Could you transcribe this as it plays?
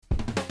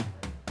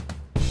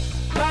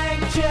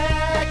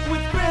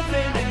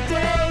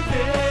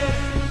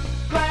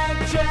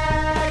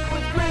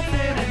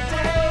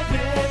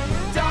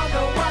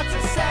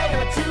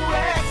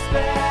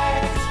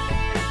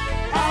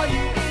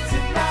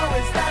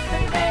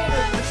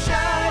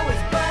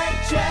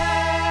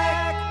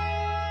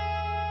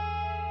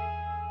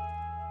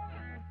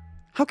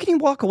How can you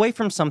walk away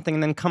from something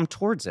and then come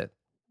towards it?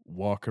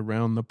 Walk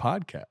around the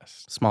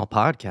podcast. Small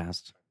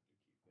podcast.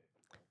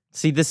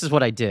 See, this is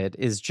what I did,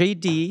 is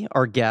JD,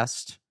 our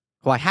guest,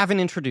 who I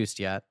haven't introduced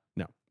yet.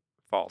 No.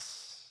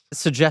 False.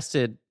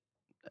 Suggested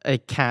a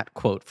cat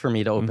quote for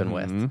me to open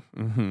with.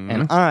 Mm-hmm.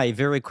 And I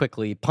very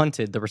quickly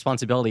punted the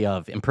responsibility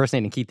of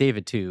impersonating Keith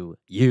David to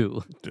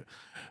you.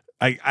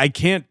 I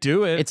can't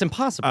do it. It's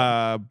impossible.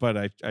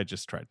 But I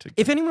just tried to.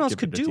 If anyone else give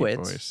could a deep do it,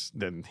 voice,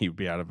 then he would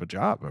be out of a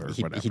job or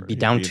whatever. He'd be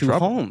down in 2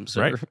 trouble. homes.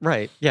 Right.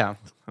 Right. Yeah.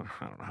 I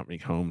don't know how many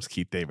homes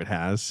Keith David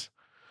has.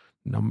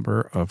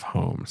 Number of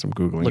homes. I'm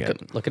Googling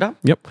it. Look it up.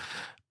 Yep.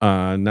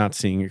 Not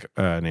seeing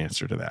an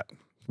answer to that.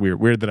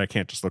 Weird that I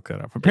can't just look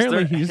that up.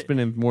 Apparently, he's been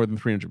in more than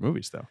 300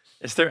 movies, though.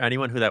 Is there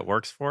anyone who that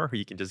works for who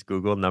you can just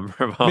Google number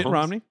of homes? Mitt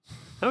Romney.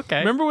 Okay.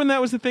 Remember when that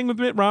was the thing with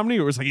Mitt Romney?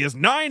 It was like he has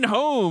 9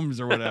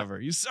 homes or whatever.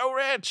 He's so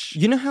rich.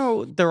 You know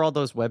how there are all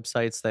those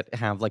websites that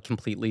have like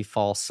completely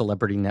false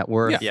celebrity net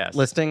worth Yes.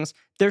 listings?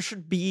 There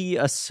should be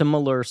a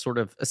similar sort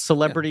of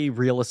celebrity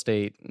real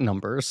estate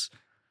numbers.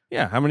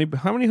 Yeah, how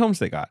many homes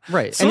they got?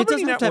 Right. And it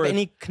doesn't have to have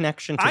any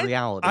connection to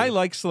reality. I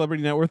like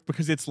celebrity net worth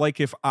because it's like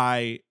if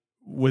I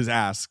was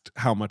asked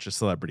how much a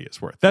celebrity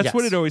is worth. That's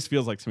what it always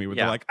feels like to me. Where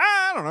they're like,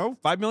 I don't know,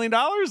 $5 million.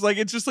 Like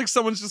it's just like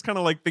someone's just kind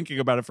of like thinking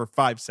about it for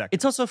 5 seconds.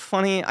 It's also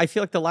funny. I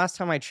feel like the last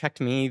time I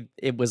checked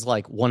it was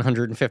like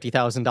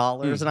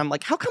 $150,000. And I'm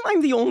like, how come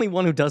I'm the only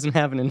one who doesn't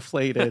have an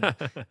inflated?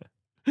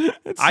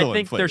 I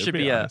think there should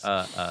be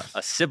a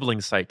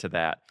sibling site to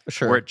that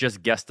where it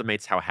just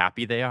guesstimates how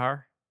happy they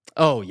are.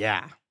 Oh,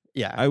 yeah.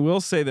 Yeah. I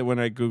will say that when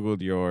I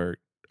Googled your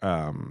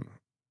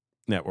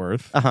net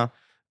worth,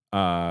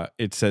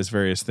 it says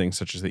various things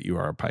such as that you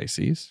are a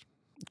Pisces.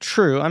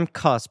 True, I'm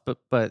cusp,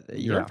 but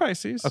you're a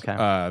Pisces. Okay.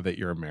 That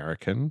you're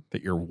American,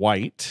 that you're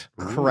white.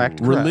 Correct.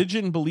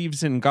 Religion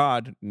believes in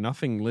God.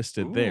 Nothing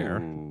listed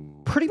there.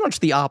 Pretty much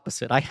the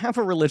opposite. I have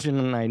a religion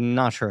and I'm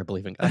not sure I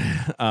believe in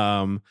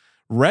God.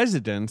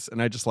 Residence,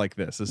 and I just like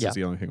this. This is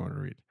the only thing I want to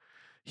read.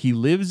 He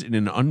lives in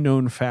an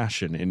unknown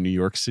fashion in New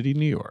York City,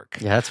 New York.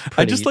 Yeah, that's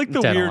pretty I just like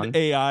the weird on.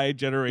 AI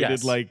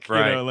generated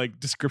like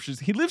descriptions.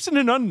 He lives in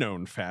an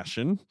unknown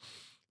fashion.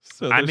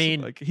 So I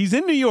mean, like, he's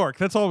in New York.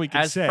 That's all we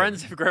can say. As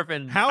friends of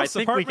Griffin, House, I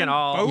think apartment, we can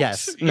all. boat?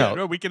 Yes,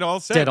 no, we can all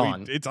say dead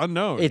on. It's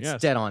unknown. It's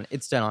dead on.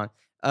 It's dead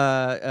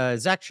on.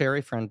 Zach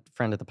Cherry, friend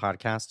of the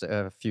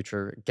podcast,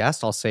 future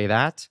guest. I'll say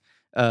that.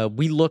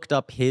 We looked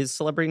up his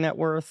celebrity net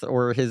worth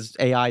or his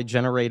AI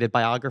generated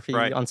biography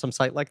on some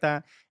site like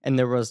that, and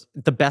there was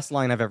the best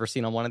line I've ever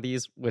seen on one of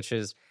these, which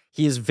is,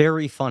 "He is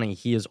very funny.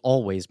 He is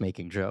always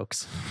making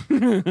jokes."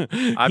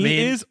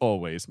 He is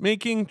always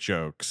making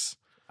jokes.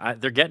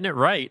 They're getting it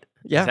right.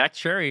 Yeah. Zach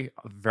Cherry,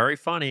 very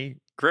funny.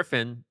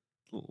 Griffin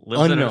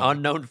lives in an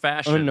unknown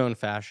fashion. Unknown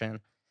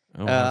fashion.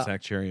 Oh, wow,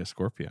 Zach Cherry, a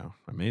Scorpio.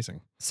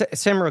 Amazing.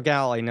 Sam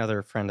Rogal,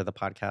 another friend of the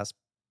podcast,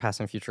 past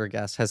and future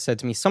guest, has said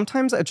to me,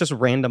 sometimes at just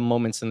random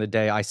moments in the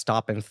day, I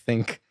stop and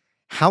think,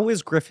 how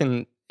is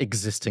Griffin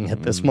existing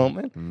at this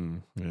moment?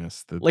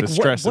 Yes, the like,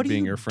 stress what of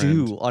being do you your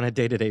friend. do on a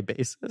day-to-day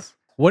basis?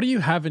 What do you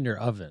have in your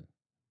oven?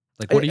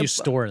 Like, what do you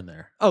store in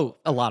there? Oh,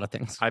 a lot of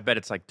things. I bet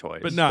it's like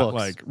toys. But not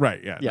Books.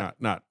 like,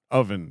 not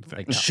oven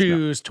things. Like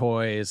shoes,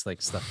 toys,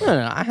 like stuff.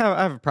 No, I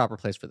have a proper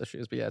place for the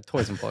shoes, but yeah,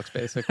 toys and books,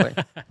 basically.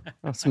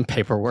 Some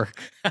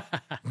paperwork.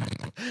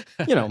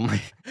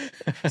 My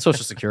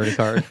social security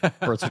card,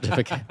 birth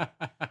certificate.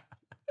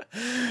 He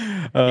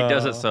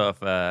does it so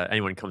if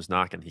anyone comes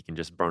knocking, he can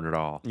just burn it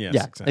all.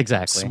 Yes,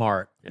 exactly.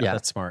 Smart. Yeah.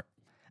 That's smart.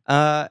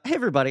 Hey,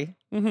 everybody.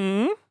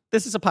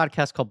 This is a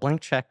podcast called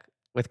Blank Check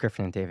with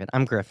Griffin and David.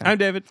 I'm Griffin. I'm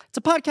David. It's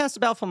a podcast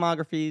about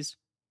filmographies,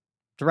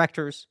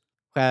 directors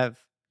who have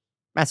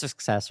massive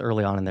success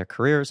early on in their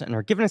careers and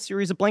are given a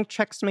series of blank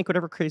checks to make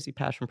whatever crazy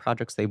passion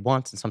projects they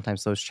want. And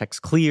sometimes those checks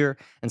clear,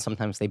 and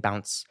sometimes they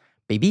bounce,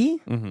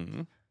 baby.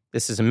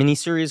 This is a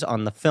mini-series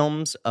on the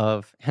films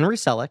of Henry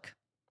Selick.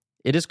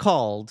 It is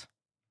called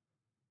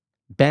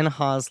Ben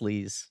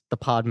Hosley's The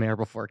Podmare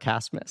Before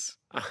Castmas.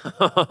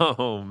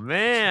 Oh,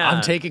 man.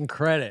 I'm taking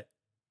credit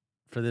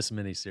for this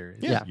miniseries.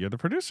 Yeah, you're the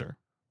producer.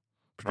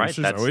 Right,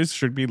 Producers always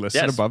should be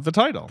listed above the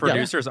title.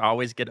 Producers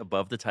always get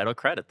above the title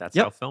credit. That's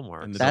how film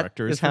works. And the That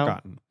director is how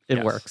forgotten.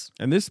 It works.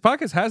 And this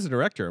podcast has a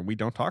director, and we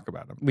don't talk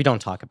about him. We don't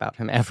talk about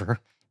him ever.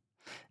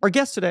 Our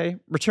guest today,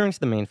 returning to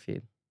the main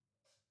feed,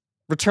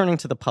 returning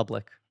to the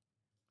public,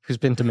 who's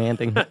been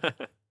demanding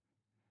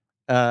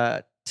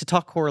to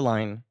talk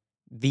Coraline,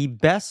 the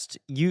best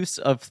use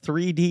of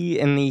 3D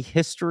in the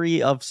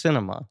history of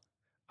cinema.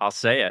 I'll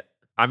say it.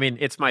 I mean,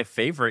 it's my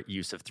favorite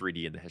use of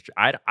 3D in the history.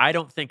 I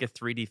don't think a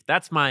 3D...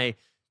 That's my...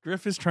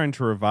 Griff is trying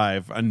to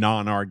revive a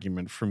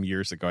non-argument from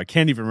years ago. I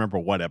can't even remember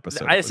what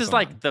episode. This is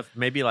like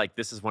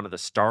this is one of the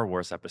Star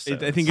Wars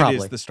episodes. I think Probably.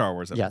 it is the Star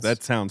Wars episode. Yes.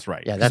 That sounds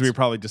right. Yeah, because we were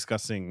probably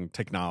discussing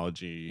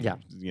technology,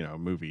 Yeah.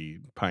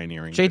 movie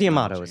pioneering. JD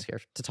Amato technology. is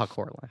here to talk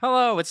Coraline.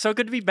 Hello, it's so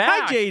good to be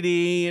back. Hi,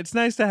 JD. It's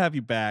nice to have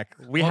you back.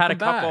 We had a Welcome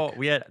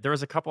couple. back. There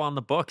was a couple on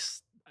the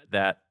books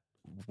that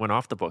went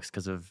off the books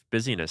because of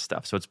busyness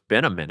stuff. So it's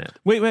been a minute.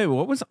 Wait,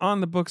 what was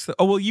on the books?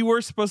 You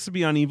were supposed to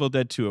be on Evil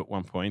Dead 2 at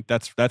one point.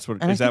 That's what.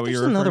 And is that what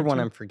you're referring to? There's another one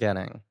I'm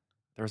forgetting.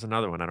 There was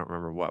another one. I don't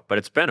remember what, but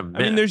it's been a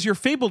minute. I mean, there's your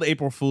fabled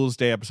April Fool's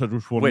Day episode,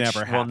 which will never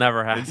happen. Will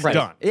never happen. It's right.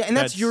 done. And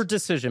that's your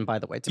decision, by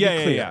the way, to be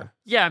clear.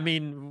 Yeah, I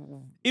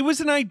mean... It was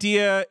an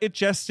idea. It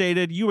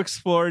gestated. You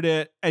explored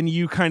it, and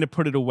you kind of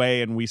put it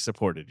away, and we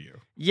supported you.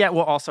 Yeah,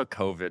 well, also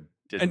COVID.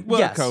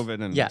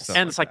 COVID and yes. stuff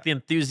and it's like the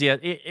enthusiasm.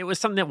 It was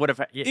something that would have.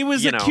 It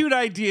was a cute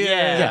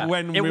idea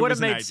when it would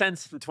have made idea.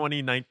 Sense in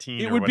 2019.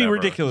 It would be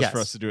ridiculous for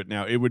us to do it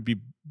now. It would be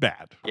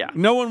bad. Yeah,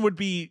 no one would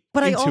be.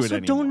 But into I also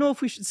it don't know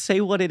if we should say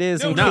what it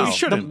is. No, we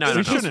shouldn't.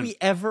 In case we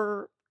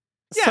ever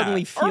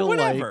suddenly feel or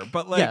whatever. like,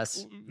 but like,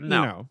 you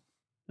know.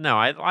 No,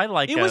 I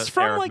like it. Was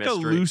from like a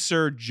mystery.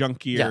 looser,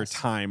 junkier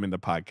time in the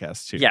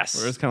podcast too. Yes,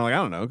 where it's kind of like, I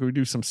don't know, could we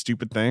do some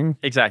stupid thing?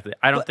 Exactly.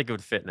 I don't think it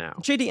would fit now.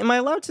 JD, am I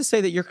allowed to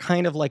say that you're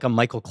kind of like a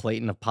Michael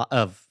Clayton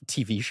of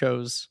TV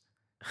shows?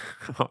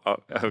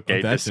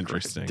 Okay, that's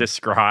interesting.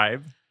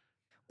 Describe.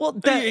 Well,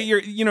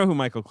 you know who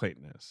Michael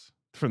Clayton is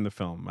from the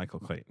film Michael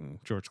Clayton,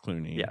 George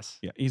Clooney. Yes.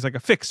 Yeah, he's like a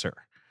fixer.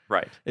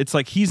 Right. It's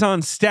like he's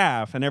on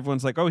staff, and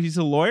everyone's like, "Oh, he's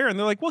a lawyer," and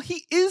they're like, "Well,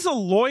 he is a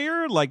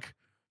lawyer." Like.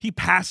 He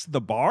passed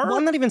the bar? Well,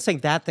 I'm not even saying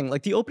that thing.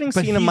 Like, the opening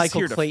scene of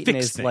Michael Clayton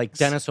is like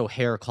Dennis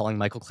O'Hare calling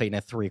Michael Clayton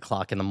at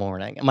 3:00 in the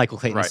morning. And Michael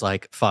Clayton is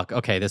like, fuck,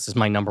 okay, this is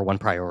my number one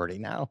priority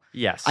now.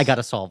 Yes. I got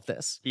to solve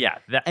this. Yeah.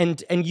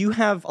 And you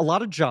have a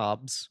lot of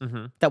jobs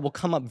that will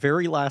come up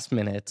very last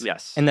minute.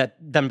 Yes. And that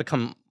then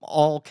become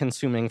all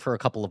consuming for a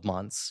couple of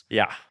months.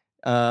 Yeah.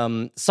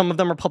 Some of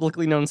them are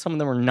publicly known, some of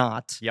them are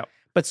not. Yep.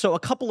 But so a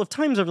couple of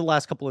times over the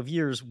last couple of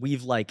years,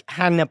 we've like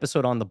had an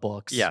episode on the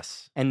books.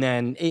 Yes. And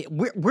then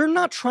we're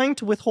not trying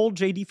to withhold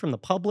JD from the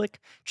public.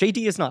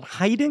 JD is not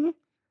hiding,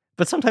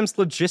 but sometimes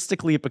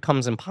logistically it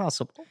becomes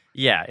impossible.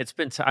 Yeah, it's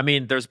been,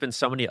 there's been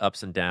so many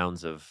ups and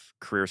downs of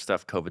career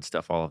stuff, COVID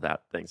stuff, all of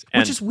that things.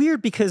 Which is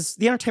weird because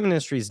the entertainment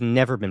industry has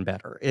never been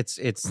better. It's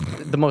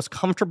the most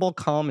comfortable,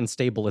 calm, and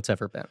stable it's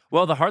ever been.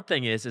 Well, the hard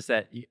thing is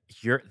that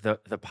you're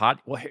the pod.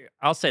 Well, here,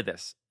 I'll say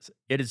this.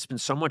 It has been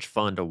so much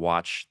fun to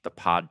watch the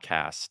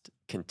podcast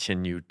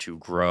continue to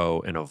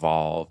grow and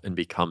evolve and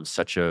become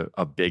such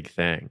a big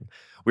thing.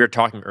 We were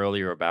talking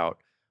earlier about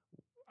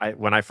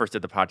when I first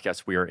did the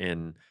podcast, we were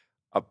in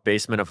a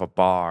basement of a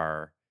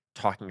bar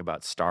talking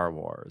about Star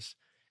Wars.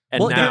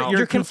 And now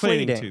you're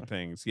conflating two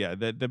things. Yeah,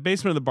 the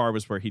basement of the bar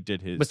was where he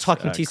did his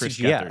talking Chris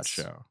TCGS Gethard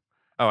show.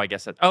 Oh, I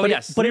guess that. Oh,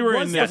 yes. But we were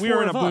in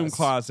a broom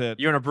closet.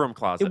 You're in a broom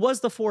closet. It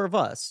was the four of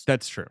us.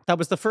 That's true. That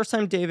was the first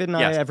time David and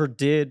I ever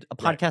did a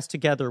podcast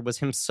together. Was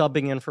him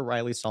subbing in for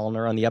Riley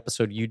Solner on the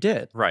episode you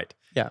did. Right.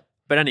 Yeah.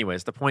 But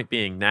anyways, the point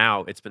being,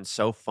 now it's been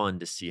so fun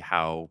to see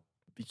how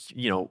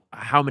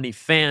many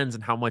fans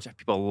and how much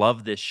people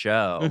love this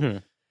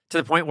show to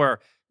the point where,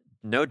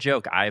 no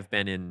joke, I've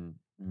been in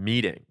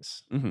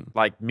meetings,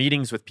 like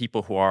meetings with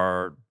people who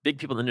are big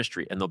people in the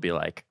industry, and they'll be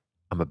like,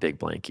 I'm a big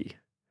blankie.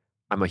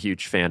 I'm a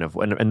huge fan of,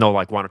 and they'll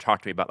like want to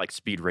talk to me about like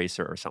Speed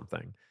Racer or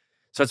something.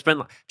 So it's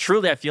been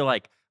truly, I feel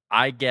like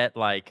I get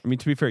like. I mean,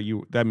 to be fair,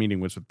 that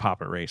meeting was with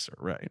Papa Racer,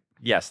 right?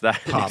 Yes,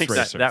 that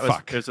Racer. That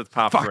was with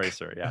Papa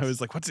Racer. Yes. I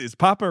was like, is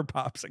Papa or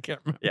Pops? I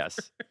can't remember. Yes,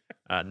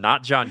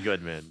 not John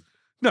Goodman.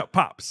 No,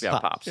 Pops. Yeah,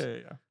 Pops.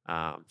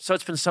 Yeah. So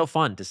it's been so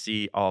fun to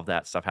see all of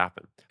that stuff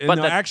happen. But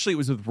actually, it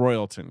was with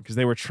Royalton because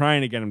they were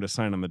trying to get him to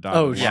sign on the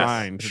dotted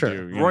line. Sure.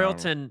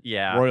 Royalton,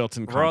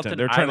 Royalton content.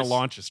 They're trying to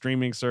launch a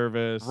streaming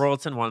service.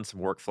 Royalton wanted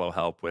some workflow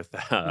help with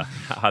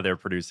how they're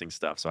producing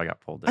stuff, so I got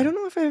pulled in. I don't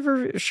know if I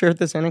ever shared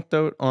this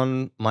anecdote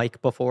on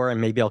mic before,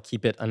 and maybe I'll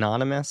keep it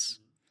anonymous.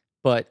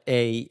 But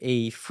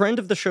a friend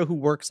of the show who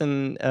works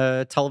in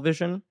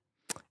television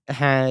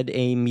had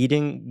a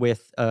meeting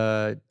with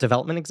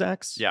development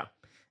execs. Yeah.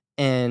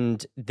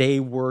 And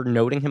they were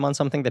noting him on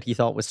something that he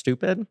thought was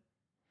stupid.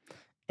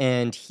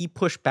 And he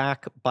pushed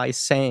back by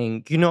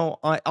saying,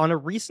 on a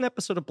recent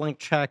episode of Blank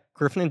Check,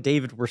 Griffin and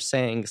David were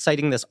citing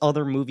this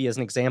other movie as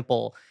an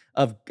example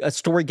of a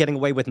story getting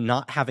away with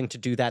not having to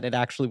do that and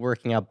actually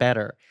working out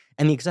better.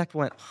 And the exec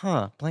went,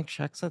 Blank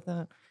Check said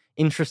that?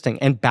 Interesting.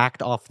 And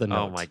backed off the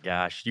note. Oh my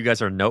gosh. You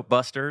guys are note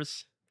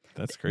busters?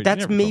 That's crazy.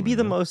 That's maybe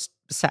the most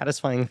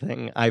satisfying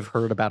thing I've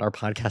heard about our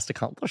podcast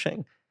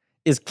accomplishing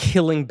is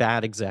killing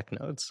bad exec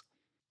notes.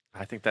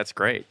 I think that's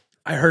great.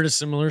 I heard a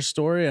similar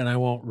story, and I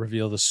won't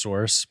reveal the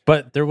source,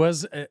 but there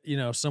was,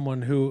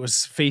 someone who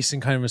was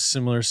facing kind of a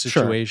similar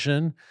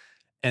situation,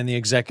 and the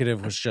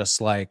executive was just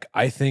like,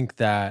 I think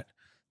that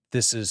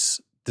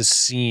this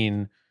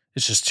scene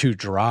is just too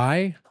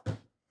dry.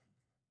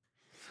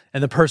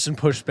 And the person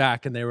pushed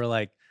back, and they were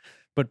like,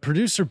 but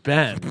producer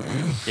Ben.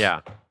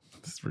 Yeah.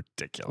 This is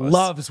ridiculous.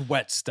 Loves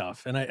wet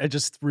stuff. And I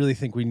just really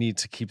think we need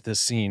to keep this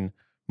scene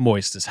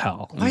moist as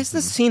hell. Why is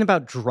this scene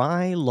about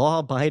dry,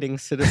 law-abiding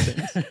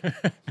citizens?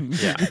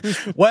 Yeah.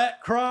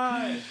 Wet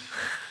cry.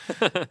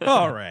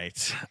 All right.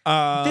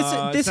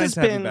 This has to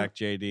have been you back,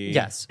 JD.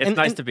 Yes, it's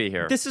nice to be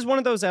here. This is one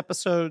of those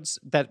episodes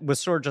that was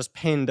sort of just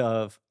pinned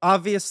of.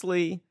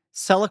 Obviously,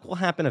 Selleck will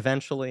happen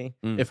eventually.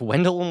 If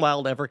Wendell and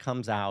Wild ever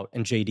comes out,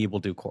 and JD will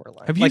do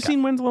Coraline. Have you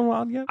seen Wendell and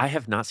Wild yet? I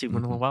have not seen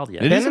Wendell and Wild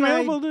yet. It is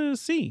available to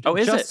see. Oh,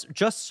 is it?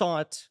 Just saw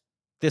it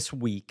this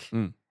week.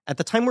 At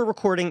the time we're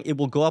recording, it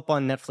will go up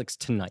on Netflix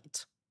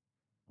tonight.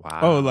 Wow.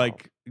 Oh,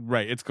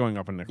 right. It's going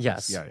up on Netflix.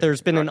 Yes.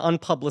 There's been an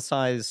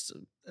unpublicized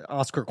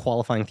Oscar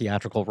qualifying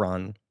theatrical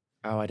run.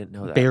 Oh, I didn't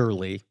know that.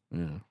 Barely.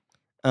 Yeah.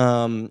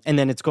 And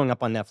then it's going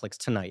up on Netflix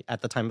tonight.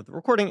 At the time of the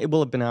recording, it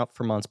will have been out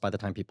for months by the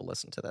time people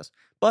listen to this.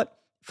 But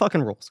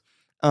fucking rules.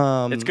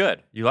 It's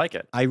good. You like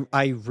it?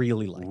 I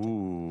really like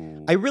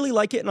it. I really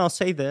like it, and I'll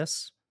say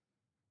this.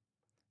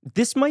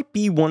 This might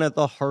be one of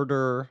the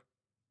harder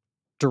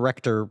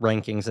director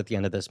rankings at the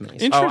end of this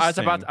mini. Oh, I was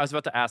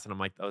about to ask, and I'm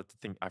like,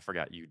 I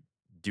forgot you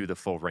do the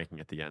full ranking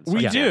at the end. So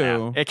we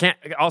do. It can't.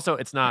 Also,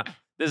 it's not.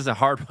 This is a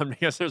hard one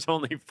because there's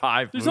only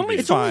 5. There's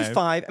movies. only 5. Only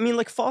 5. I mean,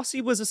 like Fosse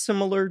was a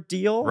similar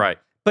deal, right?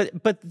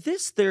 But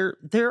this they're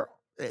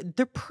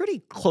pretty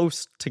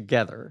close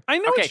together. I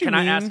know. Okay, what you can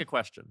mean. I ask a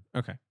question?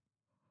 Okay.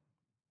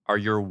 Are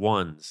your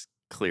ones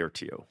clear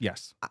to you?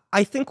 Yes.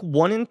 I think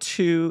 1 and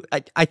 2.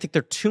 I think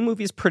they're 2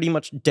 movies pretty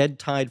much dead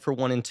tied for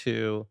 1 and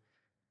 2.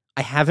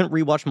 I haven't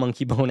rewatched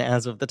Monkey Bone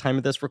as of the time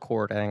of this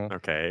recording.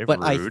 Okay, but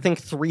rude. I think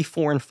 3,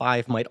 4, and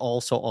 5 might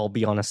also all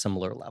be on a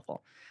similar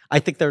level. I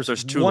think there's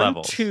 2 1,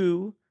 levels.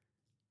 2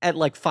 at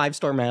like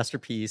 5-star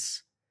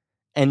masterpiece,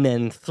 and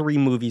then 3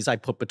 movies I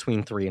put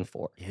between 3 and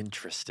 4.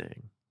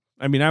 Interesting.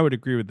 I mean, I would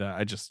agree with that.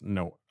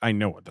 I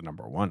know what the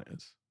number 1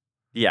 is.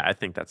 Yeah, I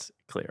think that's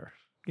clear.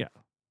 Yeah.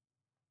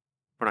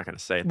 We're not going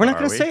to say it. We're not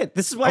going to say it.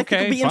 This is why I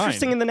think it'll be fine.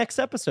 interesting in the I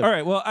think All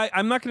right. Well,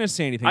 I'm not going to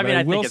say anything. I mean, but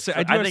I will think say,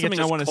 it's, I do have something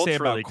I just want to say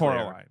about culturally clear.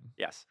 Coraline.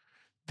 Yes.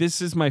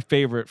 This is my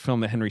favorite film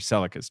that Henry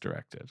Selick has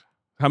directed.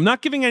 I'm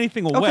not giving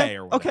anything away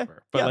or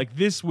whatever, but like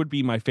this would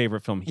be my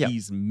favorite film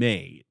he's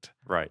made.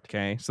 Right.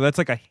 Okay. So that's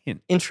like a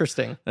hint.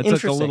 Interesting. That's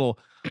like a little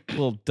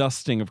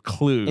dusting of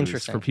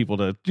clues for people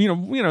to,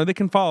 they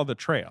can follow the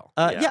trail.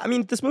 Yeah. I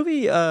mean, this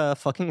movie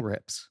fucking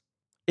rips.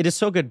 It is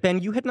so good. Ben,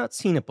 you had not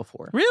seen it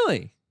before.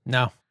 Really?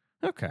 No.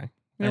 Okay.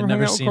 I've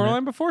never seen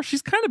Coraline before.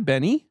 She's kind of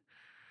Benny.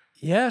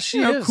 Yeah, she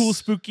is cool,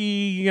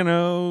 spooky.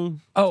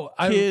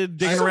 Kid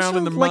digging around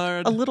in the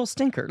mud. A little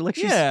stinker. Like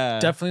she's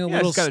definitely a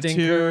little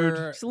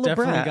stinker. She's a little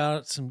definitely brat.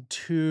 got some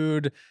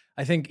tood.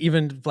 I think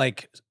even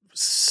like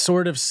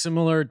sort of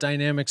similar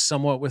dynamics,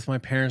 somewhat with my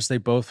parents. They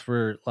both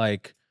were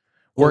like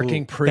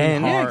working pretty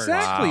Ben. hard. Yeah,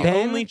 exactly. Ben,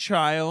 Only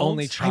child.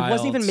 I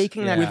wasn't even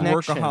making that with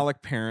connection.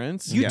 workaholic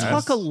parents. You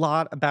talk a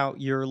lot about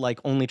your like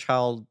only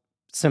child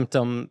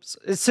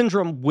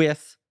syndrome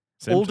with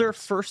older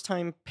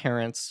first-time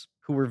parents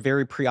who were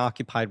very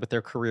preoccupied with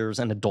their careers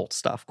and adult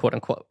stuff, quote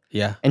unquote.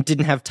 Yeah. And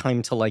didn't have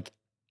time to like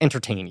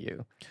entertain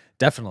you.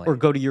 Definitely. Or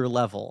go to your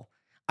level.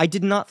 I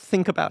did not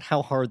think about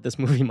how hard this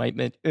movie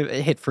might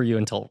hit for you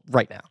until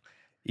right now.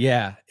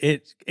 Yeah.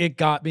 It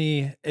got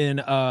me in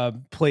a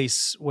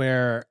place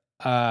where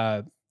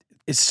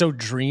it's so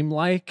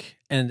dreamlike.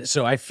 And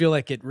so I feel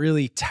like it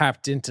really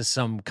tapped into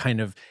some kind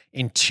of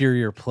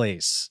interior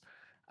place.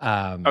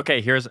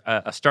 Okay, here's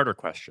a starter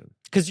question.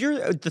 Because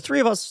the 3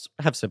 of us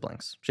have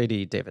siblings,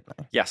 JD, David,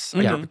 and I. Yes,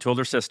 Yeah. I have 2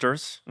 older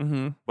sisters.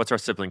 Mm-hmm. What's our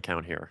sibling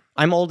count here?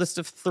 I'm oldest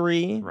of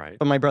 3, Right.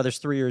 but my brother's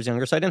 3 years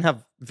younger, so I didn't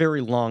have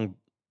very long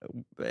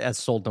as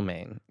sole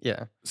domain.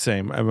 Yeah.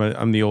 Same.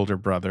 I'm the older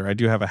brother. I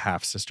do have a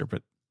half sister,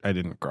 but I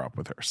didn't grow up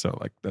with her, so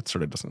like that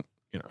sort of doesn't,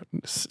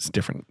 it's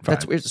different. Vibe.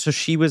 That's weird. So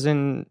she was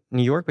in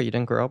New York, but you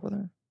didn't grow up with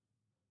her?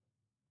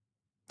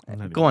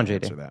 Go on,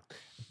 JD. That.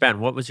 Ben,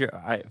 what was your?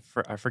 I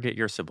forget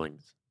your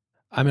siblings.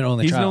 I'm an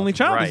only He's child. an only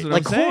child. Right. Is what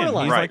Like I'm saying.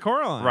 Coraline. He's Right. like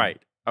Coraline.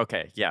 Right.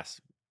 Okay.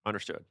 Yes.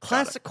 Understood. Got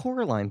Classic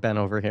Coraline, Ben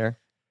over here.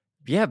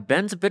 it. Yeah,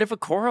 Ben's a bit of a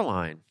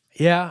Coraline.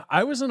 Yeah,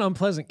 I was an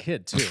unpleasant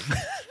kid too.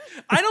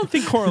 I don't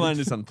think Coraline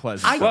is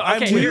unpleasant. okay,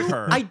 I'm with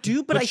her. I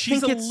do, but I she's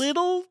think a it's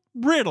little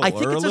brittle. I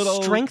think or it's a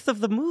little strength of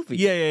the movie.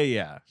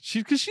 Yeah.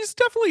 Because she's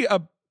definitely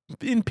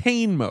in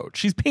pain mode.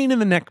 She's pain in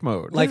the neck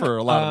mode for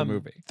a lot of the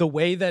movie. The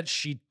way that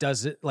she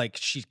does it, like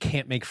she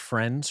can't make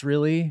friends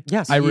really.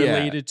 Yes. I Yeah.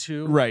 related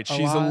to. Right. She's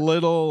a lot.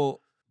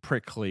 little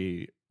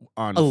prickly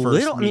on A first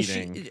little.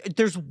 meeting. I mean,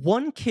 there's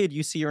one kid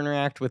you see her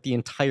interact with the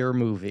entire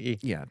movie.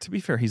 Yeah, to be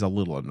fair, he's a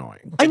little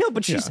annoying. I know,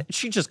 but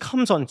she just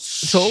comes on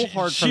so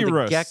hard she from the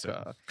roasts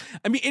get-go.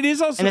 I mean, it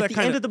is also And that at the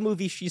kind end of the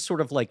movie, she's sort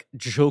of like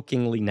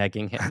jokingly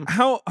negging him.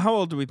 How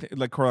old do we think?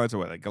 Like Coraline's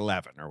what, like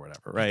 11 or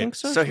whatever, right? I think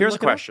so. So Should we here's a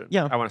look it up? question.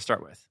 Yeah. I want to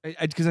start with.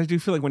 Because I do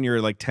feel like when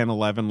you're like 10,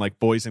 11, like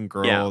boys and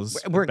girls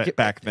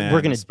back then.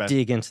 We're going to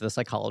dig into the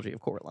psychology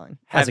of Coraline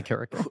as a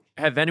character.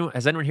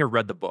 Has anyone here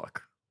read the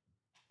book?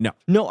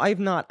 No, I've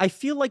not. I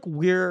feel like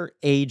we're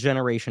a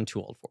generation too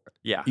old for it.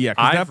 Yeah. Yeah,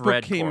 because that I've book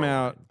read came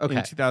Coraline. out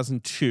in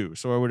 2002,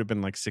 so I would have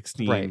been like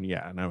 16. Right.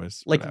 Yeah, and I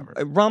was Like whatever.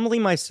 Romilly,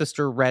 my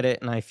sister, read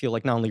it, and I feel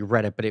like not only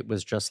read it, but it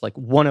was just like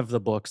one of the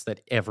books that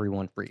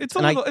everyone reads. It's a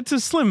And little, it's a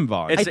slim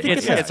volume. I think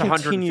it has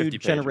 150 continued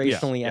pages.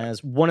 generationally Yeah.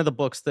 as one of the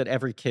books that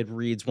every kid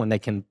reads when they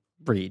can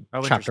read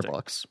Oh, chapter interesting.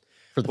 books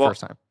for the Well,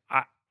 first time.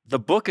 The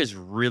book is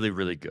really,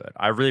 really good.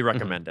 I really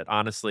recommend it.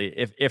 Honestly,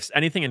 if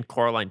anything in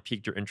Coraline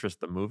piqued your interest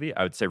in the movie,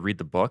 I would say read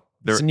the book.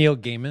 It's Neil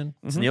Gaiman.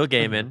 It's Neil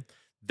Gaiman.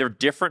 They're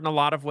different in a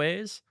lot of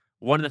ways.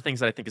 One of the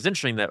things that I think is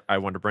interesting that I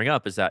want to bring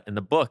up is that in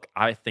the book,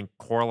 I think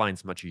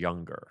Coraline's much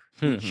younger.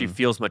 She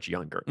feels much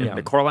younger. Yeah.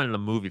 The Coraline in the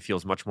movie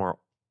feels much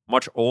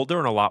older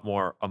and a lot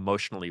more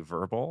emotionally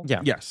verbal.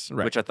 Yeah. Yes,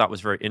 right. Which I thought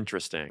was very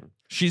interesting.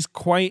 She's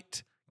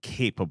quite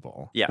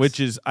capable. Yes. Which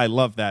is, I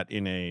love that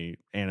in a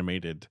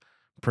animated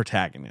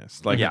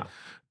protagonist. Like, Yeah.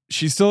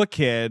 she's still a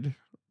kid,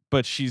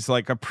 but she's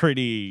like a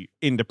pretty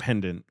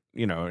independent,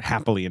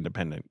 happily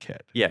independent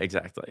kid. Yeah,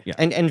 exactly. Yeah.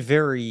 And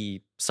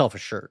very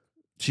self-assured.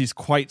 She's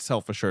quite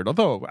self-assured,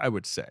 although I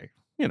would say,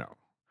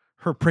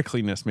 her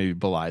prickliness maybe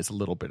belies a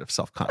little bit of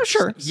self-consciousness.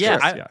 Sure.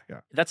 Yeah, yeah.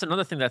 That's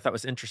another thing that I thought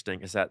was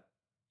interesting is that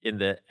in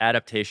the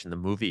adaptation, the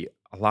movie,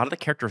 a lot of the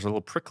characters are a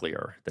little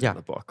pricklier than in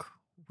the book,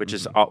 which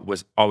was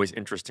always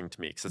interesting to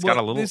me because it's got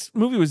a little. This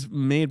movie was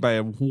made by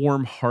a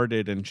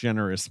warm-hearted and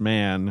generous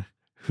man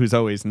who's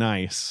always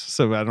nice,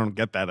 so I don't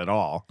get that at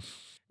all.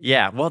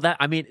 Yeah, well,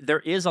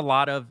 there is a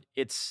lot of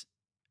it's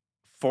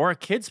for a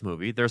kids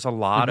movie. There's a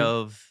lot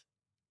of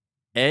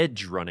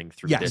edge running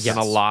through this in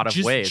a lot of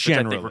ways, which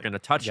I think we're going to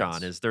touch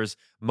on. Is there's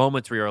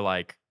moments where you're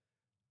like,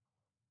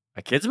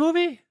 a kids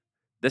movie?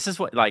 This is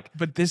what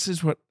But this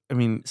is what I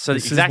mean. So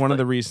this is one of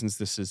the reasons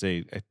this is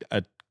a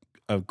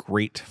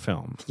great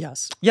film.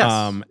 Yes.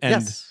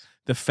 And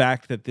the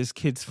fact that this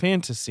kid's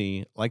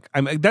fantasy,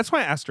 that's why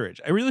I asked her age.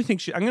 I really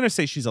think I'm going to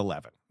say she's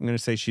 11. I'm going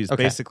to say she's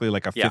basically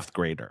like a fifth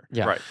grader.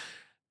 Yeah. Right.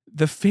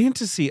 The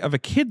fantasy of a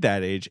kid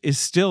that age is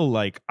still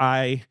like,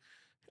 I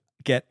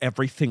get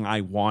everything I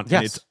want. Yes.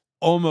 And it's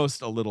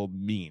almost a little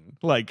mean.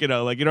 You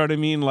know what I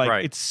mean?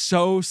 Right. It's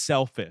so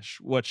selfish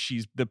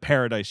the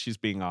paradise she's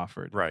being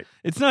offered. Right.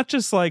 It's not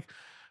just like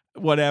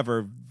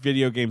whatever,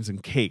 video games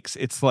and cakes.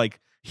 It's like,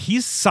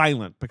 he's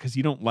silent because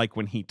you don't like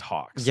when he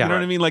talks. Yeah. You know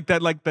what I mean? Like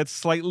that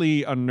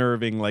slightly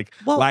unnerving,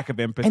 lack of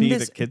empathy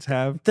that kids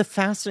have. The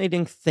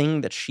fascinating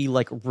thing that she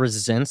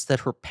resents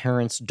that her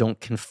parents don't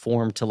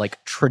conform to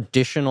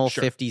traditional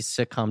 50s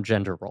sitcom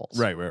gender roles.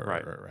 Right.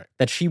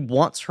 That she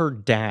wants her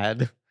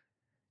dad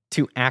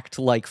to act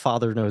like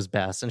father knows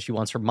best, and she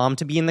wants her mom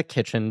to be in the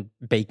kitchen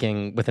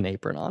baking with an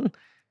apron on.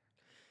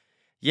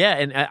 Yeah,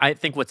 and I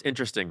think what's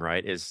interesting,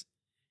 right, is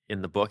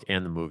in the book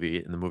and the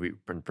movie, in the movie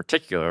in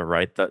particular,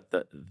 right,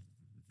 the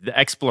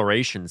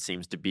exploration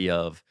seems to be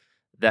of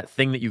that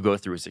thing that you go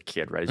through as a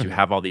kid, right? As you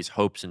have all these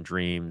hopes and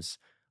dreams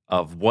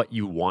of what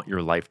you want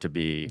your life to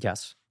be.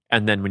 Yes.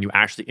 And then when you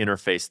actually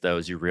interface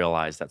those, you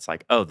realize that's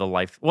like, oh, the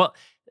life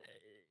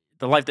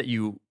that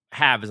you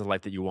have is the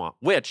life that you want,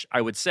 which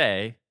I would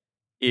say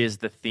is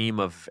the theme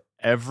of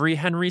every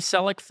Henry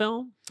Selick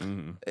film.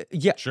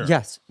 Yeah. Sure.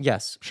 Yes.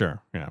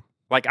 Sure. Yeah.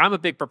 I'm a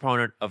big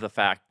proponent of the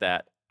fact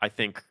that I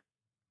think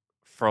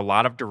for a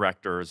lot of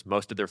directors,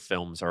 most of their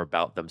films are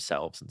about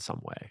themselves in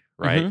some way,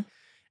 right?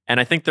 And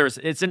I think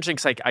it's interesting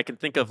because I can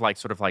think of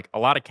a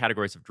lot of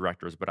categories of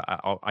directors, but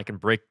I can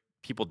break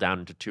people down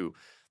into two.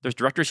 There's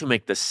directors who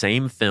make the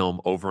same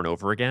film over and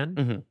over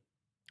again,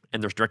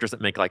 and there's directors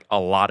that make a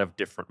lot of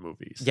different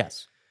movies.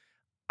 Yes.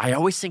 I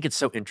always think it's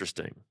so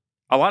interesting.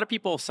 A lot of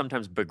people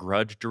sometimes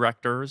begrudge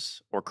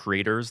directors or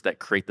creators that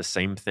create the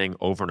same thing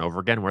over and over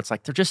again, where it's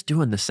like they're just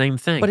doing the same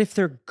thing. But if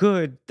they're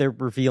good, they're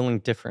revealing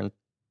different.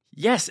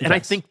 Yes, and I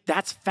think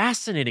that's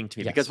fascinating to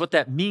me because what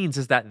that means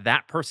is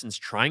that person's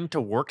trying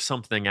to work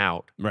something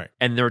out, right?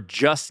 And they're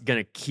just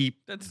going to keep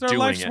that's their doing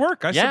life's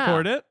work. I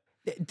support it.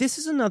 This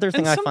is another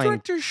thing I find. Some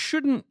directors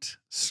shouldn't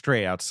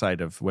stray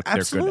outside of what they're good at.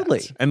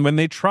 Absolutely. And when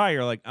they try,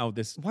 you're like, oh,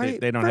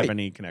 they don't have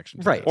any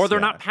connection to this. Or they're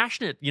not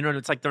passionate.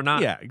 It's like they're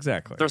not. Yeah,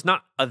 exactly. There's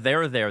not a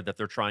there that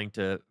they're trying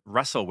to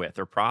wrestle with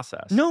or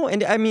process. No,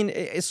 and I mean,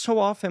 it's so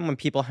often when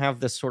people have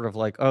this sort of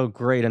oh,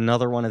 great,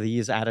 another one of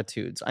these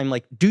attitudes. I'm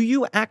like, do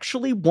you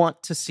actually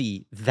want to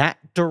see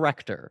that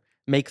director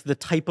make the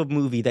type of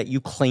movie that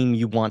you claim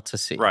you want to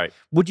see? Right.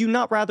 Would you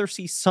not rather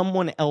see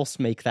someone else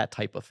make that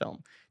type of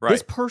film? Right.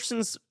 This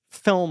person's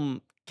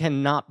film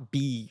cannot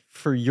be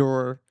for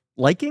your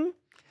liking,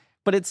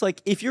 but it's like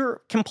if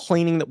you're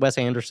complaining that Wes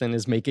Anderson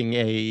is making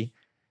a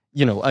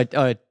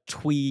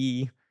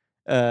twee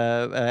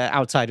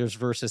outsiders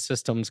versus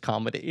systems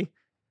comedy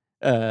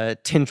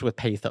tinged with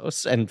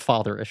pathos and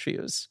father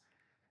issues,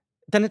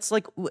 then it's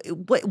like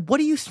what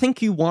do you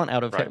think you want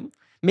out of him?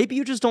 Maybe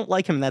you just don't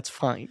like him, and that's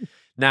fine.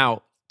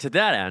 Now, to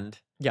that end,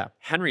 yeah,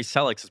 Henry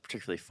Selick's is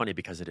particularly funny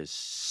because it is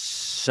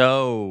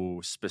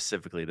so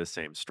specifically the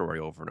same story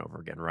over and over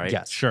again, right?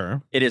 Yes.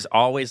 Sure. It is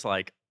always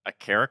a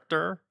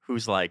character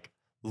who's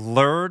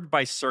lured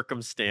by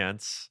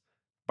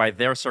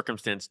their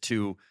circumstance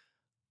to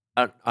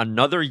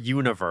another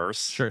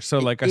universe. Sure. So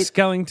a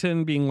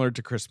Skellington being lured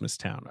to Christmas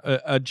Town,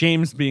 a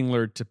James being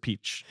lured to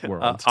Peach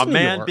World, a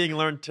man being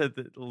lured to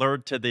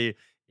the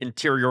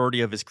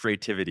interiority of his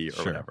creativity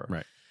or whatever.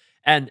 Right.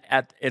 And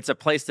it's a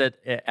place that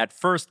at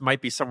first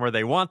might be somewhere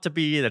they want to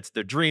be. That's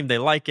their dream. They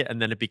like it.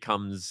 And then it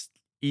becomes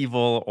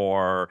evil,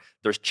 or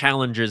there's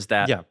challenges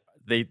that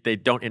they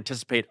don't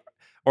anticipate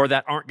or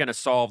that aren't going to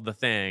solve the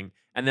thing.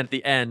 And then at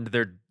the end,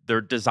 they're their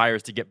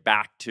desires to get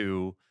back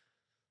to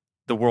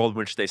the world in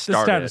which they The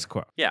started. status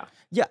quo. Yeah.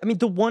 Yeah, I mean,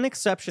 the one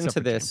exception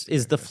Except to for this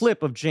James, is the I guess.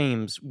 flip of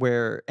James,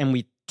 where, and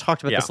we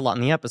talked about this a lot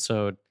in the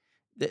episode,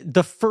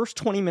 the first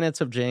 20 minutes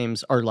of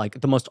James are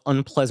like the most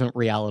unpleasant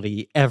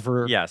reality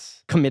ever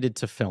Yes. committed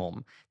to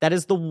film. That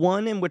is the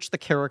one in which the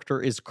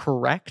character is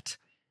correct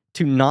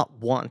to not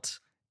want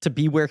to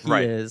be where he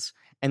is,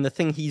 and the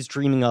thing he's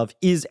dreaming of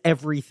is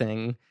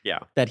everything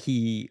that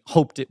he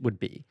hoped it would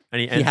be.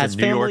 And he has in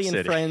New family York and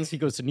City. friends. He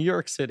goes to New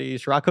York City.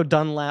 Rocco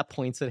Dunlap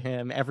points at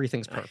him.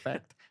 Everything's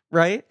perfect,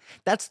 right?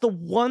 That's the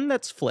one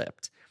that's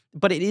flipped.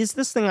 But it is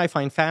this thing I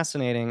find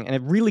fascinating, and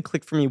it really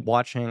clicked for me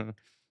watching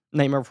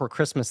Nightmare Before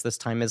Christmas this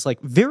time, is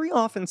like very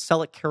often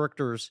Selleck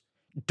characters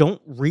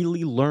don't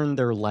really learn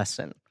their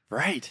lesson.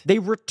 Right. They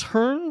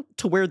return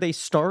to where they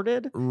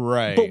started,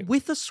 Right. but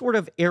with a sort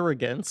of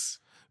arrogance.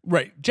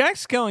 Right. Jack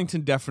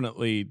Skellington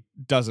definitely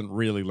doesn't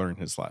really learn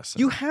his lesson.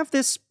 You have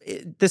this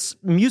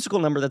musical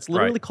number that's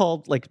literally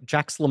called like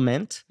Jack's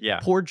Lament,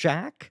 Poor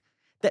Jack,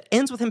 that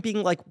ends with him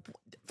being like,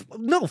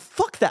 no,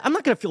 fuck that. I'm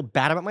not going to feel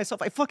bad about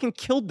myself. I fucking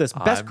killed this.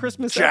 Best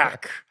Christmas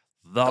Jack,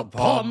 ever. the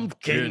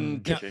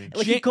pumpkin King.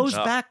 Like he goes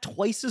back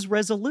twice as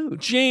resolute.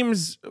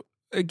 James,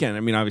 again, I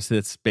mean, obviously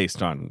it's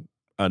based on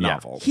a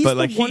novel, He's but the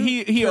like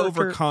he character-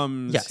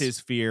 overcomes his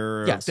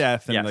fear of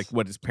death and like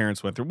what his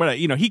parents went through. But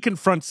he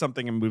confronts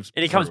something and moves,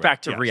 and he comes through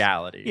back it. to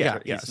reality.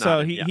 Yeah.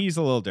 So he's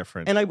a little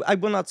different. And I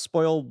will not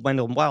spoil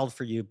Wendell and Wild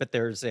for you, but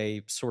there's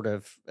a sort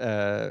of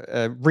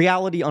a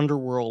reality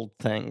underworld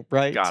thing,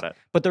 right? Got it.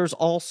 But there's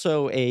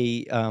also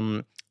a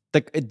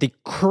the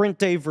current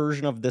day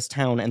version of this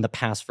town and the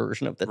past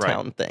version of the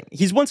town thing.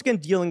 He's once again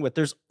dealing with,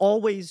 there's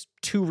always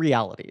two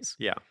realities.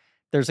 Yeah.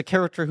 There's a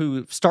character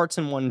who starts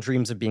in one,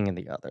 dreams of being in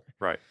the other.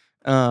 Right.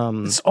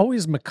 It's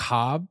always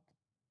macabre,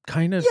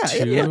 kind of. Yeah,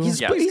 too. he's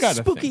got a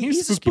spooky. thing.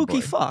 He's a spooky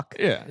boy. fuck.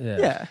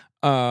 Yeah.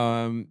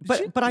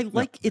 But I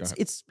like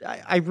it's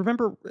I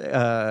remember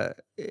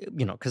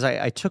because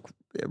I took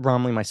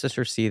Romley, my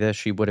sister, to see this.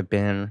 She would have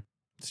been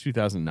It's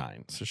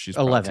 2009, so she's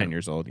 11. probably 10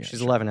 years old. Yeah,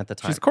 she's 11 at the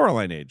time. She's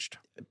Coraline aged.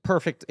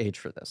 Perfect age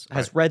for this.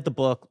 Has read the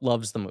book,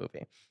 loves the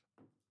movie.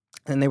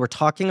 And they were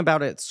talking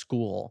about it at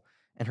school,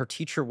 and her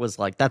teacher was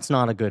like, "That's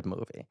not a good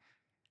movie."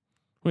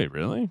 Wait,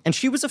 really? And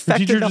she was teacher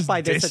affected enough just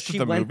by this that dissed she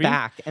the went movie?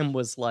 back and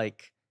was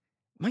like,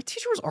 "My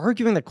teacher was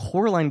arguing that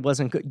Coraline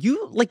wasn't good.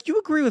 You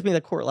agree with me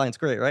that Coraline's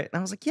great, right?" And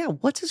I was like, "Yeah,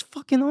 what's his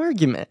fucking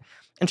argument?"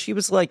 And she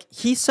was like,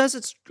 "He says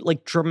it's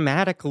like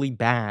dramatically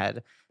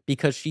bad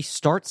because she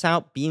starts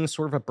out being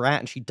sort of a brat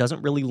and she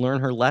doesn't really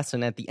learn her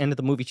lesson. At the end of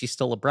the movie, she's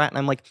still a brat." And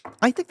I'm like,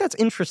 I think that's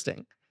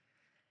interesting.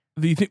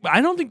 Do you think?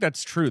 I don't think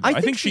that's true. Though.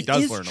 I think she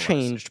does learn a lesson.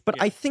 Changed, but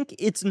I think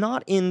it's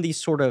not in the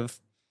sort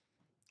of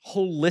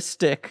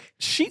holistic,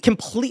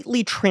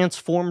 completely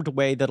transformed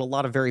way that a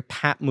lot of very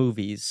pat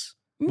movies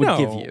would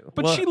give you.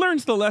 But she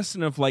learns the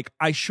lesson of like,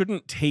 I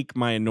shouldn't take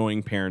my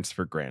annoying parents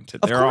for granted.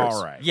 Of They're course.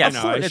 all right. Yes,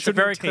 You know, I it's a shouldn't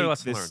very take clear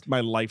lesson learned.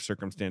 my life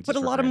circumstances. But a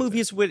for lot of granted.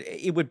 movies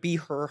would be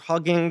her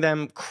hugging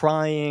them,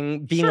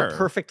 crying, being a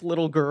perfect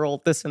little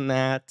girl, this and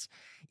that.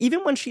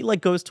 Even when she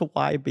like goes to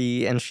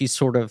YB and she's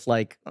sort of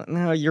like,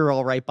 "No, you're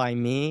all right by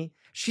me."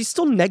 She's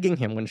still negging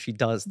him when she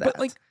does that. But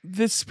like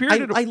the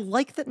spirit, I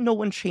like that no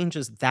one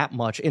changes that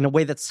much in a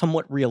way that's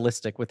somewhat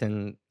realistic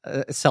within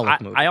a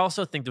Selleck movie. I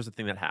also think there's a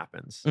thing that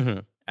happens,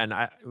 and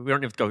we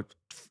don't have to go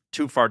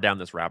too far down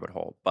this rabbit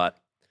hole, but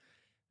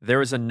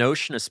there is a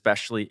notion,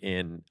 especially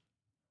in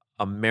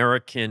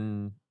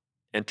American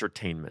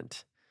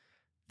entertainment,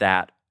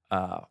 that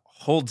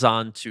holds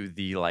on to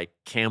the like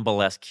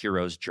Campbell-esque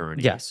hero's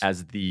journey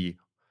as the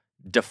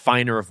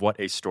definer of what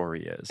a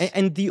story is,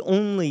 and the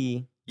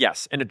only.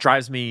 Yes, and it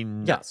drives me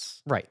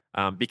nuts. Yes,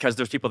 right. Because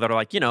there's people that are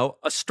like,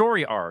 a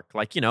story arc,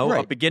 like,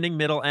 a beginning,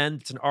 middle,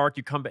 end. It's an arc.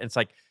 You come back, and it's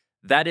like,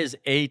 that is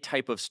a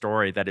type of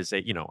story that is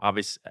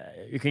obvious.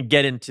 You can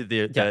get into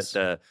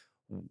the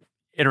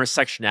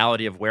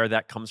intersectionality of where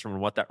that comes from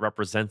and what that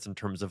represents in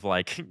terms of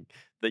like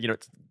the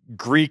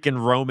Greek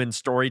and Roman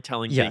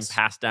storytelling being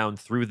passed down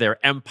through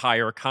their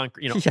empire,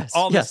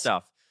 all this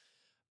stuff.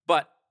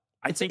 But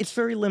I think it's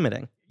very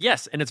limiting.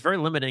 Yes, and it's very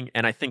limiting,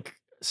 and I think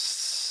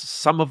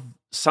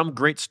some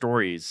great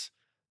stories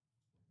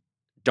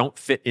don't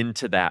fit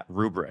into that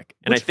rubric.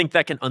 And I think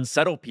that can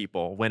unsettle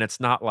people when it's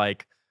not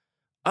like,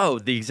 oh,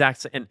 the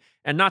exact and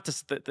not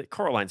to the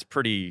Coraline's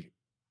pretty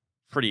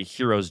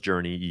hero's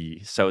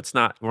journey-y. So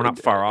we're not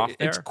far off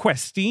there. It's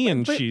questy,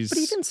 and but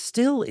even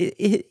still,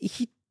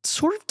 he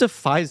sort of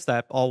defies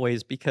that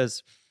always,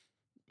 because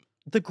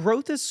the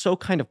growth is so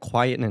kind of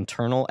quiet and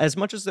internal. As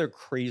much as there are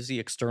crazy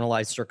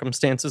externalized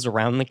circumstances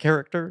around the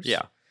characters,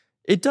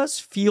 it does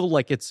feel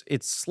like it's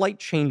slight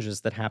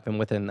changes that happen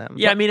within them.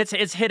 Yeah, I mean,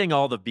 it's hitting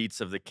all the beats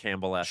of the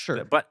Campbell-esque.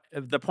 Sure. But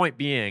the point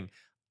being,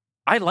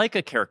 I like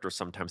a character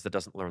sometimes that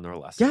doesn't learn their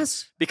lesson.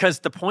 Yes.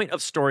 Because the point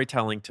of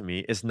storytelling to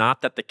me is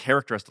not that the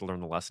character has to learn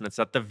the lesson, it's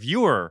that the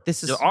viewer,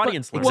 the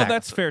audience learns. Well,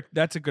 that's fair.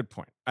 That's a good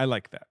point. I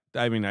like that.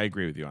 I mean, I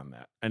agree with you on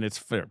that. And it's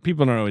fair.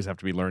 People don't always have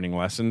to be learning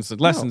lessons.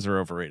 Lessons are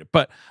overrated.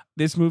 But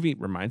this movie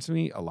reminds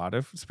me a lot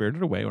of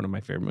Spirited Away, one of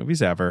my favorite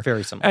movies ever.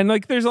 Very similar. And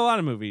like there's a lot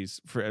of movies,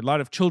 for a lot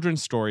of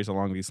children's stories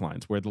along these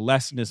lines, where the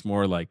lesson is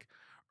more like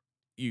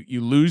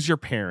you lose your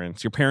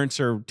parents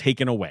are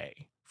taken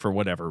away for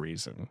whatever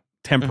reason.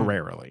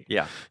 Temporarily.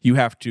 Yeah. You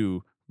have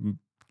to,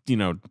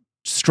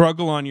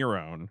 struggle on your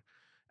own.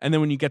 And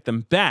then when you get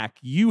them back,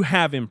 you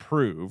have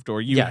improved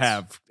or you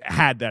have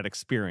had that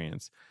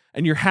experience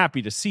and you're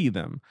happy to see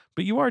them.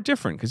 But you are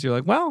different because you're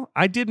like, well,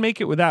 I did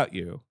make it without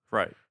you.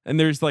 Right. And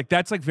there's like,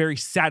 that's like very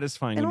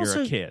satisfying when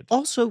you're a kid.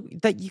 Also,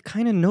 that you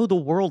kind of know the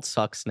world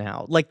sucks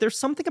now. Like, there's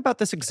something about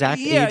this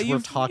exact age we're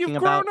talking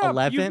about,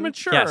 11. You've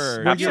matured.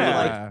 Yes,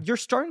 where you're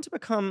starting to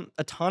become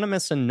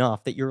autonomous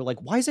enough that you're like,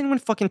 why is anyone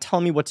fucking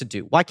telling me what to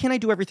do? Why can't I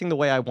do everything the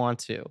way I want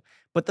to?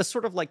 But the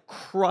sort of like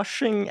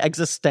crushing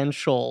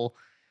existential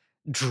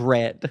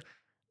dread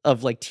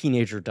of like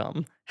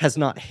teenagerdom has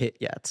not hit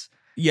yet.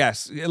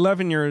 Yes,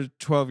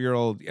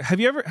 12-year-old.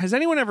 Has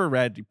anyone ever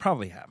read, you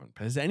probably haven't,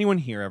 but has anyone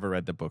here ever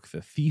read the book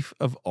The Thief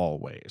of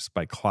Always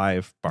by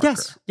Clive Barker?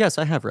 Yes,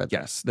 I have read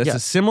that. Yes, that's a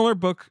similar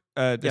book,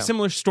 a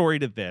similar story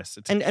to this.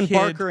 It's and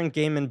Barker and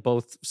Gaiman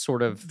both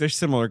sort of... They're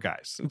similar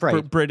guys.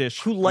 Right.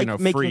 British, who like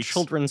making freaks.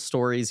 Children's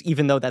stories,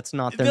 even though that's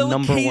not their They'll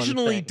number one thing.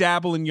 occasionally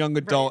dabble in young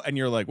adult, and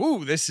you're like,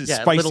 ooh, this is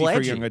spicy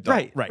for young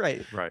adult.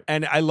 Right.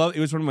 And it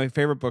was one of my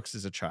favorite books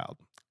as a child.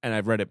 And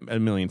I've read it a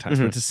million times,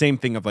 but it's the same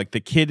thing of like the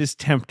kid is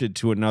tempted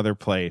to another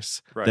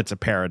place that's a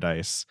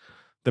paradise.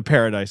 The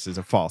paradise is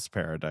a false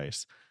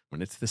paradise. When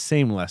it's the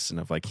same lesson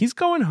of like, he's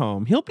going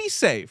home, he'll be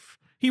safe.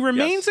 He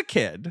remains a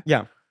kid.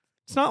 Yeah.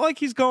 It's not like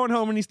he's going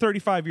home and he's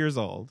 35 years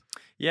old.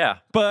 Yeah.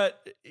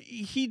 But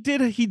he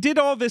did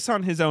all this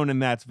on his own,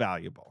 and that's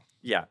valuable.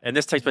 Yeah. And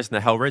this takes place in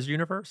the Hellraiser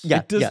universe?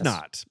 Yeah, it does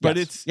not. But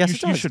it's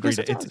you should read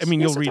it.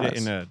 You'll read it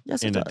in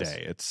a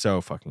day. It's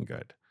so fucking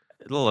good.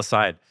 A little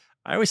aside.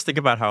 I always think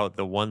about how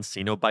the one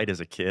Cenobite as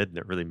a kid, and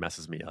it really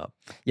messes me up.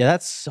 Yeah,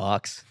 that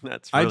sucks.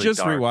 That's really I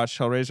just dark. rewatched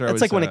Hellraiser. That's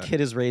like when a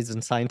kid is raised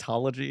in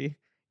Scientology.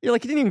 You're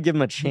like, you didn't even give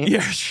him a chance. Yeah,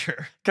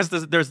 sure. Because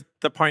there's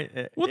the point.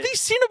 Well, these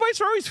Cenobites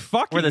are always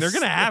fucking. They're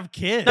going to have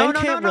kids. Ben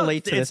can't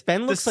relate to this.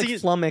 Ben looks like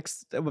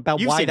flummoxed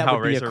about why that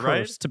would be a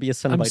curse to be a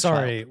Cenobite I'm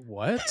sorry, child.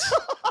 what?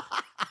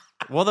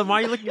 Well, then why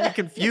are you looking at me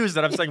confused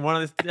that I'm saying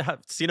one of the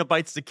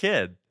Cenobite's a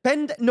kid?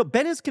 Ben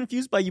is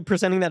confused by you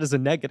presenting that as a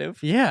negative.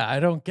 Yeah, I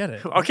don't get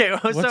it. Okay,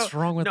 what's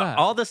wrong with that?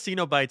 All the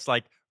Cenobites,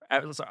 like,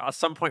 at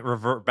some point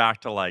revert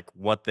back to like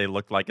what they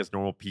looked like as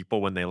normal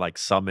people when they like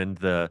summoned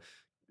the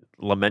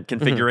lament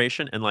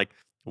configuration, and like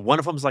one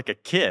of them's like a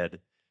kid,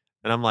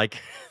 and I'm like,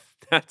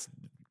 that's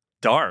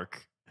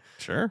dark.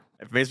 Sure.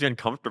 It makes me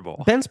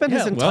uncomfortable. Ben spent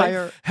his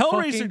entire...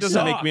 Hellraiser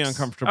doesn't make me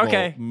uncomfortable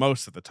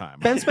most of the time.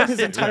 Ben spent his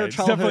entire It's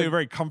childhood... definitely a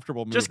very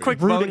comfortable movie. Just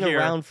quick rooting vote here.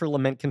 around for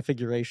lament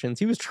configurations.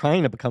 He was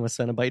trying to become a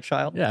Cenobite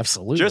child. Yeah,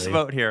 absolutely. Just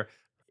vote here.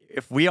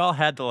 If we all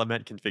had the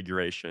lament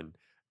configuration,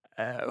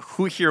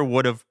 who here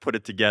would have put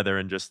it together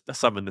and just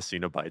summoned the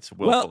Cenobites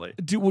willfully?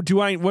 Well,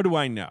 what do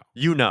I know?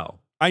 You know.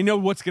 I know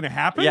what's going to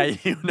happen. Yeah,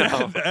 you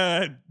know.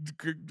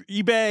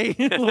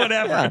 eBay,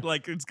 whatever. Yeah.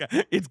 Like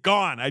it's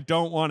gone. I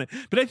don't want it.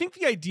 But I think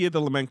the idea of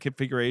the lament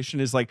configuration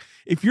is like,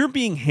 if you're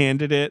being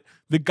handed it,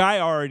 the guy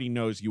already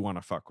knows you want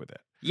to fuck with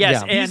it.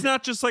 Yes, and he's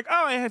not just like,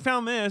 oh, I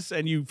found this,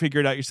 and you figure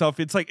it out yourself.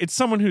 It's like it's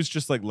someone who's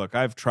just like, look,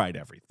 I've tried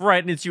everything.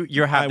 Right, and it's you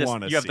have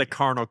the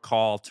carnal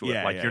call to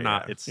it. Like you're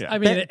not. It's. I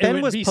mean,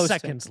 it would be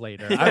seconds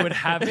later. I would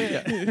have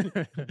it.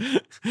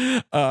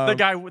 The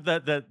guy,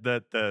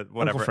 the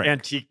whatever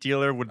antique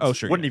dealer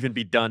wouldn't even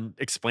be done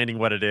explaining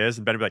what it is,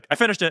 and Ben would be like, I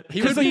finished it.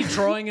 He would be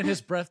drawing in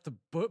his breath to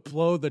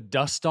blow the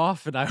dust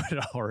off, and I would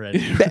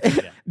already.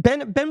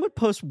 Ben would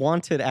post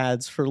wanted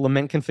ads for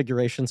lament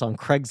configurations on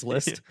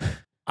Craigslist.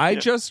 I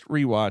just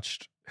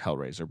rewatched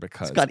Hellraiser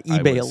because it's got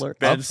eBay alerts.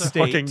 Ben's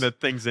hooking the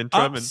things into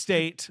him,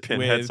 and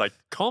Pinhead's like,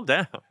 calm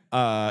down.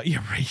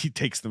 Yeah, right. He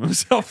takes them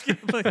himself.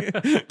 Give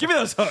me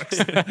those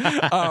hooks.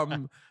 I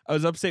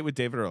was upstate with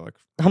David Ehrlich.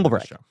 Humble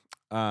brag. Show.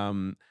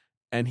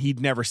 And he'd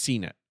never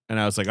seen it. And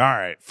I was like, all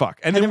right,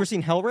 fuck. And never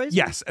seen Hellraiser?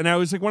 Yes. And I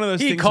was like, one of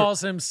those things. He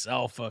calls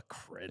himself a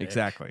critic.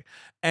 Exactly.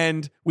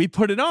 And we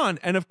put it on.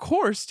 And of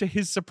course, to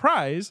his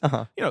surprise,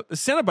 the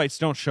Cenobites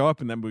don't show up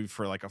in that movie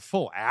for like a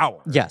full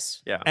hour.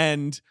 Yes. Yeah.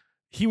 And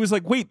he was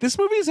like, wait, this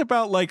movie is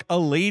about like a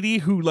lady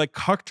who like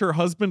cucked her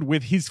husband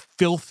with his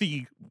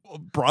filthy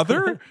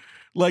brother?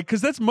 Like,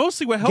 because that's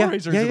mostly what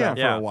Hellraiser is about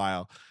for a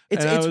while.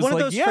 It's one of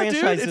those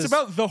franchises. Dude, it's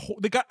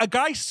about a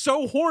guy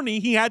so horny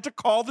he had to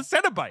call the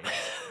Cenobite.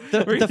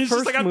 The he's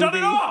first just like, I've done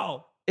it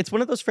all. It's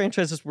one of those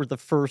franchises where the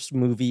first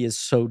movie is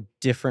so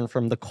different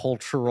from the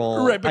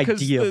cultural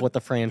idea of what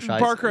the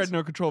franchise Barker is. had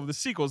no control of the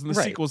sequels, and the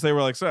sequels they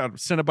were like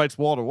Cenobites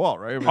wall to wall,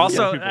 right? I mean,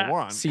 also, people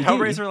want.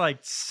 Hellraiser like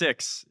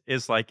 6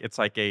 is like it's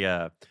like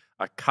a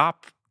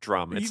cop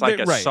drum. It's like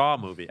a Saw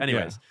movie.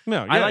 Anyways,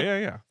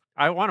 yeah.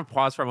 I want to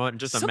pause for a moment and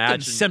just Something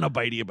imagine.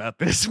 Cenobite about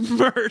this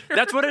murder.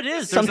 That's what it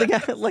is. There's Something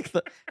like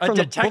from the Book of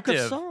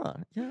detective. Saw.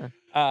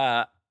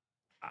 Yeah.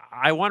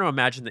 I want to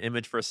imagine the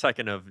image for a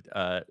second of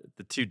the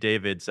two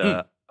Davids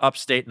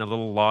upstate in a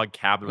little log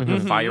cabin with a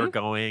fire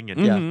going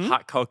and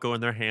hot cocoa in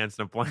their hands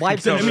and a blanket.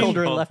 Wives and over their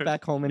children shoulders. left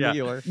back home in New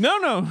York.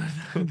 No,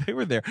 they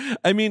were there.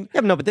 I mean,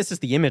 Yeah, no, but this is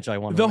the image I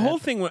want. the whole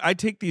thing. I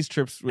take these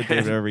trips with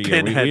David every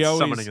year. Pinhead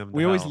summoning them to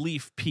we always hell.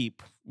 leaf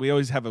peep. We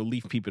always have a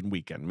leaf peeping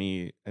weekend.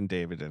 Me and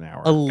David and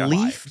our a leaf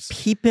wives.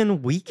 peeping You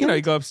weekend. know,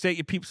 you go upstate,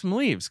 you peep some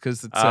leaves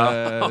because it's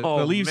Oh,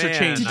 the leaves are man.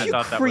 changing. Did I you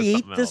thought that was create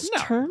something this else.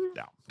 No, term?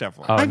 no,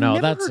 definitely. Oh I've no,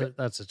 never that's heard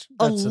that's a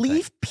A that's thing.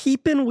 leaf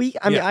peeping week.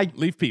 I mean, Yeah, I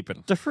leaf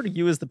peeping. defer to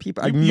you as the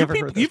peeper. I've never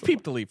heard this. You've before.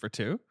 peeped a leaf or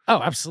two. Oh,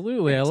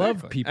 absolutely. I love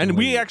Exactly. people. And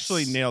we leaves.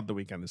 actually nailed the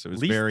weekend. This it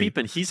was Leaf very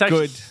peeping. He's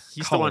actually good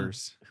he's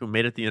colors. the one who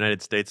made it to the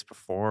United States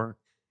before.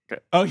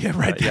 Oh yeah,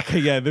 right. Yeah.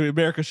 Yeah, the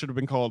America should have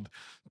been called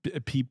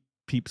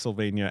Peep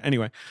Sylvania.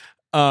 Anyway,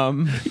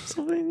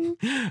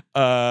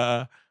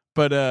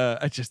 but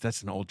I just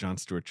that's an old Jon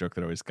Stewart joke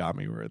that always got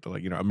me. Where the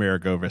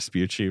Amerigo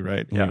Vespucci,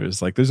 right? And Yeah. he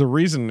was like, "There's a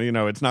reason,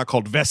 it's not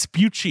called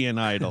Vespuccian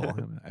Idol."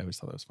 And I always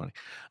thought that was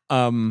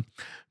funny.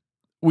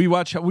 We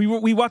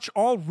watch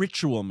all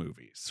ritual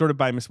movies, sort of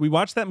by We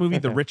watched that movie,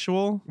 The Okay.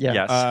 Ritual. Yeah.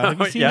 Yes. Have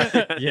you seen yeah. it?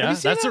 Yeah, Have you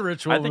seen that's it? a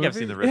ritual. I think I've movie.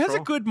 seen the It ritual. has a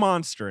good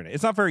monster in it.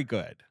 It's not very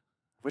good.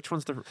 Which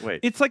one's the wait?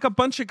 It's like a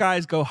bunch of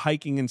guys go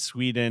hiking in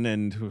Sweden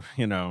and,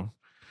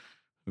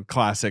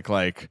 classic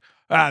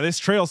this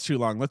trail's too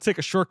long. Let's take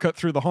a shortcut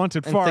through the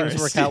haunted And forest.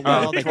 things work out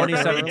well. They get there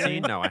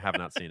 2017? No, I have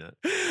not seen it.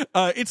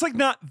 It's like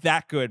not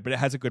that good, but it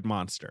has a good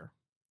monster.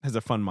 It has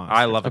a fun monster.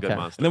 I love a good Okay.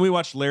 monster. And then we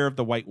watched Lair of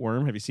the White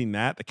Worm. Have you seen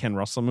that? The Ken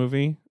Russell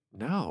movie?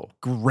 No.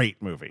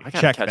 Great movie. I gotta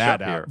Check catch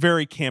that up out. here.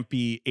 Very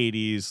campy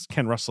 80s.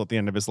 Ken Russell at the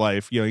end of his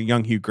life.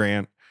 Young Hugh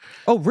Grant.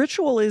 Oh,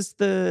 Ritual is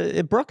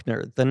the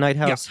Bruckner, the Night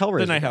House Hellraiser.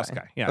 The Night House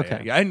guy. Yeah,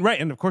 Okay. yeah.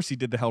 And of course he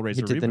did the Hellraiser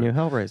He did reboot. the new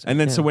Hellraiser. And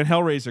then yeah. so when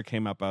Hellraiser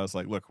came up, I was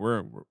like, look,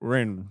 we're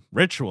in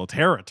ritual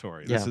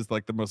territory. This Yeah. is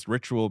like the most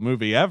ritual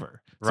movie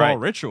ever. It's Right. all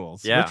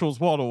rituals. Yeah. Rituals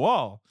wall to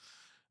wall.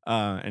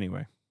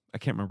 Anyway, I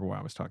can't remember why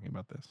I was talking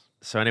about this.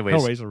 So, anyways,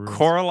 Hellraiser rules.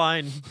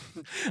 Coraline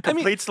I mean,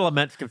 completes the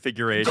lament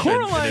configuration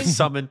Coraline- and is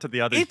summoned to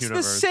the other It's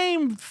universe. the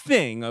same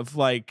thing of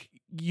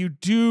you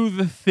do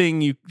the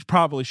thing you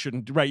probably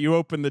shouldn't do. Right. You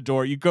open the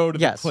door, you go to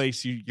the Yes.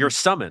 place You're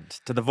summoned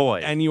to the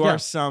void. and you Yeah. are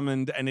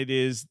summoned, and it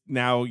is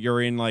now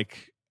you're in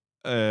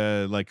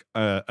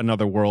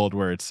another world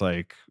where it's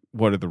like,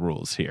 what are the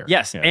rules here?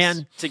 yes,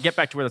 and to get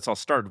back to where this all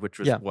started, which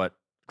was Yeah. what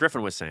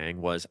Griffin was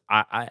saying, was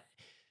I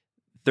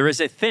there is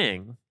a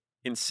thing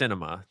in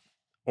cinema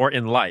or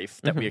in life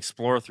that we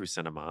explore through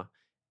cinema,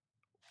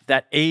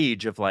 that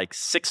age of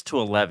 6 to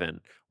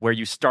 11, where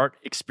you start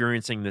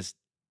experiencing this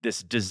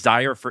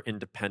desire for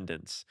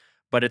independence.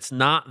 But it's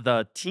not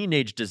the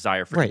teenage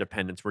desire for Right.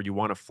 independence where you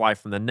want to fly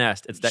from the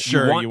nest. It's that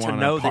Sure, you want you to wanna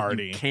know that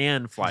party. you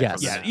can fly Yes. from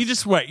the yeah, nest. you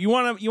just wait. You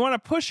want to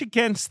push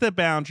against the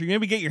boundary.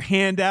 Maybe get your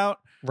hand out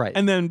right.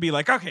 and then be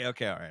like, okay, all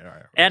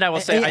right. And I will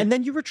say, and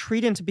then you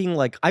retreat into being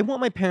like, I want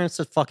my parents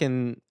to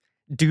fucking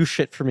do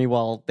shit for me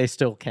while they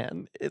still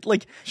can.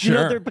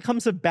 Sure. There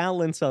becomes a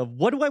balance of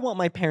what do I want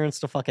my parents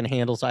to fucking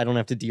handle so I don't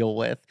have to deal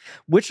with?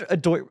 Which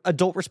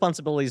adult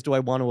responsibilities do I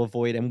want to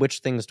avoid, and which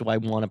things do I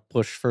want to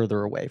push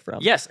further away from?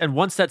 yes, and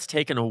once that's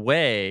taken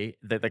away,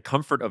 the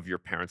comfort of your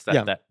parents,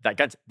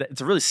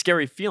 it's a really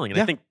scary feeling. And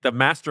I Yeah. think the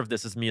master of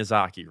this is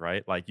Miyazaki,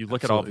 right? Like you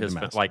look at all of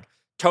Absolutely his, the master.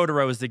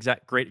 Totoro is the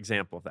great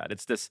example of that.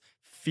 It's this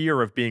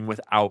fear of being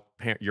without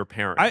your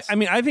parents. I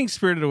mean, I think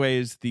Spirited Away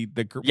is the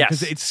Yes.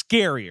 because it's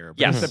scarier.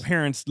 Because Yes. the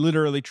parents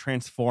literally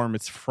transform.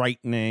 It's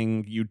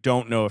frightening. You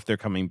don't know if they're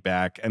coming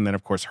back, and then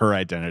of course her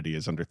identity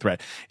is under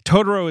threat.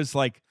 Totoro is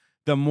like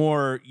the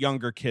more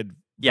younger kid.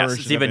 Yes,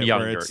 version it's even of it, where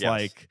younger, It's yes.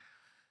 like,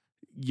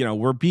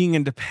 we're being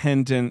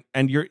independent,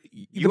 and the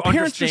parents are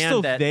understand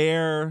still that-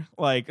 there.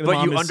 Like, the but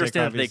mom you is sick,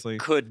 understand that obviously. they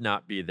could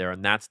not be there,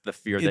 and that's the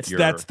fear that It's you're.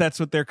 that's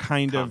what they're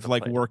kind of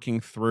like contemplating. working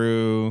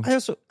through.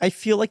 I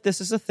feel like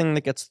this is a thing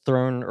that gets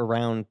thrown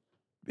around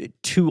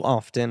too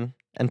often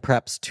and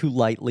perhaps too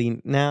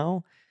lightly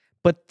now.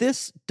 But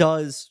this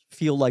does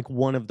feel like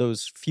one of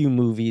those few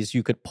movies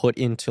you could put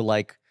into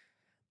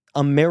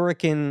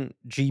American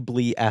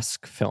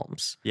Ghibli-esque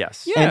films.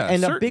 Yes. Yeah.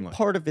 and a certainly. big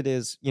part of it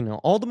is,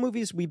 all the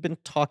movies we've been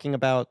talking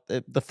about,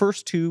 the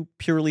first two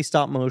purely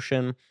stop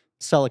motion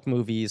Selleck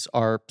movies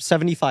are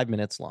 75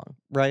 minutes long,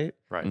 right?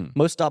 Right. Mm.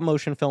 Most stop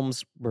motion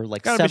films were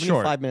Gotta be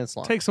short. 75 minutes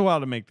long. Takes a while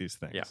to make these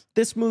things. Yeah.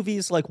 This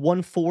movie's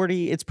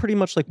 140. It's pretty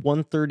much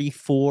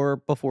 134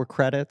 before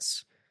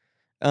credits.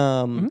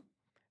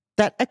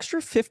 That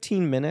extra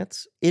 15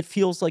 minutes, it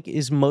feels like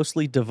is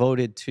mostly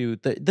devoted to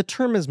the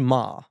term is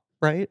ma,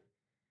 right?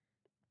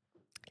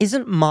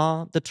 Isn't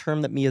ma the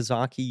term that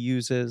Miyazaki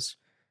uses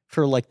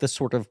for the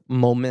sort of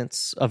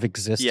moments of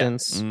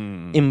existence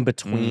Mm. in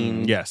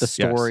between Yes, the yes,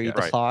 story, yes.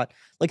 the Right. plot?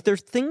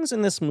 There's things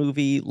in this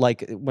movie,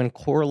 when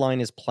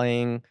Coraline is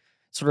playing,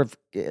 sort of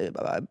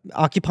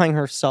occupying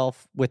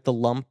herself with the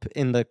lump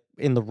in the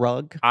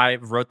rug. I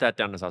wrote that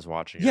down as I was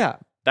watching it. Yeah,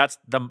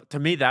 To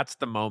me, that's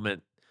the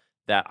moment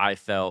that I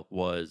felt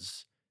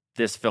was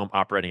this film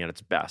operating at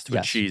its best when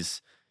Yes.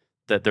 she's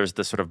that there's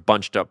this sort of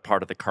bunched up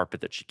part of the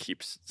carpet that she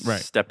keeps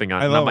stepping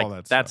on. I And love I'm all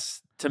like, that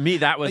that's to me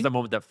that was the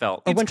moment that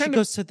felt. Or when she kind of-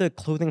 goes to the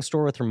clothing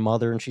store with her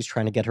mother and she's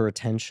trying to get her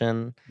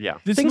attention. Yeah.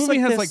 This Things movie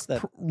like has this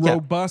like that- yeah.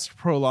 robust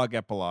prologue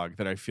epilogue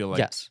that I feel like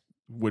Yes.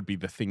 would be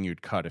the thing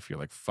you'd cut if you're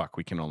like, fuck,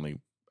 we can only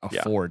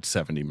Yeah. afford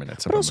 70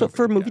 minutes of But also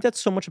for a movie Yeah. that's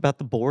so much about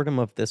the boredom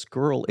of this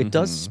girl, it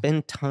does Mhm.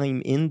 spend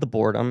time in the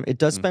boredom. It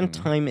does spend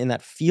Mhm. time in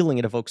that feeling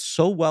it evokes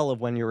so well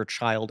of when you're a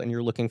child and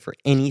you're looking for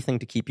anything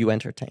to keep you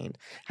entertained,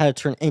 how to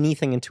turn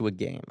anything into a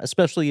game,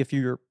 especially if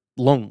you're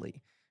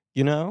lonely,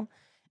 you know?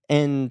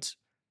 And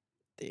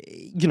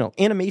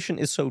animation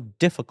is so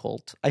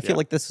difficult. I feel Yeah.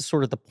 like this is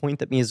sort of the point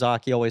that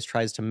Miyazaki always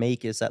tries to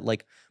make, is that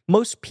like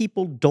most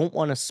people don't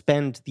want to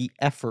spend the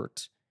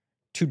effort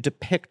to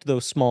depict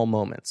those small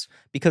moments,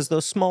 because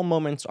those small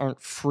moments aren't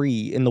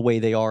free in the way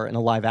they are in a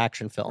live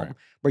action film, Right.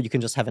 where you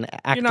can just have an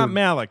actor You're not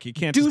Malik. You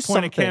can't do just point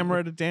a something camera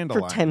at a for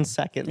dandelion. 10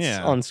 seconds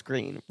Yeah. on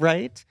screen,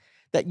 right?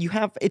 That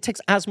it takes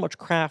as much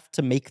craft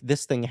to make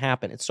this thing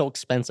happen. It's so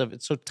expensive,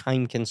 it's so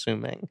time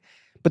consuming.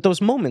 But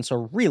those moments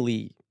are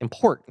really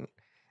important.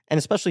 And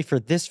especially for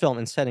this film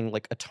and setting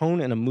like a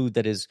tone and a mood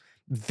that is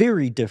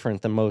very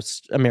different than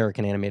most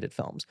American animated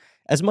films.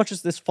 As much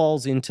as this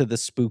falls into the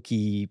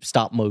spooky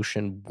stop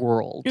motion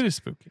world, It is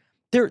spooky.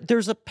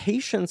 there's a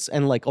patience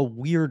and like a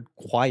weird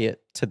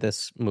quiet to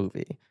this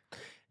movie.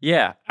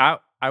 Yeah,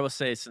 I will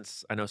say,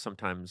 since I know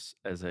sometimes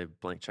as a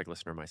blank check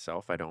listener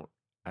myself, I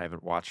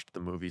haven't watched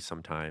the movie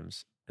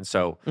sometimes, and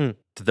so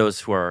to those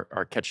who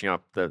are catching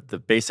up, the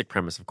basic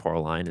premise of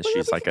Coraline is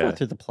she's like go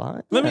through the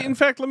plot. Let Yeah.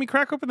 me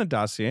crack open the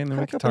dossier and then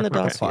we Crack can open talk the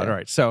about the plot. dossier. All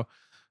right, so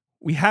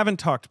we haven't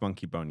talked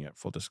Monkey Bone yet.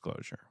 Full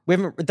disclosure.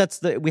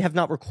 We have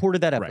not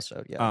recorded that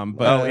episode yet.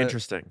 But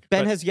interesting.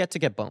 Ben But- has yet to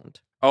get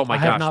boned. Oh my I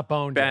gosh, have not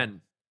boned yet.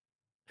 Ben.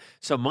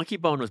 So Monkey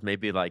Bone was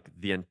maybe like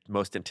the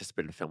most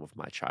anticipated film of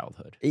my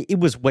childhood. It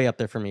was way up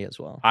there for me as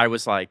well. I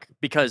was like,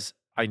 because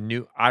I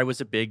knew I was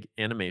a big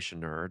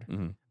animation nerd,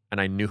 Mhm. and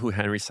I knew who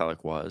Henry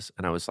Selick was,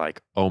 and I was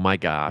like, oh my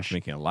gosh.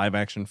 Making a live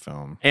action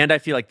film. And I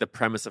feel like the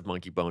premise of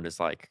Monkey Bone is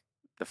like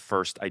the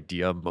first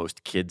idea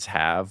most kids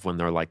have when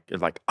they're like,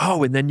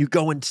 oh, and then you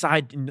go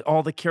inside and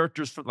all the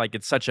characters from, like,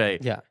 it's such a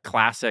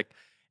classic.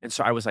 And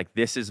so I was like,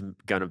 this is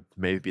gonna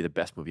maybe be the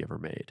best movie ever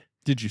made.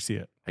 Did you see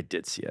it? I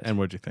did see it. And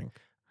what'd you think?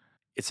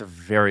 It's a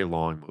very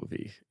long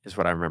movie, is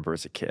what I remember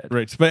as a kid.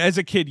 Right. But as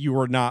a kid, you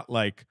were not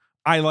like,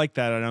 I like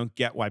that. I don't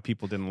get why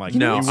people didn't like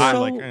No, it. You I, were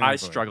like, I boy.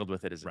 struggled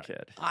with it as a Right.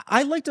 kid.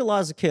 I liked it a lot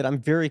as a kid. I'm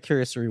very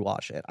curious to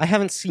rewatch it. I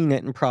haven't seen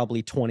it in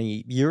probably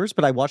 20 years,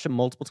 but I watched it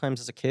multiple times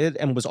as a kid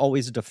and was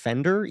always a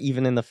defender,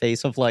 even in the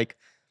face of like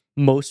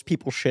most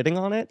people shitting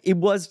on it. It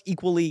was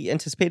equally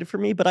anticipated for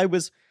me, but I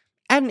was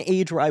at an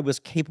age where I was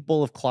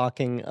capable of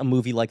clocking a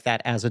movie like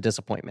that as a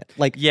disappointment.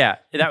 Like, Yeah,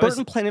 that Burton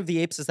was Planet of the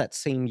Apes is that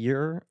same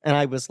year, and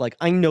I was like,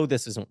 I know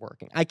this isn't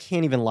working. I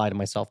can't even lie to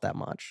myself that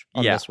much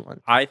on Yeah. this one.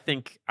 I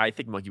think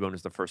Monkey Bone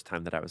was the first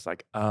time that I was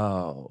like,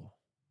 oh,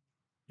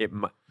 it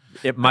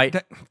might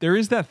There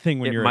is that thing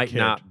when it you're might a kid.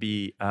 not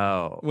be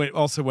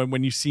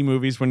When you see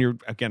movies when you're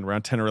again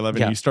around 10 or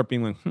 11, Yeah. you start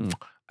being like,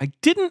 I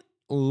didn't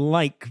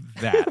like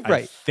that. I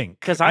Right.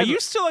 think 'Cause I I-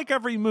 used to like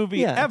every movie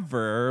Yeah.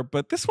 ever,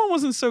 but this one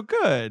wasn't so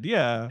good.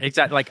 Yeah.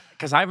 exactly, like,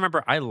 because I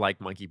remember I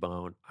liked Monkey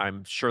Bone.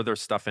 I'm sure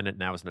there's stuff in it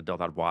now as an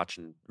adult I'd watch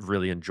and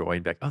really enjoy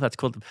and be like, oh, that's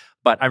cool.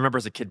 But I remember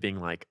as a kid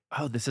being like,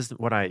 oh, this isn't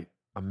what I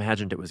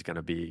imagined it was going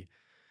to be.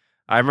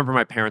 I remember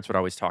my parents would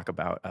always talk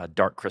about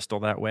Dark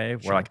Crystal that way,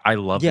 where Sure. like I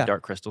loved Yeah. the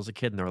Dark Crystal as a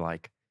kid, and they're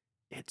like,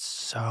 it's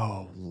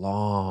so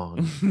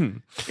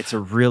long. It's a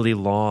really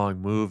long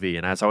movie,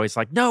 and I was always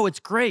like, no, it's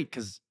great,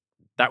 because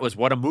that was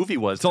what a movie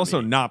was. It's to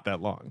also me. not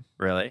that long.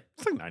 Really.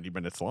 It's like 90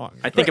 minutes long.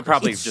 I think it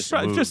probably It's- just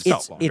it moves just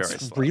felt long. very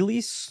It's slow.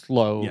 really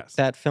slow, Yes.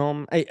 that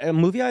film. A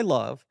movie I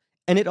love.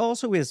 And it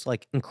also is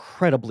like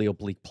incredibly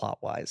oblique plot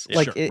wise. Yeah,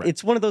 Like sure, right.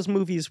 it's one of those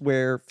movies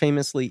where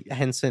famously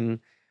Henson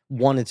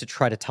wanted to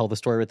try to tell the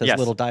story with as Yes.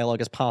 little dialogue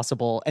as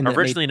possible, and it made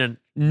Originally, in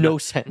no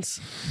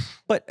sense.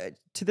 But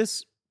to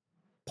this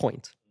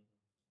point,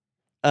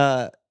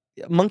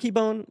 Monkey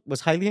Bone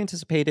was highly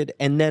anticipated,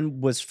 and then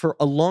was for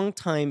a long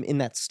time in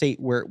that state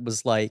where it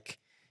was like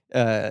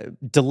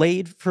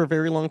delayed for a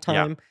very long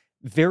time.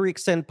 Very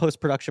extended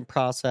post-production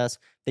process.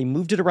 They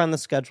moved it around the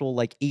schedule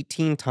like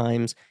 18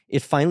 times.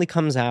 It finally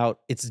comes out.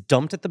 It's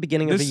dumped at the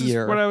beginning This of the is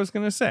year. what I was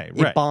going to say.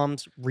 It Right.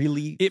 bombed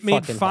really. It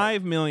made fucking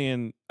hard. $5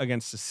 million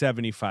against a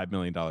 $75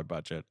 million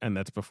budget, and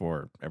that's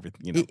before everything.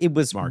 You know, It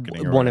was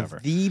marketing or one whatever.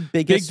 of the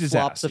biggest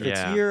flops of disaster. its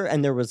Yeah. year,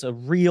 and there was a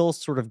real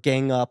sort of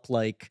gang up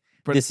like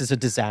But- this is a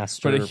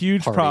disaster. But a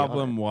huge party on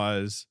problem it.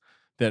 was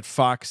that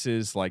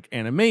Fox's like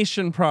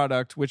animation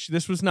product, which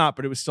this was not,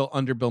 but it was still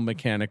under Bill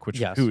Mechanic, which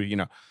Yes.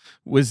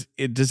 was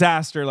a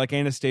disaster. Like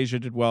Anastasia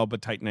did well,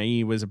 but Titan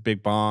AE was a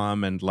big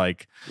bomb, and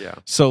like Yeah.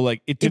 so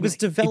like it It was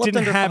developed didn't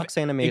under have, Fox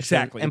Animation,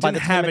 exactly. and It by the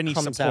didn't time have it any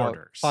comes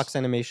supporters. out, Fox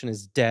Animation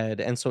is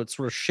dead, and so it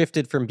sort of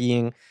shifted from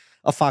being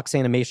a Fox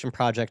Animation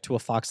project to a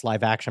Fox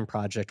live action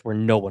project where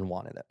no one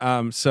wanted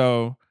it.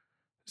 So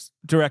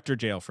director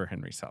jail for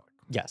Henry Selick.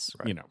 Yes,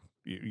 You know,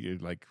 You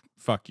like,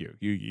 fuck you.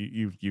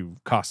 You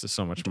cost us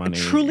so much money.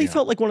 It truly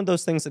felt like one of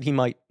those things that he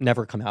might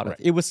never come out of.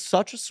 It was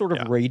such a sort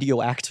of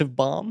radioactive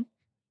bomb.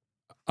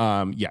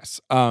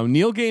 Yes.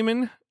 Neil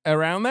Gaiman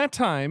around that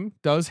time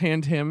does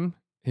hand him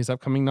his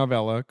upcoming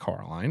novella,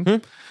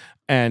 Coraline.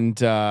 And,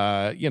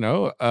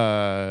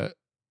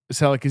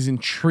 Selleck is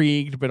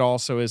intrigued, but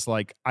also is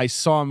like, I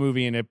saw a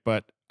movie in it,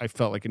 but I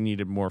felt like it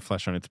needed more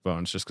flesh on its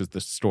bones just because the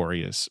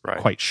story is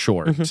quite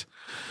short.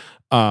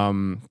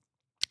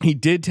 He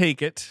did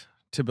take it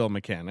to Bill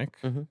Mechanic,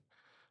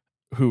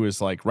 who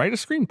is like, write a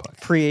screenplay.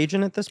 Free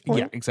agent at this point?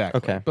 Yeah, exactly.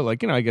 Okay. But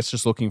like, I guess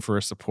just looking for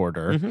a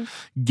supporter.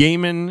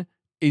 Gaiman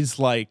is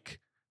like,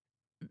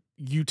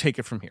 you take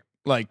it from here.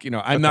 Like,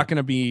 I'm not going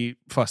to be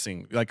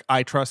fussing. Like,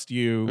 I trust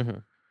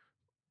you.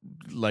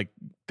 Like,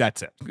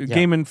 that's it.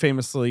 Gaiman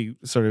famously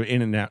sort of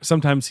in and out.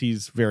 Sometimes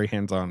he's very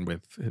hands-on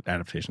with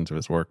adaptations of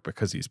his work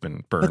because he's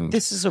been burned. But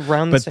this is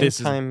around the same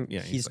time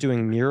he's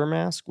doing Mirror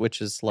Mask,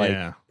 which is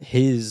like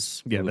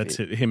his movie. That's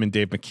him and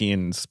Dave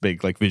McKean's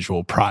big like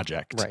visual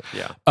project. Right.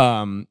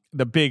 Yeah.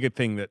 The big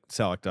thing that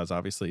Selleck does,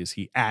 obviously, is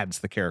he adds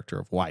the character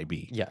of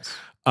YB. Yes.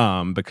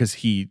 Because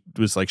he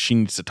was like, she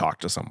needs to talk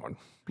to someone.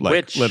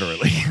 Like,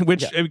 literally.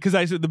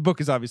 Because the book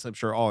is obviously, I'm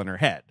sure, all in her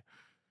head.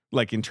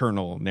 Like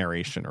internal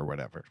narration or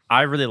whatever.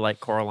 I really like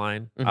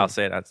Coraline. I'll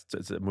say it.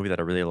 It's a movie that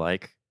I really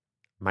like.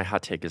 My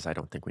hot take is I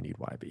don't think we need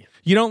YB.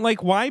 You don't like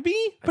YB?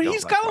 But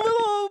he's like got a YB.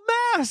 little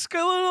mask, a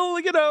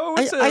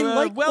little, I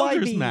like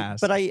welder's YB, mask.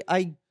 but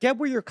I get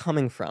where you're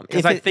coming from.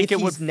 Because I think if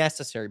it he's would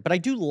necessary, but I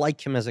do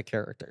like him as a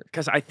character.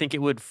 Because I think it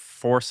would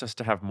force us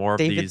to have more of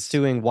David's these.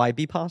 doing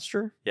YB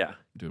posture. Yeah.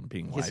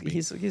 Being YB.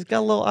 He's got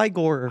a little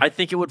Igor. I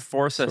think it would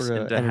force us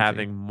sorta into energy.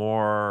 having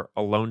more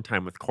alone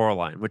time with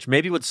Coraline, which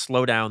maybe would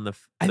slow down the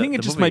I think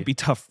it just movie. might be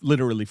tough,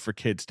 literally, for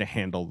kids to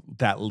handle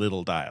that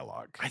little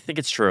dialogue. I think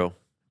it's true.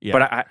 Yeah.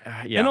 But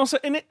And also,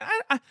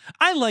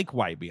 I like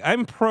YB.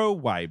 I'm pro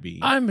YB.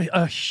 I'm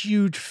a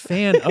huge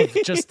fan of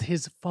just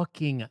his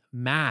fucking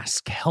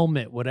mask,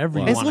 helmet, whatever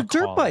you his want to little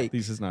dirt call bike.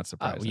 This is not Oh,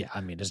 surprising. yeah,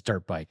 I mean, his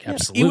dirt bike, Yeah.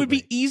 absolutely. It would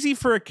be easy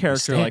for a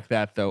character Stamp. like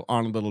that, though,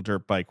 on a little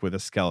dirt bike with a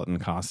skeleton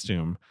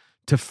costume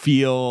to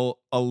feel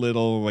a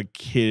little like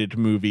kid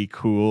movie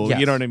cool.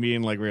 Yes. You know what I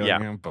mean? Like, we're like,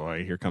 Yeah. oh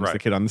boy, here comes Right. the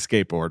kid on the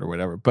skateboard or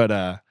whatever. But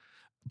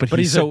But he's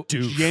he's a so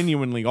doof.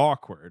 genuinely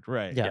awkward,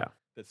 right? Yeah.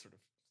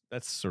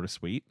 That's sort of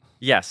sweet.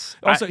 Yes.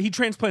 Also, he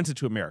transplants it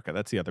to America.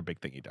 That's the other big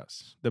thing he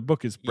does. The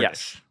book is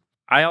British. Yes.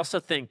 I also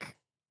think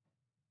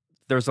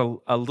there's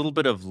a little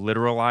bit of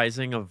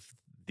literalizing of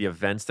the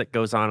events that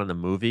goes on in the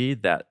movie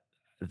that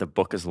the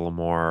book is a little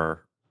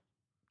more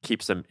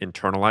keeps them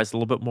internalized a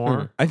little bit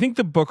more. I think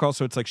the book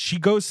also, it's like she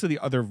goes to the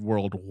other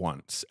world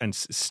once and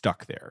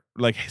stuck there.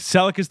 Like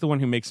Selleck is the one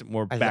who makes it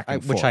more back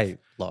and forth. Which I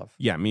love.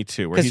 Yeah, me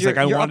too. Where Because he's you're,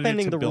 like, I you're wanted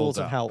upending it to the build rules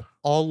up. of how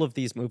all of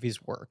these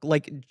movies work.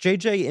 Like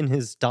JJ in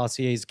his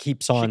dossiers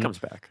keeps She on. comes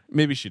back.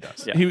 Maybe she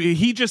does. Yeah.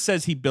 He just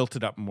says he built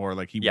it up more.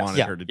 Like he Yes. wanted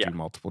Yeah. her to Yeah. do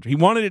multiple. He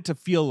wanted it to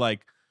feel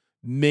like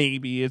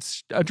maybe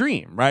it's a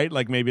dream, right?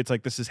 Like maybe it's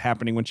like this is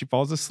happening when she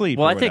falls asleep.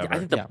 Well, or I think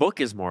whatever. the Yeah. book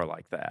is more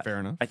like that. Fair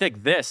enough. I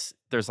think there's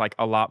like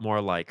a lot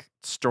more like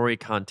story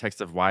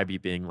context of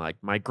YB being like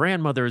my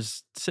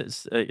grandmother's.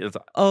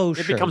 Oh, It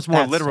sure. becomes more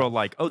That's- literal,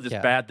 like this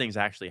Yeah. bad thing's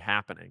actually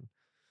happening,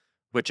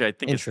 which I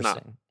think is not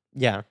Interesting.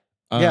 Yeah.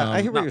 Yeah,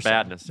 I hear what not you're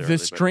bad saying. necessarily.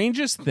 The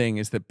strangest thing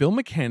is that Bill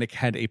Mechanic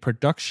had a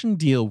production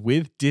deal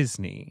with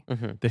Disney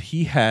Mhm. that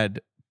he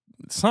had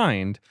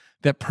signed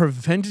that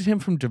prevented him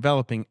from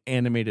developing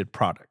animated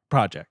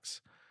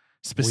projects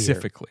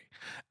specifically.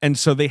 And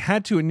so they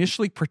had to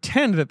initially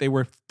pretend that they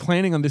were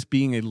planning on this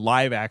being a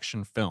live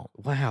action film.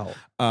 Wow.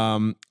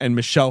 And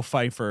Michelle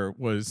Pfeiffer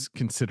was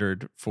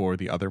considered for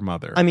the other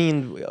mother. I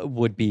mean,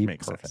 would be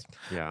Makes perfect. sense.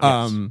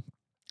 Yeah.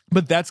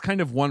 But that's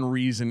kind of one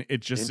reason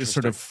it just is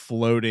sort of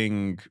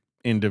floating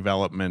in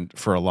development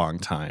for a long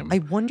time. I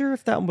wonder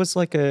if that was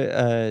like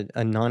a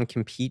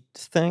non-compete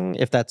thing.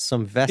 If that's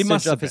some vestige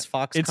must have of his been.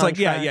 Fox. It's contract.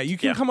 like, yeah, you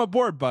can Yeah. come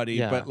aboard, buddy,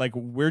 Yeah. but like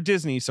we're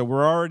Disney, so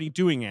we're already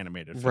doing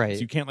animated films.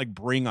 Right. You can't like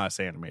bring us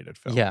animated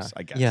films, Yeah.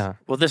 I guess. Yeah.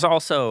 Well, there's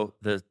also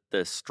the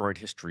storied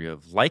history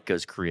of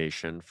Leica's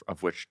creation,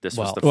 of which this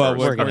was the well, first.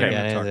 we're gonna Okay.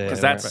 get into it. Because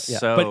that's Yeah.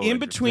 so. But in interesting.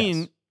 between,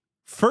 Yes.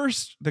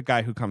 first, the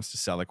guy who comes to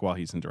Selleck while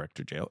he's in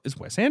director jail is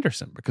Wes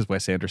Anderson, because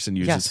Wes Anderson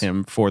uses Yes.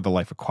 him for The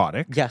Life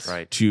Aquatic. Yes.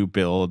 Right. To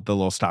build the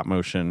little stop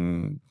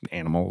motion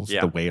animals,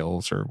 Yeah. the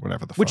whales or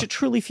whatever the fuck. Which it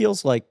truly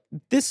feels like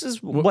this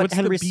is what What's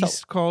Henry the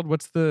beast called?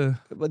 What's the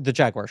the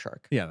jaguar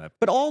shark. yeah? That,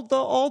 But all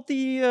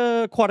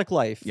the aquatic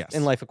life Yes.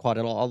 in Life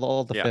Aquatic,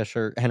 all the Yeah. fish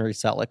are Henry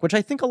Selick, which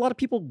I think a lot of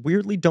people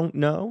weirdly don't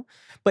know.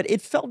 But it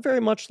felt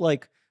very much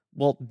like,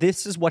 well,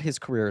 this is what his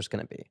career is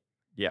going to be.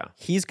 Yeah.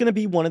 He's going to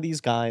be one of these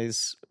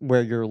guys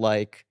where you're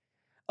like,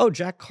 oh,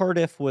 Jack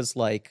Cardiff was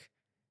like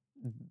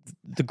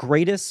the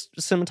greatest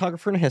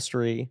cinematographer in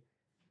history.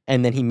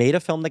 And then he made a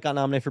film that got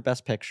nominated for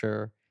Best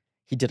Picture.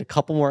 He did a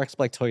couple more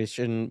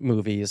exploitation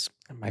movies.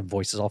 My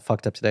voice is all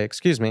fucked up today,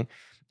 excuse me.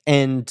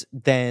 And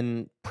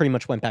then pretty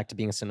much went back to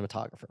being a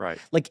cinematographer. Right.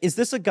 Like, is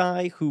this a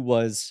guy who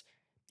was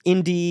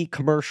indie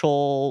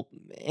commercial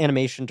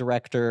animation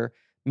director,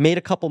 made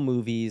a couple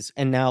movies,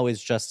 and now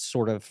is just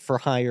sort of for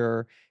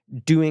hire,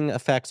 doing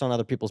effects on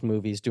other people's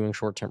movies, doing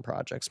short-term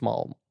projects,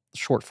 small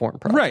short-form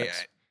projects.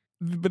 Right.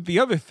 But the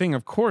other thing,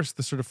 of course,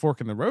 the sort of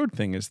fork in the road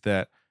thing is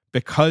that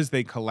because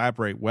they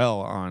collaborate well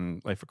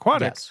on Life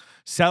Aquatic, Yes.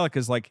 Selleck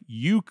is like,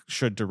 you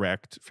should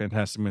direct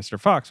Fantastic Mr.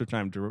 Fox, which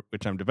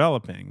I'm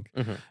developing.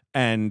 Mhm.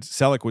 And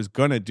Selleck was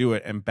going to do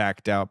it and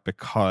backed out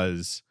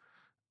because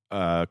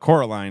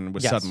Coraline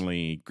was Yes.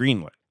 suddenly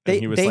greenlit. They-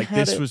 And he was they like, had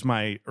this it- was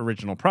my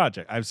original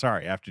project. I'm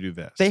sorry, I have to do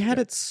this. They had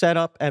it set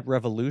up at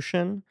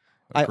Revolution.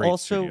 A great I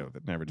also- studio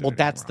that never did Well, anything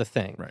that's wrong. the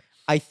thing. Right.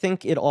 I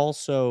think it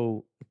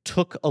also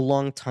took a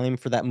long time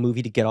for that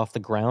movie to get off the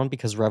ground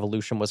because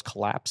Revolution was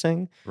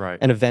collapsing. Right.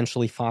 And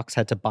eventually Fox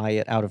had to buy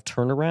it out of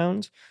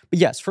Turnaround. But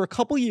yes, for a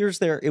couple years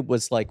there, it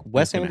was like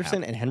Wes gonna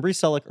Anderson happen. and Henry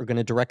Selick are going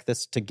to direct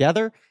this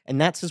together. And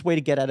that's his way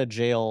to get out of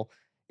jail,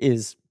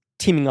 is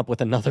teaming up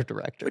with another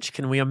director. Which,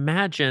 can we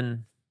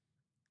imagine?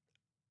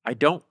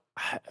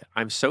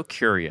 I'm so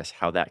curious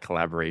how that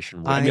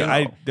collaboration would I go.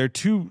 know. They're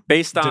two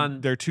Based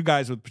on they're two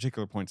guys with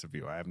particular points of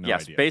view. I have no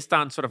yes, idea. based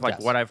on sort of like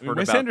Yes. what I've I mean, heard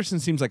Wes about. Anderson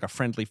seems like a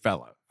friendly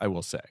fellow, I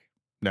will say.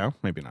 No,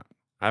 maybe not.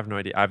 I have no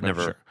idea. I've Not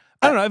never. sure.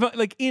 I don't know.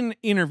 Like in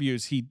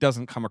interviews, he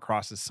doesn't come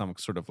across as some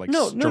sort of like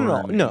No.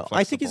 stern,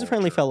 I think he's a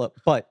friendly inflexible fellow,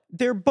 but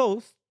they're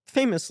both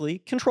famously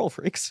control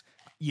freaks.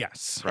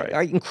 Yes, Right.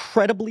 Are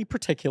incredibly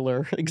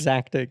particular,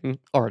 exacting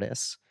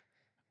artists.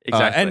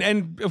 Exactly.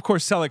 And of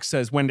course, Selleck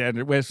says,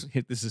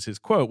 this is his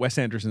quote, Wes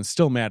Anderson's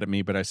still mad at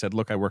me, but I said,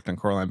 look, I worked on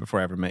Coraline before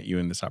I ever met you,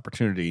 and this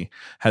opportunity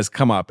has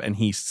come up. And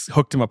he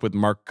hooked him up with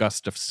Mark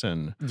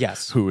Gustafson,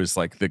 Yes. who is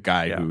like the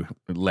guy Yeah. who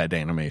led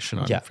animation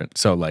on Yeah.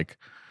 So like,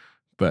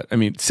 but I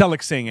mean,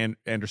 Selleck saying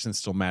Anderson's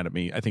still mad at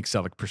me, I think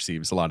Selleck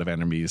perceives a lot of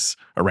enemies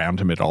around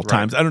him at all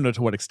times. I don't know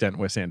to what extent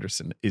Wes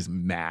Anderson is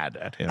mad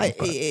at him.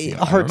 but, you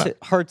know, I don't know.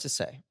 Hard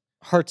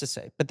to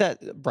say. But that,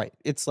 right.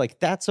 It's like,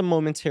 that's a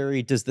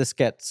momentary, does this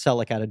get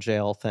Selleck out of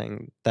jail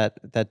thing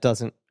that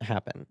doesn't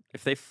happen.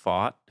 if they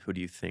fought, who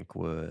do you think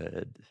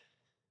would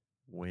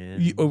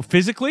win?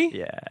 Physically?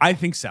 Yeah. I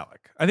think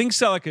Selleck. I think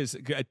Selleck is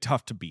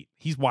tough to beat.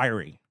 He's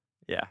wiry.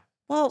 Yeah.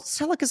 Well,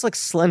 Selleck is like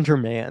Slender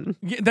Man.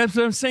 Yeah, that's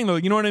what I'm saying, though.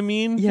 You know what I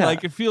mean? Yeah.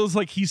 Like, it feels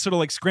like he sort of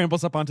like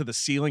scrambles up onto the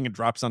ceiling and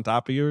drops on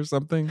top of you or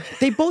something.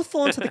 They both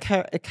fall into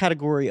the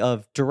category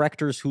of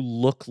directors who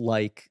look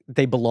like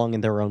they belong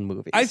in their own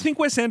movies. I think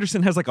Wes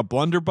Anderson has like a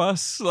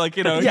blunderbuss. Like,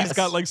 you know, Yes. he's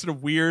got like sort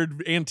of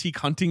weird antique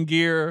hunting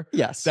gear.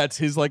 Yes. That's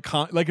his like,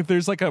 like if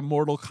there's like a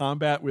Mortal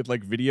Kombat with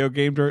like video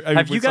game,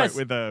 Have you guys-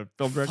 with a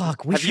film director?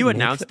 Fuck, we Have should you make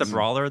announced the this.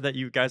 brawler that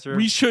you guys are?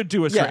 We should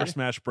do a Yeah. Super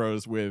Smash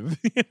Bros with,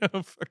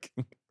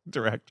 fucking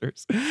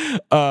directors.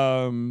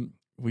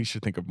 We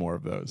should think of more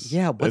of those.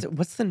 Yeah,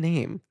 what's the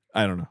name?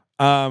 I don't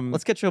know.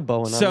 Let's get Joe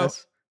Bowen on so-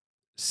 this.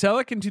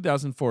 Selleck in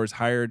 2004 is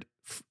hired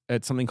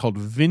at something called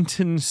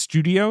Vinton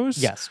Studios.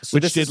 Yes. So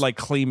which this did is like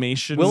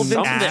claymation Will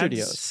Vinton ads.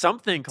 Studios.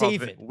 Something called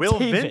David. Will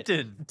David.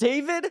 Vinton.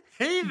 David,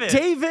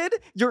 David.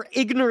 your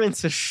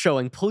ignorance is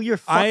showing. Pull your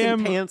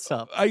fucking pants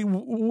up. I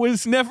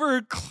was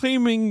never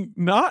claiming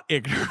not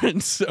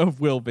ignorance of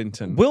Will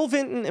Vinton. Will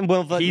Vinton and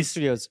Will Vinton He's-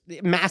 Studios,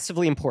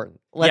 massively important.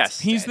 Yes.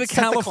 He's the set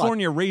the clock.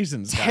 California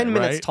Raisins guy, 10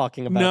 minutes right?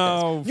 talking about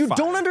No, this. You 5.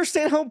 don't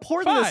understand how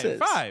important this is.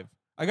 Five.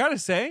 I gotta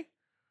say,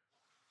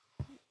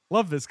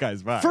 love this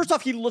guy's vibe. First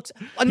off, he looks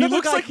he another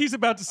looks guy like he's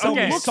about to sell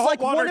Okay. me looks like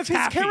saltwater one of his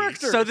taffy.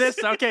 characters. So this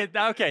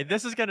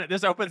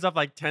this opens up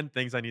like 10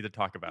 things I need to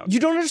talk about. You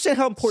don't understand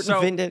how important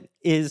So- Vinton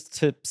is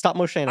to stop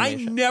motion I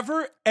animation.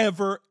 never,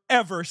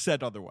 ever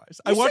said otherwise.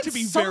 I You want said to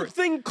be very.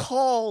 something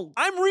called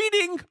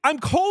I'm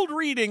cold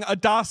reading a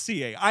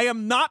dossier. I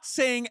am not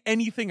saying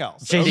anything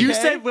else. JD. You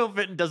okay? said Will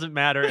Vinton doesn't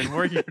matter, and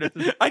we're here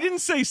to. I didn't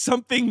say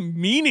something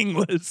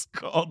meaningless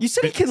called. You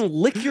said he can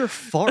lick your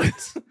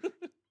farts.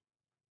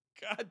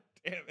 God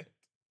damn it.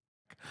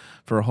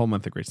 For a whole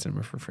month of great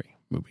cinema for free.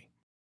 Movie.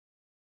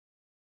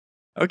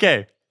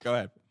 Okay, Go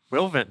ahead.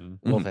 Will Vinton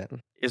Will Mhm.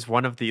 Vinton. is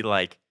one of the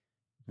like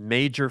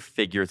major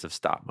figures of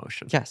stop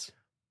motion. Yes.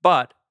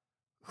 But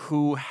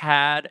who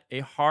had a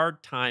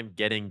hard time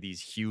getting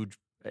these huge.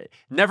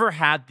 Never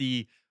had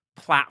the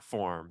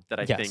platform that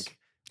I Yes. think.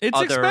 It's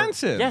other-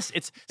 expensive. Yes,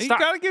 it's You stop.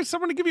 got to give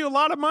someone to give you a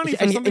lot of money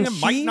for And- something and that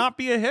might he- not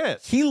be a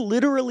hit. He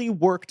literally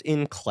worked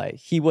in clay.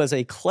 He was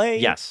a clay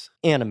Yes.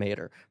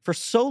 animator. For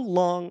so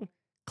long,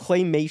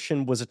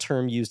 claymation was a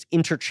term used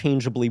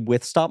interchangeably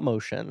with stop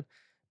motion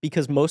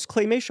because most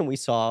stop motion we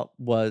saw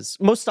was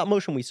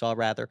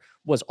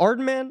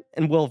Aardman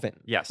and Will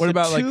Vinton. Yes. What The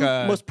about like two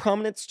most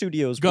prominent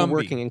studios were Gumby?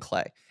 working in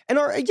clay. And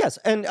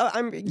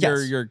I'm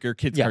yes. your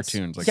kids' Yes.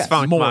 cartoons? Like Yes.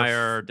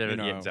 Spunkmeyer did you it.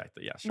 know. Yeah,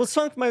 exactly. Yes. Well,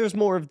 Spunkmeyer's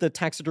more of the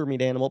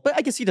taxidermied animal, but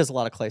I guess he does a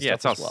lot of clay Yeah,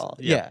 stuff it's as also- well.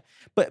 yeah.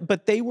 Yeah.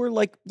 But they were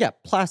like,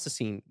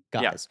 plasticine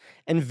guys.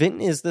 And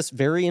Vinton is this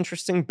very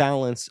interesting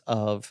balance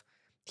of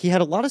he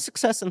had a lot of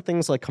success in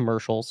things like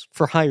commercials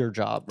for hire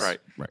jobs. Right.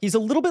 He's a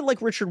little bit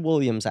like Richard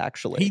Williams,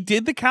 actually. He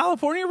did the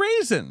California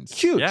Raisins.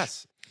 Huge.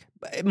 Yes.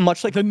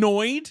 Much like The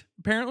Noid,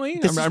 apparently.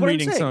 This is I'm what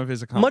reading saying. some of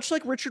his account. Much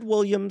like Richard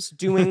Williams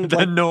doing The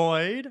like,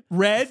 Noid.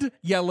 Red,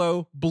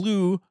 yellow,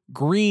 blue,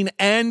 green,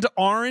 and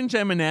orange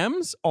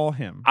M&Ms, all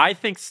him. I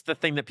think the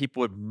thing that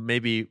people would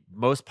maybe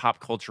most pop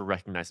culture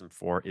recognize him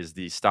for is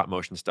the stop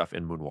motion stuff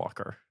in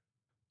Moonwalker.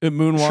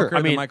 Moonwalker, Sure. the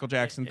I mean, Michael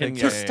Jackson thing.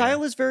 his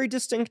style is very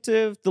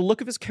distinctive. The look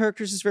of his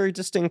characters is very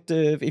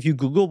distinctive. If you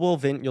Google Will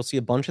Vint, you'll see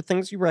a bunch of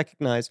things you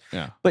recognize.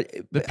 Yeah. But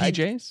The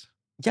PJs?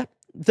 Yeah.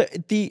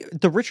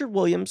 The Richard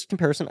Williams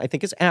comparison, I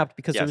think, is apt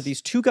because there were Yes.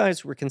 these two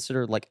guys who were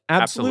considered like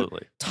absolute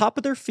top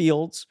of their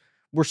fields,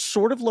 were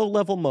sort of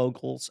low-level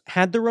moguls,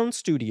 had their own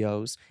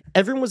studios.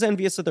 Everyone was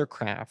envious of their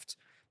craft.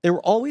 They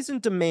were always in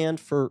demand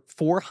for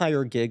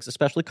hire gigs,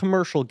 especially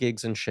commercial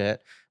gigs and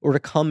shit, or to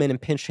come in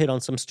and pinch hit on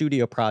some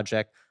studio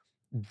project.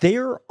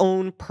 Their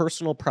own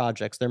personal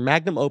projects, their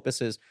magnum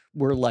opuses,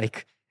 were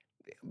like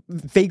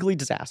vaguely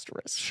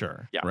disastrous.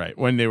 Sure. Yeah. Right.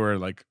 When they were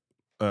like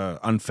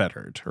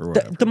unfettered or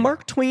whatever. The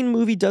Mark Twain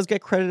movie does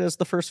get credited as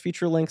the first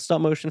feature-length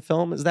stop-motion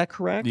film. Is that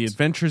correct? The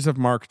Adventures of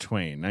Mark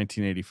Twain,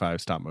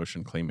 1985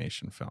 stop-motion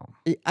claymation film.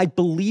 I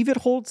believe it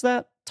holds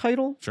that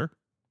title. Sure.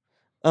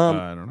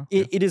 I don't know.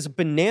 It is a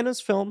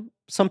bananas film.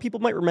 Some people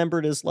might remember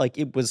it as like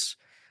it was,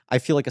 I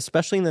feel like,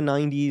 especially in the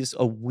 90s,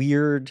 a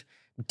weird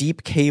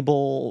deep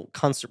cable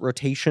constant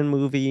rotation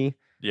movie.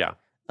 Yeah.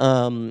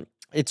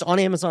 It's on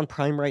Amazon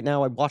Prime right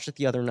now. I watched it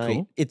the other night.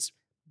 Cool. It's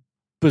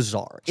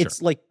bizarre. Sure.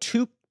 It's like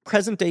two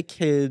present day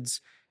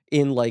kids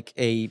in like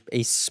a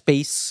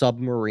space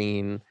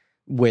submarine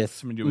with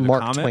Something to do with a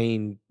Mark comet?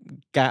 Twain.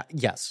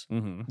 Yes.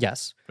 Mm-hmm.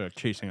 Yes.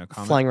 Chasing a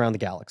comet. Flying around the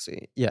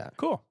galaxy. Yeah.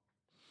 Cool.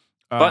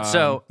 But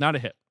so- not a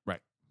hit. Right.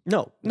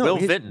 No. Will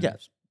Vinton,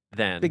 Yes.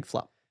 then Big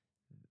flop.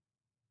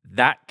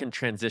 that can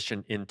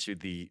transition into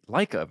the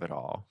Leica of it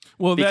all.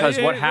 Well, Because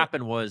what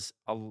happened was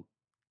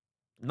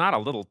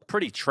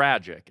pretty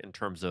tragic in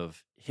terms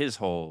of his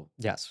whole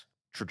Yes.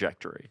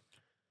 trajectory.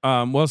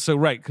 Well, so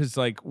right, because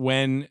like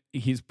when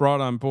he's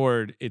brought on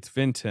board, it's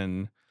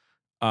Vinton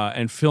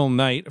and Phil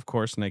Knight, of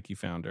course, Nike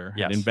founder, had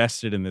Yes.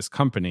 invested in this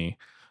company,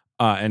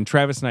 and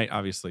Travis Knight,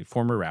 obviously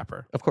former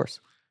rapper, Of course.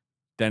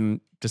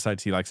 then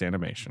decides he likes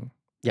animation.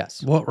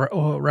 Yes. What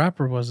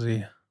rapper was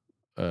he?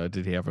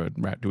 Did he have a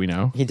rap? Do we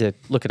know? He did.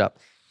 Look it up.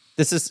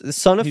 This is the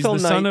son of He's Phil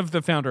the Knight, son of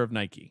the founder of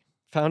Nike.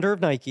 founder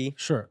of Nike,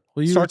 Sure.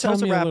 Well, you were Starts out telling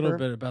as a me a little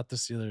rapper. bit about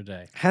this the other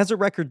day. has a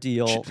record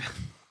deal,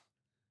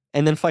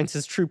 and then finds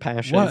his true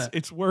passion. What?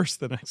 It's worse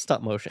than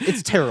Stop motion.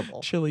 It's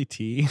terrible. chili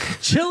tea.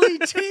 Chili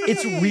tea.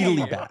 It's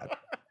really bad.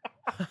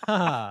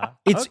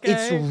 It's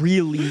Okay.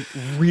 really,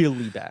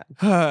 really bad.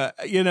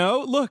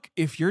 Look,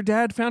 if your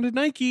dad founded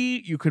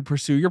Nike, you could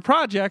pursue your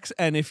projects,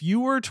 and if you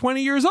were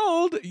 20 years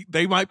old,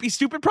 they might be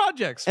stupid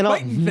projects. And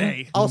Mightn't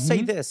they? I'll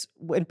say this.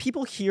 When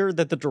people hear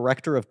that the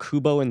director of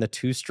Kubo and the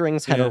Two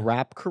Strings had Yeah. a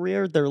rap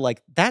career, they're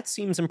like, that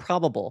seems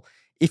improbable.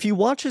 If you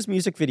watch his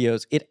music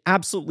videos, it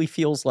absolutely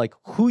feels like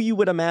who you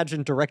would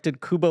imagine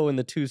directed Kubo and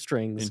the Two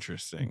Strings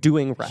Interesting.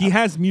 doing rap. He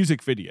has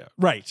music video.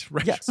 Right.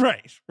 Yes.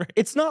 Right.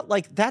 It's not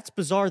like that's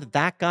bizarre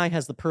that guy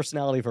has the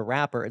personality of a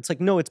rapper. It's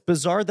like, no, it's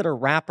bizarre that a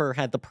rapper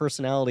had the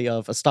personality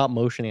of a stop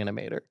motion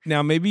animator.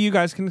 Now, maybe you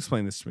guys can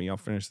explain this to me. I'll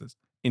finish this.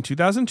 In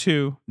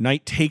 2002,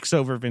 Knight takes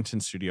over Vinton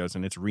Studios,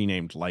 and it's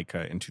renamed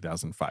Leica in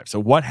 2005. So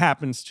what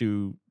happens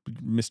to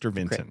Mr.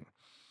 Vinton?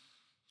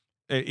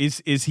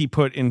 Is he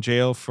put in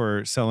jail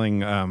for selling,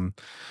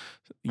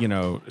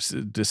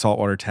 the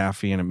saltwater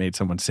taffy, and it made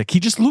someone sick? He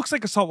just looks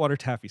like a saltwater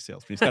taffy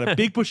salesman. He's got a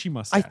big bushy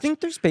mustache. I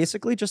think there's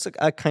basically just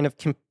a kind of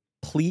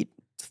complete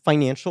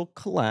financial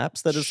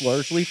collapse that is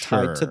largely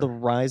tied to the Sure.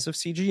 rise of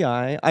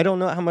CGI. I don't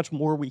know how much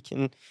more we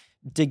can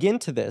dig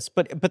into this,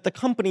 but the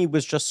company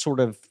was just sort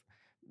of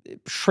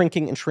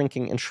shrinking and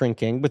shrinking and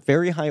shrinking with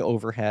very high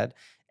overhead.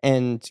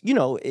 And,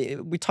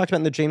 we talked about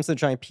in the James the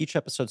Giant Peach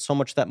episode, so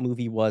much that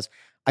movie was,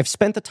 I've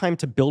spent the time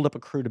to build up a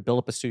crew, to build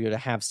up a studio, to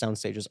have sound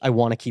stages. I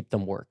want to keep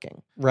them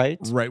working, right?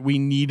 Right. We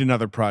need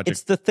another project.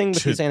 It's the thing with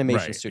to- these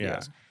animation right,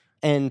 studios. yeah.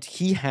 And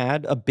he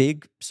had a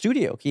big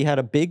studio. He had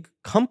a big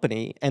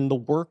company, and the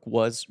work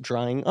was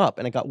drying up.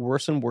 And it got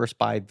worse and worse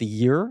by the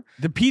year.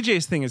 The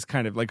PJs thing is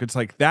kind of like, it's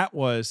like that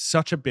was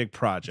such a big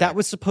project. That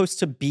was supposed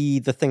to be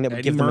the thing that would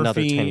Eddie give them another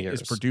Murphy 10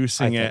 years. is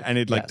producing I it, think. and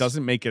it Yes.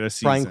 doesn't make it a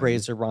season. Brian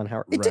Grazer, Ron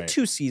Howard. It did Right.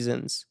 2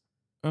 seasons,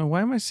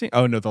 Why am I saying?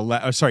 Oh no,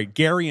 sorry.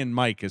 Gary and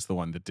Mike is the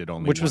one that did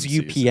only, which was a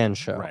one UPN season.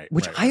 show, right?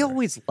 which right, I right.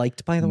 always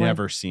liked, by the way.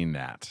 Never seen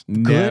that.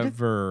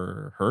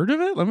 Never heard of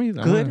it.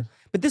 Good.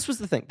 But this was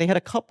the thing. They had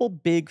a couple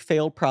big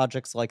failed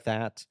projects like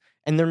that,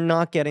 and they're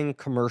not getting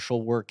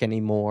commercial work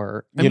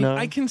anymore. I mean,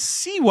 I can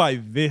see why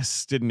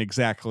this didn't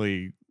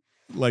exactly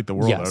light the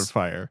world on Yes.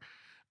 fire.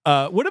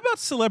 What about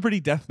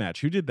Celebrity Deathmatch?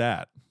 Who did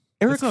that?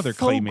 Eric That's another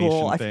Fogel,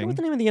 claymation I forget thing. what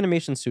the name of the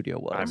animation studio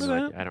was. I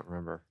Remember don't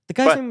remember. The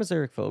guy's But name was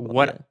Eric Fogel.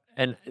 What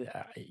yeah. and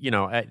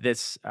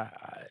this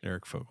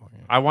Eric Fogel. Yeah.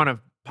 I want to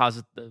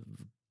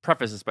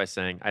preface this by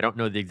saying I don't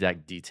know the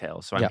exact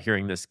details, so I'm Yeah.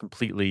 hearing this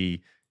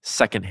completely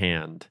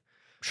secondhand.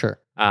 Sure.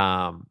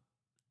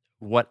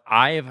 What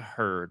I have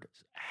heard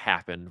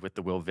happened with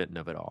the Will Vinton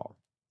of it all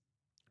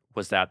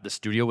was that the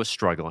studio was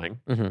struggling,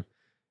 Mhm.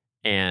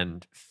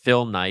 and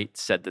Phil Knight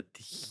said that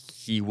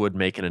he would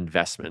make an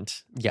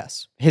investment.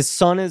 Yes. His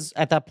son is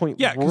at that point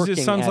Yeah, because his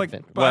working son's at like,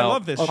 Vint. but I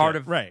love this part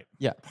shit. of Right.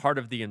 part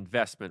of the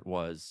investment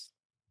was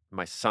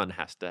my son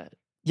has to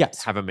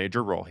Yes. have a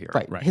major role here.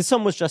 Right. His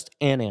son was just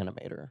an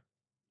animator,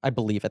 I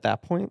believe, at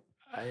that point.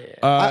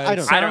 I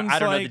don't don't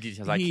know the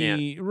details. I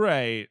can't.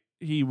 Right.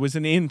 He was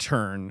an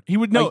intern. He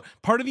would know.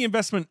 Part of the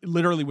investment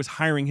literally was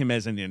hiring him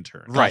as an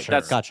intern. Right.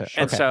 Gotcha.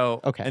 And okay.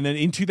 so, okay. And then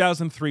in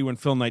 2003, when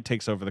Phil Knight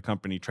takes over the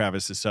company,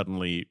 Travis is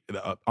suddenly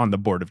on the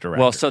board of directors.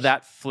 well, so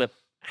that flip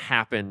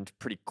happened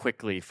pretty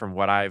quickly from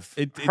what I've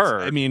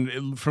heard. I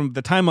mean, from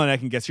the timeline I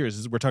can guess here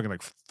is we're talking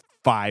like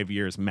 5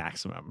 years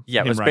maximum.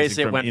 Yeah, it Him was rising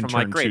basically, it went from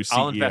like, intern great, to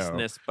I'll invest CEO. in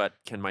this, but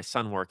can my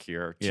son work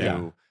here? To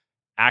Yeah.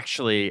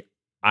 actually,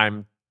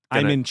 I'm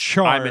in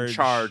charge. I'm in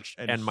charge,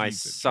 and my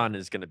he's in son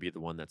is going to be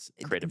the one that's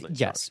creatively in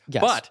Yes. charge.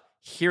 Yes. But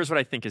here's what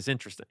I think is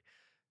interesting.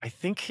 I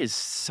think his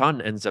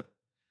son ends up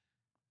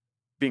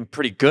being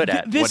pretty good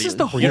at this what is he,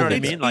 the whole. you know what I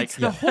it's- mean? Like, it's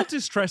the whole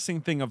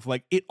distressing thing of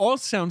like it all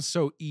sounds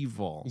so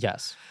evil,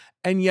 Yes.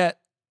 and yet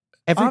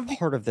Every Obvi-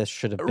 part of this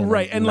should have been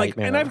right. a And like,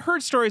 nightmare. and I've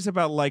heard stories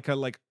about like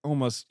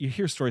almost you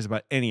hear stories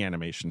about any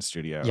animation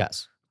studio.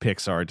 Yes.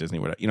 Pixar, Disney,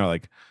 whatever,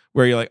 like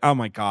where you're like, oh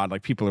my God,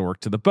 like people are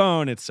worked to the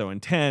bone. It's so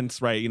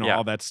intense, right? Yeah.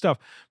 All that stuff.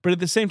 But at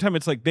the same time,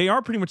 it's like they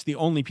are pretty much the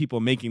only people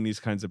making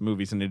these kinds of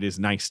movies, and it is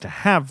nice to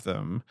have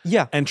them.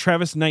 Yeah. And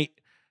Travis Knight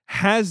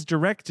has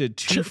directed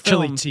two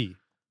Chili films. Tea.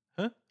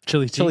 Huh?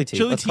 Chili Tea. Chili Tea.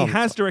 Chili Let's Tea call it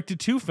has so. directed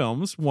two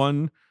films,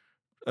 one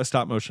a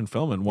stop motion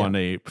film and one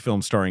a film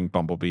starring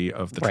Bumblebee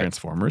of the Right.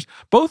 Transformers,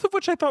 both of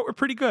which I thought were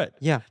pretty good.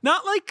 Yeah.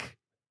 Not like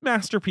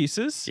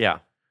masterpieces. yeah.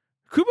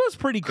 Kubo's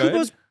pretty good.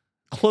 Kubo's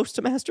close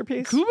to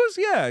masterpiece.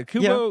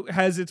 Kubo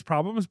has its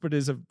problems, but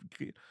is a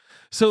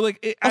so like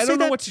I I'll say don't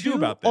know that what to do too,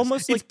 about this.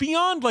 almost It's like-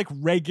 beyond like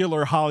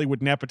regular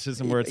Hollywood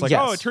nepotism where it's like,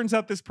 Yes. oh, it turns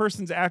out this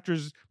person's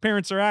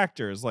parents are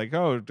actors. Like,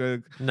 oh,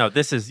 No,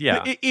 this is,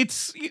 yeah.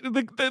 it's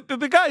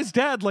the guy's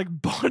dad like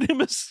bought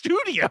him a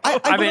studio. I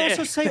I would mean-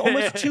 also say,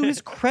 almost to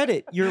his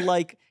credit, you're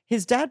like,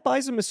 his dad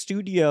buys him a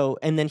studio,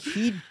 and then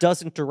he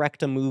doesn't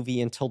direct a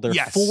movie until they're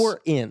Yes. 4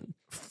 in.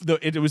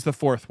 It was the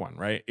fourth one,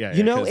 right? Yeah,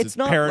 You know, 'cause it's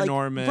not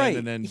Paranorman, like, right.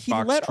 and then he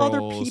Box let other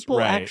Trolls, people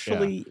right,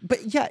 actually.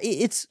 But yeah,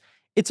 it's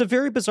a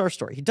very bizarre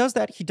story. He does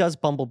that. He does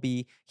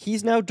Bumblebee.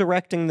 He's now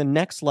directing the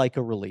next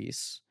Leica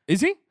release.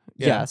 Is he?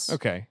 Yeah. Yes.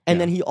 Okay.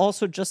 And then he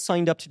also just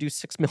signed up to do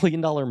 $6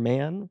 Million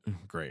Man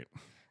great.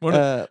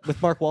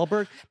 with Mark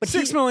Wahlberg. But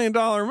 $6 million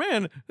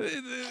man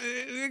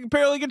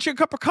barely get you a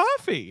cup of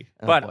coffee.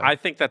 But boy. I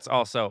think that's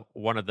also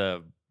one of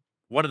the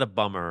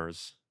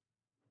bummers.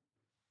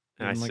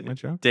 And I Didn't like see my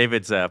joke?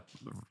 David's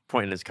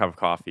pointing his cup of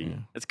coffee. Yeah.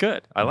 It's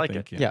good. I like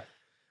Thank it. you. Yeah.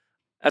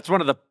 That's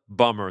one of the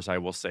bummers I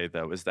will say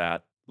though, is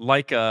that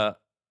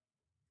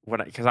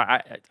because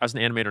I was an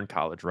animator in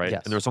college, right?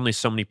 Yes. And there was only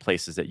so many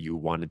places that you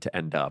wanted to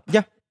end up.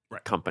 Yeah.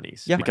 Right.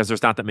 Companies. Yeah. Because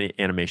there's not that many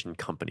animation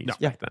companies No.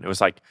 back then. It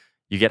was like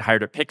you get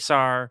hired at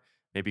Pixar,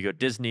 maybe you go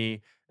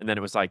Disney, and then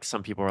it was like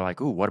some people were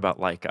like, ooh, what about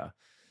Leica?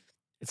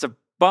 It's a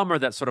bummer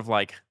that sort of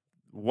like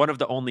one of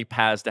the only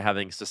paths to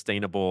having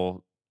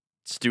sustainable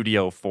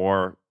studio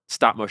for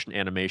stop motion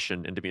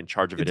animation and to be in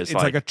charge of it It's is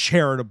like a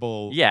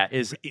charitable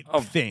is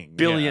a thing.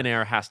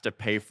 billionaire has to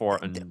pay for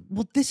and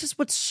Well, this is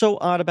what's so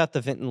odd about the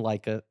Vint and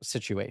Leica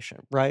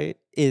situation, right?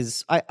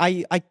 Is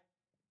I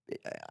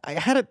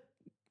had it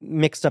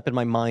mixed up in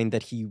my mind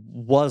that he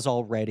was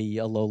already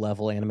a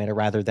low-level animator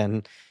rather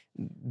than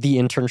the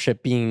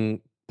internship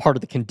being part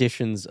of the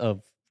conditions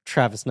of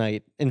Travis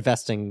Knight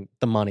investing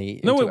the money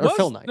into, No, it or was.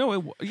 Phil Knight.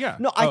 Yeah.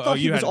 No, I thought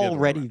he you was had it the other way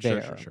already around.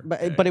 there. Sure.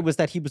 But it was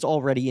that he was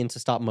already into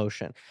stop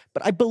motion.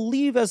 But I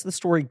believe as the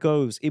story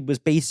goes, it was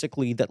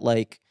basically that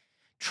like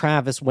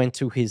Travis went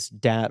to his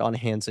dad on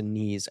hands and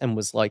knees and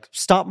was like,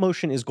 stop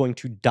motion is going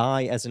to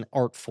die as an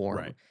art form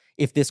Right.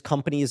 if this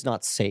company is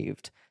not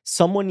saved.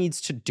 Someone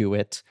needs to do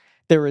it.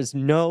 There is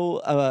no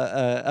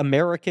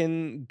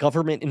American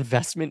government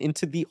investment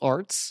into the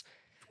arts.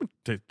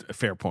 A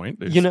fair point.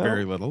 There's You know,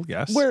 very little,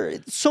 yes.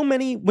 Where so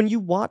many, when you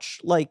watch,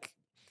 like,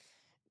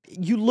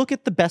 you look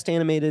at the best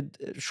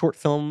animated short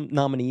film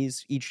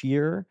nominees each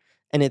year,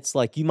 and it's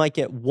like you might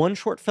get one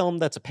short film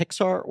that's a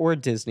Pixar or a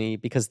Disney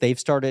because they've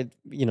started,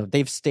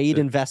 they've stayed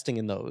investing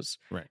in those.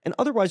 Right. And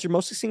otherwise, you're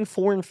mostly seeing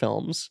foreign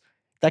films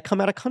that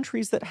come out of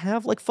countries that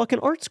have like fucking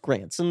arts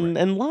grants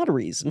and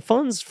lotteries and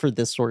funds for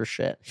this sort of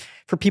shit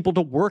for people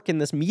to work in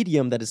this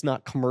medium that is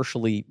not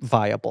commercially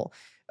viable.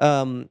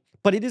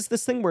 But it is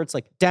this thing where it's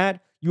like, Dad,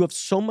 you have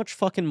so much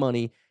fucking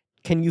money.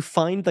 Can you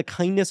find the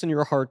kindness in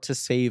your heart to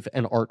save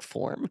an art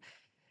form?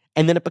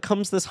 And then it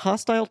becomes this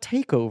hostile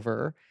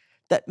takeover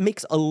that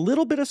makes a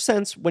little bit of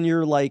sense when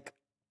you're like,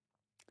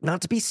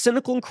 not to be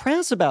cynical and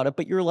crass about it,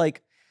 but you're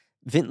like,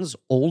 Vinton's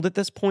old at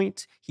this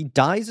point. He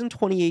dies in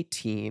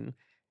 2018.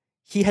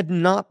 He had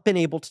not been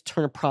able to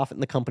turn a profit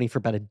in the company for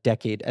about a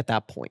decade at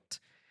that point.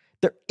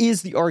 There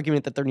is the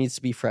argument that there needs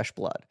to be fresh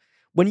blood.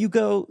 When you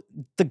go,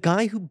 the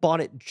guy who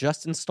bought it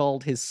just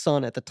installed his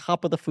son at the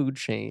top of the food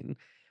chain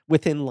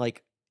within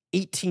like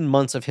 18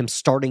 months of him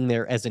starting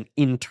there as an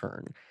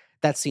intern.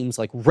 That seems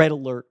like red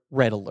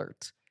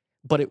alert,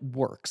 but it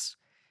works.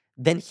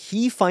 Then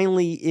he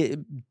finally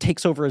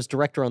takes over as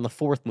director on the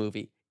 4th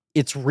movie.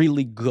 It's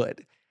really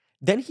good.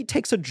 Then he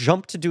takes a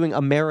jump to doing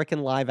American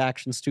live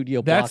action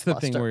studio That's blockbuster. the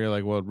thing where you're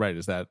like, well, right,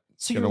 is that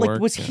So you're gonna like,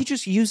 work? was he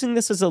just using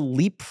this as a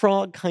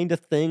leapfrog kind of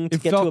thing to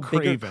It get to a felt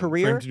bigger craven for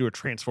career? him to do a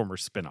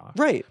Transformers spinoff.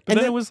 Right. But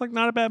then it was like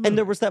not a bad movie. And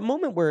there was that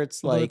moment where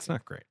it's Although like, it's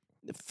not great.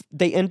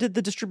 they ended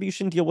the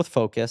distribution deal with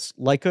Focus.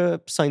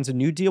 Leica signs a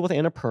new deal with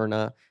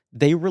Annapurna.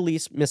 They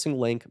release Missing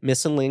Link.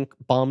 Missing Link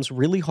bombs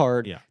really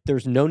hard. Yeah.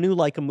 There's no new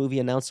Leica movie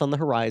announced on the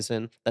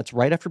horizon. That's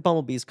right after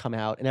Bumblebee's come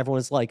out. And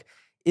everyone's like,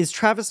 is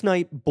Travis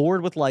Knight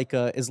bored with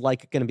Leica? Is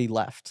Leica going to be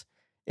left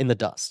in the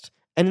dust?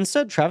 And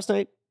instead, Travis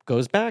Knight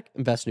goes back,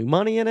 invests new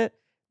money in it,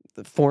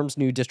 forms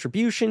new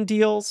distribution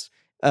deals,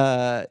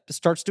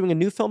 starts doing a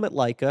new film at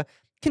Leica,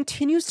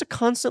 continues to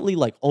constantly,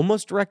 like,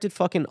 almost directed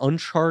fucking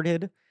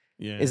Uncharted,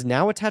 is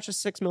now attached to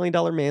 $6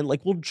 Million Man.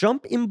 Like, will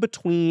jump in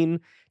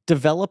between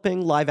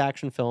developing live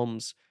action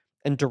films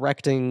and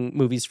directing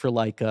movies for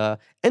Leica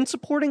and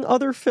supporting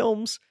other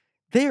films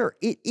there.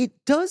 It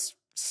does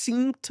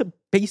seem to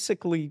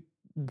basically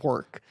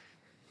work.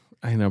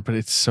 I know, but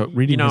it's so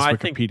reading his I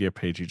Wikipedia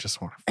page, you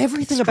just want to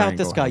Everything about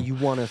this guy, him. you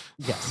want to,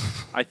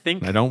 yes. I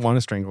think, I don't want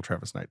to strangle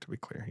Travis Knight, to be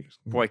clear.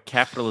 boy,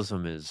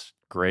 capitalism is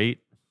great.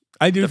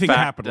 I do the think fact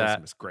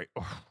capitalism that- is great.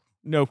 Oh,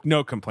 no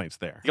complaints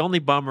there. The only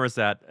bummer is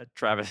that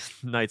Travis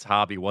Knight's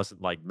hobby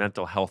wasn't like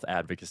mental health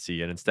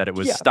advocacy, and instead it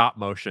was Yeah. stop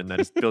motion that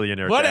his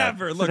billionaire dad-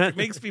 Whatever. Look, it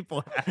makes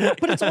people happy.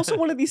 But it's also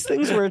one of these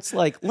things where it's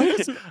like,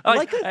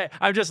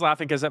 I'm just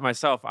laughing because at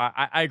myself,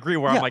 I agree.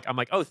 Where Yeah. I'm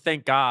like, oh,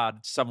 thank God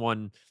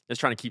someone is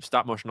trying to keep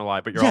stop motion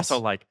alive. But you're Yes.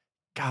 also like,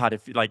 God,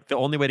 if like the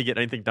only way to get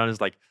anything done is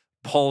like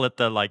pull at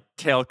the like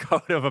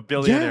tailcoat of a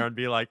billionaire Yeah. and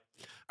be like,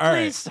 All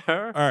right. please,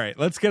 sir. All right,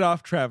 let's get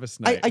off Travis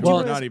Knight. I do We're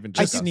realize- not even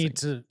Just discussing. need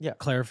to Yeah.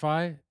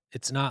 clarify.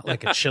 It's not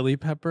like a chili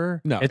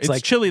pepper. No, it's it's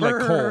like chili, like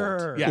brrr.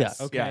 cold.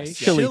 Yes, Okay. yes, yes.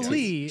 Chili Chili.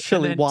 tea.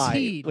 Chili and then Y.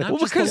 T, Like- not Well,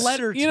 just because, the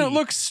letter T. you know,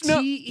 look,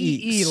 snow-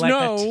 T-E-E, like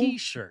snow- a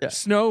T-shirt. Yeah.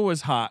 Snow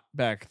was hot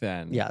back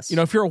then. Yes. You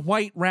know, if you're a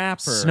white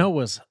rapper, Snow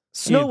was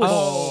Snow was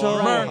Oh, so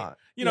right. hot.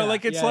 You know, Yeah,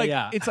 like it's yeah, like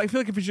yeah. it's. I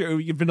feel like if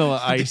you're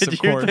vanilla ice, Did of you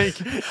course. think?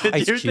 Did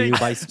Ice you think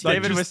Cube, Ice Like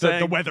David just was the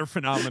saying weather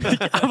phenomenon.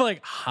 I'm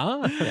like,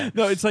 huh?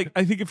 No, it's like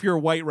I think if you're a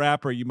white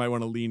rapper, you might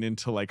want to lean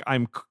into like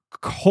I'm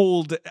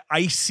cold,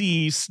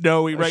 icy,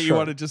 snowy. Right? You Sure.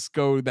 want to just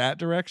go that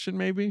direction,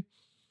 maybe.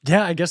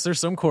 Yeah, I guess there's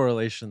some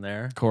correlation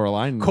there.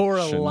 Coraline.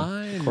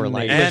 Coraline.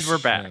 And we're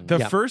back. The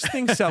Yeah. first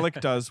thing Selleck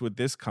does with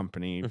this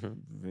company, Mhm.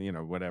 you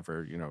know,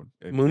 whatever, you know,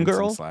 Moon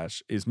Girl?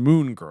 Slash is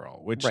Moon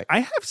Girl, which Right. I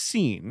have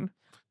seen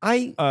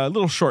I a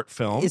little short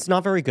film. it's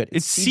not very good.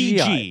 It's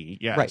CG.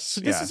 Yes. Right. So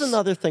this is yes.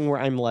 another thing where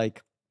I'm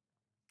like,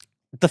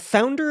 the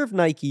founder of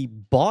Nike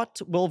bought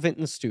Will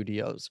Vinton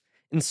Studios,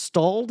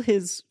 installed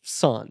his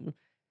son,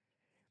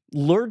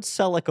 lured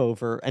Selleck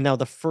over, and now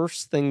the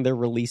first thing they're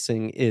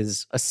releasing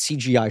is a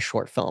CGI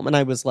short film. And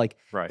I was like,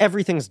 Right.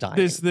 everything's dying.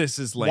 This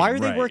is lame. Why are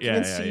they right. working Yeah,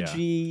 in yeah, yeah.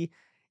 CG?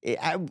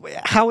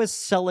 How is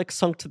Selleck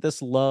sunk to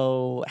this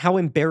low? How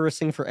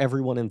embarrassing for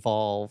everyone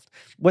involved.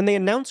 When they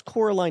announced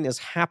Coraline is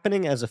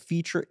happening as a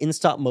feature in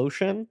stop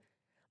motion,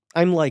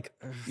 I'm like,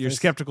 You're this-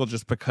 skeptical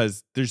just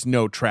because there's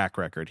no track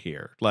record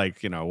here.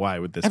 Like, you know, why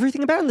would this?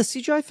 Everything about it. And the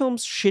CGI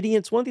film's shitty.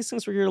 It's one of these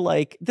things where you're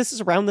like, this is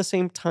around the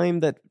same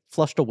time that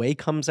Flushed Away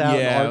comes out.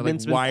 yeah, and like,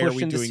 Aardman's been why are pushed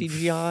we into doing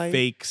CGI.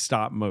 fake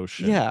stop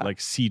motion? Yeah. like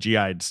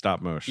CGI'd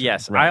stop motion.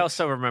 Yes, Right. I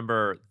also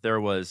remember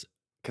there was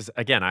because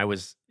again I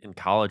was in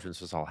college when this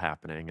was all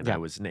happening, and Yeah. I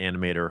was an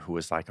animator who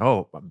was like,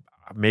 "Oh,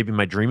 maybe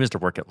my dream is to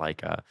work at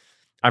Leica."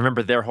 I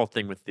remember their whole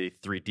thing with the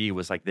 3D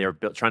was like they were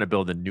trying to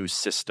build a new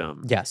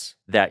system Yes.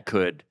 that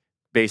could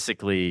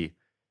basically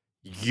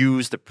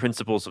use the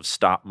principles of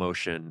stop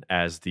motion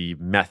as the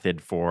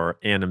method for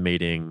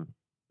animating,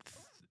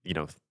 you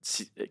know,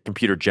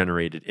 computer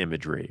generated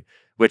imagery,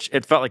 which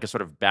it felt like a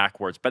sort of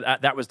backwards,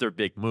 but that was their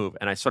big move,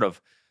 and I sort of.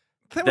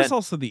 That Then- was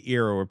also the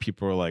era where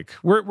people were like,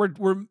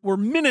 "We're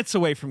minutes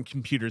away from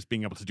computers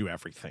being able to do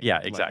everything." Yeah,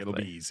 Like, exactly. it'll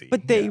be easy.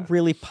 But they Yeah.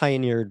 really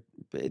pioneered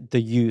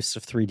the use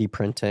of 3D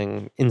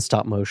printing in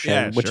stop motion,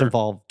 Yeah, which sure.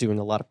 involved doing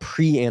a lot of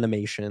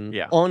pre-animation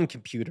Yeah. on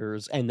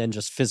computers and then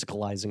just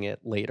physicalizing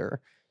it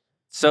later.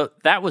 So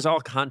that was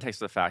all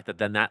context of the fact that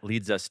then that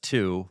leads us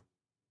to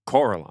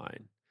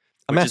Coraline,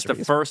 A which is the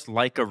masterpiece. first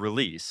Leica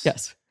release,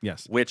 Yes.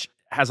 Yes. which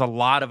has a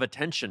lot of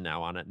attention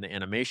now on it in the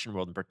animation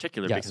world in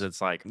particular, Yes. because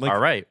it's like, Like- all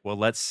right, well,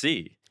 let's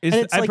see. Is-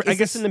 And it's like, I is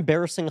guess this an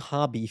embarrassing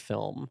hobby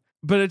film?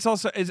 But it's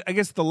also, I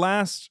guess, the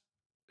last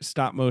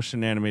stop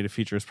motion animated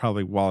feature is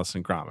probably Wallace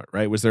and Gromit,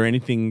 right? Was there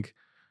anything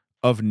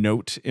of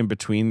note in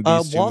between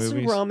these two Wallace and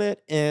movies? Gromit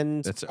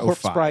and That's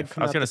Corpse 05. Bride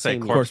come I was out gonna the say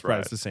same Of year. course, Bride.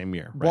 Bride's the same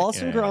year. Right? Wallace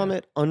Yeah, and yeah, yeah.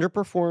 Gromit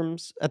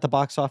underperforms at the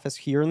box office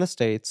here in the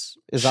States,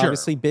 is Sure.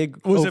 obviously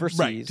big Was it overseas.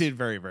 right? Did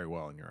very, very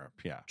well in Europe.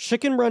 Yeah.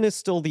 Chicken Run is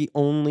still the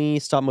only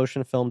stop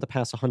motion film to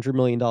pass $100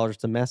 million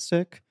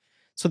domestic.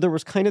 So there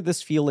was kind of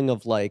this feeling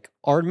of like,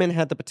 Aardman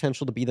had the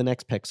potential to be the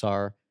next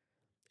Pixar.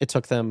 It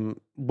took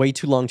them way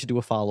too long to do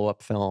a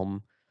follow-up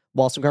film.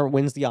 Wallace and Gromit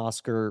wins the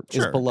Oscar,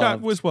 is Sure. beloved,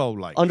 God was well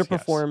liked.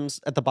 underperforms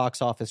at the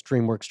box office.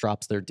 DreamWorks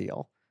drops their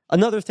deal.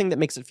 another thing that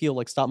makes it feel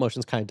like stop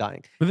motion's kind of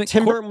dying. But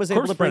Tim Burton was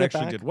able Corpse to bring Bride it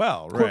actually back. did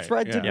well, right? Corpse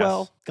Bride did Yeah.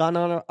 well, got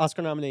an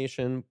Oscar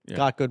nomination, Yeah.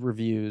 got good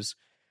reviews,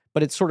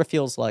 but it sort of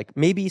feels like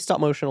maybe stop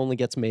motion only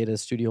gets made at a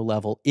studio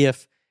level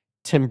if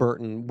Tim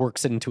Burton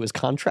works it into his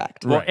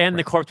contract. Well, Right, and the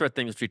right. Corpse Bride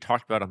thing, which we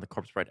talked about on the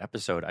Corpse Bride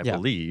episode, I Yeah.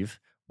 believe,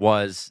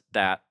 was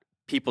that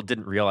people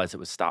didn't realize it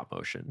was stop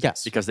motion.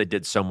 Yes. Because they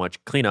did so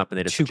much cleanup and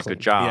they did Too such a clean.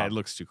 good job. Yeah, it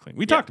looks too clean.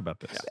 We talked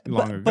about this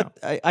long ago. But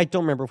I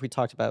don't remember if we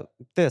talked about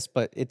this,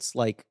 but it's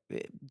like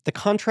the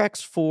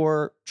contracts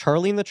for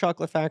Charlie and the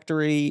Chocolate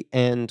Factory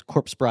and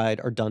Corpse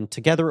Bride are done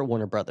together at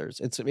Warner Brothers.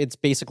 It's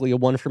basically a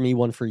one for me,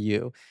 one for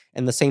you.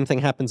 And the same thing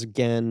happens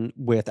again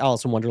with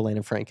Alice in Wonderland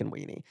and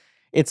Frankenweenie.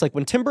 It's like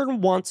when Tim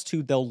Burton wants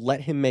to, they'll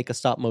let him make a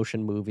stop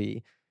motion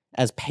movie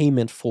as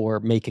payment for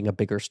making a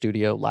bigger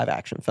studio live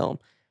action film.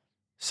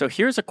 So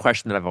here's a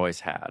question that I've always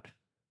had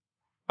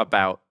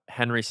about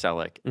Henry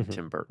Selick and Mhm.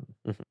 Tim Burton.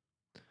 Mhm.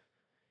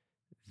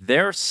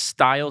 Their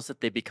styles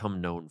that they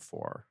become known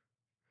for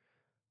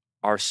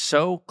are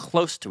so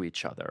close to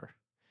each other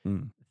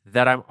Mm.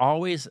 that I'm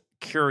always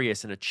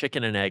curious in a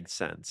chicken and egg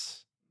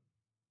sense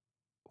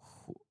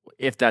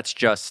if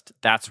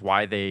that's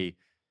why they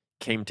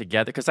came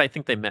together, because I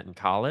think they met in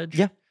college.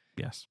 Yeah.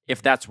 Yes.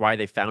 If that's why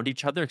they found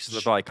each other, because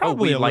they're like,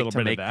 Probably we a like little to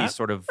bit of make that. these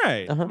sort of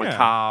Right. Uh-huh. Yeah.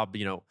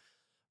 macabre,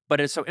 But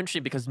it's so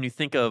interesting because when you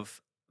think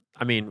of,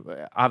 I mean,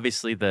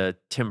 obviously the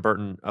Tim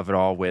Burton of it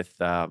all with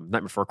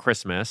Night Before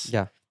Christmas,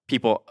 Yeah.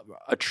 people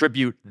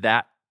attribute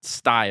that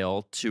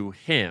style to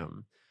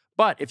him.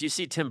 But if you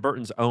see Tim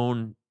Burton's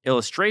own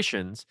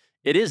illustrations,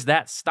 it is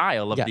that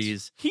style of Yes.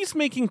 these. He's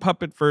making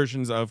puppet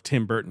versions of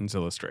Tim Burton's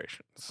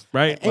illustrations,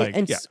 right?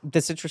 And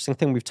this interesting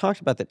thing we've talked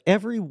about, that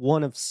every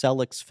one of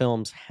Selick's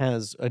films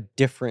has a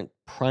different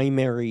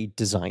primary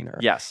designer.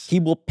 Yes. He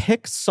will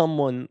pick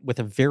someone with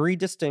a very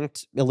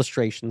distinct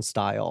illustration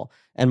style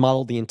and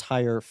model the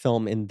entire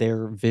film in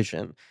their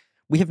vision.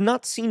 We have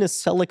not seen a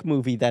Selick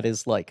movie that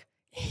is like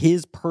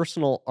his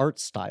personal art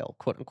style,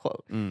 quote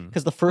unquote.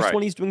 Because the first Right.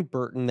 one he's doing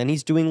Burton, then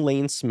he's doing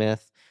Lane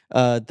Smith.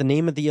 The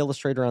name of the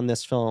illustrator on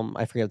this film,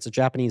 I forget, it's a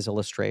Japanese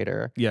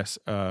illustrator. Yes,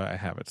 I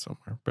have it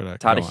somewhere. But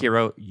go on.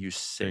 Tadahiro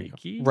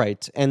Yusegi.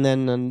 Right. And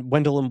then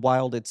Wendell and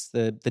Wild, it's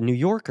the New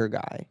Yorker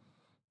guy.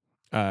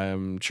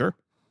 Sure.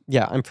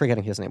 Yeah, I'm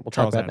forgetting his name. We'll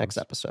Charles talk about it next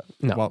Adams. episode.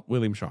 No, Well,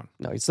 William Shawn.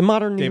 no, he's the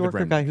modern New David Yorker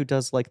Renwick. guy who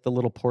does like the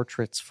little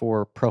portraits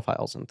for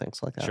profiles and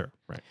things like that. Sure.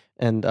 Right.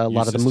 And a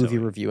lot of the Eustace movie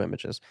Tilley. review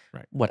images.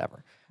 Right.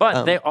 Whatever.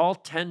 But they all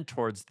tend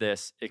towards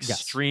this Yes.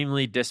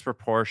 extremely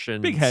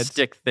disproportioned, Big heads.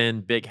 stick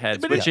thin, big heads,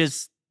 But which yes.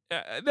 is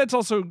That's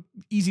also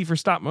easy for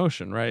stop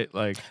motion, right?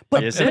 Like,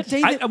 But, Is but it?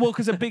 David,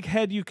 because a big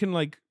head you can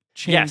like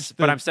change. yes,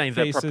 but the I'm saying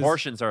faces. the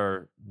proportions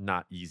are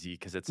not easy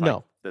because it's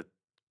No. like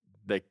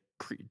the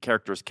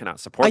characters cannot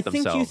support I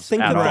think themselves. you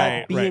think at of all.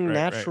 that being right.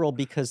 natural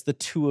because the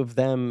two of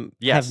them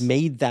Yes. have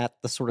made that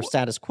the sort of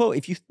status quo.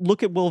 If you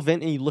look at Will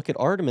Vint and you look at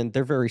Arteman,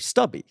 they're very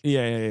stubby.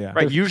 Yeah. Right,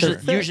 They're usually thick,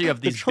 of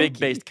they're these chunky.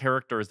 big-based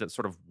characters that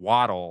sort of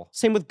waddle.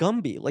 Same with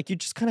Gumby. Like you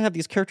just kind of have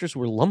these characters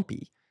who are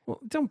lumpy. Well,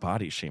 don't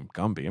body shame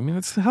Gumby. I mean,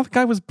 that's how the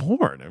guy was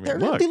born. I mean,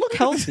 They look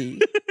healthy.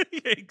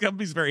 Yeah,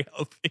 Gumby's very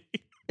healthy.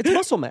 It's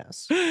muscle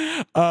mass.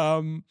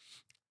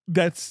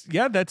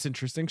 That's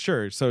interesting.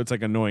 Sure. So it's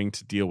like annoying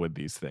to deal with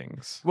these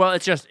things. Well,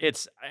 it's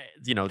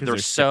they're they're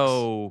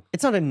so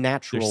It's not a They're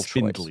natural choice.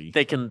 spindly.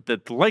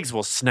 the legs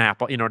will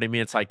snap. You know what I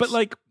mean? It's like, But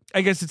like,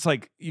 I guess it's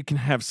like you can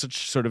have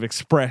such sort of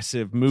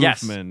expressive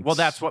movement. yes. Well,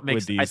 that's what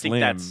makes. with I these think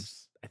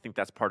limbs.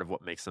 that's part of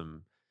what makes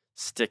them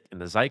stick in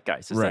the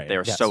zeitgeist is Right. that they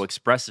are Yes. so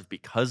expressive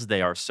because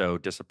they are so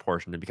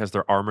disproportionate, because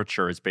their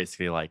armature is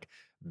basically like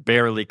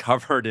barely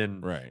covered in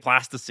Right.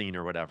 plasticine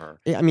or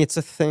whatever. Yeah, I mean, it's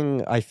a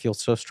thing I feel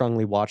so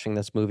strongly watching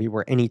this movie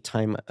where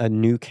anytime a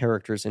new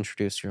character is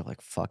introduced, you're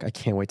like, fuck, I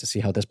can't wait to see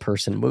how this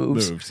person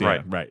moves.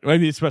 Yeah, right. I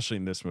mean, especially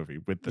in this movie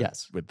with the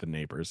Yes. with the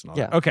neighbors and all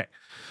Yeah. that. Okay,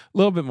 a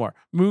little bit more.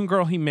 Moon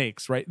Girl he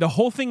makes, right? The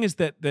whole thing is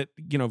that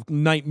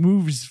Knight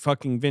moves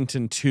fucking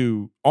Vinton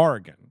to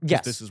Oregon. 'Cause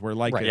Yes. this is where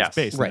Leica Right. is Yes.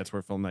 based. Right. And that's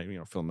where Phil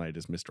Knight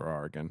is Mr.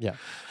 Oregon. Yeah.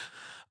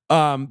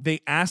 They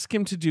ask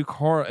him to do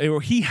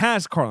he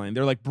has Coraline.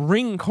 They're like,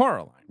 bring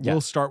Coraline. Yeah.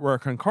 We'll start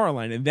work on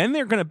Coraline. And then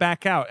they're going to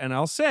back out. And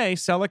I'll say,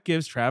 Selick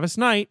gives Travis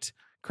Knight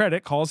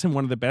credit, calls him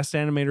one of the best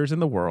animators in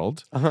the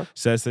world, Uh-huh.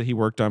 says that he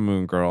worked on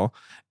Moon Girl,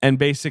 and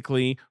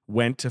basically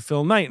went to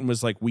Phil Knight and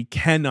was like, we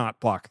cannot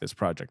block this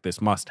project.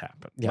 This must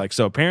happen. Yeah. Like,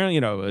 so apparently,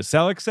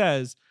 Selick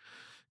says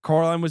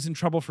Coraline was in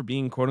trouble for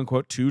being quote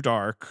unquote too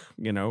dark,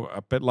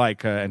 up at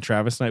Leica, and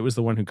Travis Knight was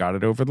the one who got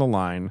it over the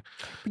line.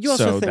 But you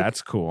also So think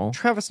that's cool.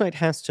 Travis Knight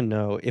has to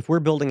know if we're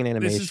building an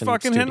animation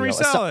fucking studio, Henry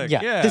Selick,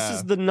 yeah. This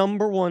is the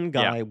number one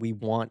guy Yeah. we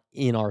want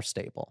in our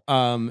stable.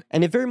 Um,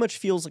 And it very much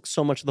feels like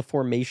so much of the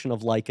formation of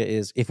Leica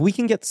is if we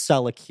can get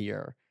Selick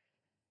here,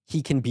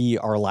 he can be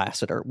our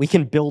Lasseter. We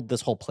can build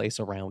this whole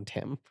place around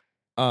him.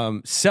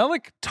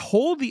 Selick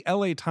told the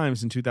LA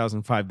Times in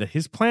 2005 that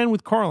his plan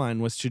with Coraline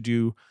was to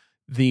do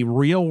the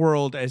real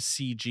world as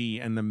CG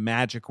and the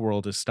magic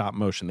world as stop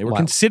motion. They were Wow.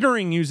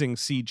 considering using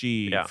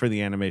CG Yeah. for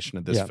the animation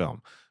of this Yeah.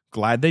 film.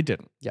 glad they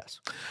didn't. Yes.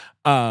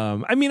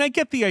 I mean, I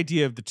get the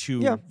idea of the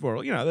two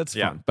world, that's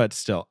fun, but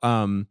still.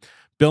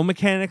 Bill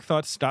Mechanic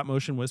thought stop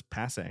motion was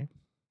passe.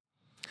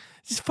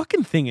 It's this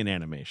fucking thing in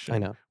animation. I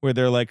know. Where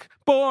they're like,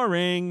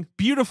 boring,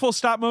 beautiful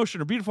stop motion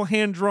or beautiful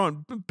hand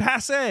drawn,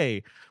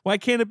 passe. Why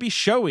can't it be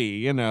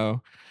showy,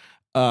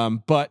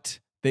 But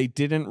they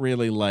didn't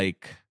really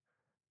like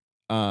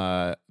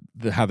how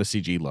the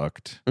CG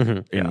looked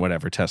in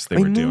whatever test they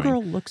were doing. Moon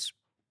Girl looks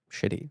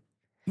shitty.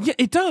 Yeah,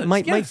 it does.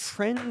 My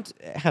friend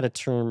had a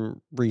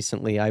term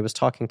recently. I was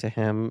talking to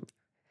him.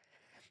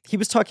 He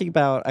was talking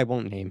about, I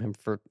won't name him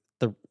for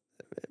the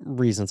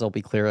reasons, I'll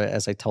be clear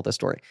as I tell this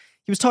story.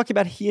 He was talking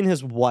about he and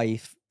his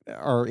wife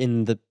are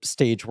in the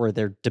stage where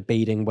they're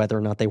debating whether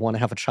or not they want to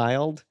have a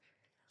child.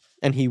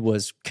 And he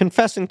was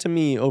confessing to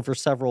me over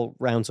several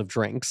rounds of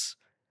drinks.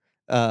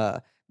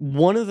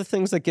 One of the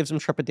things that gives him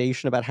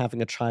trepidation about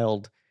having a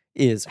child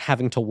is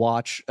having to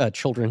watch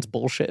children's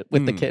bullshit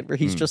with the kid, where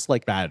he's just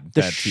like, bad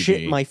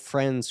shit TV. my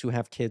friends who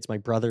have kids, my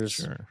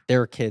brothers,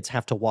 their kids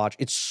have to watch.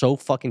 It's so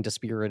fucking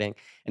dispiriting.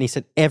 And he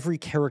said every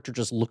character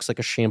just looks like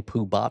a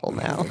shampoo bottle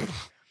now.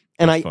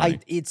 And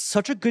it's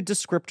such a good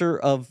descriptor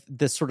of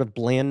this sort of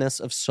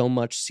blandness of so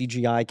much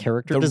CGI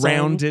character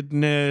design. The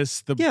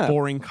roundedness, the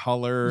boring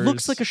colors.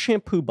 Looks like a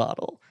shampoo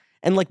bottle.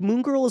 And like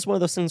Moon Girl is one of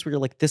those things where you're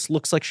like, this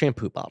looks like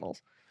shampoo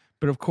bottles.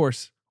 But of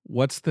course,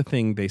 what's the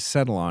thing they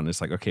settle on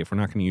is like, okay, if we're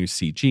not going to use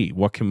CG,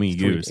 what can we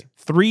use?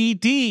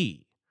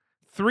 3D.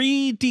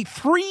 3D,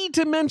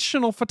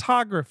 three-dimensional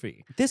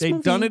photography.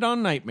 They've done it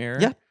on Nightmare.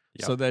 Yeah.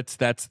 So that's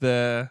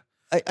the...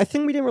 I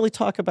think we didn't really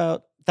talk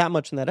about that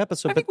much in that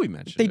episode. I think we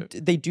mentioned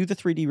it. They do the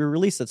 3D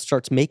re-release that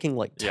starts making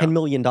like $10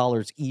 million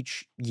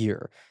each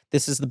year.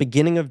 This is the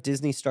beginning of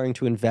Disney starting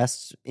to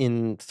invest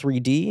in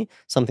 3D.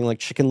 Something like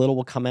Chicken Little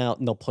will come out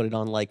and they'll put it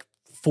on like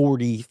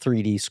 40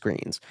 3D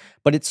screens.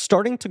 But it's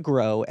starting to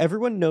grow.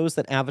 Everyone knows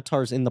that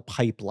Avatar's in the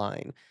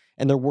pipeline.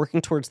 And they're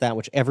working towards that,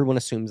 which everyone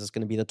assumes is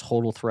going to be the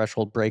total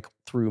threshold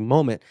breakthrough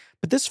moment.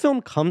 But this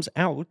film comes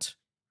out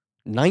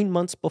 9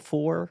 months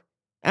before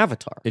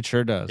Avatar. It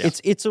sure does.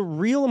 It's a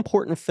real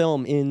important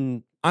film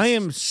in... I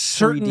am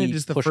certain 3D it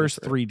is the first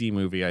 3D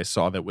movie I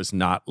saw that was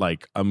not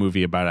like a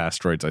movie about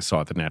asteroids I saw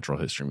at the Natural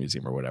History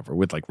Museum or whatever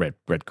with like red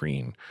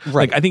green.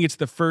 Right. Like I think it's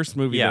the first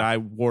movie that I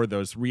wore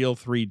those real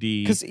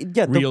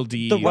 3D, real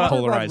D the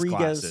polarized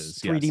Rodriguez glasses.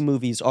 3D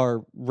movies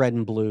are red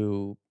and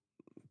blue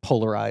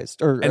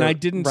polarized. And I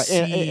didn't see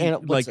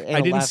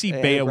I didn't see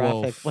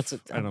Beowulf. What's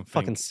it? I don't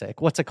fucking think.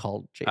 sick. What's it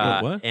called?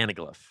 What?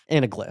 Anaglyph.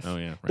 Anaglyph. Oh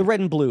yeah. Right. The red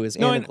and blue is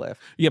Anaglyph.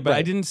 Yeah, but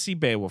I didn't see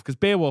Beowulf because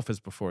Beowulf is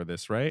before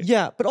this, right?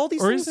 Yeah, but all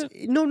these Or things. is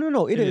it?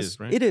 No. It is.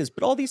 right? It is.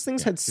 But all these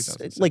things had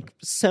like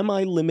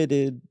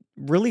semi-limited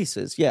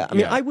releases. Yeah, I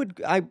mean,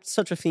 I'm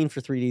such a fiend for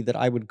 3D that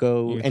I would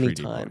go You're a 3D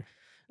anytime.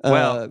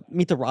 boy.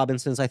 Meet the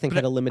Robinsons, I think,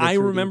 had a limited. I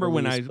 3D remember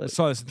when release, I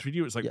saw this in 3D,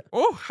 it was like,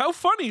 oh, how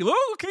funny!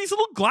 Look at these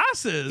little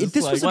glasses.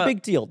 This was a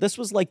big deal. This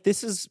was like,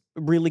 this is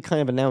really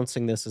kind of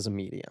announcing this as a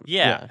medium.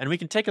 Yeah, and we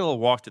can take a little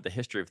walk through the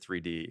history of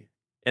 3D.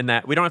 In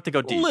that we don't have to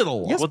go deep. A little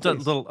walk. Yes, we'll do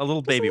please. a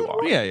little baby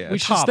walk. Yeah. We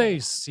should stay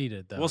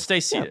seated, though. We'll stay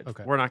seated.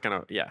 Okay. We're not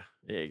gonna. Yeah.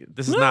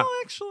 This is No, not.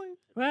 actually.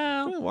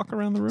 Well, Walk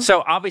around the room.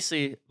 so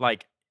obviously,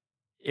 like,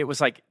 it was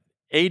like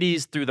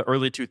 80s through the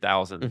early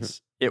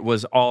 2000s. It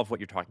was all of what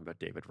you're talking about,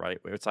 David. Right?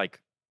 Where it's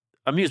like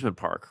amusement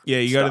park. Yeah,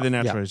 you go to stuff. the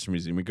Natural History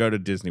Museum. You go to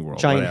Disney World.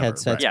 Giant whatever,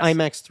 headsets, right. Yes.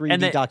 IMAX 3D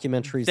And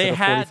documentaries they that are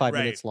had- 45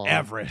 minutes long.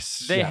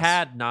 Everest. They Yes.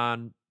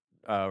 had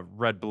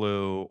red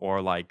blue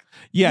or like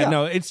Yeah, Yeah.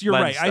 no, you're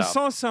Lens right. I stuff.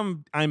 saw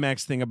some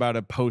IMAX thing about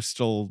a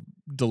postal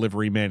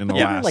delivery man in But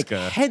they were like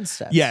Alaska.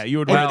 headsets. Yeah, you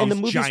would And- wear and the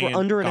these movies were giant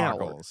under an hour.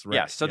 goggles, Right.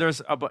 yeah. So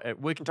there's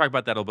we can talk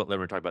about that a little bit later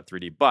when we talk about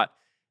 3D. But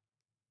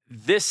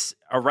this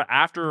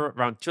after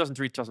around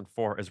 2003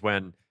 2004 is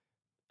when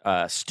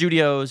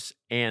studios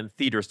and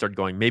theaters started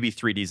going, maybe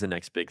 3D is the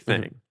next big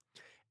thing.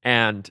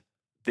 And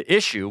the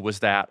issue was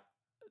that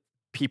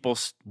people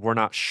were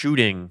not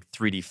shooting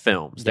 3D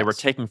films. They were Yes.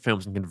 taking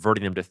films and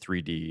converting them to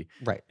 3D.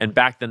 Right. And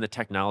back then the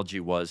technology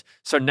was,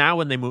 so now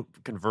when they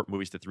convert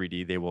movies to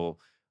 3D, they will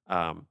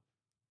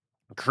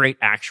create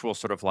actual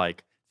sort of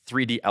like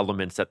 3D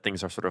elements that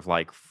things are sort of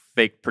like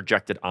fake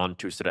projected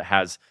onto so that it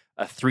has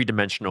a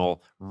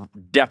three-dimensional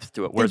depth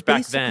to it. Whereas They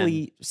back then,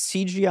 basically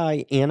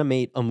CGI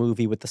animate a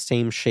movie with the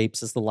same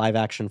shapes as the live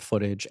action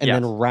footage and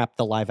then Yes. wrap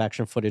the live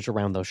action footage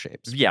around those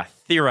shapes. yeah,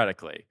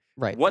 theoretically,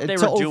 Right. what they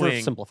to were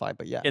doing oversimplify,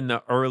 but yeah. in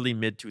the early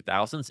mid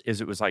 2000s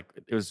is it was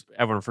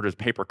everyone referred to as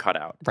paper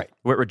cutout. Right.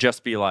 Where it would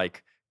just be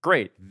like,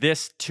 great,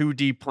 this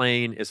 2D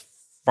plane is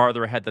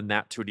farther ahead than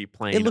that 2D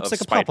plane. It looks of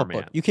like a pop-up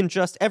Spider-Man. book. You can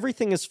just,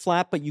 everything is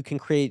flat, but you can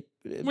create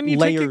When you take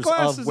layers your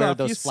glasses of where off,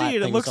 those you flat see it.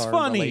 It things looks are in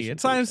funny. relation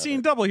It's to I'm each seeing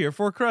other. double here,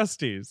 4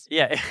 Crusties.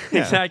 Yeah,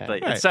 exactly.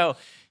 okay. And so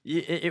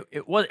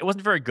it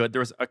wasn't very good. There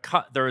was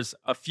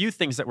a few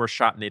things that were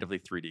shot natively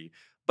 3D,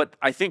 but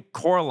I think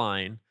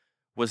Coraline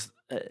was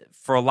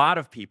for a lot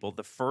of people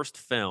the first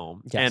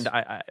film, Yes.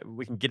 and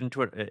we can get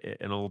into it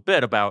in a little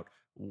bit about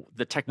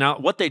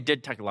what they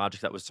did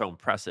technologically that was so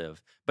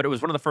impressive. But it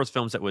was one of the first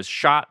films that was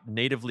shot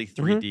natively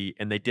 3D,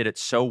 and they did it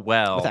so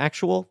well with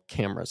actual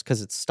cameras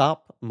because it's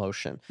stop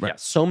motion. Right.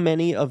 So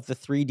many of the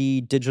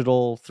 3D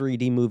digital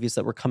 3D movies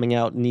that were coming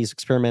out in these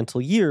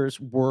experimental years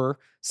were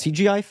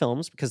CGI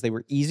films because they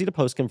were easy to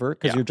post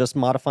convert because you're just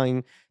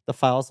modifying the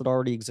files that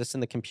already exist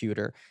in the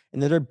computer.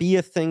 And then there'd be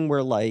a thing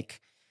where like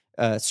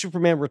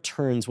Superman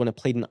Returns, when it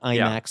played in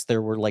IMAX,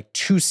 there were like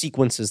 2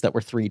 sequences that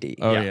were 3D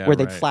where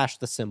they'd flash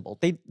the symbol.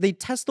 They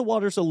test the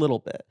waters a little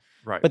bit.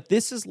 Right. But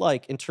this is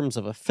like, in terms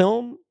of a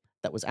film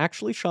that was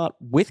actually shot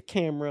with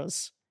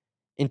cameras,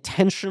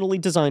 intentionally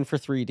designed for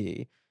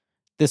 3D,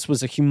 this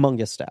was a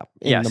humongous step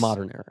in the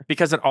modern era.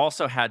 Because it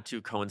also had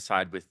to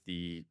coincide with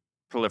the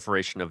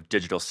proliferation of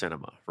digital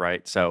cinema,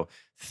 right? So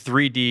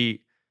 3D,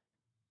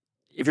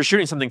 if you're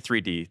shooting something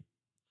 3D,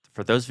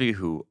 for those of you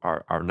who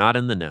are not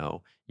in the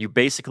know, you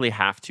basically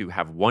have to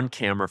have one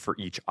camera for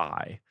each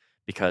eye.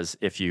 Because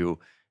if you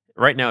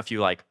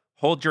like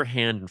hold your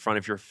hand in front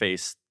of your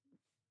face,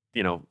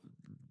 you know,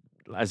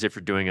 as if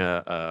you're doing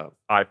a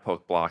eye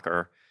poke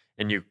blocker,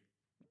 and you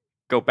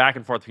go back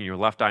and forth between your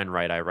left eye and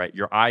right eye, right?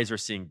 Your eyes are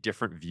seeing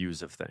different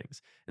views of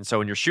things. And so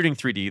when you're shooting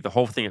 3D, the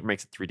whole thing that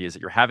makes it 3D is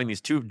that you're having these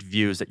 2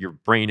 views that your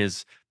brain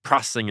is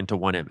processing into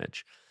one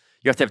image.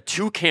 You have to have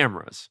 2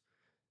 cameras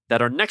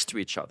that are next to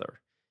each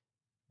other.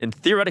 And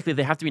theoretically,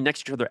 they have to be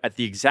next to each other at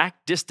the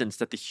exact distance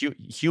that the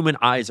human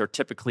eyes are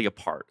typically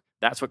apart.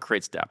 That's what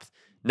creates depth.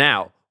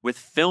 Now, with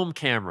film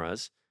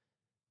cameras,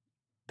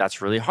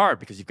 that's really hard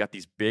because you've got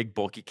these big,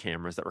 bulky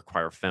cameras that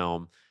require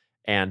film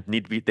and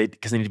need to be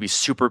because they need to be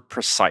super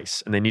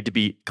precise and they need to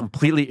be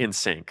completely in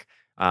sync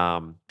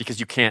because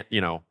you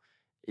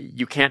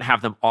can't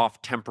have them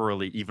off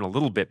temporarily even a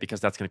little bit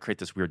because that's going to create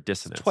this weird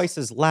dissonance. It's twice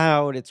as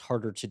loud. It's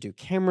harder to do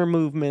camera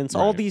movements.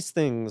 All these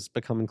things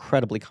become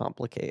incredibly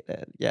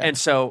complicated. Yeah. And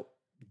so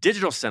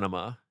digital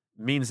cinema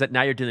means that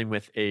now you're dealing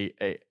with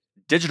a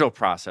digital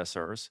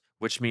processors,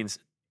 which means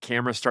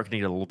cameras start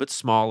getting a little bit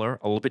smaller,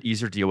 a little bit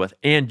easier to deal with,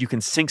 and you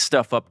can sync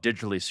stuff up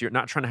digitally. So you're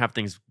not trying to have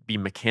things be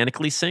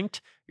mechanically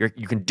synced.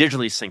 You can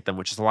digitally sync them,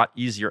 which is a lot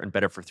easier and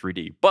better for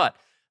 3D. But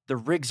the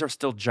rigs are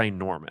still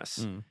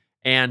ginormous,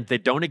 and they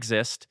don't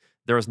exist.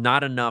 There is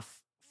not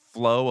enough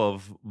flow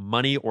of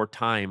money or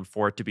time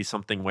for it to be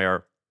something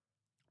where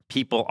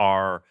people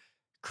are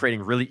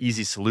creating really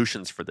easy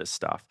solutions for this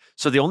stuff.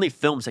 So the only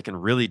films that can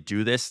really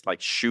do this,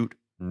 like shoot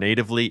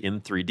natively in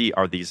 3D,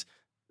 are the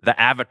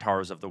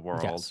avatars of the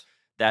world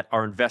that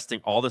are investing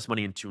all this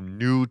money into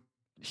new,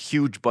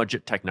 huge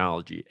budget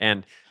technology.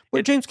 And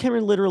James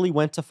Cameron literally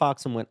went to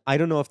Fox and went, I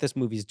don't know if this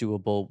movie's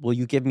doable. Will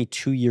you give me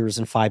 2 years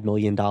and $5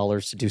 million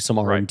to do some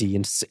R&D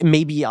and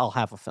maybe I'll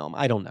have a film?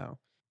 I don't know.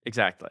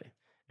 Exactly.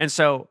 And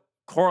so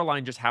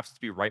Coraline just happens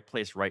to be right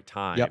place, right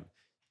time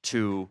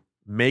to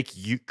make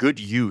good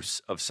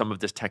use of some of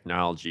this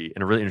technology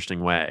in a really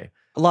interesting way.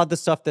 A lot of the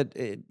stuff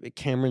that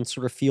Cameron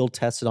sort of field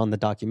tested on the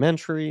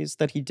documentaries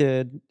that he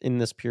did in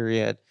this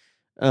period.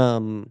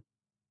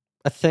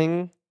 A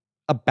thing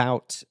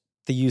about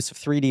the use of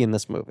 3D in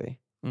this movie.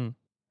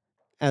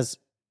 As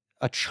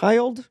a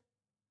child,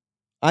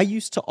 I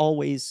used to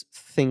always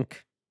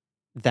think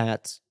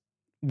that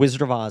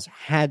Wizard of Oz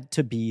had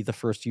to be the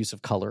first use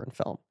of color in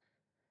film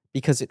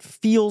because it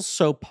feels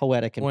so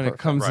poetic and when perfect.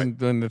 It comes in,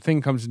 when the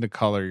thing comes into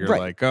color, you're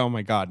like, oh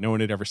my God, no one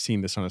had ever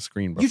seen this on a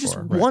screen before. You just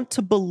want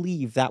to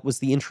believe that was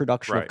the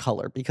introduction of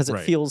color because it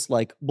feels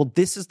like, well,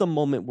 this is the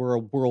moment where a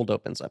world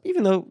opens up,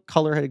 even though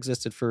color had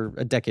existed for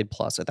a decade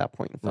plus at that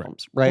point in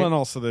films, right? Well, and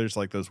also there's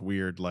like those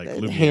weird like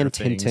hand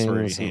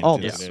tintings and all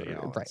this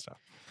stuff.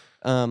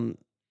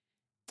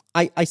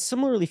 I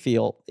similarly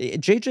feel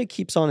JJ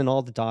keeps on in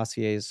all the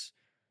dossiers,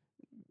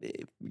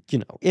 you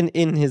know,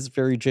 in his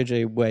very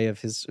JJ way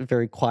of his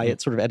very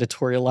quiet sort of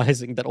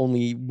editorializing that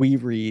only we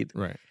read,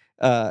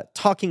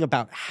 talking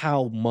about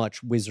how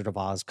much Wizard of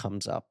Oz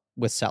comes up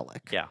with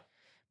Selleck. Yeah.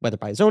 Whether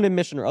by his own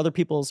admission or other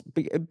people's,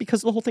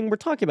 because the whole thing we're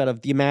talking about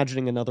of the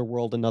imagining another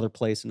world, another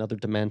place, another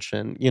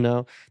dimension, you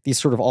know, these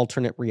sort of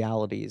alternate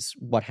realities,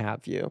 what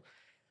have you.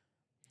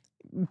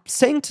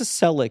 Saying to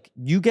Selleck,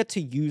 you get to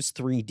use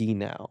 3D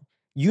now.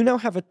 You now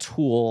have a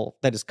tool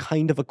that is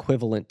kind of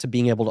equivalent to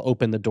being able to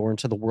open the door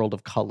into the world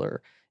of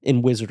color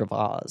in Wizard of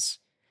Oz.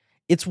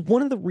 It's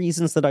one of the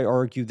reasons that I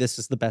argue this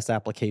is the best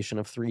application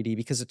of 3D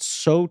because it's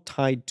so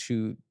tied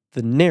to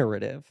the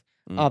narrative,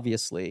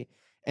 obviously.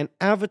 And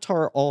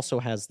Avatar also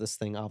has this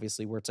thing,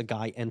 obviously, where it's a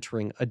guy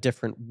entering a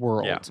different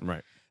world. Yeah,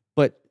 right.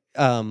 But,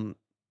 and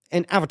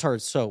Avatar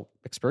is so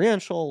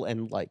experiential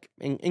and like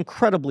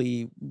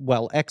incredibly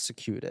well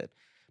executed.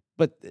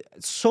 But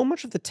so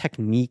much of the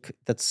technique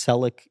that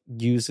Selleck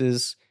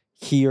uses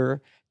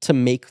here to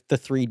make the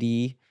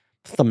 3D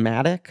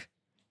thematic,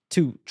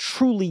 to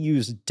truly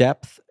use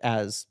depth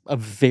as a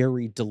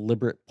very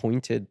deliberate,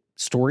 pointed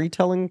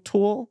storytelling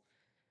tool,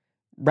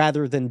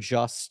 rather than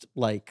just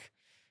like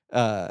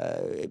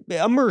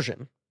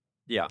immersion.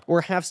 Yeah.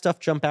 Or have stuff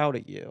jump out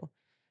at you.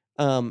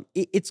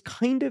 It's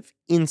kind of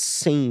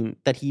insane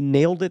that he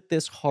nailed it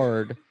this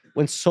hard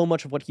when so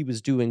much of what he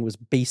was doing was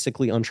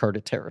basically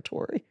uncharted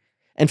territory.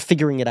 and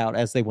figuring it out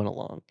as they went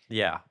along.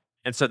 Yeah.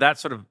 And so that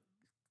sort of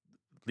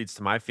leads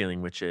to my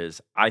feeling, which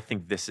is I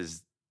think this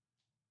is,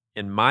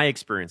 in my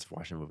experience of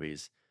watching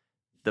movies,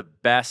 the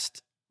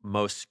best,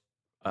 most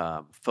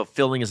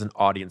fulfilling as an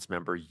audience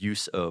member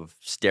use of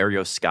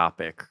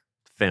stereoscopic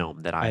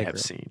film that I have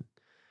seen.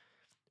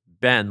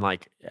 Ben,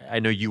 like, I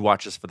know you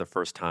watched this for the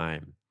first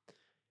time.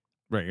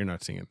 Right, you're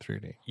not seeing it in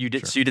 3D. You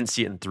did, so you didn't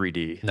see it in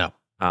 3D. No.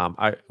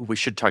 We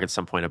should talk at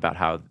some point about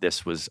how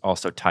this was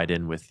also tied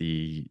in with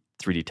the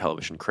 3D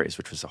television craze,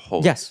 which was a whole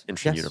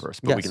interesting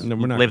universe. But we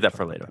can leave that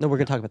for later. No, we're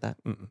going to talk about that.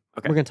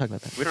 Okay. We're going to talk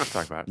about that. We don't have to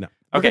talk about it. No.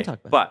 We're Okay, going to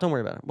talk about it. Don't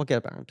worry about it. We'll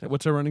get back into it.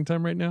 What's our running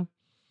time right now?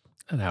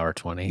 An hour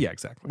 20. Yeah,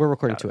 exactly. We're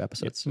recording 2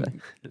 episodes today.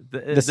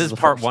 This is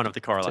part 1 of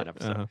the Coraline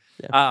episode.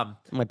 Yeah.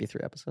 It might be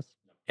 3 episodes.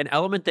 An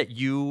element that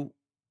you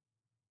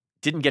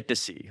didn't get to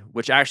see,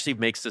 which actually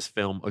makes this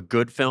film a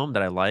good film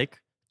that I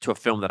like, to a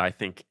film that I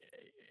think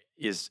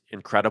is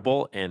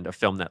incredible, and a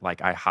film that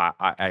like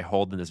I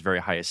hold in this very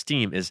high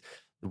esteem, is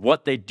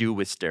what they do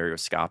with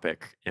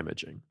stereoscopic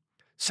imaging.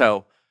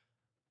 So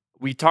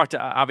we've talked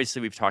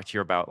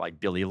here about like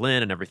Billy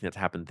Lynn and everything that's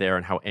happened there,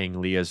 and how Ang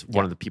Lee is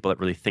one of the people that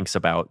really thinks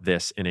about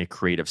this in a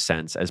creative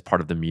sense as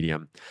part of the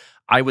medium.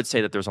 I would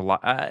say that there's a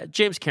lot,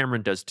 James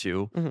Cameron does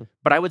too,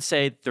 but I would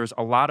say there's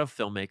a lot of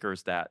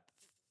filmmakers that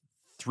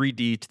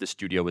 3D to the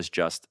studio is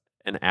just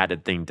an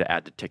added thing to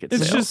add to ticket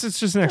sales. It's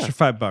just an extra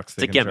 $5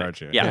 they can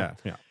charge you. Yeah.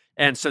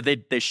 And so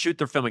they shoot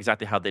their film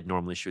exactly how they'd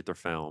normally shoot their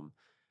film.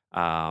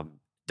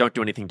 Don't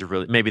do anything to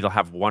really, maybe they'll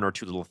have 1 or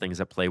 2 little things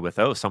that play with,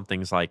 some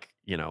things like,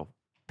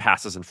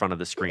 passes in front of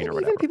the screen or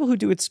whatever. Even people who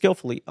do it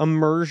skillfully,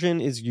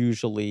 immersion is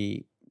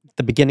usually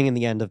the beginning and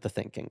the end of the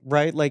thinking,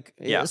 right? Like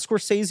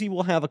Scorsese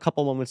will have a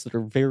couple moments that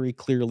are very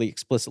clearly,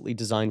 explicitly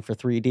designed for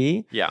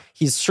 3D. Yeah.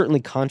 He's certainly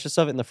conscious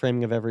of it in the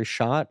framing of every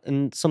shot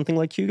and something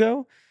like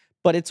Hugo.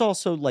 But it's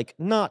also like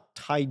not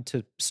tied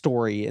to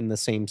story in the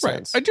same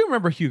sense. I do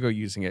remember Hugo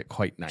using it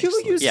quite nicely.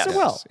 Hugo uses it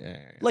well. Yeah.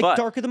 Like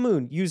Dark of the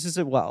Moon uses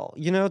it well.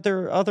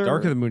 There are other...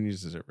 Dark of the Moon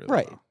uses it really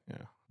well.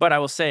 Yeah. But I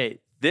will say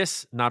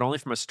this, not only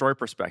from a story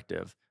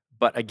perspective,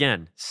 but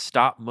again,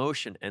 stop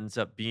motion ends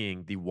up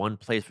being the one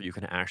place where you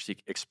can actually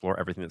explore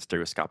everything that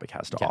stereoscopic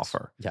has to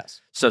offer. Yes.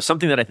 So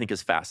something that I think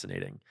is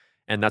fascinating.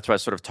 And that's why I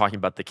was sort of talking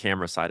about the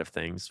camera side of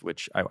things,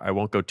 which I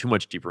won't go too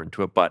much deeper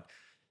into it, but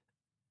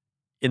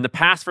in the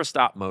past for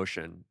stop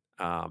motion,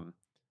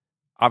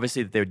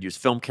 obviously they would use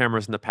film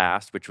cameras in the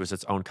past, which was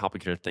its own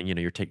complicated thing.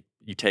 You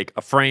take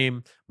a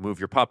frame, move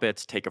your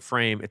puppets, take a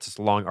frame. It's this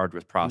long,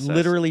 arduous process.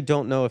 Literally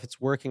don't know if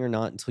it's working or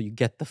not until you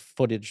get the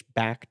footage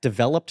back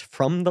developed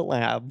from the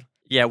lab.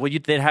 Yeah, well,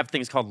 they'd have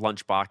things called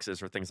lunch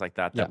boxes or things like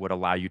that would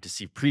allow you to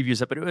see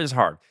previews of it. But it was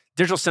hard.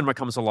 Digital cinema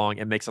comes along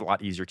and makes it a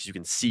lot easier because you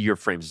can see your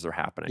frames as they're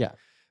happening. Yeah.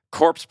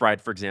 Corpse Bride,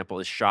 for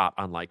example, is shot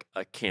on like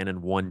a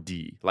Canon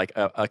 1D, like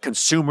a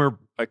consumer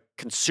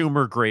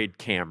grade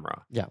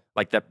camera,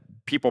 like that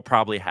people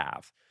probably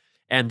have,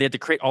 and they had to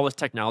create all this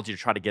technology to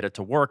try to get it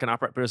to work and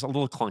operate, but it was a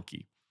little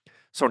clunky.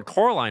 So in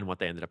Coraline, what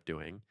they ended up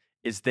doing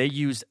is they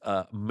used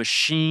a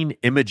machine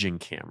imaging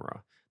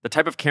camera, the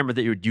type of camera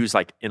that you would use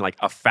like in like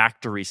a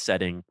factory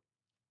setting.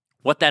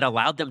 What that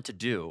allowed them to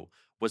do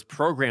was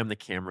program the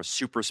camera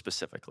super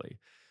specifically.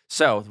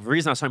 So the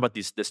reason I was talking about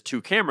this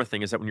 2-camera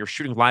thing is that when you're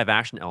shooting live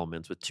action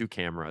elements with 2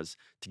 cameras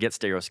to get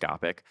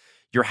stereoscopic,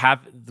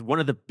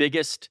 one of the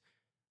biggest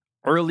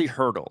early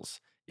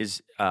hurdles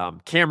is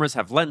cameras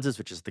have lenses,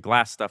 which is the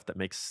glass stuff that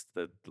makes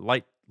the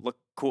light look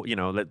cool. We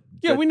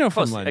know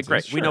from lenses.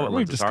 Great, sure. we know what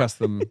We've lenses discussed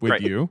them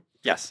with you.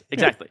 Yes,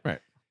 exactly. Yeah,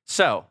 right.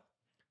 So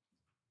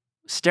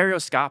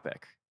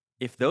stereoscopic,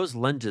 if those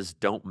lenses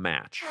don't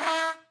match,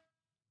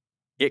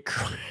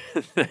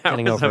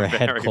 getting over a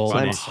head cold.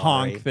 I'm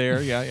honk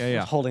there.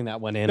 Yeah. Holding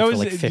that one in for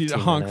like 15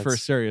 honk minutes. for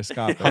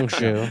stereoscopic. Honk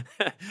shoe.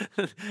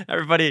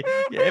 Everybody,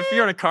 if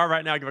you're in a car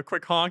right now, give a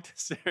quick honk to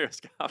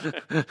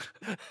stereoscopic.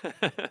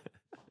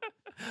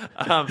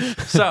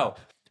 So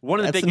one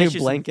of the big new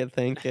issues. Blanket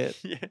thing, Kit.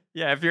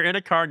 Yeah, if you're in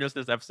a car and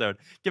listen to this episode,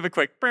 give a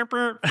quick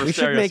for We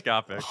should make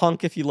stereoscopic.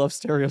 honk if you love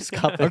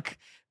stereoscopic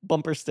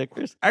bumper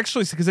stickers.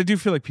 Actually, because I do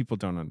feel like people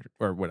don't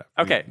or whatever.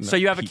 Okay, so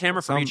you have a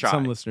camera for each eye.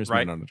 Some listeners right?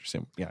 might not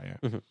understand. Yeah.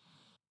 Mm-hmm.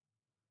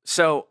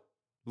 So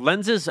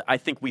lenses, I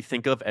think we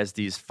think of as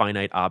these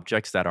finite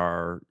objects that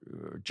are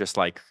just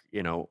like,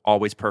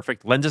 always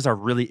perfect. Lenses are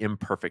really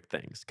imperfect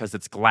things because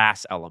it's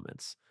glass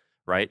elements,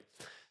 right?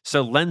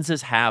 So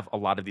lenses have a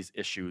lot of these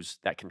issues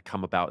that can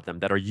come about them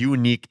that are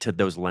unique to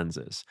those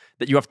lenses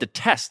that you have to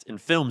test in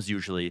films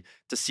usually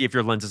to see if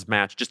your lenses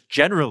match just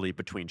generally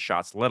between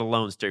shots, let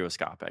alone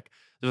stereoscopic.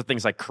 There's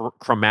things like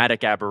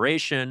chromatic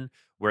aberration,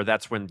 where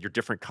that's when your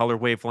different color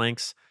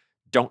wavelengths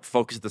don't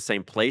focus at the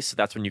same place. So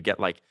that's when you get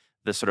like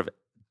this sort of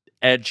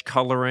edge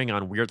coloring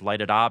on weird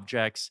lighted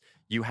objects.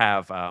 You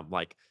have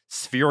like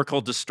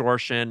spherical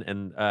distortion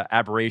and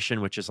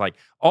aberration, which is like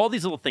all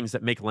these little things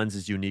that make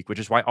lenses unique, which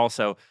is why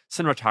also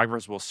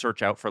cinematographers will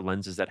search out for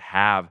lenses that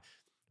have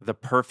the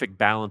perfect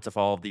balance of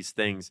all of these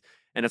things.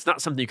 And it's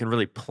not something you can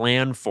really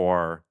plan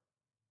for.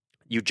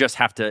 You just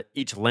have to,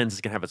 each lens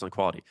is going to have its own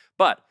quality.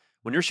 But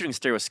when you're shooting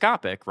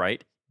stereoscopic,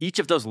 right, each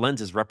of those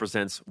lenses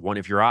represents one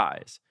of your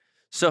eyes.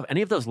 So if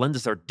any of those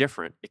lenses are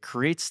different, it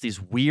creates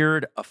these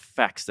weird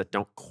effects that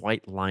don't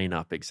quite line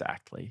up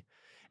exactly.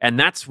 And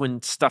that's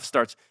when stuff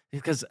starts,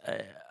 because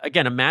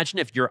again, imagine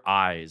if your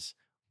eyes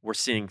were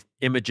seeing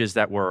images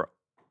that were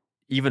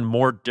even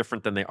more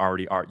different than they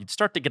already are. You'd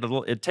start to get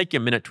it'd take you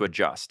a minute to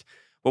adjust.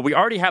 Well, we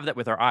already have that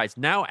with our eyes.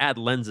 Now add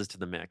lenses to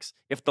the mix.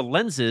 If the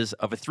lenses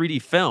of a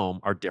 3D film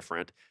are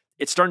different,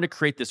 it's starting to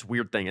create this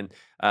weird thing. And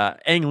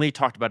Ang Lee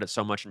talked about it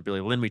so much, and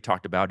Billy Lin we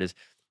talked about, is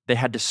they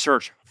had to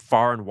search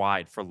far and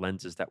wide for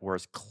lenses that were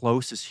as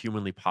close as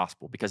humanly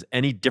possible, because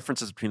any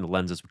differences between the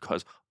lenses would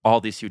cause all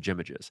these huge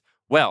images.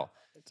 Well,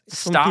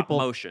 stop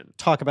motion.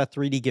 Talk about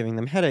 3D giving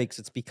them headaches.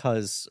 It's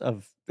because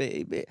of,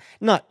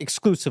 not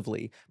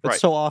exclusively, but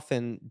so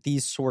often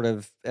these sort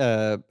of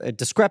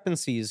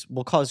discrepancies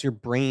will cause your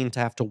brain to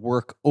have to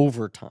work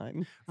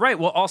overtime. Right.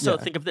 Well, also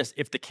think of this.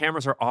 If the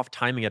cameras are off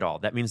timing at all,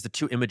 that means the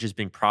two images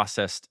being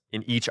processed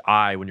in each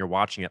eye when you're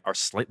watching it are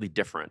slightly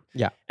different.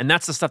 Yeah. And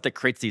that's the stuff that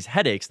creates these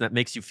headaches and that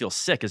makes you feel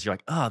sick, is you're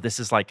like, oh, this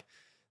is like,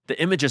 the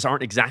images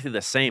aren't exactly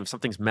the same.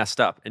 Something's messed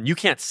up. And you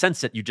can't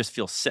sense it. You just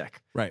feel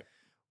sick. Right.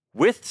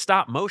 With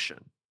stop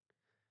motion,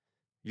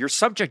 your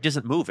subject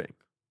isn't moving,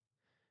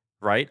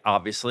 right?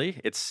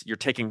 Obviously, you're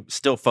taking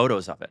still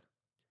photos of it.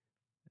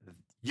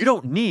 You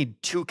don't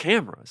need two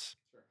cameras.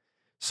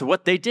 So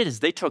what they did is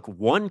they took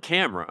one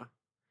camera,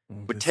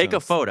 would take a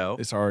photo.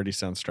 This already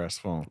sounds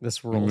stressful.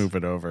 This rules. Move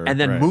it over. And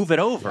then move it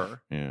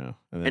over. Yeah.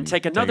 And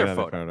take another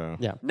photo.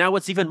 Yeah. Now,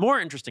 what's even more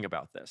interesting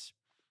about this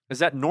is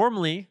that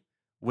normally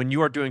when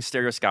you are doing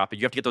stereoscopic,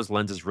 you have to get those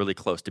lenses really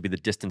close to be the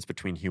distance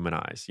between human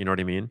eyes. You know what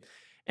I mean?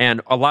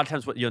 And a lot of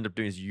times what you end up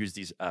doing is you use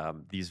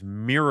these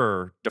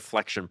mirror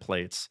deflection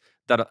plates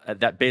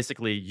that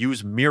basically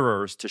use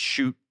mirrors to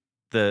shoot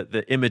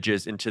the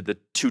images into the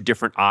two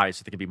different eyes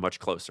so they can be much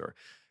closer.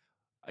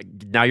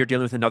 Now you're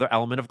dealing with another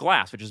element of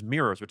glass, which is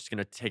mirrors, which is going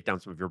to take down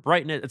some of your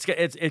brightness.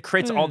 It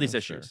creates all these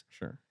issues.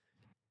 Sure.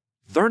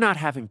 They're not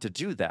having to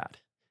do that.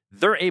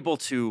 They're able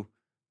to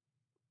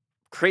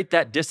create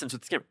that distance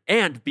with the camera.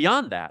 And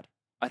beyond that,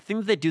 a thing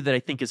that they do that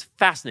I think is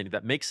fascinating,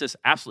 that makes this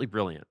absolutely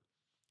brilliant.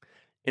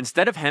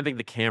 Instead of having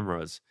the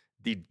cameras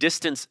the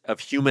distance of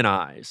human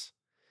eyes,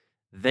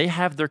 they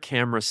have their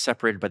cameras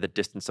separated by the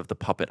distance of the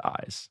puppet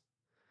eyes.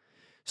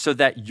 So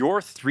that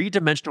your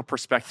three-dimensional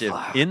perspective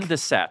in the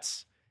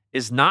sets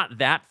is not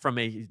that from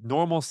a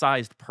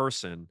normal-sized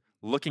person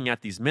looking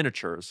at these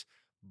miniatures,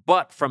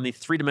 but from the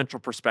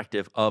three-dimensional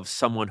perspective of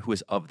someone who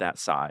is of that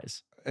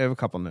size. I have a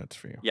couple notes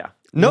for you. Yeah.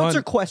 Notes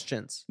or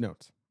questions?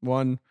 Notes.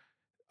 One,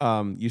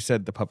 you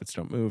said the puppets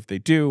don't move. They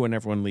do. When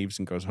everyone leaves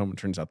and goes home and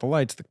turns out the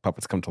lights, the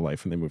puppets come to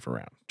life and they move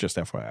around. Just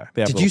FYI.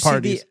 They have Did you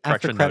parties. see the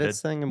after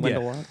credits thing and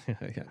Wendell Watt?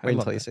 Yeah, Wait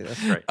until you see this.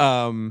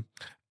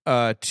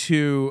 Right.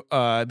 Two,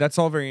 that's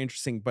all very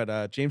interesting,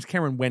 but James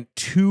Cameron went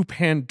to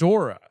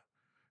Pandora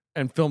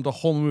and filmed a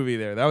whole movie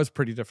there. That was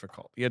pretty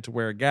difficult. You had to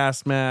wear a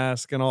gas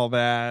mask and all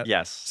that.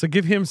 Yes. So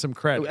give him some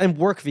credit. And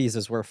work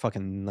visas were a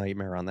fucking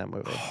nightmare on that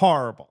movie.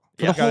 Horrible.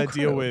 For You the whole got to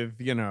deal crew. with,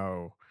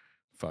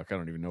 I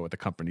don't even know what the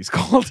company's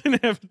called in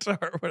Avatar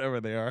or whatever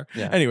they are.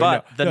 Yeah. Anyway,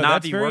 But the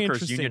that's Navi very workers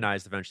interesting.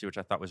 unionized eventually, which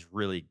I thought was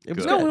really It good.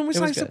 was No, good. when was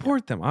It was I good.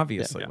 support them?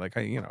 Obviously,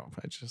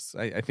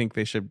 Yeah. I think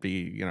they should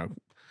be,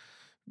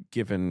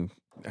 given.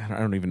 I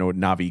don't even know what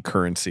Navi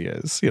currency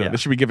is. They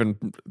should be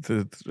given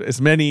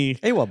as many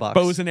AWOL box.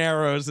 bows and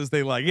arrows as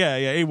they like. Yeah,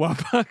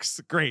 AWOL bucks.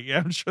 Great. Yeah,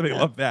 I'm sure they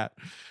love that.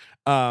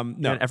 No,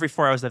 And every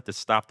 4 hours they have to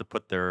stop to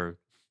put their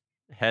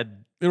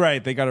head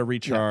right. They got to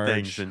recharge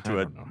things into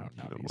I a don't know how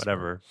Navis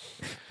whatever.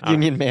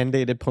 Union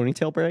mandated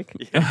ponytail break.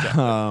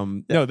 Yeah.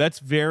 No, that's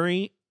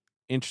very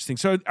interesting.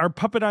 So are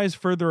puppet eyes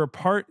further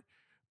apart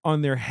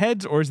on their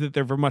heads, or is it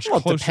they're much Well,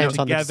 it closer depends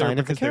on the together design of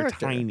the because they're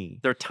character. tiny?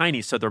 They're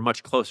tiny, so they're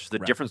much closer. So the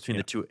Right, difference between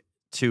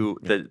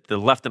yeah. the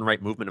left and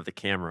right movement of the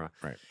camera.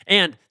 Right.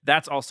 And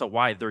that's also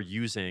why they're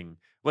using,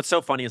 what's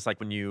so funny is like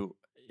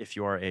if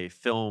you are a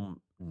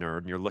film nerd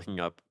and you're looking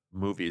up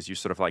movies, you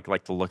sort of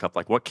like to look up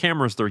like what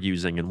cameras they're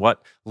using and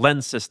what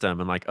lens system,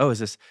 and like, oh, is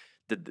this,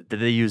 did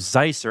they use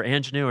Zeiss or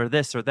Angenieux or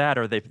this or that,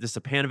 or this is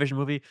a Panavision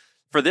movie?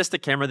 For this, the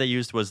camera they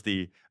used was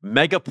the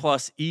Mega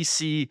Plus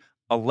EC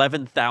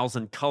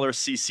 11,000 color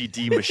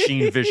CCD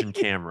machine vision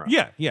camera.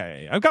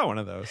 Yeah. I've got one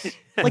of those.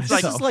 Like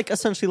this is like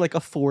essentially like a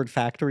Ford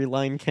factory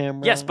line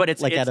camera. Yes, but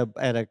it's like at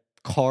a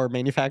car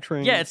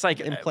manufacturing. Yeah, it's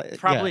like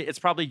probably it's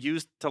probably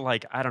used to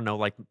like, I don't know,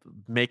 like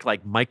make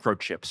like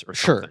microchips or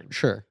Sure.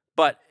 something.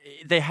 But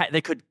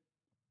they could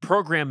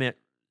program it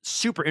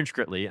super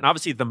intricately, and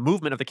obviously the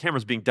movement of the camera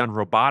is being done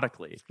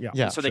robotically.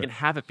 Yeah, so they can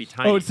have it be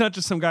tiny. Oh, it's not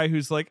just some guy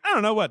who's like, I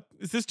don't know, what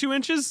is this, 2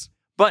 inches?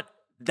 But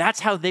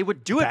that's how they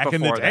would do it Back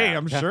before in the day, that.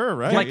 I'm sure,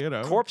 right?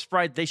 Like Corpse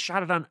Bride, they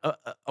shot it on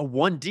a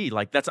 1D.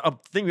 Like that's a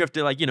thing you have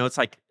to it's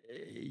like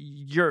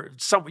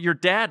your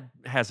dad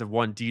has a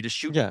 1D to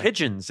shoot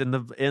pigeons in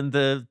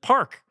the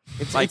park.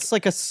 It's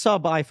like a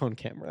sub iPhone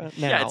camera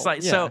now. Yeah, it's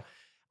like so.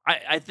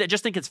 I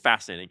just think it's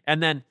fascinating.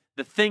 And then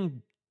the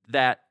thing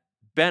that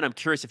Ben, I'm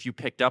curious if you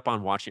picked up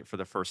on watching it for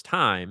the first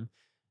time,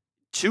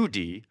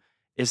 2D,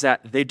 is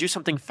that they do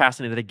something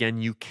fascinating that,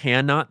 again, you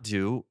cannot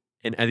do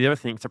in any other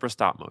thing except for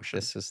stop motion.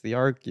 This is the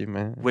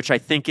argument. Which I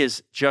think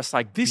is just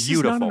like This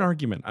beautiful. is not an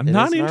argument. I'm It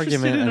not is an interested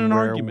argument, in and an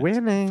we're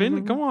winning.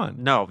 winning. Come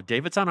on. No,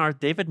 David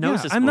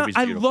knows this movie's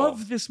I beautiful.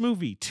 love this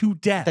movie to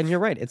death. Then you're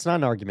right. It's not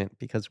an argument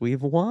because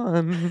we've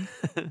won.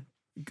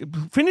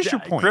 Finish your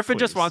point. Griffin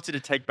just please. wants you to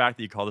take back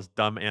that you call us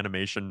dumb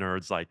animation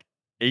nerds like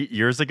 8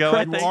 years ago.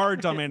 I You think. are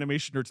dumb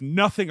animation nerds.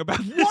 Nothing about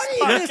this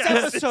What in this podcast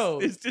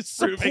episode is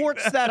disproving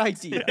supports that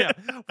idea? Yeah.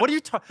 What are you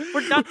talking?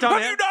 We're not dumb.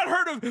 Have you not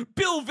heard of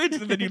Bill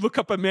Vincent? And then you look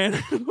up a man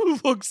who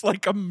looks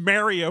like a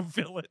Mario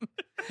villain.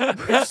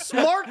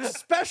 Smart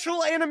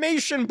special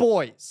animation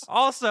boys.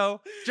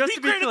 Also, just He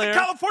to be created clear, the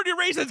California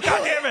raisins.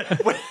 God damn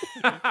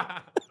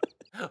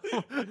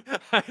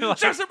it!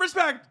 Show some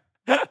respect.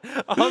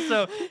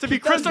 Also, to be He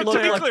does crystal look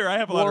clear, Clear, I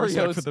have a lot of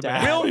respect Wario's for the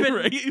dad. man. Will Vincent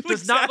Right, he does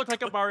looks not look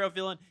like a Mario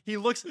villain. He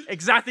looks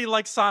exactly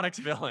like Sonic's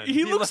villain.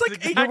 He looks like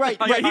exactly You're right.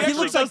 like Right. He Sonic's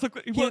looks villain. like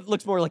look- he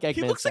looks more like Eggman's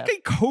He looks dad. like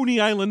a Coney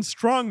Island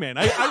strongman.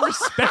 I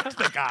respect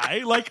the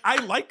guy. Like, I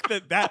like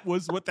that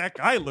was what that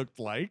guy looked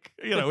like.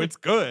 You know, it's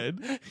good.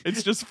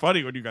 It's just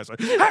funny when you guys are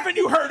like, haven't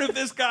you heard of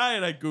this guy?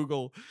 And I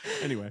Google.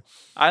 Anyway.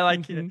 I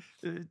like Mm-hmm.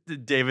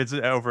 David's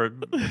over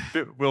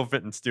at Will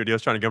Vinton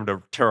Studios trying to get him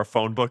to tear a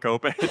phone book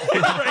open.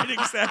 Right,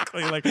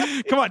 exactly. Like,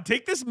 come on,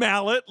 take this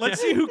mallet.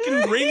 Let's see who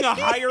can ring a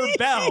higher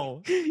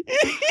bell.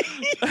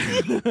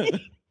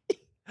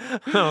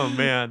 Oh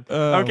man.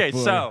 Oh, Okay, boy.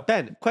 so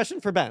Ben,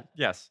 question for Ben.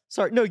 yes,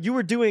 Sorry, no, you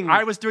were doing.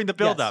 I was doing the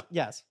build-up.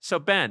 Yes. So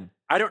Ben,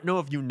 I don't know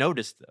if you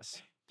noticed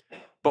this,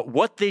 but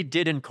what they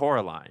did in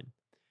Coraline,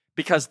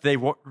 because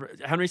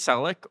Henry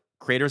Selick,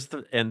 creators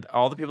and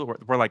all the people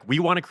were like, we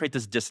want to create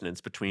this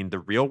dissonance between the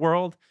real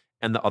world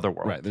and the other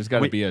world. Right, there's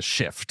got to be a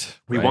shift.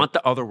 We right? want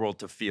the other world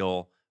to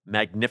feel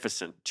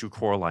magnificent to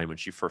Coraline when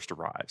she first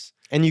arrives.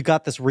 And you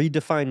got this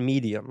redefined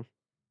medium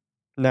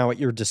now at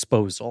your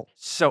disposal.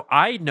 So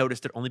I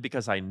noticed it only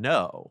because I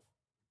know,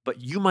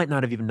 but you might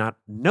not have even not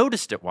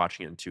noticed it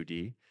watching it in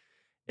 2D,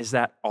 is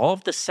that all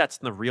of the sets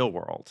in the real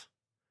world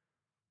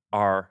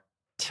are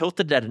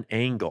tilted at an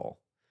angle,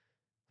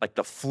 like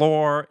the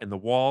floor and the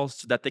walls,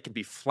 so that they can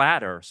be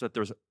flatter, so that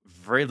there's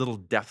very little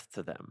depth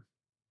to them.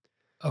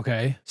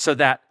 Okay. So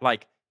that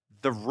like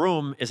the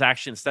room is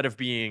actually, instead of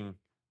being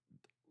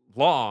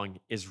long,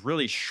 is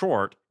really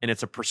short, and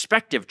it's a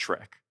perspective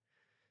trick.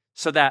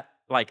 So that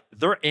like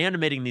they're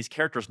animating these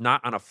characters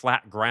not on a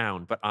flat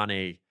ground, but on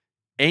a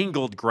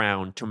angled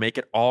ground to make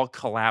it all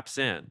collapse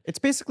in. It's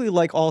basically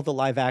like all the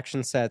live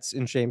action sets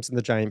in James and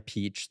the Giant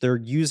Peach. They're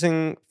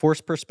using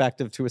forced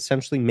perspective to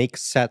essentially make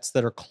sets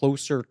that are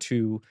closer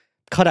to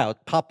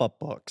cutout pop-up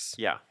books.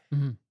 Yeah.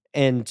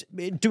 And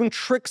doing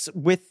tricks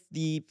with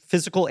the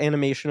physical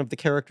animation of the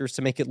characters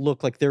to make it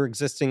look like they're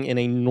existing in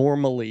a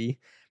normally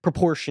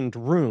proportioned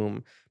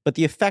room. But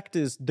the effect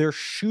is they're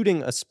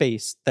shooting a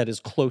space that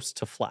is close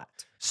to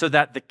flat. So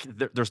that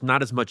there's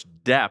not as much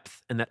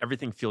depth and that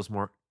everything feels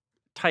more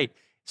tight.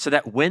 So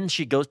that when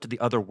she goes to the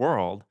other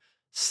world,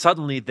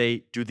 suddenly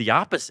they do the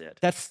opposite.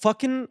 That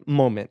fucking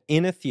moment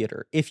in a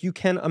theater, if you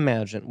can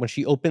imagine, when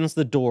she opens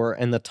the door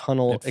and the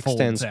tunnel It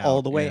extends folds all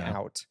out, the way yeah.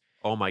 out.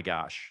 Oh my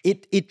gosh.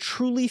 It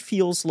truly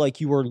feels like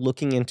you are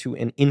looking into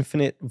an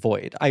infinite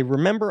void. I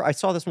remember I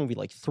saw this movie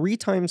like 3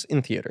 times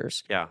in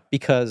theaters Yeah.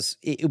 because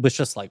it was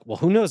just like, well,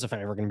 who knows if I'm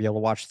ever going to be able to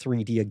watch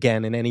 3D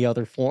again in any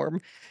other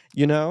form,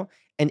 you know?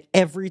 And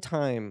every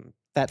time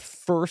that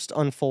first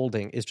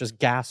unfolding is just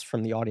gasps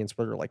from the audience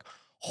where they're like,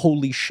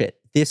 holy shit,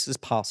 this is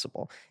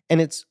possible. And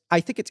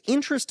I think it's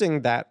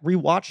interesting that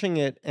rewatching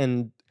it,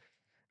 and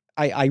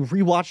I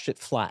rewatched it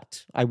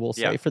flat, I will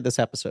say, Yeah. for this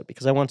episode,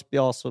 because I want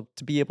to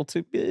be able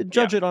to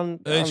judge it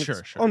on its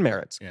Sure. own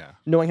merits, Yeah.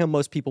 knowing how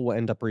most people will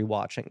end up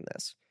rewatching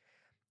this.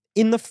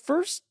 In the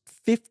first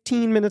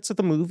 15 minutes of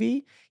the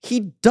movie, he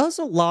does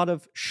a lot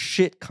of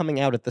shit coming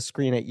out at the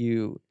screen at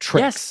you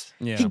tricks. Yes.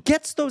 Yeah. He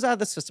gets those out of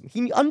the system.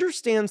 He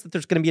understands that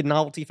there's going to be a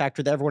novelty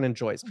factor that everyone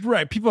enjoys.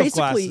 Right. People have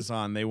Basically, glasses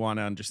on. They want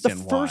to The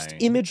understand first why.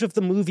 image of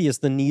the movie is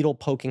the needle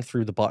poking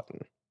through the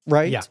button,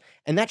 right? Yeah.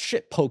 And that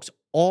shit pokes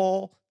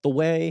all the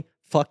way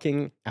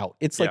fucking out.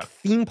 It's like Yeah.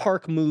 theme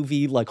park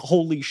movie, like,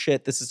 holy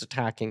shit, this is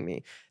attacking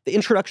me. The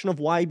introduction of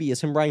YB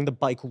is him riding the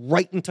bike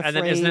right into And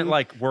frame. then isn't it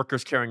like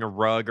workers carrying a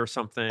rug or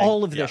something?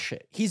 all of Yeah. this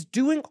shit. He's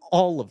doing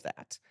all of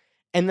that.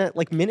 And then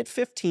like minute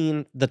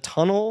 15, the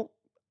tunnel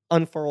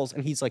unfurls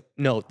and he's like,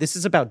 no, this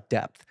is about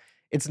depth.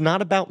 It's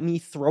not about me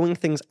throwing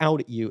things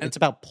out at you. It's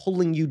about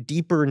pulling you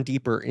deeper and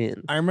deeper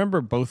in. I remember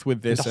both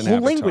with this The and whole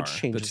Avatar, language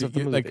changes two- of the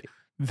movie. Like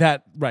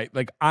that, right?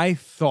 Like I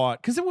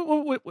thought, because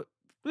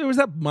there was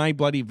that My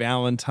Bloody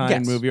Valentine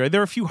Yes. movie. Right?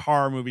 There were a few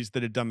horror movies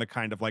that had done the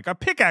kind of like a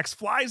pickaxe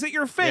flies at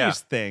your face Yeah.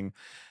 thing.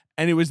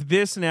 And it was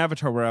this and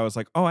Avatar where I was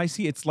like, oh, I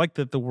see. It's like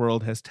that the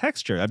world has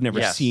texture. I've never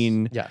Yes.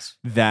 seen Yes.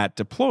 that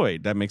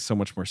deployed. That makes so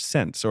much more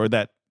sense. Or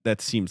that that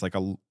seems like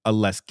a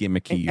less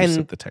gimmicky use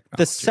of the technology.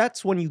 The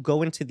sets when you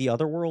go into the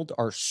other world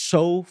are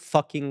so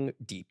fucking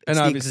deep. It's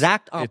and the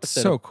exact opposite. It's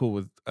so cool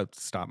with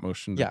stop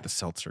motion that Yeah. the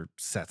sets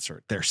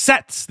are they're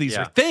sets. These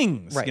are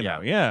things, Right. you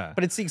know. Yeah,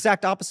 But it's the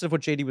exact opposite of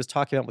what JD was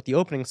talking about with the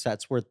opening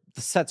sets, where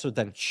the sets are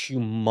then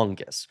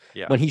humongous.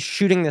 Yeah. When he's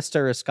shooting this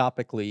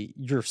stereoscopically,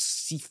 you're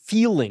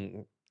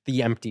feeling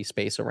the empty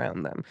space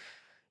around them.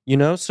 You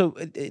know, so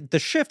the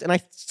shift, and I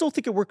still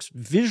think it works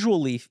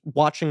visually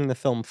watching the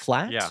film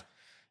flat. Yeah.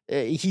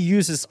 He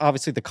uses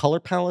obviously the color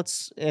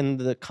palettes and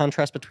the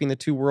contrast between the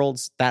two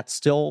worlds. That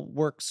still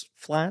works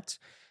flat.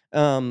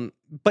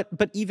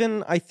 But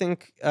even I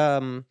think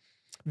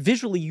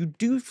visually, you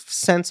do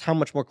sense how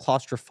much more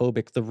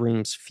claustrophobic the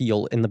rooms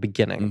feel in the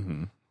beginning.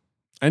 Mm-hmm.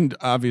 And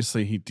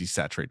obviously, he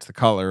desaturates the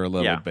color a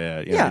little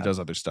bit. Yeah, he does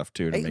other stuff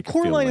too to make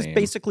Coraline it feel is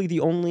basically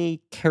the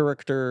only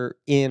character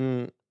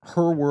in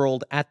her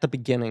world at the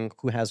beginning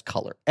who has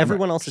color.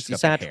 Everyone else is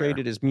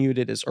desaturated, is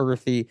muted, is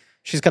earthy.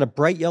 She's got a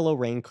bright yellow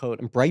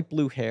raincoat and bright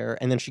blue hair,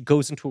 and then she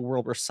goes into a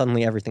world where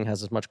suddenly everything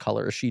has as much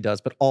color as she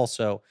does, but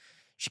also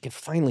she can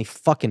finally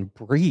fucking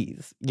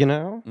breathe, you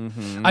know?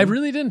 Mm-hmm. I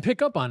really didn't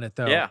pick up on it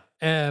though. Yeah.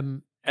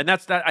 And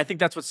that's that. I think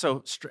that's what's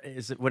so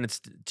is that when it's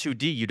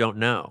 2D, you don't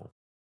know.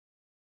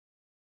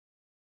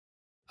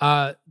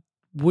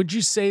 Would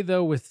you say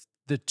though, with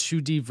the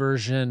 2D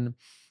version,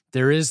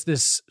 there is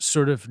this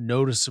sort of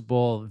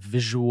noticeable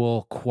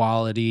visual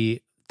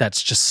quality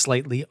that's just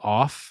slightly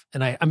off,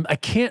 and I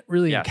can't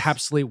really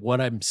encapsulate what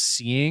I'm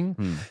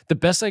seeing. The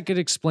best I could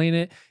explain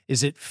it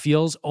is it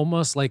feels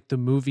almost like the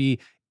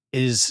movie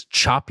is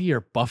choppy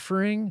or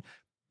buffering.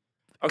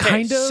 Okay,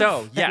 kind of.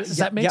 So yes, does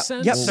that make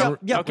sense? Were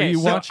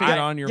you watching it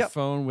on your Yep.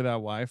 phone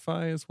without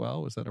Wi-Fi as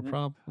well? Was that a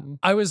problem?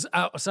 I was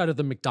outside of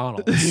the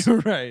McDonald's.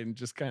 Right, and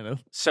just kind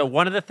of. So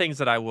one of the things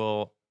that I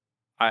won't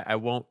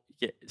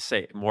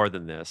say more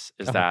than this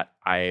is that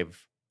I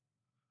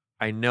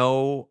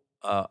know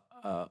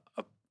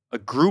a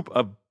group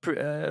of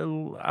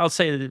I'll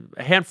say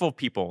a handful of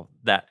people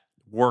that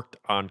worked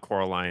on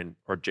Coraline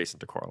or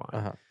adjacent to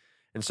Coraline,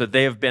 and so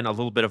they have been a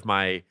little bit of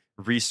my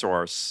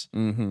resource,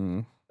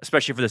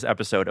 especially for this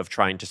episode of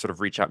trying to sort of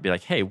reach out and be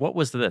like, hey, what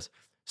was this?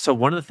 So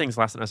one of the things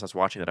last night as I was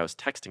watching that I was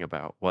texting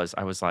about was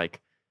I was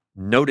like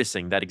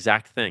noticing that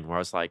exact thing where I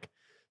was like,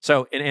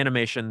 so in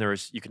animation,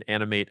 you can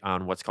animate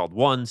on what's called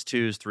 1s,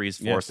 2s,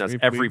 3s, 4s. Yes, that's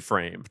every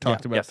frame. We've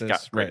talked about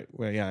this. Great. Right.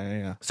 Well,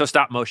 yeah. So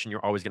stop motion,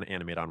 you're always going to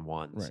animate on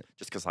 1s. Right.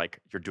 Just because like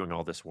you're doing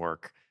all this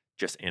work,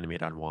 just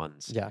animate on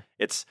 1s. Yeah.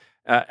 It's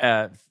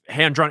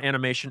hand-drawn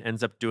animation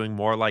ends up doing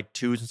more like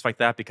 2s and stuff like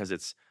that because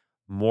it's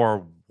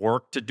more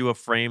work to do a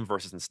frame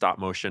versus in stop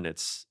motion.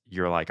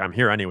 You're like, I'm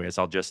here anyways.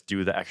 I'll just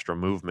do the extra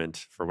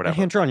movement for whatever.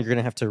 Hand drawn, you're going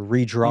to have to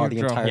redraw the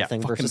entire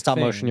thing versus stop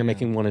motion. You're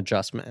making one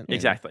adjustment.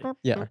 Exactly.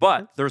 Yeah.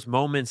 But there's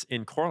moments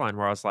in Coraline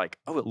where I was like,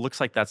 oh, it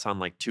looks like that's on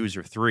like 2s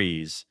or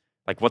 3s.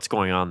 Like, what's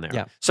going on there?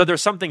 Yeah. So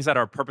there's some things that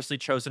are purposely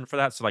chosen for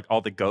that. So like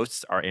all the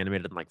ghosts are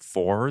animated in like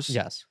 4s.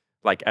 Yes.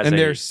 Like as and a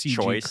there's CG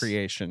choice.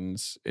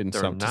 creations in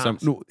They're some.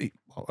 not. No,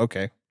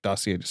 okay.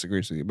 Dossier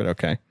disagrees with you, but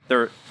okay.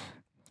 They're.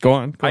 Go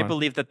on. I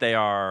believe that they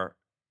are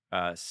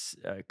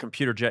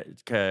computer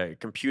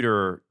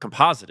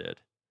composited,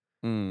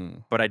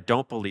 but I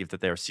don't believe that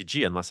they are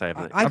CG unless I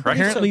have.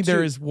 Apparently,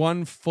 there is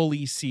one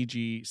fully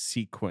CG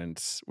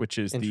sequence, which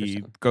is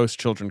the ghost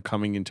children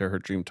coming into her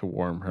dream to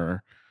warm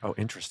her. Oh,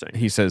 interesting.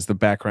 He says the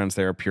backgrounds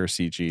there are pure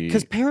CG.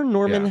 Because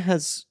Paranorman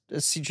has a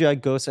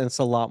CGI ghosts, and it's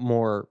a lot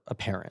more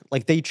apparent.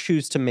 Like they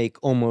choose to make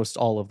almost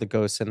all of the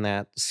ghosts in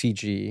that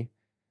CG.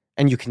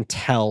 And you can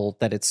tell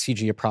that it's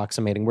CG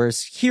approximating.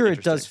 Whereas here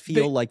it does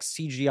feel like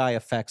CGI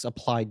effects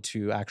applied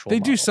to actual They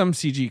do some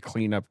CG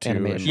cleanup too.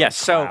 Animation. Yes.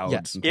 So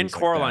Coraline, in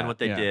Coraline, what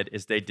they did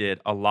is they did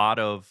a lot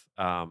of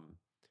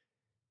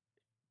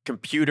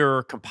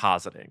computer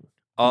compositing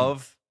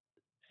of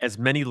as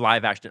many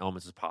live action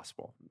elements as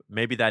possible.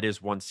 Maybe that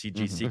is one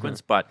CG sequence,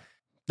 but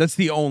that's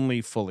the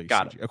only fully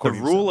CG. The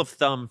rule of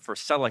thumb for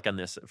Selleck on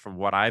this, from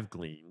what I've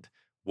gleaned,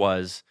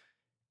 was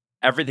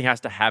everything has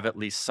to have at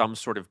least some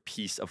sort of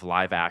piece of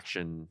live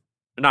action,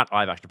 not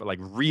live action, but like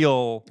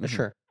real,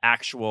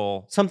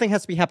 actual. Something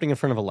has to be happening in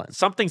front of a lens.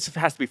 Something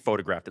has to be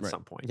photographed at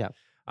some point. Yeah.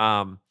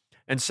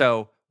 And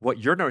so what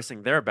you're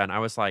noticing there, Ben, I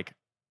was like,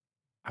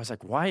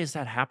 why is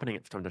that happening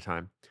from time to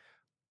time?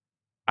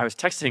 I was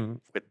texting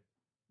with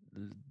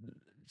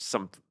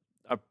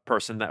a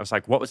person that was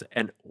like,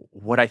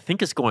 what I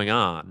think is going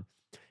on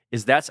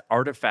is that's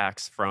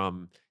artifacts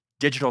from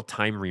digital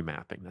time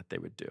remapping that they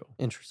would do.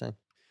 Interesting.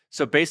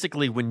 So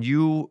basically, when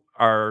you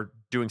are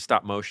doing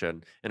stop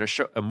motion in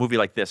a movie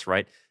like this,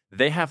 right,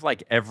 they have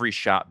like every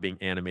shot being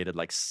animated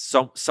like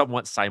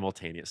somewhat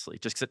simultaneously,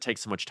 just because it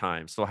takes so much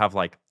time. So they'll have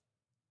like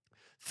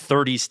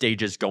 30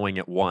 stages going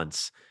at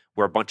once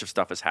where a bunch of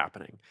stuff is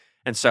happening.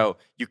 And so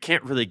you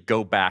can't really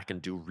go back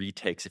and do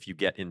retakes if you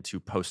get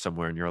into post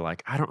somewhere and you're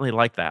like, I don't really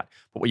like that.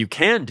 But what you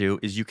can do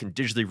is you can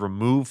digitally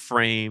remove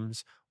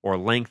frames or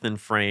lengthen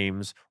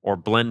frames or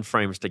blend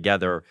frames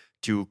together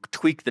to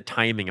tweak the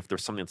timing if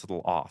there's something that's a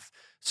little off.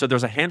 So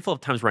there's a handful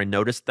of times where I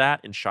noticed that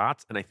in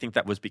shots, and I think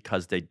that was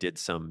because they did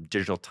some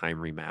digital time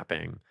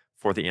remapping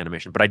for the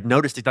animation. But I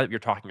noticed exactly what you're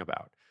talking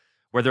about,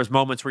 where there's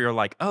moments where you're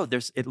like, oh,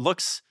 it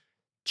looks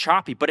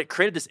choppy, but it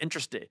created this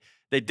interest.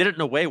 They did it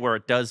in a way where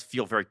it does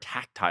feel very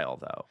tactile,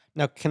 though.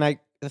 Now, can I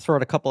throw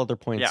out a couple other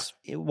points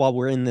while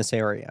we're in this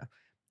area?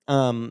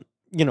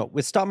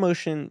 With stop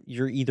motion,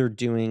 you're either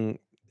doing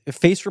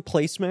face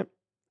replacement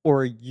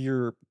or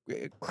you're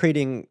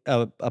creating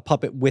a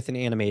puppet with an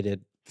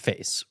animated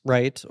face,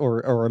 right?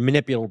 Or a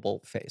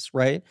manipulable face,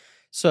 right?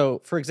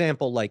 So, for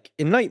example, like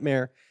in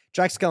Nightmare,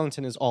 Jack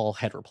Skellington is all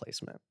head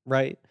replacement,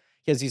 right?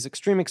 He has these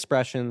extreme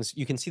expressions.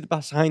 You can see the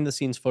behind the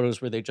scenes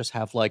photos where they just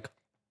have like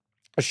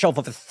a shelf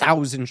of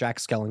 1,000 Jack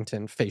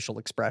Skellington facial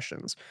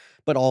expressions,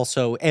 but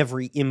also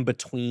every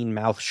in-between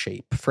mouth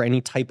shape for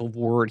any type of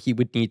word he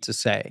would need to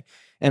say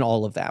and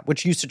all of that,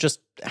 which used to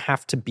just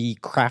have to be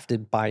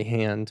crafted by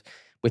hand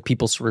with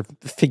people sort of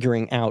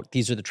figuring out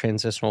these are the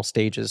transitional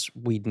stages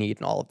we'd need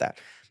and all of that.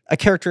 A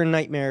character in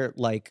Nightmare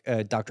like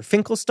Dr.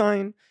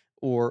 Finkelstein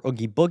or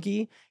Oogie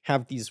Boogie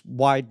have these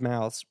wide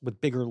mouths with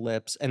bigger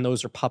lips, and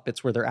those are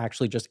puppets where they're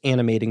actually just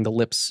animating the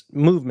lips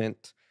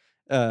movement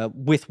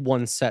with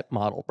one set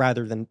model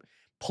rather than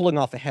pulling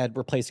off a head,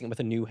 replacing it with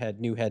a new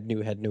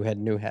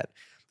head.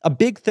 A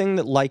big thing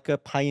that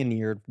Leica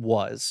pioneered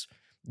was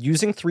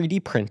using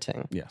 3D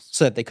printing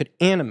so that they could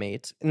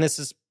animate, and this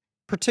is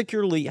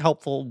particularly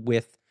helpful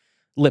with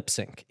lip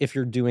sync if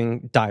you're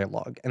doing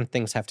dialogue and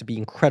things have to be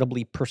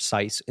incredibly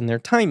precise in their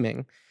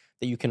timing,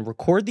 that you can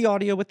record the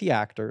audio with the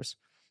actors,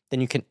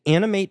 then you can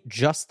animate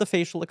just the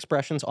facial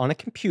expressions on a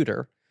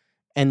computer,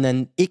 and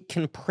then it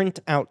can print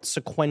out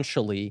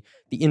sequentially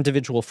the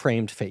individual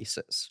framed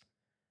faces.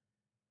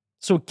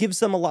 So it gives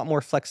them a lot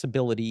more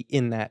flexibility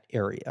in that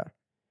area.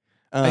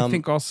 I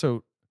think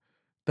also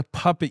the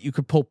puppet, you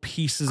could pull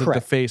pieces of the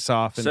face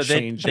off and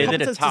change they it.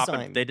 did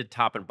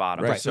top and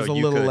bottom. Right, so it's a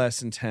little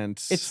less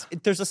intense.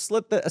 There's a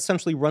slit that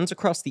essentially runs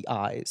across the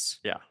eyes.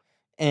 Yeah.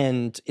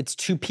 And it's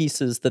two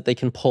pieces that they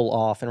can pull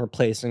off and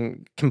replace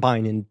and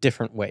combine in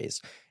different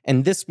ways.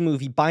 And this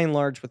movie, by and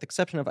large, with the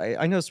exception of,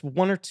 I noticed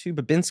one or two,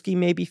 Babinski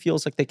maybe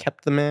feels like they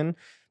kept them in,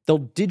 they'll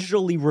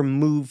digitally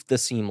remove the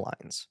seam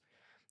lines.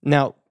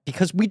 Now,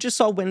 because we just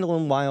saw Wendell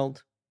and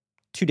Wild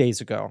 2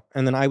 days ago,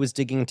 and then I was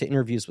digging into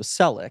interviews with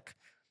Selleck,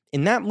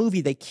 in that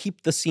movie, they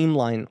keep the seam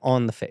line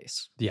on the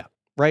face. Yeah.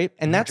 Right?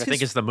 And that's I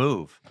think is the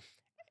move.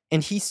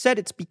 And he said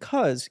it's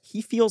because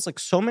he feels like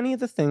so many of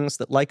the things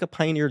that Leica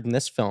pioneered in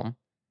this film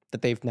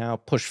that they've now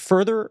pushed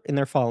further in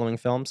their following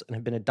films and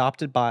have been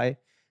adopted by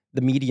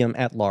the medium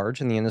at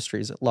large and the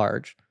industries at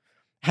large,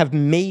 have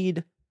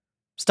made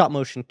stop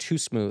motion too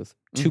smooth,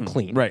 too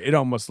clean. Right. It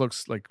almost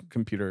looks like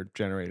computer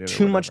generated.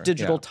 Too much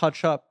digital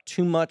touch up,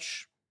 too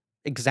much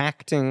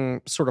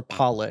exacting sort of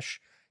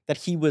polish, that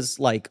he was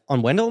like,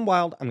 on Wendell and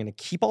Wild, I'm going to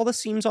keep all the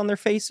seams on their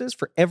faces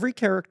for every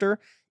character,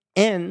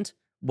 and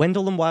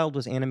Wendell and Wild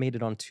was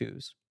animated on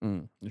 2s.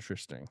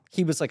 Interesting.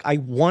 He was like, I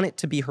want it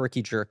to be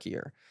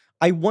herky-jerkier.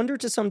 I wonder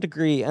to some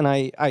degree, and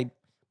I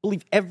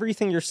believe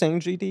everything you're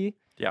saying, GD,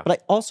 but I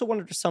also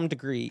wonder to some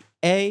degree,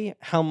 A,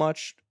 how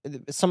much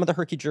some of the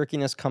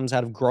herky-jerkiness comes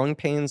out of growing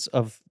pains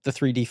of the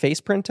 3D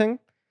face printing,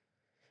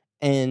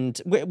 and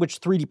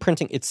which 3D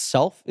printing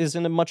itself is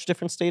in a much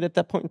different state at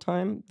that point in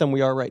time than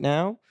we are right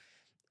now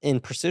in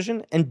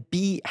precision, and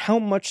B, how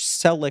much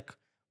Selleck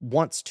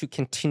wants to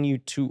continue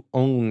to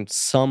own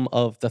some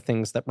of the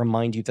things that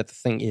remind you that the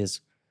thing is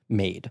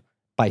made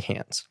by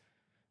hands.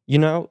 You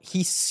know,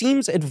 he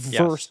seems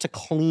adverse to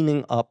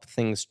cleaning up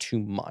things too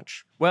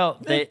much.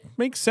 Well, it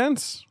makes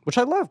sense. Which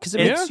I love, because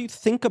it makes you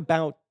think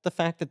about the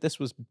fact that this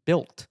was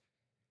built.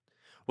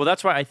 Well,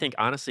 that's why I think,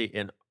 honestly,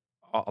 in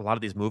a lot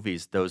of these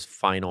movies, those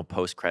final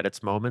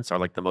post-credits moments are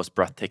like the most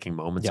breathtaking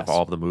moments of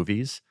all of the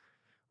movies.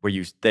 Where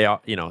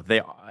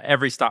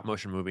every stop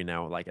motion movie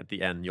now, like at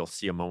the end, you'll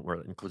see a moment where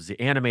it includes the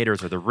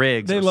animators or the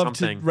rigs or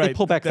something. They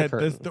pull back the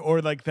curtain.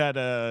 Or like that,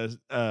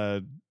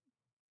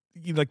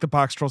 like the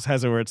Box Trolls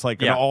has it where it's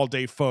like an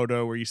all-day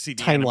photo where you see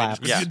the time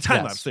lapse.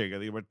 Time lapse. There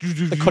you go.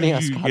 The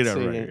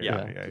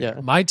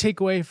Kodiaskatsi. My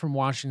takeaway from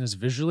watching this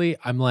visually,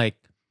 I'm like,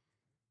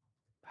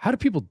 how do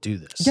people do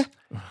this? Yeah.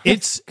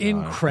 It's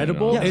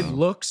incredible. It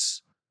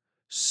looks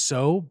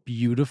so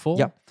beautiful.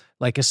 Yeah.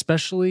 Like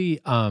especially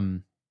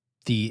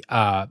the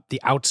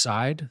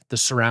outside, the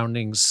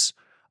surroundings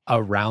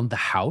around the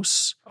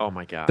house. Oh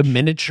my gosh. The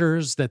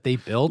miniatures that they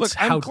built. Look,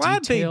 I'm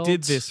glad they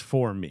did this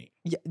for me.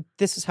 Yeah,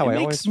 this is how it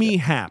makes me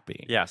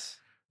happy. Yes.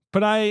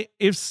 But I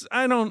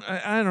don't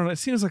know. It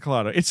seems like a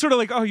lot of, it's sort of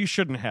like, oh, you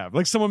shouldn't have.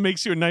 Like someone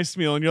makes you a nice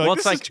meal and you're like,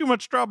 this is too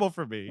much trouble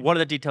for me. One of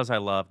the details I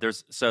love, the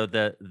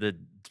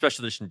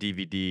special edition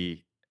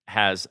DVD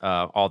has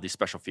all these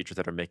special features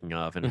that are making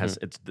of, and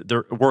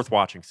they're worth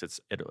watching because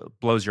it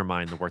blows your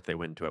mind the work they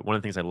went into it. One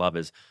of the things I love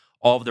is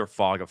all of their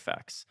fog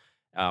effects.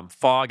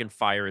 Fog and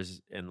fire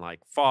is in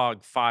like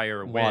fog,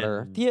 fire,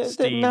 water, wind,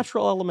 steam, the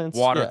natural elements,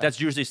 water. That's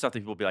usually stuff that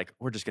people will be like,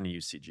 we're just going to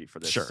use CG for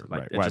this. Sure,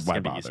 like, right. It's Why going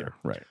to be bother? easier.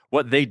 Right.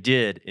 What they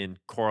did in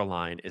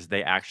Coraline is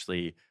they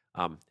actually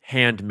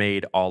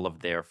handmade all of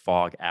their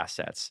fog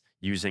assets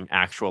using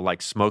actual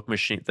like smoke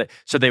machines.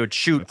 So they would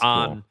shoot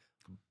on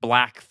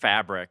black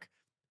fabric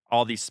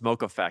all these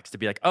smoke effects to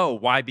be like, oh,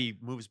 YB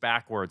moves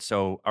backwards.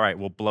 So, all right,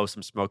 we'll blow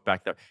some smoke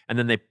back there. And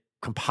then they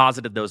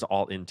composited those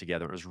all in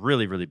together. It was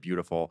really, really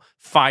beautiful.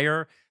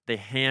 Fire, they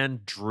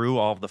hand drew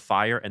all of the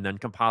fire and then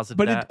composited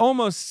But that. it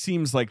almost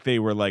seems like they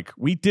were like,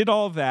 we did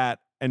all of that,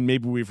 and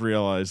maybe we've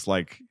realized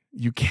like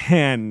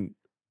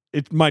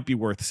it might be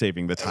worth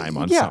saving the time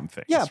on some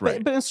things. Yeah,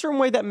 right? but in a certain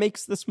way that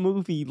makes this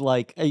movie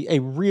like a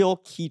real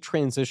key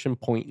transition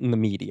point in the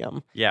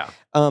medium. Yeah.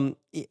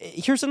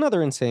 Here's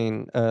another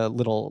insane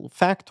little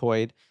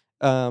factoid.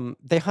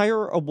 They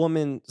hire a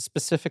woman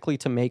specifically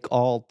to make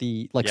all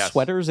the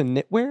sweaters and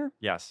knitwear.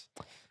 Yes.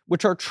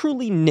 Which are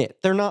truly knit.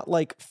 They're not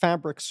like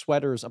fabric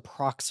sweaters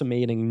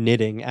approximating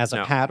knitting as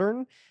a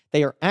pattern.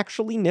 They are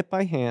actually knit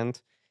by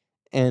hand.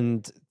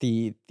 And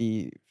the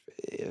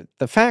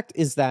fact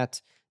is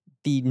that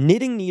the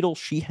knitting needle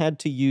she had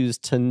to use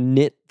to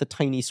knit the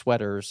tiny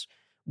sweaters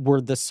were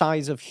the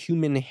size of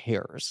human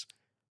hairs.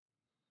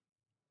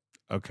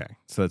 Okay,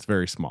 so that's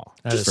very small.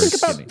 Just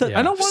think about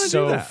I don't want to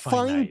do that.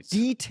 Fine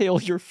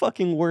detail you're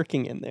fucking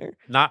working in there.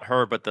 Not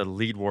her, but the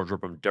lead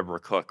wardrobe from Deborah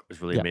Cook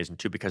was really amazing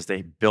too, because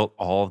they built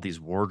all of these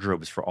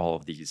wardrobes for all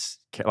of these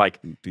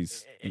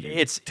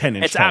it's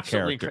 10-inch it's tall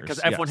absolutely characters. because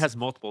everyone has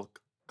multiple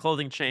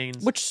clothing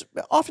chains, which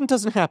often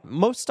doesn't happen.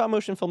 Most stop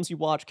motion films you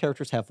watch,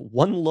 characters have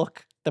one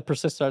look that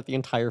persists throughout the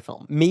entire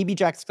film. Maybe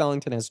Jack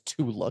Skellington has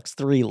 2 looks,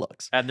 3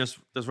 looks. And there's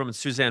woman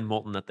Suzanne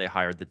Moulton that they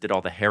hired that did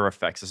all the hair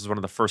effects. This is one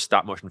of the first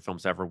stop motion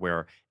films ever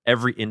where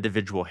every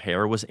individual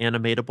hair was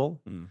animatable.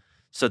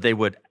 So they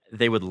would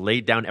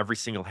lay down every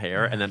single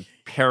hair and then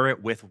pair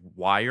it with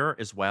wire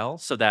as well.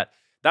 So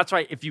that's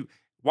why if you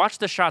watch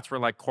the shots where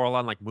like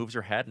Coraline like moves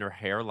her head and her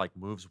hair like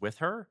moves with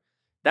her,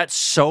 that's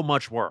so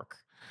much work.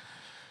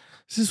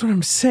 This is what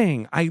I'm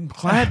saying. I'm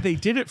glad they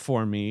did it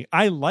for me.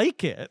 I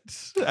like it.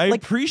 I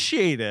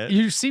appreciate it.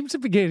 You seem to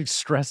be getting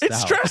stressed It's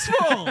out.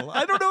 stressful.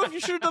 I don't know if you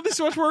should have done this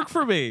much work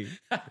for me.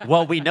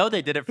 Well, we know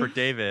they did it for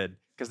David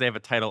because they have a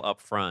title up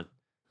front.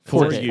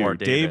 For It you, says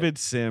David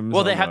Sims.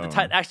 Well, they have alone. the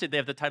title. Actually, they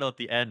have the title at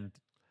the end.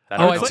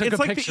 I it's took a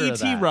like picture the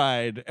of ET that.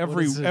 ride.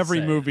 Every does it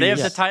say? movie. They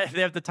have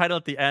they have the title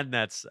at the end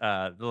that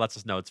lets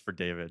us know it's for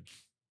David.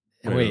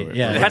 Wait,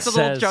 yeah. That's a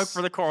little says- joke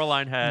for the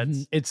Coraline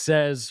heads. It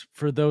says,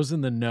 for those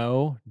in the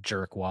know,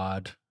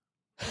 jerkwad.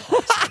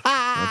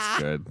 That's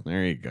good.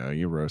 There you go.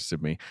 You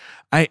roasted me.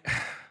 I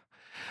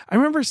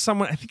remember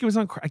someone. I think it was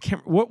on. I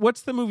can't.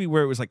 What's the movie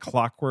where it was like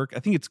clockwork? I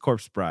think it's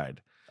Corpse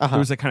Bride. There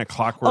was like kind of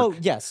clockwork. Oh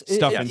yes,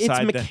 stuff it's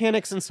inside.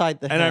 mechanics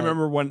inside the head. And I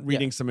remember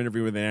reading some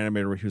interview with an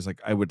animator where he was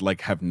like, "I would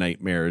like have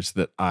nightmares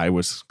that I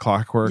was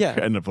clockwork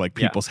and of like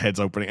people's heads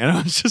opening." And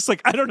I was just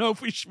like, I don't know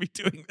if we should be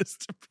doing this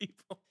to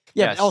people.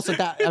 Yeah. Yes. Also,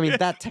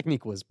 that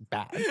technique was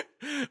bad.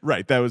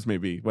 Right. That was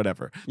maybe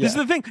whatever. Yeah. This is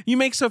the thing. You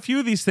make so few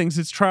of these things,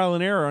 it's trial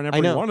and error on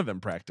every one of them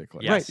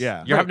practically. Yes. Right.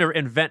 Yeah. You're having to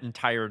invent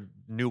entire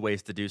new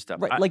ways to do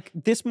stuff. Right. Like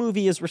this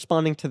movie is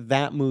responding to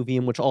that movie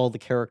in which all the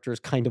characters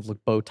kind of look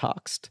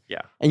Botoxed.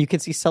 Yeah. And you can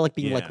see Selleck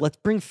being like, let's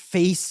bring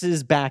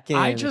faces back in.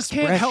 I just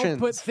can't help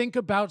but think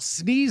about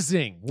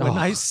sneezing when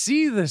I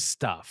see this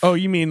stuff. Oh,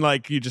 you mean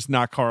like you just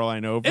knock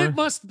Coraline over? It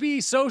must be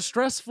so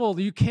stressful.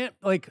 You can't,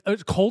 like, a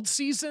cold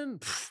season?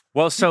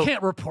 Well, so you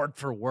can't report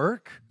for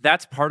work.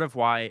 That's part of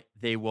why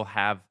they will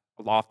have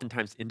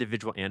oftentimes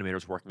individual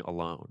animators working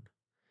alone.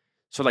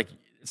 So like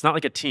it's not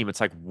like a team, it's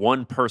like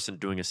one person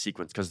doing a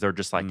sequence because they're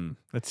just like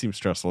that seems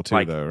stressful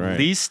too, though, right?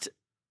 Least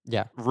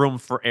room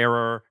for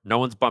error, no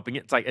one's bumping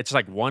it. It's just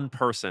like one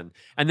person.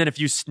 And then if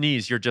you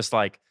sneeze, you're just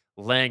like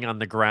laying on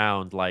the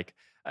ground. Like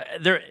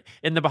they're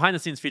in the behind the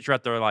scenes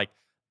featurette, they're like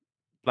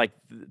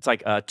it's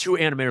like 2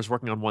 animators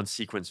working on one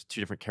sequence with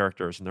 2 different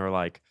characters, and they're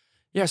like,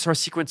 yeah, so our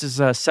sequence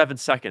is 7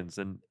 seconds,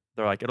 and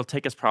they're like, it'll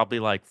take us probably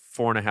like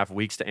 4.5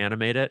 weeks to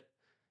animate it.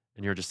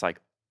 And you're just like,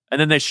 and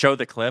then they show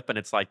the clip, and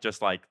it's like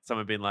just like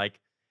someone being like,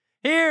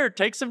 here,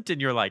 take some, and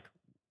you're like,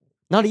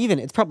 not even.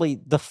 It's probably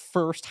the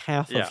first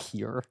half of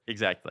here.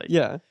 Exactly.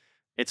 Yeah.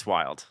 It's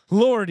wild.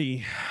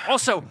 Lordy.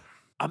 Also,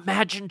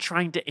 imagine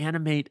trying to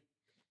animate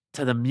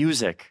to the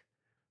music.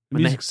 The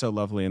music's so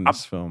lovely in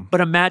this film.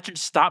 But imagine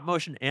stop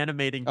motion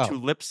animating to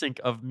lip sync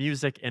of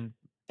music and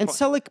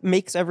Selleck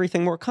makes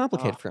everything more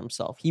complicated for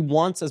himself. He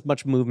wants as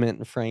much movement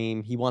in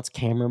frame. He wants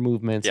camera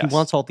movements. Yes. He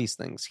wants all these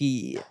things.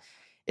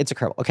 It's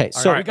incredible. Okay,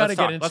 so we got to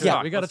get into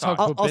it. We got to talk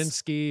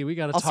Babinski. We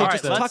got to talk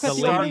about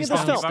the opening of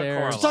this film.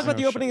 Let's talk about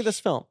the opening of this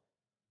film.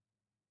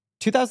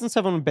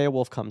 2007 when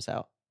Beowulf comes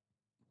out.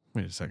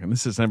 Wait a second.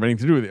 This doesn't have anything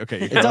to do with it.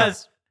 Okay. It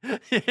does.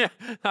 Yeah,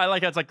 I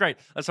like it. It's like, great.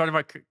 Let's talk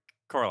about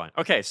Coraline.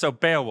 Okay, so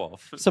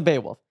Beowulf.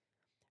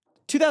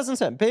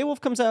 2007. Beowulf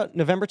comes out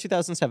November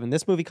 2007.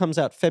 This movie comes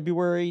out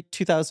February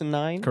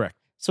 2009. Correct.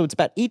 So it's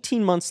about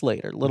 18 months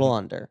later, a little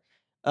under.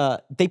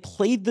 They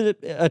played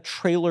a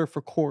trailer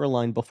for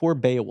Coraline before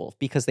Beowulf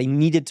because they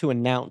needed to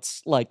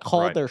announce,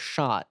 call their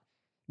shot.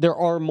 There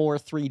are more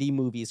 3D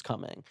movies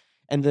coming.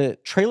 And the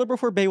trailer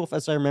before Beowulf,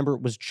 as I remember,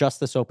 was just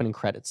this opening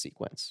credits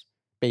sequence.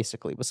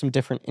 basically, with some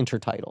different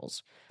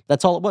intertitles.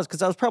 That's all it was,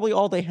 because that was probably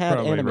all they had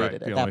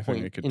animated at that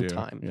point in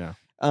time. Yeah.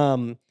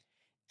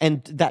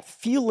 And that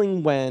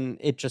feeling when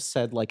it just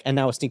said, like, and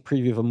now a sneak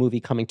preview of a movie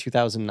coming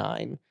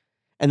 2009,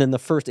 and then the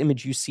first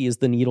image you see is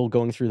the needle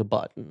going through the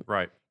button.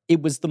 Right.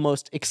 It was the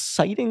most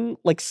exciting,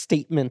 like,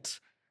 statement,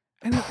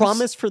 And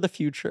promise for the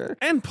future.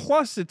 And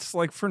plus, it's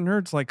like for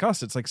nerds like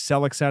us, it's like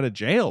Selleck's out of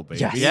jail, baby.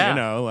 Yes. Yeah. You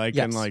know, like,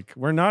 Yes. and like,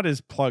 we're not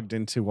as plugged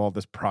into all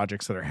this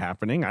projects that are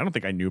happening. I don't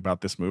think I knew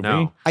about this movie.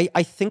 No.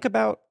 I think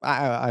about,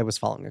 I was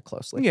following it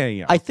closely.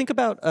 Yeah. I think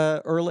about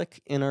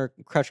Ehrlich in our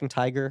Crouching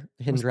Tiger,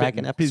 Hidden Was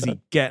Dragon episode.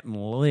 busy getting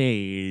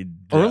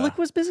laid. Ehrlich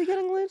was busy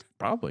getting laid?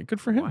 Probably. Good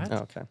for him. What? Oh,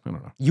 okay. I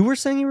don't know. You were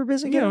saying you were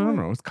busy Yeah, I getting don't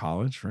laid? know. It was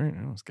college, right?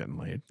 I was getting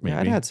laid. Maybe.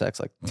 Yeah, I'd had sex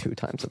like 2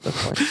 times at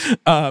this point.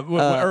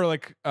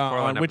 Ehrlich,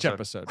 Coraline on which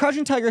episode. episode?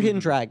 Crouching Tiger, Hidden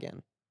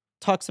Dragon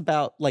talks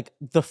about like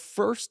the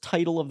first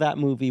title of that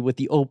movie with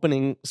the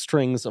opening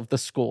strings of the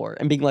score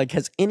and being like,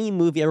 has any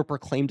movie ever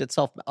proclaimed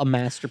itself a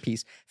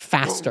masterpiece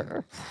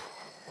faster?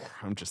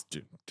 I'm just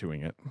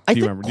doing it. I Do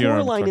you think remember? Do you know what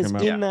I'm Coraline talking is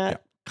about? in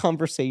that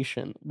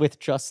conversation with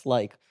just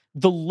like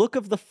the look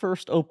of the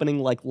first opening,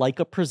 like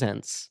Leica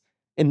Presents,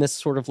 in this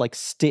sort of like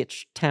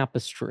stitched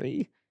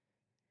tapestry.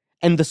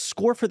 And the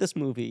score for this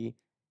movie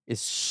is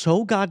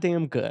so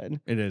goddamn good.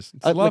 It is.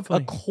 It's Like lovely.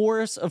 a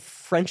chorus of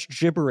French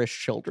gibberish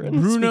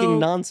children Bruno speaking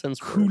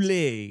nonsense words.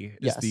 Coulet is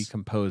Yes. the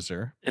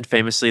composer. And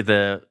famously,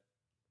 the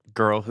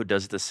girl who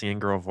does the singing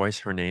girl voice,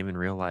 her name in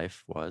real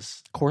life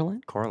was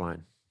Coraline?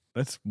 Coraline.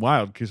 That's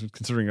wild, because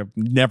considering I've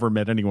never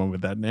met anyone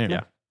with that name.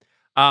 Yeah.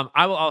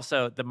 I will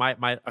also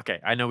okay.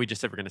 I know we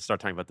just said we're going to start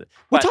talking about this.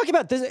 We're but talking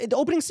about this, the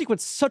opening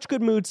sequence, such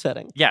good mood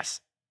setting.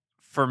 yes,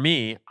 for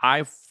me,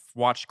 I've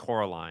watched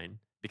Coraline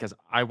because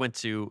I went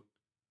to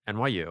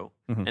NYU,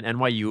 Mhm. and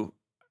NYU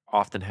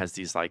often has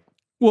these like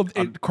Well,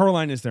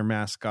 Coraline is their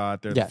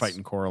mascot. They're Yes. the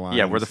fighting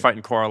Coraline. we're the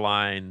fighting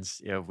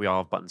Coralines. You know, we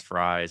all have buttons for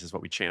eyes is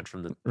what we chant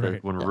from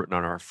Right. when we're rooting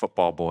on our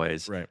football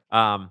boys. Right.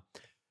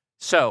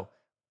 So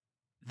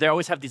they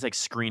always have these like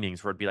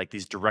screenings where it'd be like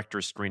these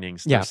director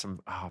screenings. Yeah. There's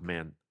some, oh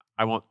man,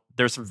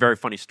 there's some very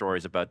funny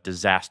stories about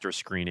disaster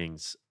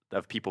screenings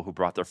of people who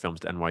brought their films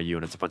to NYU,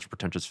 and it's a bunch of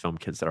pretentious film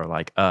kids that are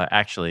like,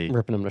 actually.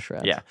 Ripping them to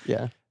shreds. Yeah.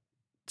 Yeah.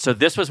 So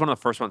this was one of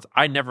the first ones.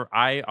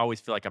 I always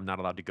feel like I'm not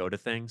allowed to go to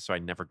things, so I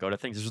never go to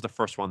things. This was the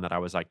first one that I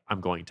was like, I'm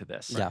going to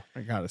this. Yeah.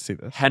 I gotta see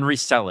this. Henry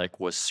Selick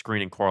was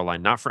screening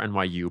Coraline, not for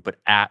NYU, but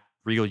at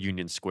Regal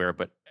Union Square,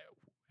 but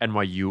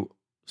NYU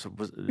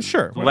was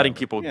Sure, letting whatever.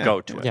 people Yeah,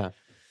 go to it. Yeah.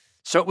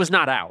 So it was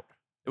not out.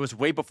 It was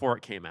way before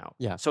it came out.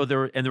 Yeah. So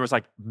there was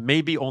like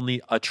maybe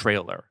only a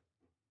trailer.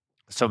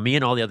 So me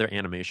and all the other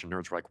animation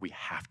nerds were like, we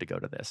have to go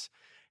to this.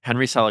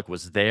 Henry Selick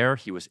was there.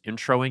 He was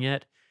introing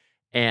it.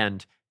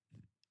 And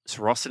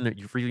so we're all sitting at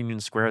Regal Union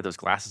Square. Those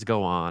glasses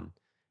go on.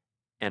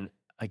 And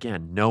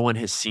again, no one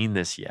has seen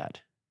this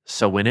yet.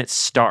 So when it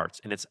starts,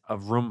 and it's a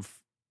room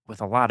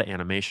with a lot of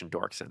animation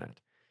dorks in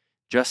it,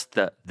 just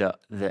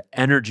the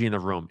energy in the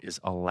room is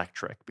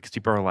electric because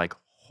people are like,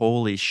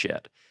 holy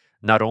shit.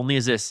 Not only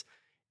is this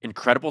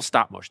incredible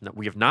stop motion that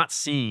we have not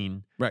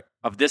seen Right.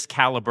 of this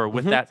caliber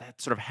with Mhm. that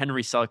sort of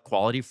Henry Selick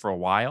quality for a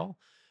while,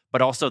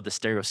 but also the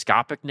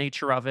stereoscopic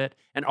nature of it,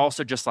 and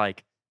also just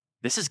like,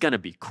 this is going to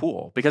be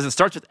cool because it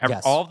starts with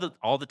Yes. all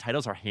the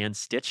titles are hand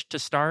stitched to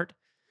start,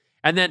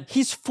 and then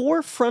He's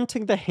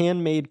forefronting the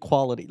handmade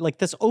quality. Like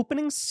this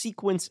opening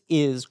sequence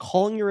is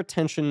calling your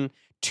attention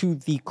to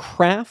the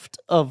craft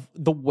of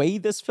the way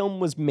this film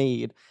was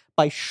made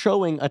by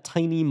showing a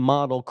tiny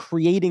model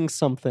creating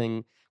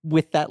something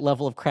with that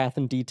level of craft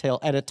and detail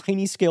at a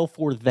tiny scale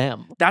for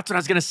them. that's what I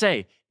was going to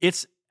say.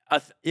 It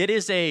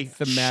is a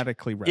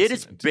Thematically resonant. It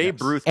is Babe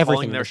yes. Ruth Everything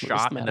calling in their this movie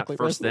is shot in that thematically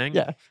first resonant.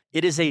 thing. Yeah.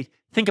 It is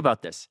think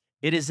about this.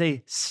 It is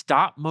a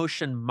stop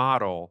motion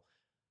model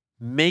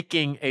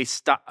making a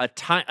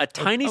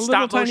tiny a little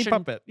stop tiny motion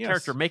puppet, yes.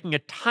 character, making a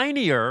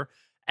tinier,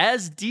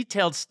 as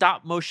detailed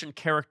stop motion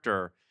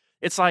character.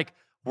 It's like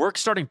we're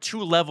starting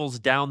 2 levels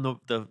down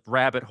the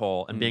rabbit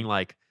hole and being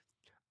like,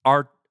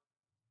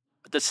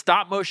 the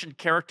stop motion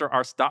character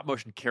our stop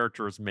motion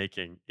character is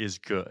making is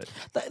good.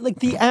 Like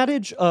the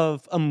adage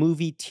of a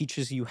movie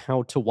teaches you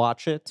how to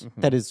watch it,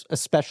 Mhm. that is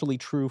especially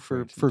true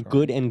for Great guitar.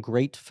 good and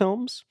great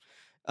films.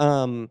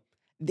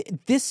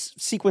 This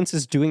sequence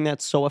is doing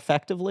that so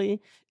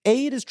effectively.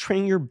 It is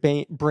training your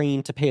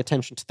brain to pay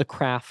attention to the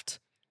craft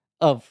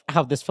of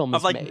how this film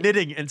Of is like made.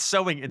 knitting and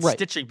sewing and Right.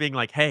 stitching, being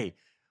like, hey,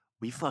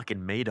 we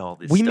fucking made all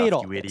this We stuff, made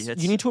all you this.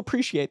 idiots. You need to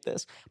appreciate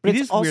this. But It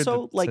it's is weird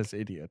also that it like says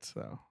idiots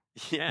though.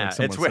 Yeah, Like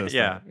someone it's weird. says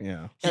Yeah. that.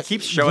 Yeah. He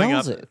keeps showing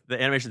up. yells it.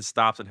 The animation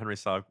stops and Henry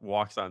Selick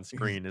walks on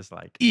screen. Is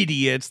like,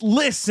 Idiots,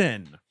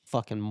 listen.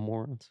 fucking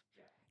morons.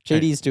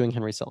 JD's doing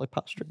Henry Selick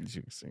posture. As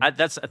you can see.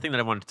 that's a thing that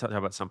I wanted to talk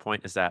about at some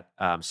point. Is that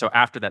so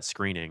after that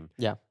screening,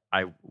 Yeah.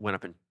 I went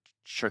up and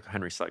shook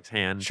Henry Selick's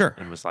hand, Sure.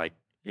 and was like,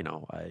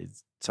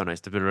 it's so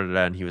nice to,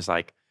 and he was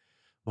like,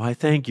 why,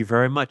 thank you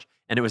very much.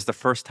 And it was the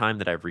first time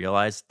that I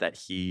realized that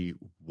he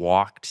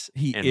walked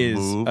He and is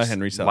a moves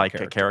Henry Selick like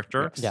a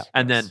character. Yes. Yeah.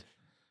 And Yes. then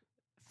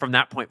from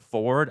that point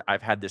forward,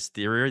 I've had this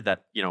theory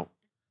that,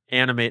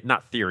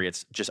 not theory,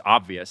 it's just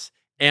obvious.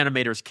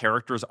 animators'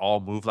 characters all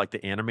move like the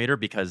animator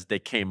because they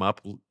came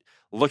up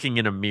looking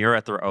in a mirror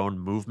at their own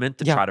movement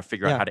to try to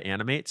figure out how to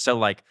animate. So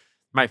like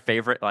my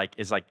favorite like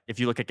is like if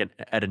you look at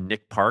a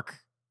Nick Park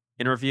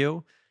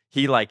interview,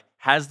 he like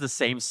has the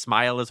same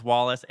smile as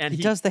Wallace, and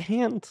he does the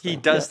hand. He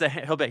does the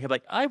hand. He'll be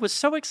like, I was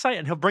so excited,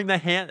 and he'll bring the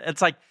hand.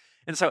 It's like,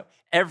 and so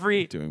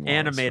every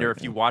animator,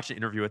 if you watch an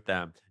interview with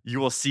them, you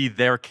will see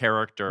their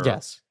character,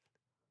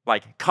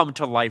 like come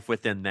to life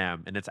within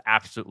them, and it's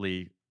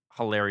absolutely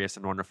hilarious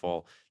and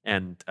wonderful.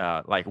 And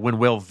like when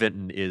Will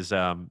Vinton is,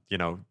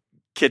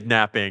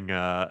 kidnapping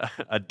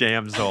a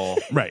damsel,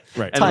 right,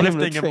 and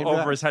lifting him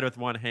over his head with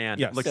one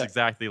hand, it looks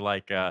exactly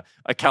like a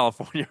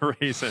California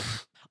raisin.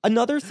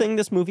 Another thing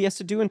this movie has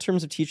to do in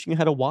terms of teaching you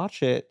how to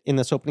watch it in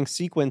this opening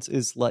sequence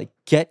is like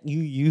get you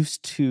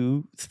used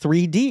to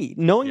 3D,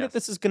 knowing that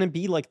this is going to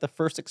be like the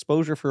first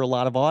exposure for a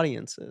lot of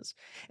audiences.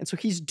 And so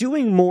he's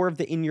doing more of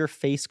the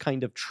in-your-face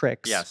kind of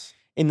tricks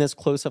in this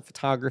close-up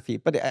photography.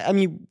 But I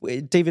mean,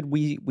 David,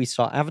 we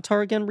saw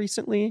Avatar again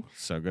recently.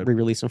 So good.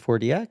 Re-released in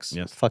 4DX.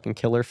 Yes. Fucking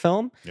killer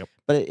film. Yep.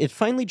 But it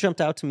finally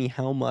jumped out to me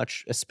how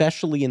much,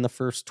 especially in the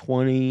first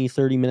 20,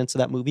 30 minutes of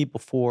that movie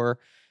before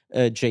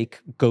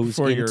Jake goes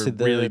into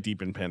the really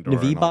deep in Pandora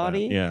Navi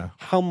body,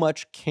 how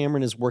much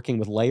Cameron is working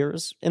with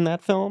layers in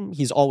that film.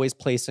 He's always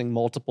placing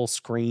multiple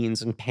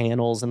screens and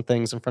panels and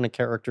things in front of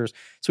characters.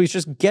 So he's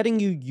just getting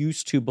you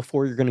used to,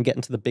 before you're going to get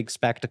into the big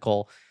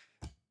spectacle,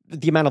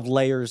 the amount of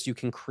layers you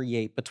can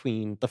create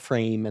between the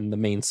frame and the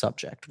main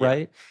subject,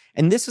 right?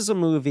 And this is a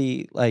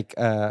movie like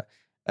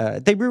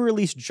they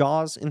re-released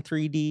Jaws in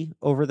 3D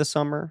over the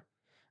summer,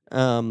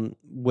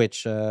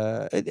 which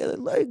a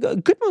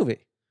good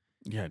movie.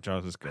 Yeah,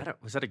 Jaws is good.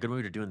 Was that a good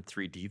movie to do in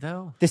 3D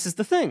though? This is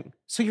the thing.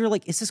 So you're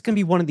like, is this going to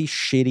be one of these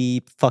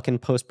shitty fucking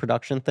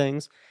post-production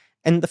things?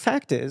 And the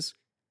fact is,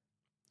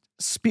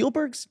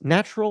 Spielberg's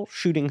natural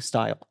shooting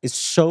style is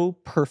so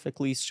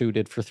perfectly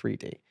suited for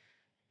 3D.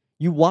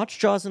 You watch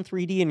Jaws in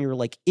 3D and you're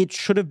like, it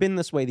should have been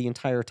this way the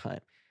entire time.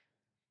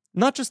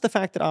 Not just the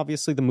fact that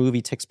obviously the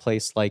movie takes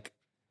place like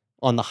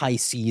on the high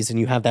seas and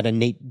you have that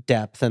innate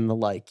depth and the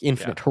like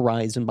infinite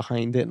horizon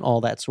behind it and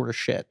all that sort of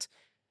shit.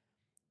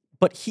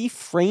 But he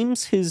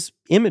frames his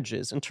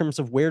images in terms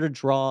of where to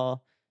draw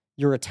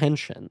your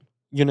attention,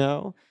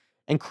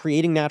 and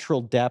creating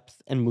natural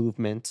depth and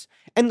movement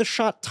and the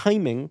shot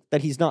timing,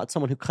 that he's not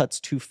someone who cuts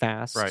too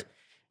fast. Right.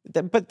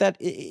 But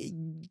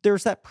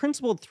there's that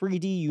principle of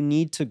 3D, you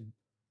need to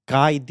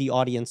guide the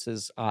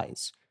audience's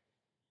eyes.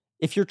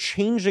 If you're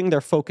changing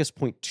their focus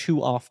point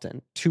too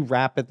often, too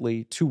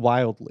rapidly, too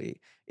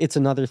wildly, it's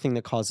another thing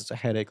that causes a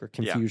headache or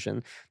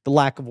confusion, the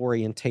lack of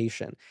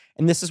orientation.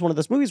 And this is one of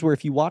those movies where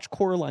if you watch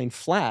Coraline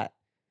flat,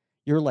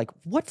 you're like,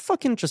 what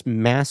fucking just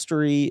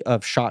mastery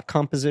of shot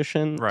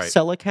composition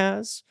Selleck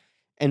has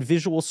and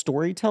visual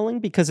storytelling,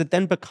 because it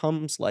then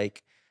becomes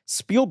like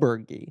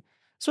Spielberg-y.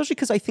 Especially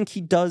because I think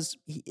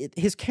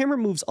his camera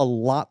moves a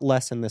lot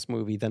less in this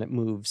movie than it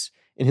moves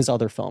in his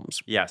other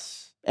films.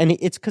 Yes. And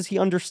it's because he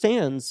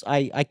understands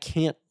I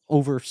can't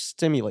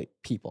overstimulate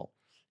people.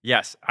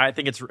 Yes, I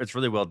think it's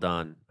really well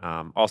done.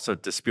 Also,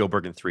 to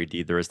Spielberg in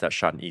 3D, there is that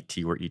shot in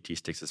E.T. where E.T.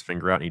 sticks his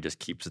finger out and he just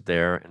keeps it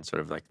there and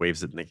sort of like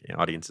waves it in the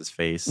audience's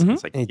face. Mm-hmm. And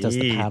it's like, and he does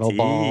the paddle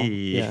ball.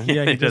 Yeah,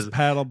 he does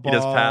paddle ball. He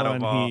does paddle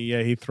ball.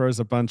 He throws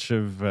a bunch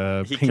of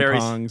he ping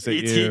carries pongs at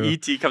E.T. you.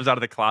 E.T. comes out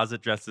of the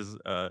closet dressed as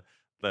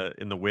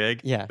in the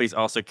wig. Yeah. But he's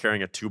also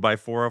carrying a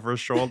 2x4 over his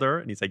shoulder.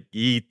 And he's like,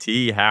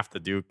 E.T. have to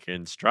do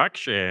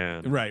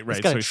construction. Right. He's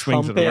got So a he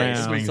swings it trumpet,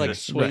 around. he's like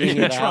swinging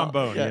it out.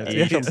 Trombone. Yeah.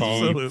 Yeah,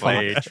 E.T.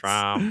 play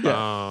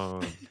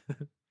trombone.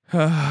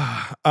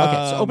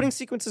 Okay, so opening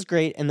sequence is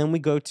great, and then we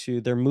go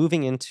to, they're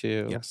moving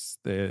into... Yes,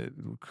 the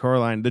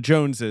Coraline, the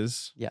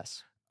Joneses.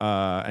 Yes.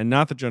 And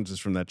not the Joneses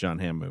from that John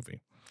Hamm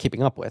movie.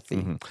 Keeping up with.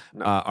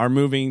 Are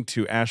moving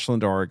to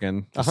Ashland,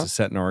 Oregon. This is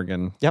set in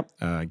Oregon. Yep.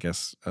 I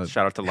guess.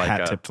 Shout out to Leica.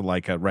 Hat tip to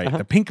Leica, right.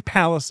 The Pink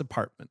Palace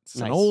Apartments.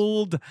 Nice. An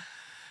old,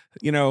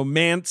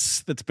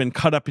 manse that's been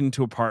cut up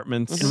into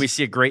apartments. And we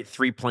see a great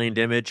three-planed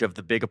image of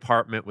the big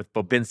apartment with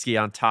Bobinski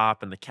on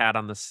top and the cat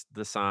on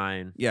the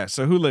sign. Yeah,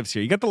 so who lives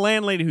here? You got the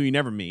landlady who you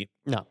never meet.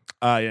 No.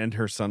 And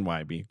her son,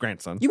 Wybie,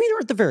 grandson. You meet her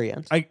at the very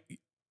end.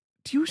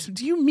 Do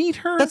you meet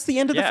her? That's the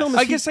end of the film.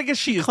 I guess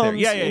she is there.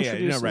 Yeah.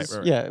 No, right.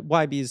 Yeah,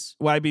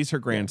 Wybie's her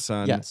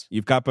grandson. Yes.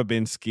 You've got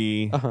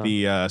Babinski,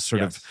 the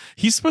sort of,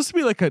 he's supposed to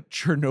be like a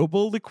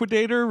Chernobyl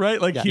liquidator,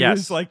 right? Like he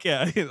was like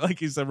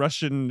he's a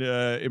Russian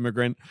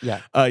immigrant.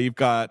 Yeah. You've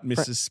got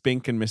Mrs.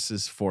 Spink and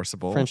Mrs.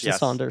 Forcible. Frances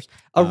Saunders.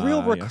 A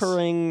real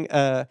recurring,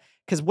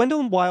 because Wendell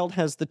and Wild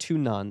has the two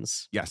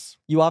nuns. Yes.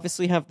 You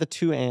obviously have the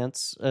two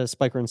aunts,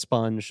 Spiker and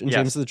Sponge, and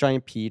James the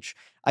Giant Peach.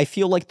 I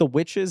feel like the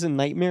witches in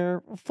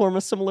Nightmare form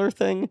a similar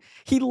thing.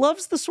 He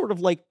loves the sort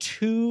of like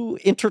two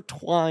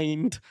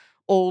intertwined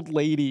old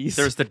ladies.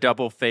 There's the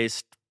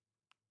double-faced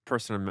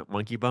person in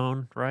Monkey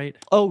Bone, right?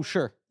 Oh,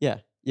 sure. Yeah.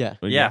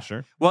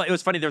 Sure. Well, it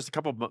was funny. There's a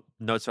couple of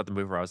notes about the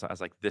movie where I was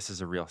like, this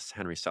is a real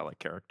Henry Selick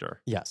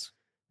character. Yes.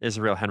 It's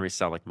a real Henry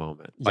Selick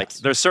moment. Yes. Like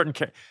there's certain...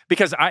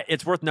 because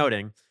it's worth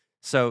noting,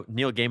 so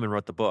Neil Gaiman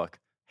wrote the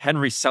book.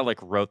 Henry Selick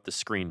wrote the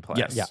screenplay.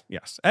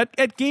 Yes. At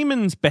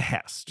Gaiman's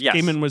behest. Yes.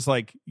 Gaiman was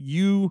like,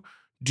 you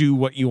do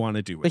what you want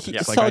to do with it.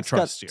 It's like, I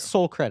trust you.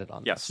 Sole credit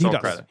on Yes, this. sole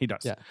credit. He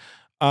does. Yeah.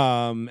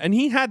 And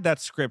he had that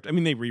script. I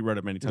mean, they rewrote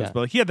it many times, but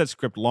like, he had that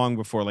script long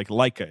before like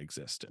Leica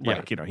existed. Yeah.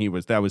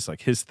 Like, that was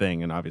like his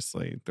thing. And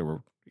obviously there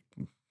were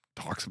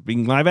talks of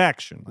being live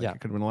action. Like,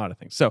 it could have been a lot of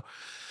things. So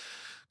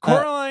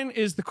Coraline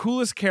is the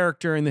coolest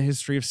character in the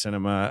history of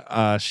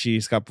cinema.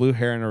 She's got blue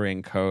hair and a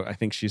raincoat. I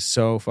think she's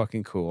so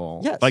fucking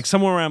cool. Yes. Like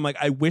somewhere where I'm like,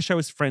 I wish I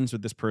was friends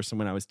with this person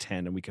when I was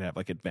 10 and we could have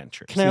like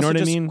adventures. Can I you know also what I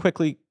just mean?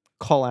 quickly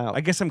call out?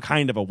 I guess I'm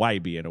kind of a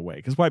YB in a way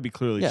because YB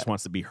clearly just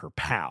wants to be her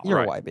pal. You're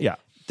right? a YB. Yeah.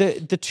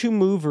 The two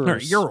movers. No,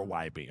 you're a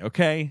YB,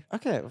 okay?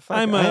 Okay.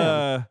 I'm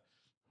a...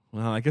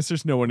 Well, I guess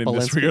there's no one in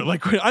this where you're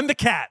like, I'm the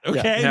cat,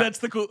 okay? Yeah. That's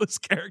the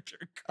coolest character.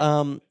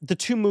 The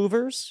two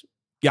movers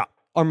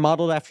are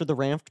modeled after the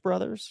Ramft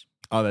brothers.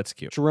 Oh, that's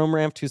cute. Jerome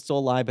Ramft, who's still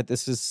alive, but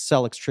this is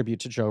Selick's tribute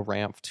to Joe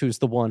Ramft, who's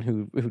the one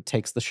who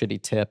takes the shitty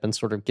tip and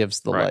sort of gives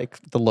the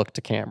the look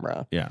to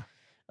camera. Yeah.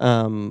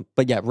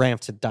 But yeah,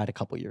 Ramft had died a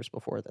couple years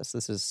before this.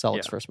 This is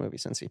Selick's first movie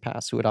since he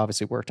passed, who had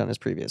obviously worked on his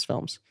previous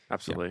films.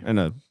 Absolutely. Yeah. And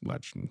a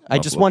legend. I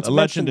just want to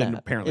mention and that.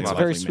 Apparently it's a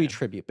very sweet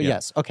tribute. But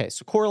yes, okay,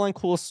 so Coraline,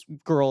 coolest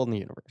girl in the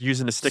universe.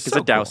 Using a stick as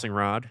So a dowsing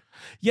rod.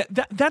 Yeah,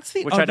 that's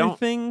the Which other I don't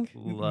thing.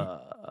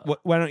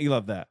 Why don't you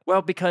love that?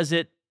 Well, because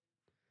it...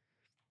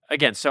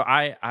 Again, so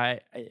I'm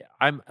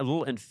a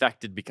little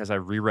infected because I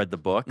reread the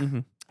book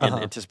in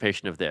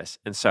anticipation of this.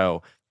 And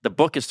so the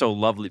book is so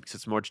lovely because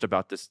it's more just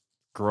about this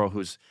girl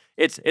who's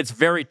it's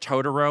very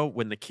Totoro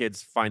when the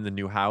kids find the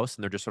new house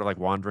and they're just sort of like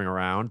wandering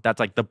around. That's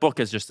like the book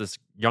is just this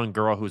young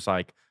girl who's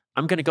like,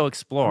 I'm gonna go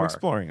explore. I'm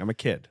exploring. I'm a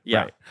kid.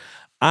 Yeah.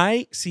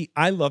 Right.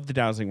 I love the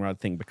dowsing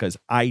rod thing because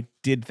I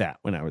did that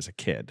when I was a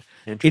kid.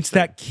 It's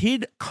that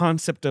kid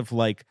concept of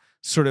like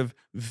sort of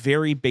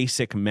very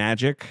basic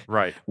magic.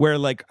 Right. Where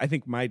like I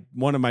think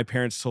one of my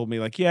parents told me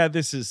like, yeah,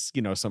 this is,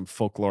 some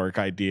folkloric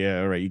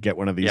idea, right? You get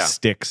one of these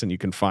sticks and you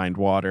can find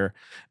water.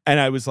 And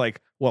I was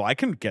like, well, I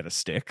can get a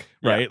stick,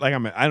 right? Yeah.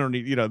 Like I don't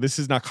need, this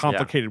is not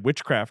complicated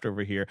witchcraft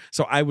over here.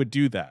 So I would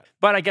do that.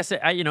 But I guess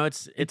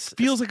it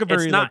feels like a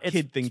very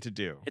kid thing to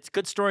do. It's a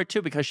good story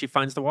too because she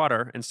finds the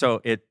water and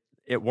so it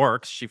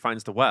works. She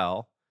finds the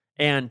well.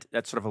 And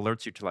that sort of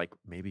alerts you to like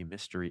maybe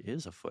mystery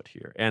is afoot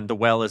here, and the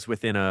well is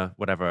within a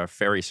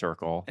fairy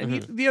circle.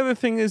 And the other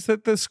thing is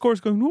that the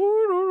score's going,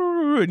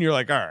 and you're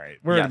like, all right,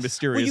 we're in a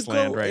mysterious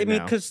land right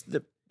now. Because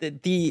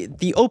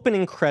the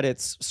opening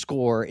credits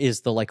score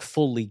is the like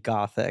fully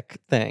gothic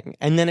thing,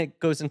 and then it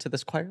goes into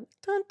this choir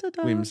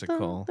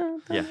whimsical.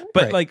 Yeah,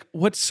 but like,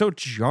 what's so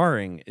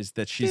jarring is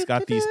that she's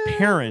got these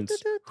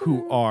parents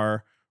who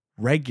are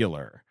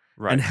regular.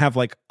 Right. And have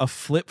like a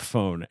flip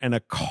phone and a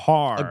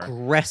car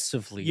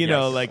aggressively,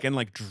 and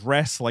like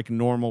dress like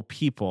normal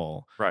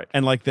people, right?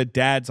 And like the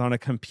dad's on a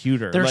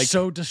computer. They're like,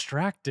 so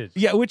distracted.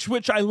 Yeah,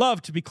 which I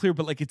love, to be clear,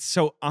 but like it's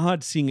so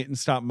odd seeing it in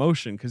stop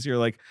motion because you're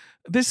like,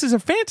 this is a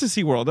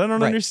fantasy world. I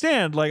don't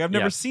understand. Like I've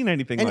never seen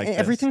anything like this.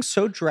 Everything's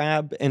so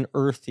drab and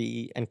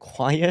earthy and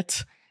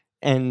quiet,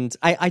 and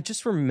I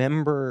just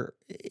remember,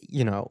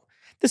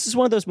 This is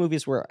one of those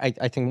movies where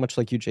I think, much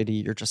like you,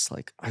 JD, you're just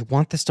like, I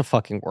want this to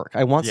fucking work.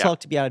 I want Selick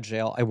to be out of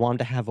jail. I want him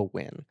to have a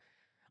win.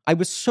 I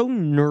was so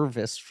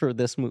nervous for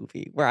this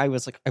movie where I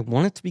was like, I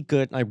want it to be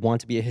good and I want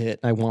it to be a hit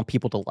and I want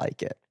people to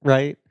like it,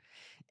 right?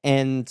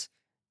 And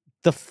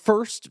the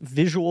first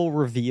visual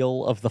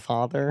reveal of the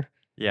father,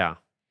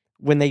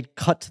 when they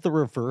cut to the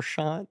reverse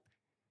shot,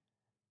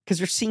 because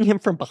you're seeing him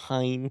from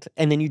behind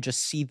and then you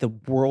just see the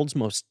world's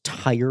most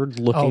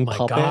tired-looking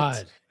puppet.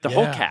 God. The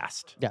whole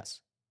cast.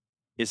 Yes.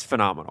 Is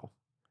phenomenal.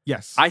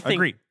 Yes, I think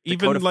agree.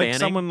 Dakota Even like Fanning,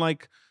 someone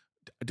like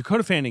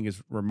Dakota Fanning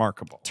is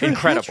remarkable. Terry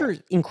Incredible. Hatcher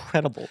is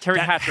incredible. Terry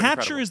Hatcher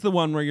incredible. is the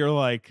one where you're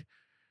like,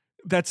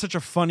 that's such a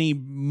funny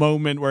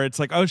moment where it's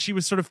like, oh, she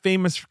was sort of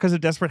famous because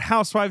of Desperate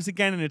Housewives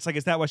again, and it's like,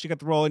 is that why she got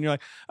the role? And you're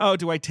like, oh,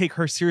 do I take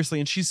her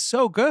seriously? And she's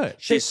so good.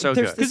 She's so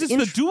good because it's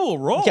the dual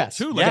role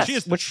too. Like she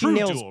is the true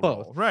dual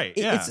role, right?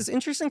 Yeah. It's this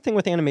interesting thing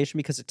with animation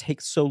because it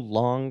takes so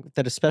long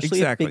that especially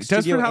exactly. a big studio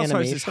Desperate Housewives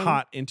animation is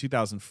hot in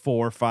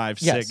 2004, 5,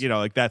 6.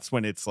 Like that's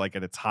when it's like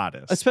at its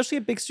hottest. Especially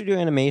a big studio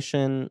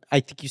animation.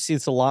 I think you see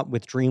this a lot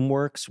with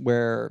DreamWorks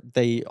where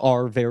they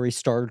are very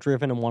star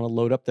driven and want to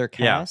load up their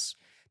cast.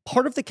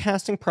 Part of the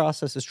casting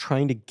process is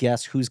trying to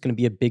guess who's going to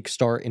be a big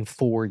star in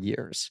 4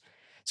 years.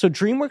 So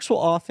DreamWorks will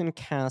often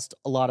cast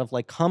a lot of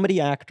like comedy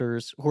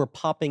actors who are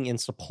popping in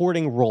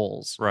supporting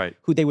roles, right?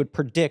 Who they would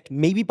predict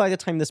maybe by the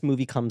time this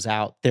movie comes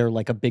out, they're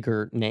like a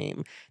bigger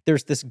name.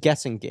 There's this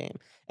guessing game.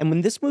 And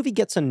when this movie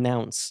gets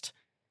announced,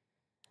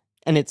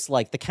 and it's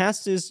like the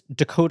cast is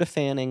Dakota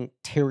Fanning,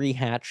 Terry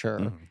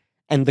Hatcher,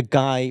 and the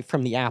guy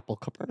from the Apple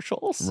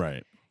commercials.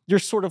 Right. you're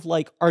sort of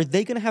like, are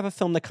they going to have a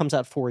film that comes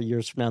out 4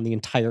 years from now and the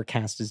entire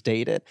cast is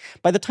dated?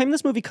 By the time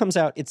this movie comes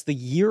out, it's the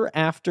year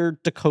after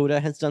Dakota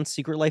has done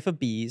Secret Life of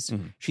Bees.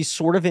 Mm-hmm. She's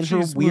sort of in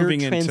her weird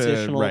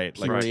transitional period.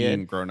 Like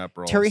teen grown-up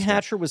roles. Terry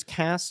Hatcher was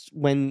cast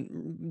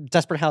when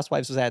Desperate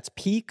Housewives was at its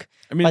peak.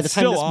 I mean, by the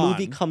time this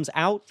movie comes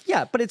out,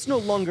 but it's no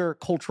longer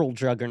cultural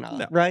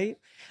juggernaut, right?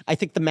 I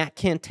think the Matt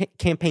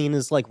campaign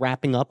is like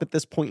wrapping up at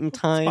this point in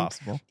time. It's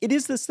possible. It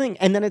is this thing.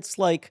 And then it's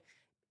like,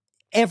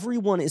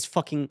 everyone is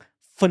fucking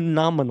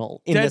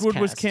phenomenal in this cast.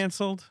 Deadwood was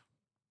canceled.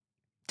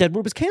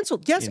 Deadwood was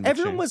canceled. Yes,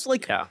 everyone was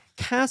like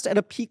cast at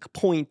a peak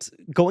point,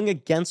 going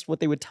against what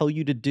they would tell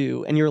you to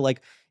do, and you're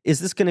like, "Is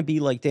this going to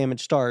be like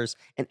Damaged Stars?"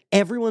 And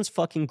everyone's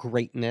fucking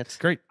great in it.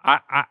 Great.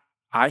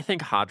 I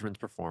think Hodgman's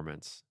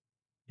performance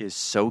is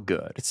so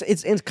good.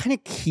 It's kind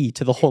of key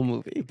to the whole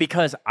movie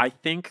because I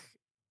think,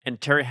 and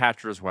Terry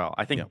Hatcher as well.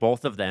 I think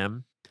both of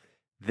them,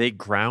 they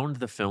ground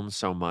the film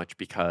so much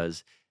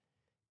because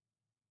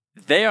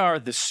they are,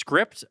 the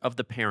script of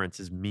the parents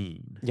is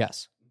mean.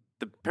 Yes.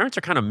 The parents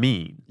are kind of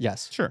mean.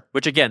 Yes. Sure.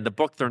 Which, again, the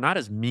book, they're not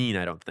as mean,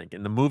 I don't think.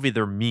 In the movie,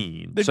 they're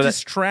mean. They're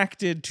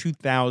distracted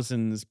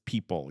 2000s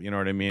people, you know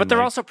what I mean? But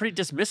they're also pretty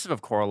dismissive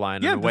of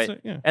Coraline in a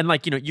way. And,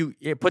 like, you know,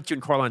 it puts you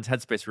in Coraline's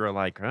headspace where you're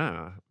like,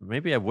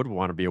 maybe I would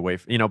want to be away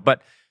from, you know,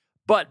 but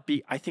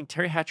I think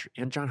Terry Hatcher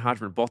and John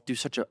Hodgman both do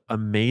such an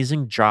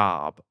amazing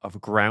job of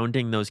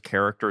grounding those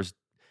characters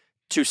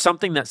to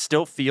something that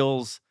still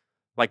feels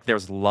like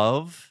there's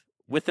love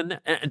within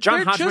and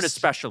John Hodgman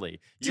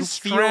especially.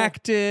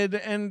 Distracted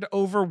and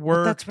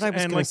overworked. That's what I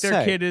was and like say.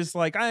 Their kid is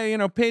like,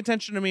 pay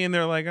attention to me, and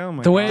they're like, oh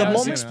my the way God. I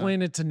was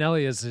explaining it to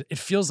Nelly is it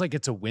feels like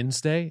it's a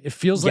Wednesday. It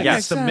feels like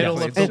it's the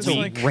middle of the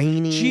week. week.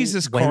 Rainy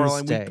Jesus,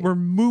 Coraline, we're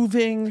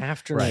moving.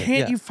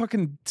 Can't you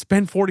fucking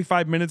spend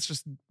 45 minutes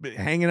just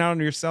hanging out on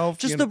yourself?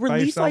 Just the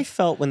relief I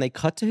felt when they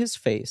cut to his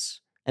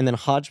face and then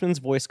Hodgman's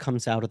voice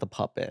comes out of the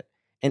puppet.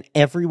 And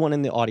everyone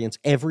in the audience,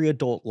 every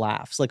adult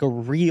laughs, like a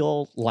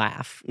real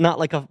laugh, not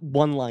like a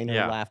one-liner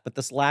laugh, but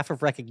this laugh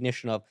of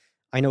recognition of,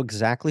 I know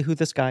exactly who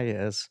this guy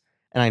is,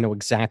 and I know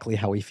exactly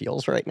how he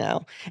feels right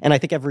now. And I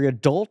think every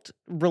adult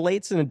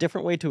relates in a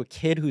different way to a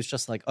kid who's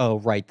just like, oh,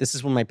 right, this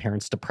is when my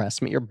parents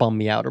depress me or bum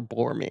me out or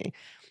bore me.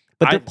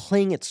 But they're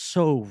playing it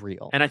so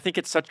real. And I think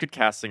it's such good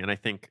casting, and I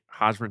think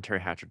Hodgman and Terry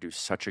Hatcher do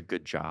such a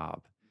good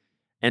job.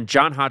 And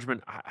John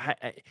Hodgman,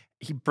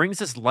 he brings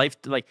this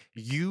life to, like,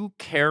 you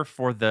care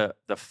for the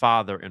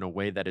father in a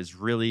way that is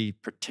really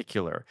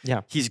particular.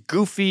 Yeah. He's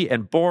goofy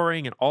and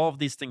boring and all of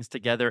these things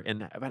together,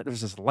 and there's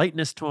this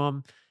lightness to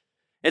him.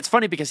 It's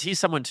funny because he's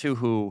someone, too,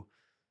 who,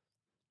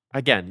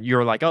 again,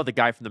 you're like, oh, the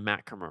guy from the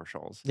Mac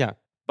commercials. Yeah.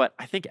 But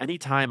I think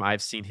anytime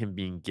I've seen him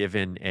being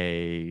given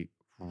a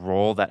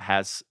role that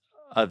has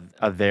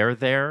a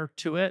there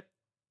to it,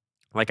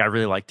 like, I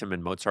really liked him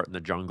in Mozart in the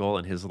Jungle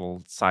and his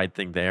little side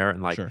thing there.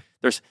 And, like,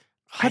 there's...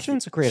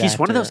 Hodgman's a great He's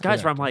actor. one of those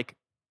guys where I'm like,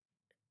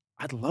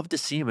 I'd love to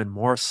see him in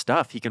more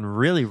stuff. He can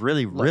really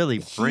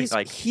bring,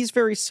 like... He's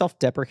very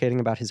self-deprecating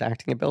about his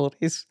acting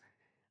abilities.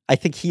 I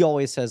think he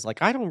always says, like,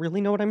 I don't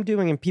really know what I'm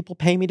doing, and people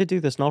pay me to do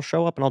this, and I'll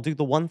show up, and I'll do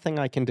the one thing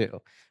I can do.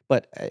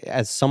 But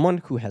as someone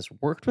who has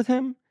worked with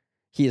him,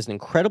 he is an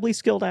incredibly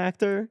skilled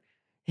actor.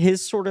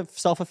 His sort of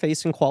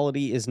self-effacing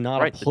quality is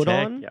not a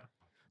put-on. Yeah.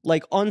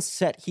 Like, on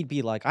set, he'd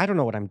be like, I don't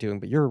know what I'm doing,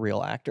 but you're a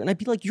real actor. And I'd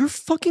be like, you're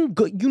fucking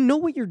good. You know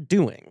what you're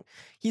doing.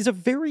 He's a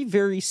very,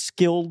 very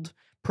skilled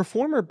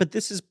performer, but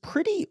this is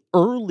pretty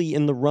early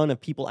in the run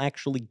of people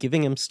actually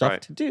giving him stuff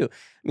to do.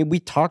 I mean, we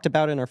talked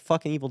about it in our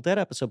fucking Evil Dead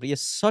episode, but he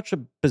has such a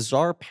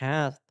bizarre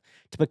path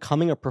to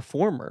becoming a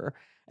performer.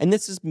 And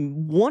this is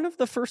one of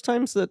the first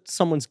times that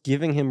someone's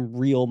giving him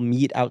real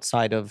meat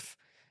outside of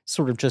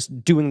sort of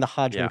just doing the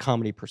Hodgman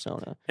comedy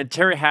persona. And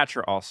Terry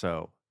Hatcher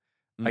also...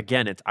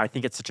 Again, I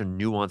think it's such a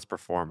nuanced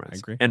performance. I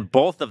agree. And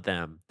both of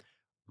them,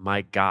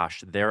 my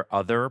gosh, their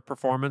other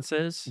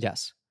performances.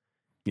 Yes.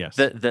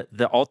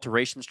 The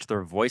alterations to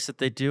their voice that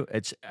they do.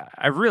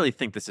 I really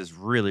think this is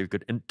really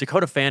good. And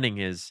Dakota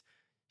Fanning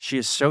she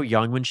is so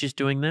young when she's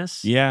doing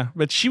this. Yeah,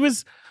 but she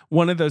was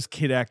one of those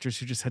kid actors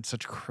who just had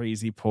such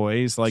crazy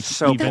poise. Like,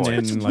 so even that's in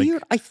what's like,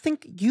 weird. I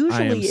think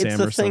usually it's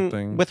the thing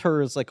something. with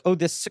her is like, oh,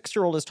 this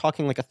 6-year-old is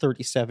talking like a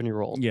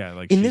 37-year-old. Yeah,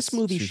 like in this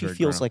movie, she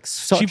feels like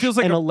such an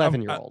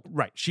 11-year-old.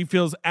 Right, she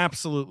feels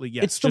absolutely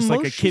It's just the like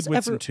a most kid she's with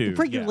ever, some too.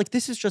 Right, you're like,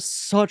 this is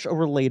just such a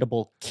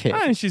relatable kid.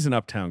 And she's an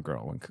uptown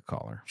girl, one could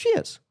call her. She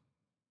is.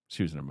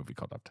 She was in a movie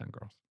called Uptown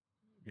Girls.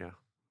 Yeah.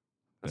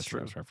 That's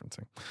true. what I was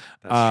referencing.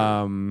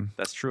 That's true.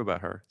 That's true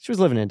about her. She was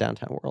living in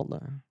downtown world,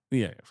 though.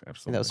 Yeah,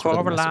 absolutely. That was sort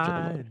of the message of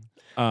the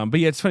movie. But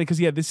yeah, it's funny because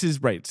this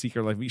is right.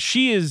 Secret Life.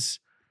 She is.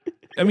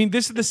 I mean,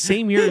 this is the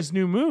same year as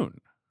New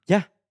Moon.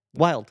 Yeah,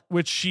 wild.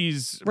 Which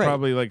she's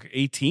probably like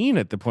 18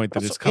 at the point that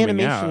also, it's coming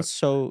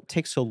animation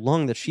takes so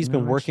long that she's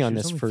been working on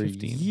this for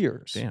 15.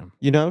 years. Damn,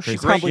 you know, she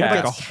probably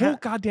like gets a whole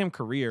goddamn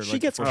career. She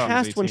gets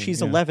cast when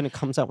she's 11. It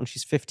comes out when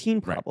she's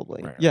 15,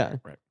 probably. Right.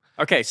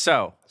 Okay,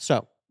 so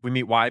we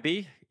meet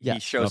YB. Yes. He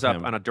shows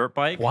up on a dirt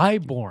bike.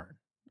 Wyborn.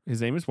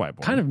 His name is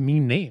Wyborn. Kind of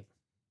mean name.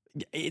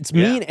 it's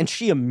mean, and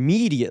she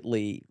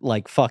immediately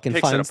like fucking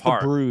Picks it finds the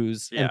apart.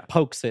 bruise and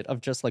pokes it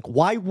of just like,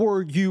 why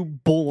were you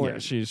born? Yeah,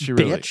 she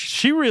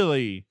bitch?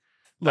 really.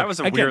 That was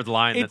a weird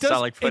line that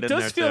Selig put in there.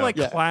 It does feel too. like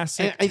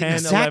classic 10,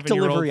 exact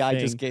 11-year-old delivery thing. I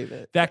just gave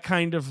it. That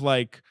kind of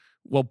like,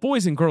 well,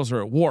 boys and girls are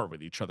at war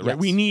with each other, right?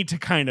 Yes. We need to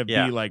kind of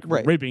Yeah. be like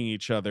Right. ribbing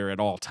each other at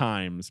all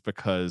times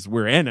because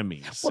we're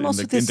enemies Well, in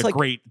also the this like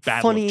great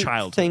battle funny of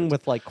childhood. thing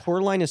with like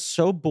Coraline is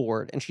so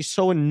bored and she's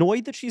so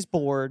annoyed that she's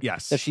bored.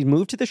 Yes. That she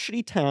moved to the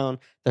shitty town,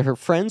 that her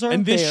friends aren't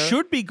and this there,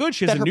 should be good.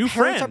 She has that a her new parents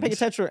friend. aren't paying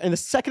attention to her. And the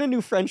second a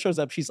new friend shows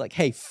up, she's like,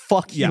 "Hey,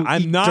 fuck you! Yeah,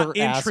 I'm eat not dirt,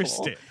 asshole."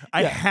 interested.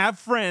 I Yeah. have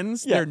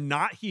friends. Yeah. They're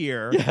not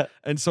here. Yeah.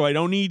 And so I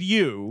don't need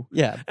you.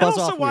 Yeah, And buzz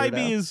also, off,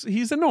 YB weirdo.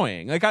 he's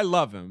annoying. Like, I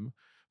love him.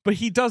 But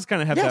he does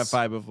kind of have Yes.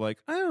 that vibe of like,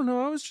 I don't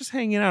know, I was just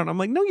hanging out. And I'm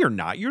like, no, you're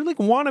not. You're like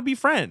wannabe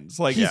friends.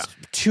 Like, He's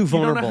too you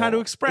vulnerable. don't know how to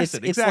express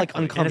it. It's like Exactly.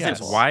 And if it's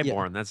uncomfortable.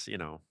 Wyborn, that's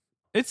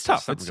it's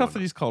tough. something It's tough going that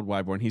on. he's called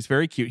Wyborn. He's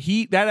very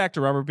cute. That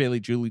actor, Robert Bailey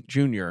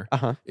Jr.,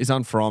 Uh-huh. is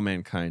on For All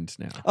Mankind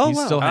now. Oh, he's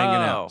wow. still hanging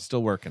Oh. out,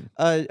 still working.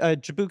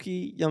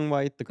 Jabuki Young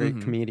White, the great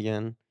Mhm.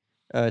 comedian,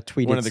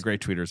 tweeted One of the great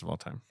tweeters of all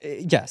time.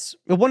 Yes,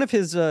 one of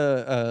his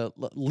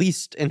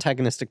least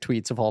antagonistic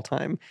tweets of all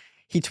time.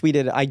 He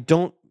tweeted, "I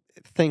don't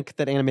think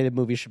that animated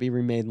movies should be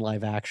remade in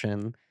live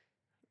action."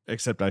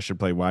 Except I should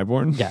play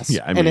Wyborn. Yes,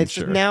 Yeah, I mean, and it's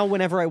sure. now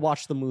whenever I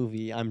watch the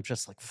movie, I'm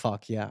just like,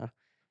 "Fuck yeah!"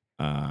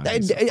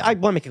 He's so I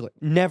want to make it clear: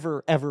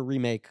 never ever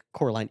remake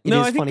Coraline. It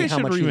No, is I think funny they how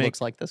should much he remake-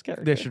 looks like this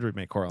character. They should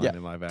remake Coraline Yeah.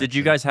 in live action. Did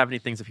you guys have any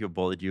things that people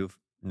bullied you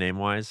name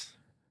wise?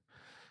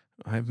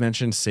 I've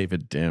mentioned Save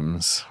It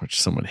Dims,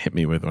 which someone hit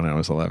me with when I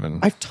was 11.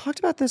 I've talked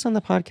about this on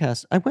the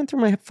podcast. I went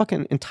through my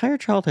fucking entire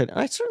childhood, and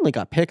I certainly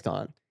got picked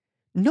on.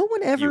 No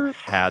one ever. You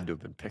had to have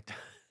been picked.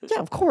 Yeah,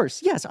 of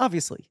course. Yes,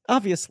 obviously.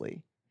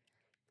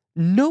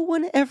 No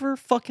one ever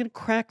fucking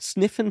cracked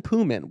Sniffin'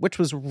 Poomin, which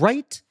was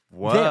right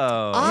Whoa. there.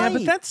 yeah, I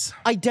but that's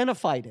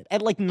identified it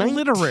at like 19.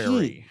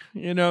 literary.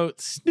 You know,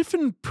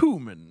 Sniffin'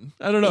 Poomin.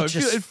 I don't know. It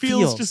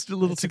feels just a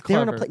little it's too like they're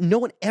on a clever. no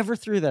one ever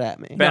threw that at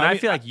me. Ben, No, I I mean,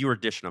 feel like you were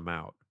dishing them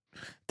out.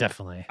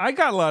 Definitely. I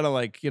got a lot of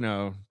like,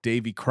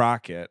 Davy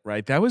Crockett,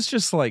 right? That was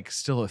just like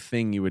still a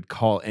thing you would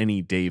call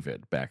any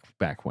David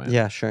back when.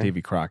 Yeah, sure.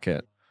 Davy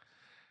Crockett.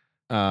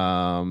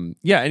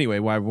 Anyway,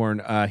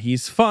 Wyborn,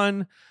 he's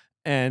fun,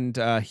 and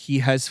he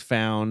has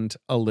found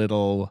a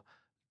little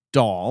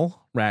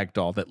rag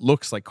doll that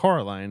looks like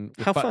Coraline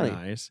with How button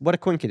funny. eyes. What a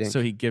quinky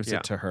So he gives Yeah.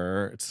 it to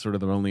her. It's sort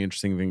of the only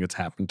interesting thing that's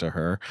happened to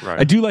her. Right.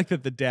 I do like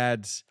that the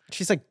dad's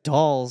She's like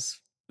dolls.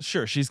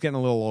 sure she's getting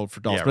a little old for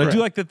dolls, Yeah, but I do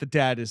right. like that the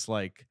dad is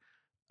like,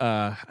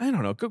 I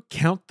don't know, go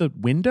count the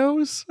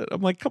windows.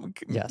 I'm like, come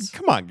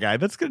on, guy,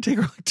 that's gonna take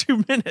her like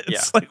 2 minutes. Yeah.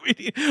 Like,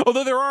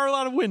 although there are a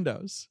lot of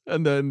windows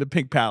in the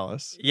Pink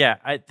Palace. Yeah,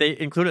 they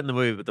include it in the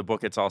movie, but the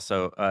book it's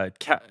also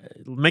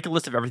make a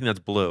list of everything that's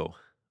blue,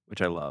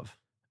 which I love.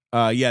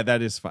 Yeah,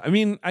 that is fun. I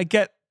mean, I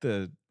get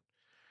it's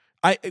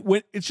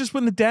just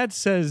when the dad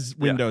says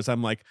windows,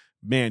 I'm like,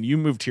 man, you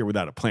moved here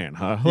without a plan,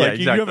 huh? Yeah, Like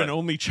you have exactly. an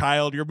only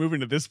child, you're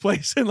moving to this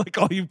place, and like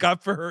all you've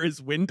got for her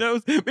is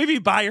windows. Maybe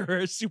buy her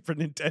a Super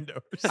Nintendo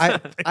or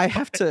something.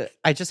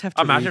 I just have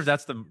to Imagine read- if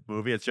that's the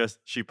movie. It's just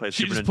she plays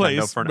She Super just Nintendo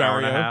plays for an Mario. hour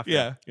and a half.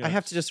 Yeah. I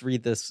have to just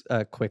read this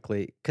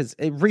quickly because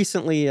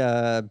recently,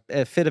 a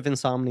fit of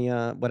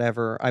insomnia,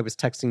 whatever, I was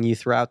texting you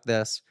throughout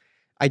this.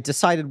 I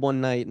decided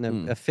one night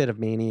in a fit of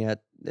mania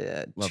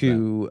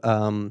to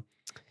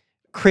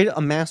create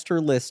a master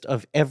list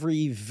of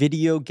every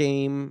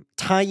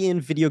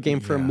tie-in video game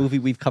for a Yeah. movie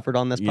we've covered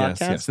on this podcast.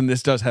 Yes, and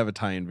this does have a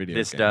tie-in video.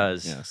 This game.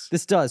 does. Yes.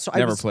 This does. So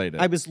Never played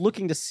it. I was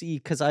looking to see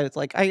because I was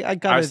like, I I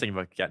got was thinking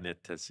about getting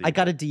it to see. I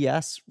got a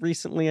DS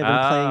recently. I've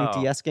been playing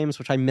Oh. DS games,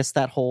 which I missed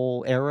that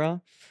whole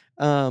era.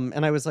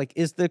 And I was like,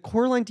 is the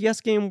Coraline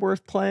DS game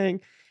worth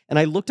playing? And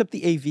I looked up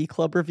the AV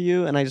Club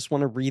review, and I just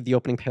want to read the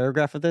opening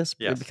paragraph of this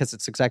Yes. because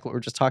it's exactly what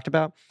we just talked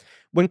about.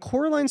 When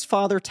Coraline's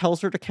father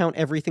tells her to count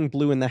everything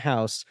blue in the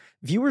house,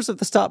 viewers of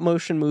the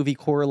stop-motion movie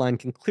Coraline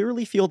can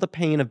clearly feel the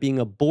pain of being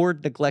a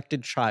bored,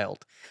 neglected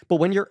child. But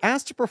when you're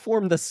asked to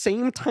perform the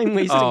same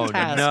time-wasting Oh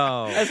task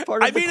no! as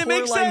part of I the mean, it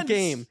makes Coraline sense.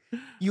 game,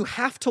 you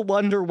have to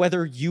wonder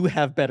whether you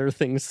have better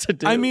things to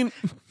do. I mean,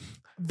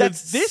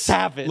 That's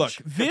savage. Look,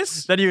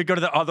 this Then you would go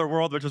to the other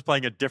world, which was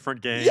playing a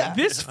different game. Yeah.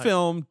 this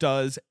film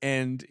does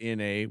end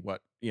in a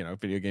what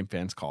video game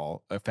fans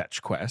call a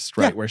fetch quest,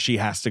 right? Yeah. Where she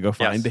has to go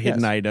find Yes. the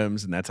hidden Yes.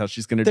 items, and that's how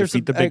she's going to There's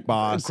defeat the big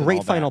boss. a and great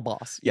all final that.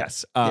 boss.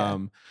 Yes. Yeah.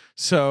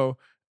 So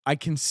I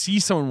can see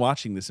someone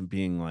watching this and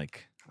being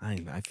like,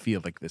 I feel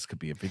like this could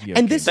be a video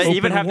And game. this They is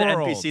even have Open the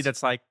world. NPC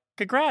that's like,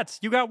 "Congrats,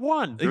 you got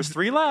one. There's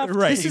 3 left."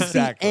 Right. This is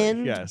exactly. the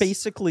end, Yes.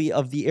 basically,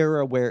 of the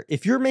era where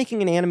if you're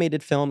making an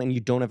animated film and you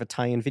don't have a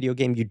tie-in video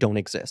game, you don't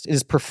exist. It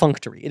is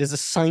perfunctory. It is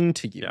assigned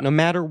to you, Yeah. no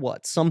matter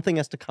what. Something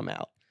has to come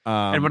out.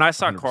 And when I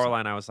saw 100%.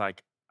 Coraline, I was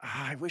like,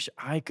 I wish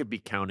I could be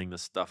counting the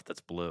stuff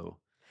that's blue.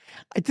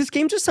 This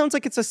game just sounds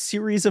like it's a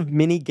series of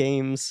mini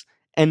games,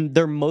 and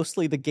they're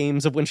mostly the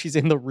games of when she's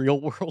in the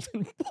real world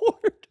and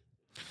bored.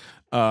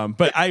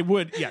 But I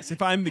would, yes,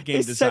 if I'm the game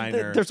They said designer.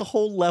 that there's a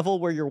whole level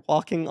where you're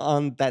walking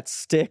on that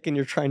stick and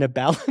you're trying to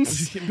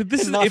balance. But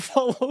this and is not if,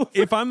 fall over.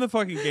 if I'm the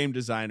fucking game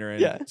designer and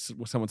Yeah.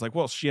 someone's like,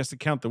 well, she has to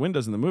count the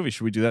windows in the movie.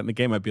 Should we do that in the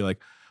game? I'd be like,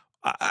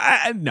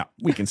 no,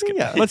 we can skip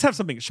Yeah. that. Let's have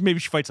something. Maybe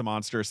she fights a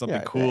monster or something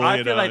Yeah. cool. I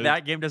you feel know? like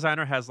that game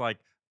designer has like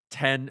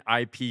 10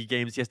 IP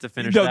games he has to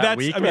finish No, that that's,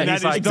 week. I mean, and that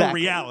he's is like, the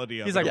Exactly. reality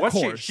of he's it. like, of what?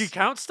 course. She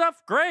counts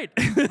stuff? Great.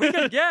 We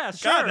can, yeah,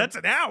 sure. God, that's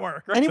an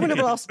hour. Anyone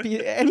else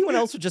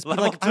would just be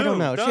Level like, I don't 2,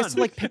 know. She has done.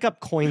 to like pick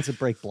up coins and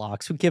break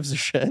blocks. Who gives a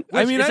shit?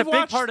 I mean, it's I a big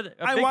watched- part of the,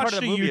 I big part watched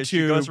of the a movie is she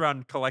YouTube- goes around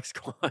and collects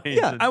coins.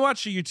 Yeah, and- I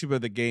watched a YouTube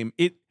of the game.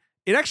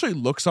 It actually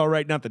looks all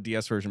right, not the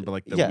DS version, but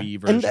like the Wii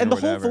version, and the or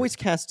whole whatever. voice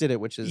cast did it,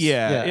 which is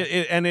Yeah,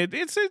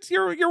 it's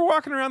you're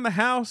walking around the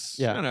house.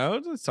 Yeah. You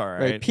know, it's all right.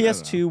 right.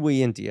 PS2,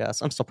 Wii, and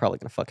DS. I'm still probably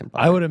gonna fucking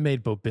buy. I it. would have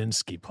made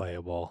Bobinski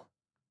playable.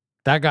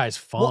 That guy's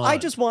fun. Well, I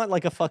just want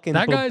like a fucking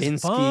That guy's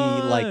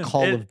Bobinski like fun.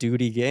 Call of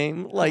Duty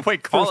game. Like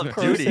Wait, Call first of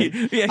person.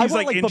 Duty? Yeah, I he's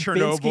want like in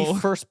Bobinski Chernobyl.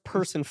 first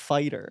person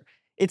fighter.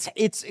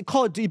 It's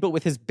Call of Duty, but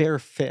with his bare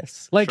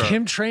fists. like Sure.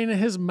 him training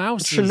his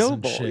mouse and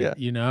Chernobyl, shit, yeah.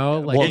 you know?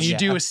 Like Well, and you yeah.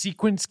 do a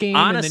sequence game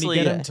Honestly, and then you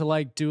get yeah. him to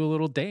like do a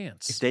little If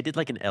dance. they did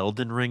like an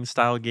Elden Ring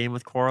style game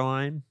with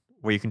Coraline,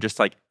 where you can just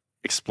like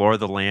explore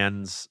the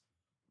lands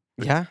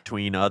Yeah,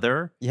 between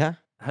other, yeah.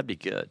 that'd be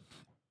good.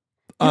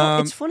 You know,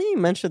 it's funny you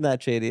mentioned that,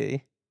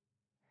 JD.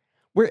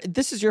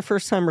 This is your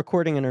first time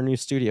recording in our new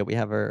studio. We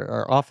have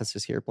our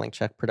offices here, Blank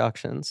Check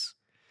Productions.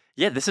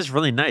 Yeah, this is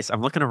really nice.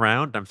 I'm looking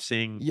around. I'm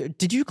seeing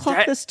Did you clock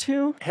That- this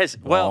too?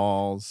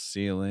 Walls,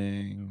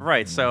 ceiling,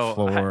 right. So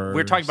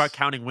we're talking about floors.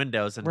 counting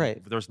windows, and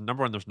Right. there's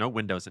number one. There's no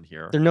windows in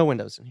here, There are no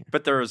windows in here.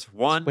 but there's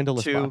one,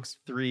 windowless 2, box.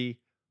 3.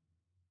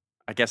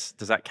 I guess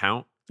does that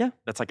count? Yeah.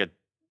 That's like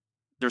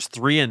there's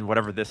 3 in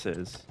whatever this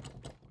is,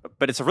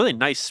 but it's a really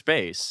nice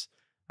space.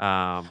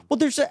 Well,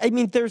 there's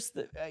there's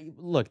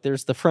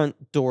the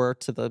front door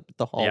to the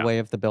hallway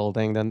of the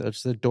building. Then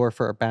there's the door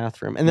for a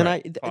bathroom, and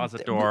then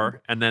Closet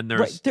door, and then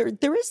there's right,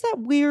 there is that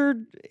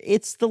weird.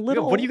 It's the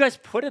little. what do you guys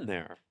put in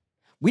there?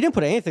 We didn't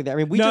put anything there. I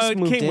mean, we No, just it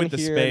moved came in with the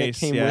here. And it space,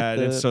 came yeah, with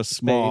and it's the so space.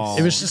 small.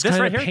 It was just This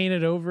kind right of here?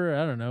 painted over.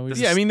 I don't know. We This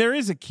Yeah, I just- mean, there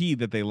is a key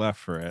that they left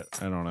for it.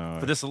 I don't know.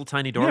 For this little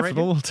tiny yeah, door, for right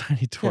the here? little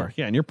tiny door.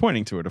 Yeah, and you're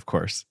pointing to it, of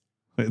course.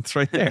 It's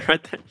right there.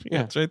 right there.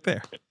 Yeah, it's right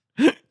there.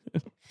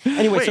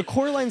 Anyway, so Wait.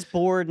 Coraline's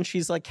bored and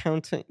she's like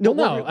counting. Well,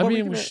 what no, were- I what were mean,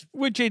 you we gonna- should-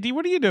 Wait, JD,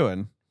 what are you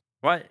doing?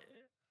 What?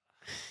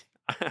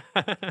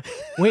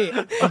 wait.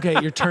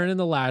 Okay, you're turning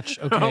the latch.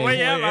 Okay. Oh, wait,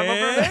 yeah, I'm over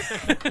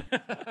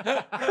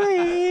there.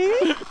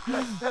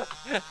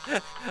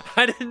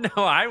 I didn't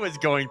know I was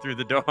going through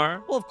the door.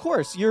 Well, of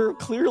course, you're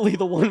clearly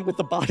the one with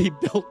the body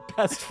built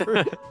best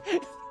for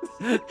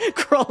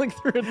crawling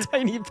through a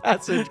tiny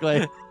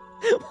passageway.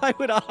 Why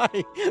would I,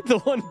 the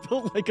one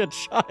built like a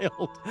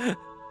child,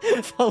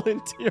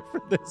 volunteer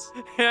for this?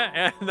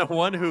 Yeah, and the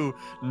one who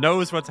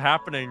knows what's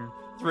happening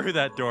through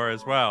that door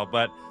as well.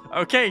 But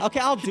okay, Okay,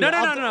 I'll do No, it. no,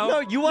 I'll no, do- no. No,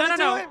 you want to No,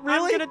 do no, it? I'm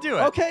Really? gonna do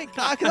it. Okay,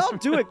 because I'll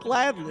do it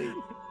gladly.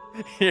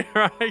 here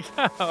I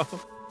go.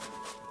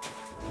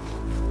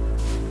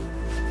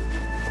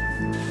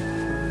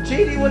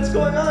 JD, what's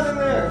going on in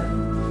there?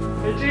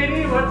 Hey,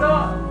 JD, what's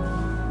up?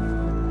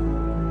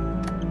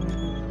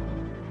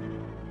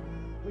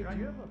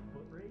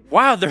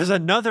 Wow, there's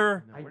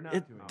another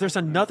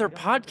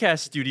podcast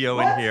studio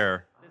in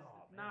here.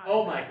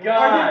 Oh my Are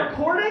god. they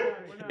recording?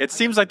 It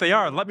seems like they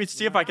are. Let me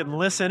see if I can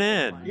listen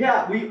in.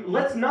 Yeah,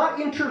 let's not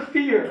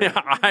interfere.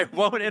 I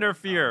won't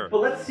interfere.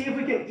 But let's see if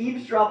we can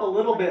eavesdrop a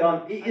little bit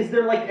on. Is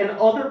there like an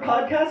other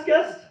podcast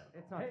guest?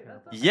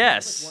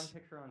 Yes.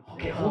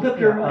 Okay, hold up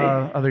your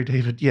mic. Other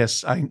David,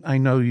 yes, I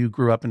know you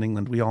grew up in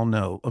England. We all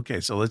know. Okay,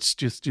 so let's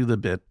just do the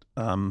bit.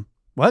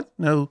 What?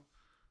 No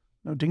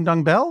ding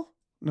dong bell?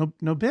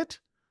 No bit?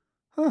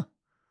 Huh.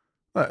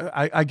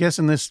 I guess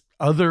in this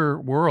other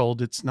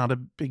world, it's not a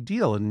big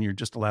deal, and you're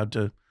just allowed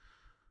to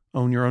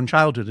own your own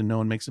childhood, and no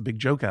one makes a big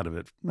joke out of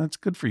it. That's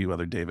good for you,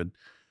 Other David.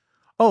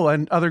 Oh,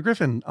 and Other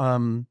Griffin.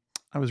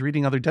 I was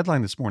reading Other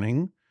Deadline this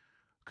morning.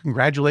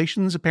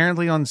 Congratulations,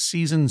 apparently, on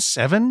season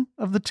 7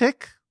 of The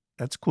Tick.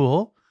 That's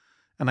cool.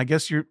 And I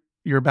guess you're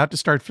about to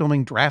start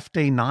filming Draft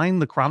Day 9,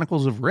 The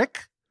Chronicles of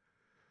Rick.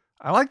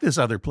 I like this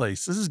other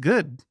place. This is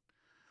good.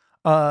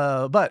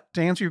 But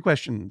to answer your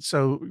question,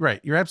 so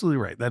right, you're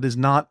absolutely right. That is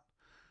not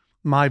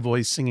my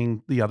voice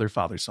singing the other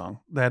father song.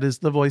 That is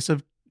the voice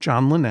of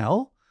John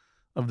Linnell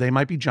of They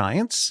Might Be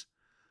Giants,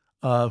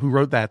 who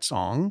wrote that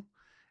song.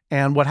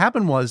 And what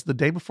happened was the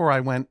day before I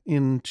went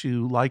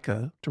into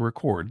Leica to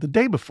record, the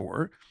day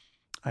before,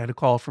 I had a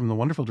call from the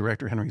wonderful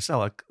director, Henry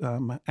Selick,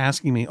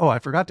 asking me, I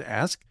forgot to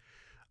ask,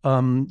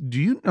 do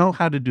you know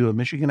how to do a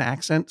Michigan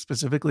accent,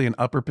 specifically an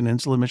Upper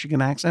Peninsula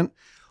Michigan accent?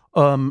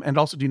 And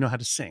also, do you know how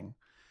to sing?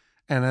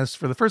 And as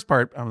for the first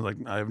part, I was like,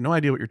 I have no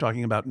idea what you're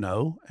talking about.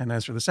 No. And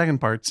as for the second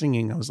part,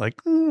 singing, I was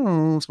like,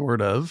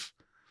 sort of.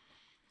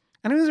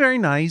 And it was very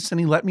nice. And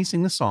he let me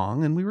sing the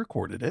song and we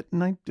recorded it.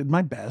 And I did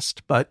my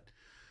best, but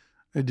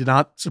it did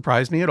not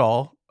surprise me at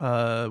all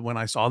when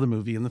I saw the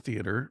movie in the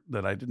theater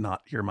that I did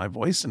not hear my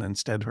voice and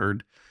instead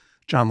heard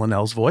John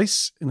Linnell's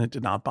voice. And it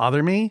did not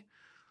bother me.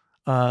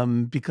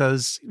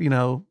 because,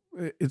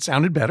 it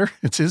sounded better.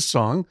 It's his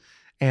song.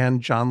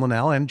 And John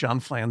Linnell and John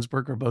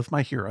Flansburgh are both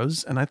my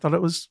heroes. And I thought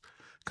it was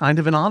kind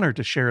of an honor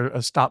to share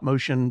a stop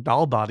motion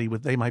doll body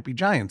with They Might Be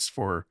Giants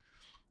for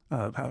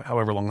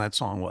however long that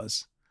song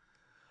was.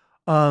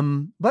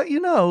 But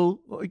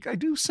I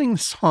do sing the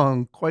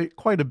song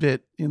quite a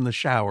bit in the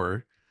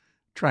shower,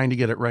 trying to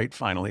get it right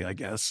finally, I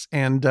guess.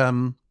 And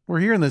we're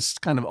here in this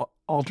kind of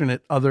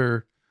alternate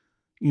other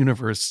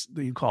universe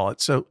that you call it.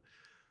 So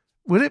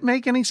would it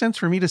make any sense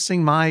for me to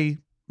sing my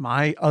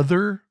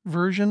other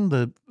version,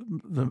 the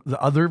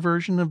other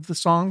version of the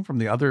song from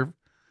the other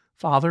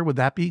father? Would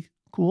that be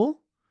cool?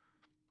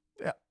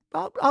 Yeah,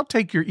 I'll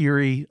take your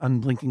eerie,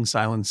 unblinking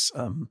silence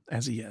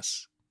as a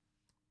yes.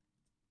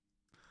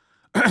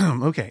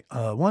 Okay,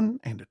 1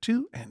 and a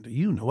 2, and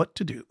you know what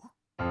to do.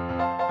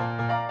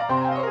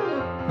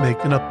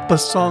 Making up a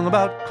song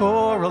about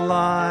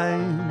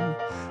Coraline.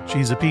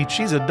 She's a peach,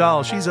 she's a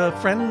doll, she's a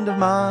friend of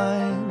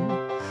mine.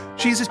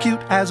 She's as cute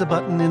as a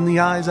button in the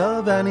eyes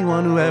of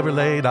anyone who ever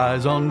laid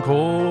eyes on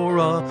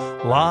Coraline.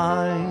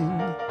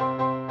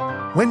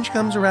 When she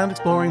comes around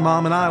exploring,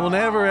 Mom and I will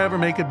never ever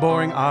make it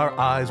boring. Our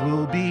eyes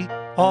will be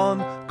on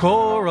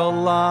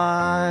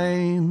Coraline.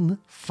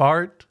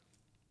 Fart.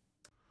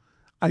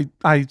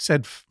 I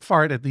said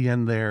fart at the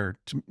end there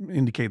to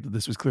indicate that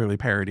this was clearly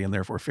parody and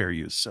therefore fair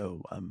use.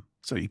 So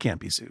you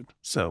can't be sued.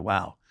 So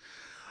wow.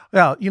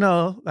 Well,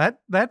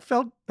 that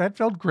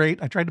felt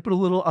great. I tried to put a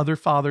little other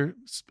father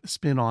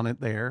spin on it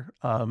there.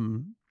 I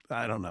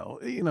don't know.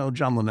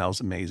 John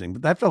Linnell's amazing,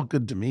 but that felt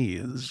good to me.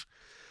 It was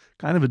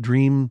kind of a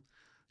dream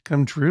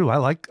come true. I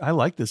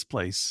like this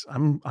place.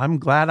 I'm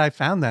glad I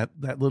found that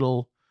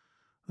little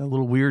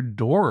weird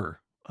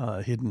door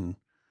hidden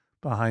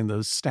behind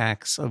those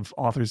stacks of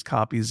authors'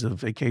 copies of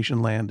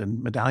Vacation Land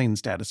and Medallion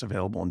Status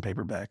available in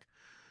paperback,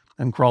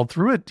 and crawled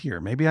through it here.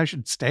 Maybe I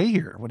should stay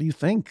here. What do you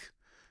think?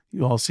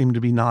 You all seem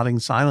to be nodding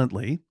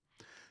silently.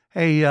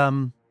 Hey,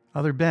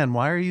 other Ben,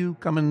 why are you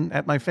coming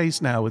at my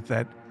face now with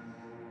that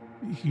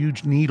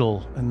huge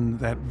needle and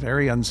that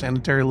very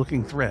unsanitary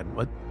looking thread?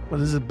 What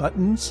is it?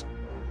 Buttons?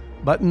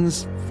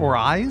 Buttons for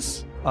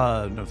eyes?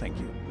 No, thank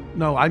you.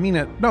 No, I mean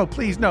it. No,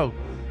 please, no.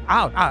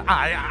 Ow, ow,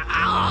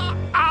 ow,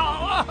 ow,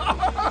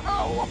 ow.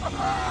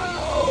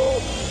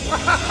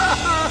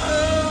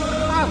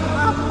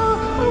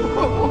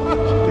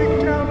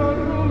 Dig down on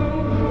Hulu.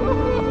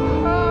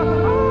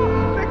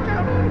 Dig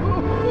down on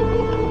Hulu.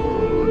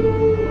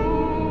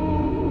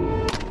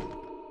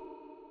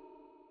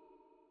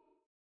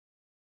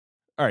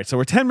 All right, so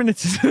we're 10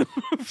 minutes into the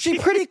movie. She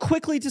pretty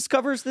quickly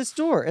discovers this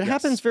door. It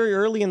happens very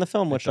early in the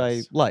film, which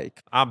I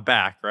like. I'm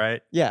back,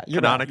 right? Yeah, you're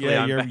Canonically,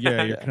 back.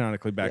 You're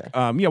canonically back.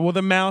 Yeah. Well,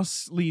 the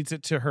mouse leads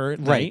it to her at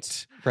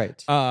night.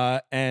 Right.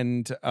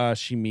 And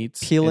she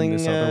meets Peeling in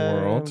this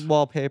other world.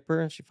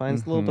 Wallpaper. She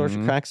finds the little door.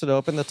 She cracks it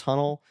open. The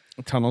tunnel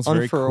Tunnel's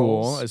very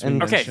cool, unfurls, as we and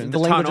mentioned. the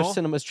language tunnel- of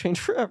cinema's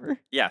changed forever.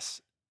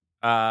 Yes.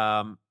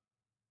 The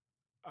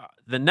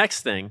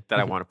next thing that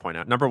I want to point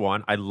out, number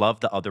one, I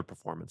love the other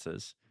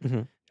performances.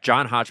 Mm-hmm.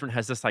 John Hodgman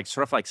has this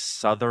sort of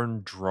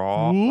southern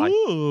drawl.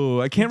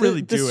 Ooh, I can't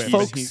really do it.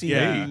 Folksy,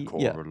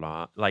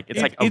 Coraline.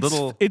 It's like a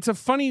little. It's a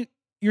funny.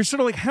 You're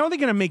sort of like, how are they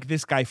going to make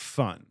this guy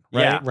fun?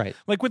 Right? Yeah. Right.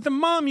 Like with the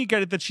mom, you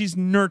get it that she's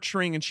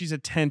nurturing and she's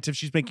attentive.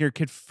 She's making her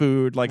kid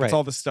food. Like it's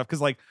all this stuff.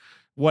 Because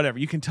whatever,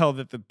 you can tell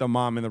that the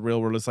mom in the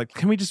real world is like,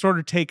 can we just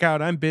order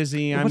takeout? I'm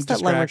busy. I'm What's that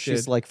distracted. line where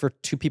she's like, for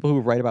two people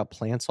who write about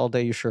plants all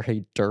day, you sure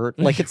hate dirt.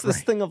 Like it's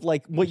this thing of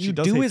what She you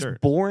does do hate is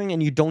dirt. boring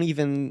and you don't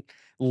even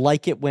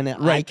like it when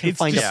I can it's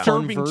find a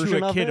fun disturbing version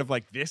to a of kid it. of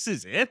this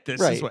is it. This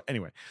Right. is what.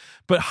 Anyway,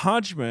 but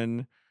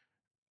Hodgman,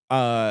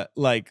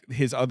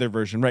 his other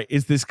version, right,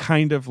 is this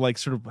kind of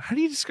sort of, how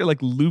do you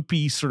describe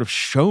loopy sort of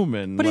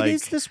showman? But it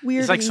is this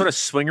weird. It's sort of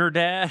swinger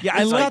dad. Yeah,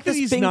 I It's like got that this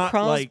he's Bing not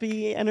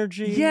Crosby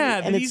energy. Yeah,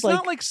 and he's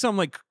not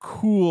some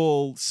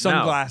cool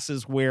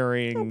sunglasses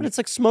wearing. No, but it's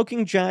like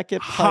smoking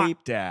jacket, hot pipe.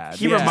 dad.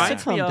 He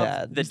reminds me Sitcom of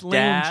dad. the He's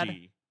dad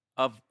loungy.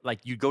 of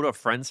you go to a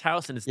friend's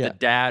house and it's Yeah. the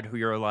dad who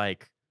you're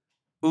like,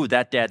 ooh,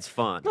 that dad's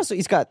fun. No, so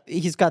he's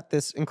got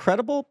this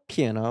incredible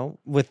piano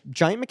with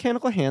giant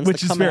mechanical hands Which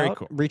that is come very out,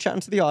 cool. reach out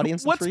into the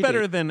audience. What's in 3D.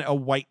 better than a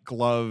white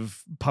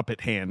glove puppet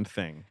hand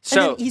thing? And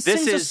So then he this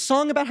sings a is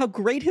song about how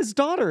great his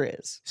daughter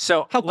is,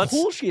 so how let's,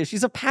 cool she is.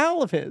 She's a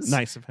pal of his.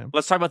 Nice of him.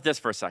 Let's talk about this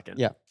for a second.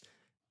 Yeah.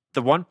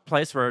 The one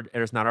place where it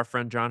is not our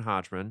friend John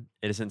Hodgman,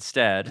 it is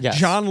instead Yes.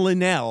 John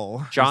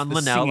Linnell. John is the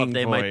Linnell of singing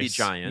They Might Be voice.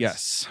 Giants.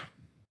 Yes.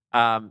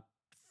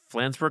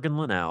 Flansburgh and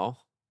Linnell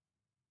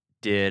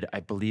did, I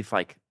believe,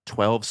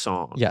 12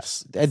 songs.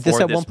 Yes. for This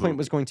at one movie. point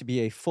was going to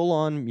be a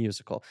full-on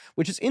musical,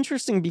 which is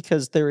interesting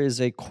because there is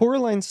a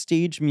Coraline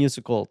stage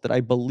musical that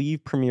I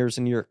believe premieres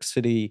in New York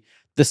City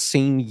the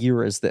same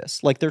year as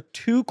this. There are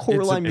two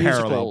Coraline it's a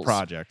parallel musicals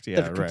project.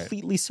 Yeah, that are right.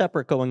 completely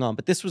separate going on,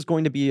 but this was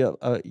going to be a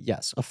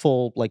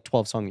full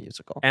 12-song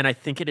musical. And I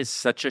think it is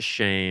such a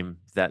shame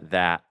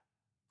that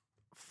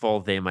full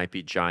They Might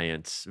Be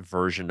Giants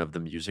version of the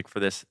music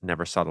for this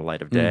never saw the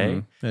light of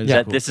day. Mhm. That is Yeah. a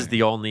That cool this is thing.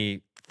 the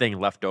only thing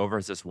left over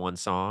is this one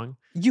song.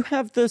 You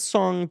have the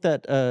song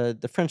that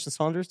the French and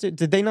Saunders did.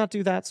 Did they not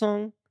do that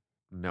song?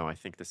 No, I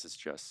think this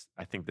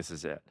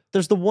is it.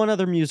 There's the one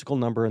other musical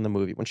number in the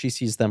movie when she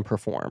sees them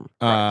perform.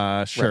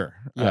 Sure.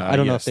 Yeah, I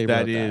don't know if they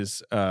wrote that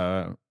is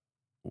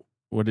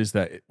what is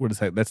that? What is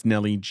that? That's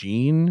Nellie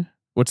Jean.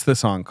 What's the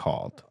song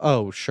called?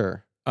 Oh,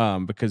 sure.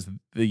 Because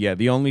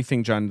the only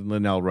thing John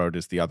Linnell wrote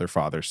is the Other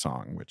Father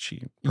song, which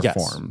he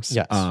performs.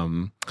 Yes.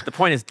 The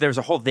point is, there's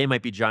a whole "They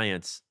Might Be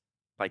Giants."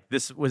 Like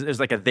there's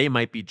like a "They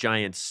Might Be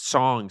Giants"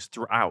 songs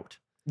throughout.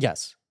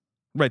 Yes.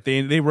 Right.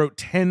 They wrote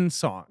 10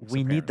 songs.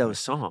 We need those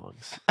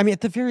songs. I mean,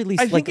 at the very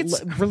least, I think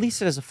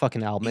release it as a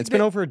fucking album. It's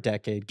been over a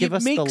decade. Give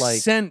us the It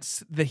makes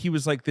sense that he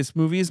was like, this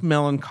movie is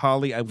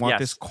melancholy. I want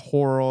this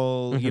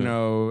choral,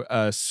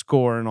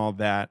 score and all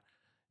that.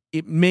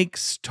 It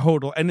makes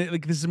total, and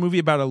this is a movie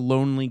about a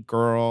lonely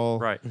girl.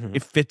 Right. Mhm.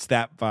 It fits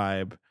that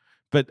vibe.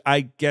 But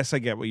I guess I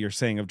get what you're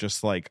saying of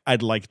just like,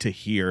 I'd like to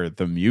hear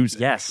the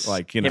music. Yes.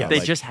 Like, if they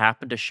just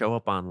happen to show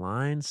up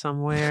online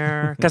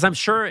somewhere, because I'm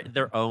sure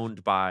they're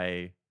owned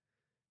by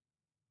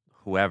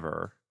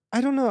whoever. I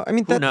don't know. I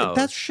mean, Who knows?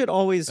 that shit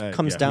always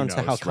comes who down to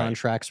knows, how right.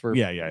 contracts were.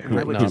 Who I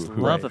would written just up.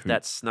 love if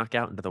that snuck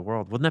out into the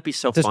world. Wouldn't that be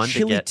so Does fun to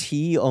Chili get?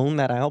 T own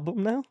that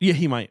album now? Yeah,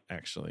 he might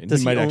actually. Does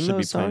he he might own actually be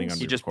those planning songs?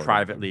 on He just re-recording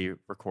privately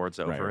records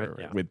them. over Right, it.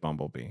 Yeah. with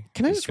Bumblebee.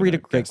 Can I He's just read a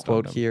gonna great guest on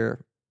quote them.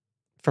 here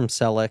from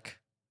Selleck?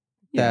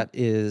 Yeah. That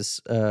is,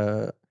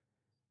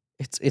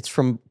 it's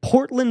from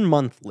Portland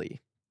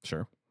Monthly.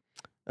 Sure.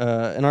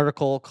 An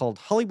article called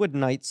Hollywood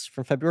Nights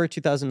from February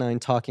 2009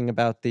 talking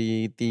about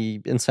the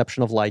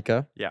inception of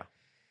Laika. Yeah.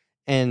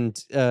 And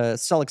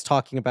Selleck's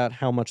talking about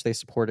how much they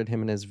supported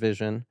him in his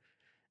vision.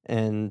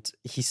 And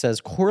he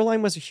says,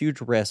 Coraline was a huge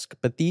risk,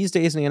 but these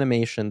days in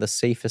animation, the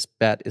safest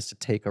bet is to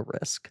take a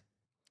risk.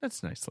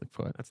 That's nicely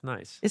put. That's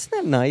nice. Isn't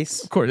that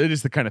nice? Of course, it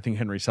is the kind of thing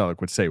Henry Selick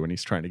would say when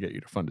he's trying to get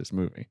you to fund his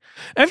movie.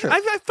 And Sure.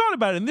 I've thought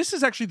about it, and this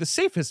is actually the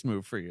safest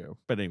move for you.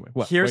 But anyway,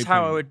 Here's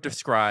how I would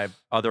describe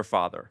Other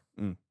Father.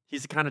 Mm.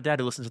 He's the kind of dad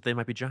who listens to They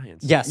Might Be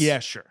Giants. Yes. Yeah,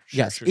 sure.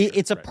 Yes.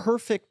 It's a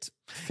perfect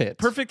fit.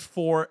 perfect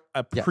for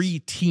a Yes.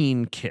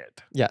 preteen kid.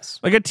 Yes.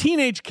 Like a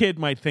teenage kid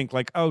might think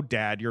like, "Oh,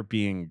 Dad, you're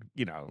being,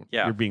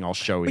 Yeah. you're being all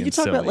showy But you and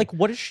talk silly." about like,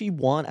 what does she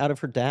want out of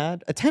her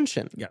dad?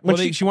 Attention. yeah, When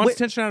she wants when-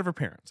 attention out of her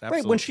parents. Absolutely.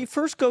 Right. When she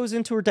first goes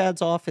into her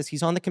dad's office,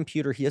 he's on the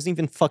computer. He doesn't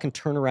even fucking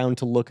turn around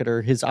to look at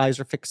her. His eyes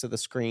are fixed to the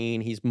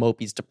screen. He's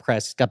mopey. He's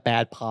depressed. He's got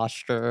bad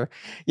posture.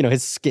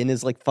 His skin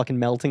is like fucking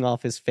melting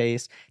off his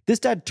face. This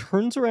dad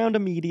turns around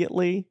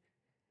immediately.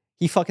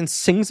 He fucking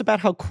sings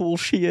about how cool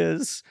she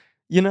is.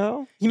 He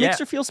makes Yeah.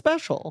 her feel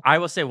special. I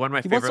will say one of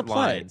my He wants to favorite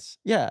play. lines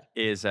Yeah.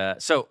 is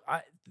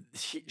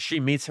she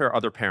meets her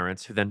other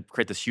parents who then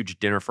create this huge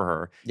dinner for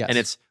her. Yes. And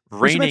it's We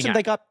should raining. mention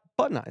they got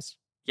button eyes.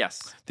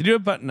 Yes. they do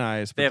have button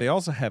eyes, but They have- they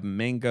also have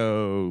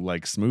mango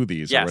like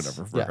smoothies or Yes.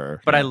 whatever for Yeah.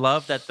 her. But I Yeah.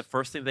 love that the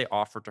first thing they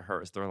offer to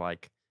her is they're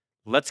like,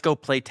 let's go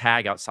play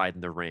tag outside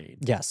in the rain.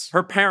 Yes.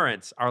 Her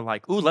parents are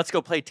like, ooh, let's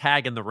go play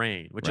tag in the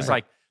rain, which is Right.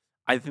 like,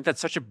 I think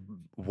that's such a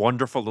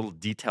wonderful little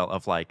detail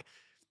of like,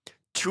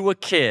 to a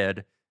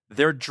kid,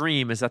 their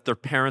dream is that their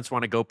parents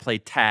want to go play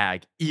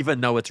tag,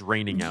 even though it's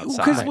raining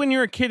outside. Because when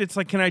you're a kid, it's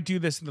like, "Can I do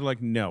this?" And they're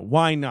like, "No,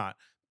 why not?"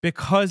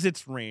 Because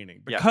it's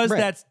raining. Yeah. Because Right.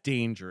 that's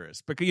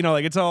dangerous. Because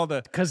it's all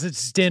the Because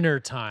it's dinner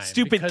time.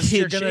 Stupid because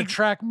you're kid going shit. to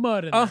track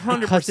mud in the house.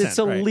 100%. Because it's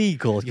right.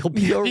 illegal. You'll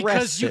be arrested.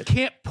 Because you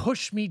can't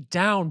push me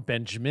down,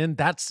 Benjamin.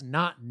 That's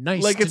not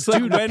nice. Like to it's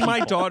like do to when my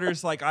people.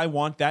 daughter's like, "I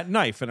want that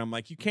knife," and I'm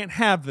like, "You can't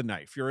have the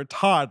knife. You're a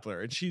toddler."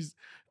 And she's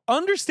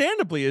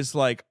understandably is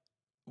like,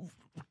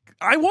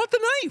 "I want the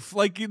knife."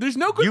 Like there's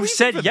no good. You've reason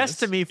said for yes this.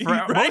 to me for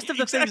Right, most of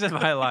the things in exactly.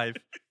 my life.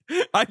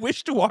 I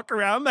wish to walk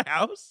around the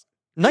house.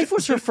 Knife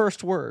was her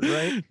first word,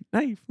 right?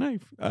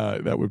 Knife.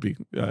 That would be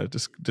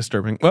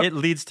disturbing. Well, It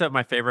leads to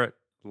my favorite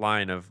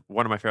line of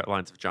one of my favorite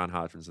lines of John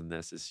Hodgman's in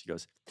this is he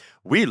goes,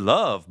 "We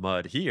love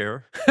mud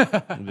here."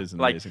 it is an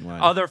Like amazing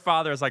line. other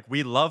fathers, like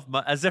we love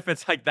mud, as if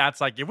it's like that's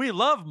like we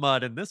love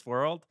mud in this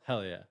world.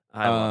 Hell yeah.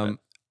 I love it.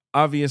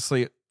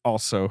 Obviously,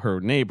 also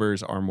her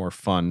neighbors are more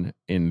fun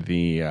in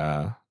the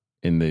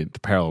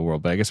parallel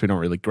world, but I guess we don't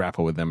really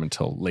grapple with them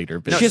until later.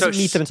 But She doesn't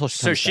meet them until she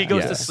So comes she back.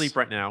 goes to Yes. sleep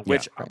right now.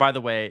 Which, right. by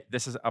the way,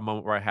 this is a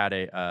moment where I had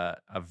a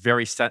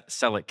very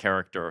Selleck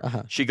character.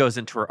 Uh-huh. She goes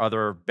into her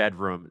other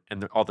bedroom,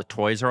 and all the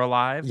toys are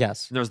alive.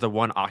 Yes. And there's the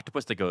one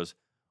octopus that goes,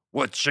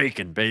 "What's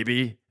shaking,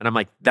 baby?" And I'm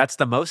like, that's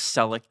the most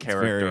Selleck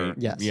character.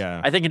 Yes.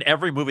 Yeah. I think in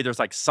every movie there's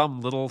like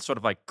some little sort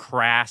of like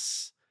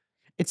crass.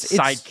 It's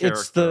side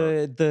it's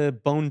the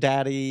Bone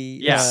Daddy,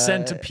 Yeah.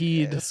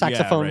 Centipede.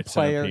 saxophone right,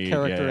 player centipede,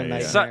 character yeah, in yeah,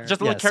 that. yeah. So,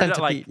 just a little character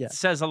that like Centipede,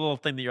 says a little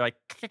thing that you're like,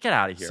 get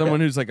out of here. Someone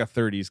who's like a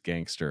 30s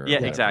gangster. or Yeah,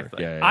 whatever.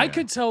 exactly. Yeah. I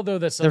could tell though that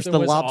There's something the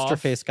was lobster off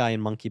face guy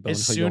in Monkey Bone.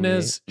 as who you'll soon meet.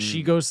 as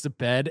she goes to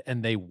bed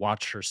and they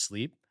watch her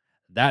sleep.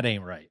 That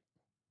ain't right.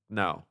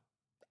 No.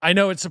 I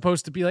know it's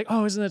supposed to be like,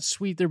 oh, isn't that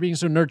sweet? They're being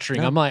so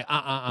nurturing. No. I'm like,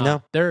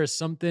 No. There is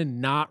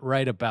something not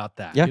right about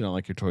that. Yeah. You don't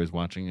like your toys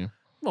watching you.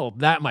 Well,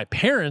 that my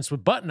parents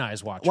with button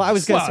eyes watching. Well, I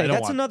was going to Well, say, don't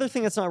that's want- another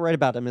thing that's not right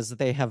about him is that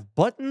they have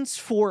buttons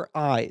for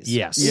eyes.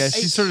 Yes. Yeah,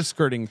 she's sort of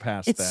skirting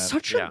past It's that.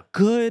 such a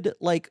good,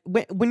 like,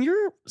 when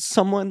you're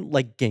someone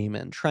like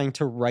Gaiman trying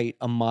to write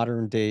a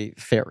modern day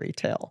fairy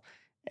tale,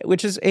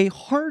 which is a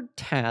hard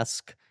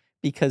task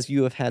because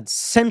you have had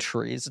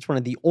centuries. It's one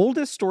of the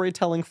oldest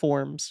storytelling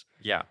forms.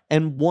 Yeah.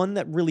 And one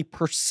that really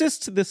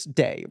persists to this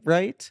day,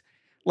 right?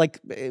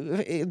 Like,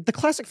 the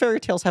classic fairy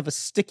tales have a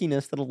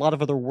stickiness that a lot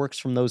of other works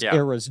from those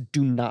eras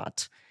do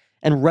not,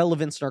 and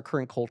relevance in our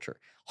current culture.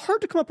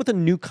 Hard to come up with a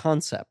new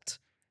concept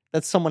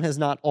that someone has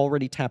not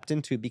already tapped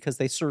into because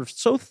they sort of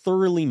so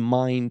thoroughly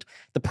mined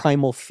the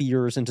primal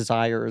fears and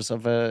desires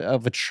of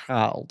a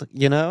child,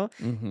 you know?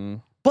 Mm-hmm.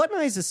 Button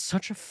Eyes is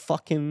such a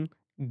fucking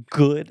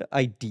good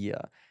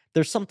idea.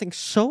 There's something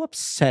so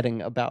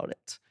upsetting about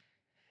it.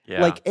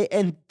 Yeah. Like,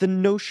 and the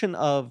notion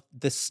of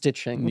the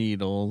stitching.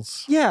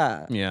 Needles.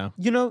 Yeah. Yeah.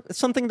 You know,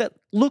 something that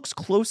looks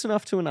close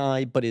enough to an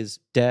eye but is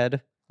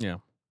dead. Yeah.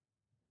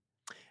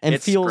 And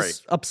It's feels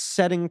great.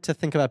 upsetting to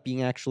think about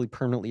being actually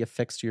permanently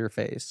affixed to your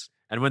face.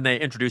 And when they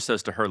introduce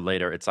those to her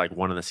later, it's like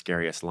one of the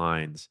scariest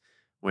lines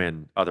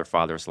when other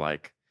father's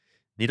like,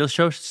 needles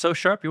so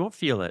sharp you won't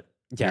feel it.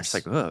 You're Yes.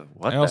 just like, ugh,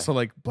 what I also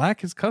like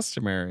black is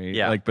customary.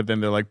 Yeah. Like, but then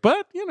they're like,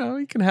 but you know,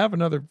 you can have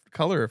another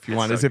color if you It's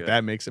want, so as if good.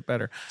 that makes it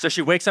better. So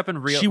she wakes up in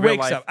real She real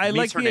wakes life, up. I meets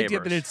like her the idea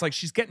neighbors. that it's like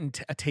she's getting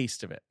a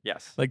taste of it.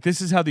 Yes. Like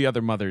this is how the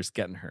other mother's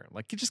getting her.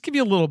 Like, you just give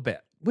you a little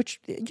bit. Which,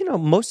 you know,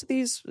 most of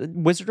these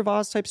Wizard of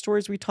Oz type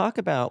stories we talk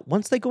about,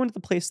 once they go into the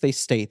place, they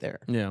stay there.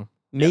 Yeah.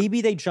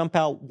 Maybe they jump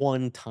out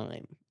one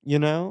time, you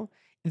know?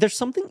 There's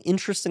something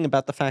interesting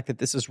about the fact that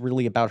this is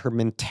really about her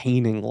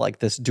maintaining like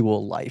this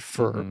dual life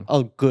for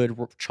a good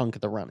chunk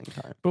of the running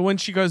time. But when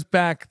she goes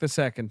back the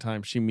second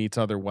time, she meets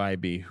other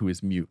YB who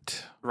is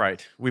mute.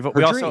 Right. We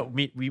Her also dream.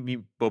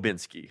 meet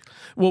Bobinski.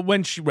 Well,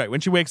 when she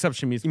wakes up,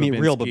 she meets You mean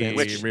real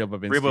Babinski. real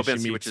Babinski. Real Babinski,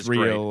 she meets which is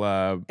real.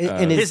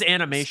 And His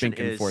animation Spink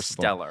and is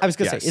Forcible. stellar. I was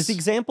going to Yes. say, it's the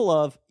example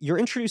of you're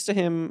introduced to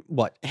him,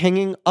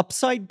 hanging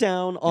upside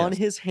down on Yes.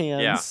 his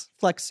hands,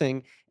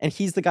 flexing, and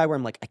he's the guy where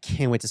I'm like, I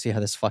can't wait to see how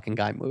this fucking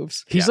guy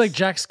moves. He's Yes. like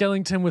Jack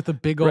Skellington with a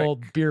big Right.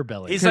 old beer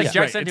belly. He's like Yeah.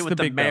 Jack Right, Skellington it's with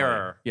the big belly.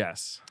 mirror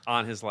Yes.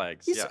 on his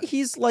legs.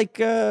 He's like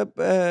a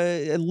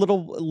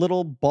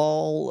little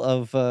ball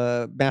of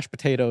mashed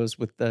potatoes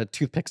with the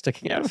toothpick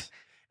sticking out.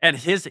 And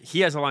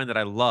he has a line that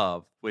I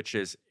love, which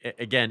is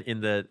again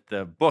in the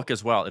book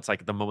as well. It's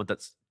like the moment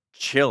that's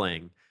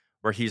chilling,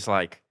 where he's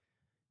like,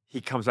 he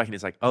comes back and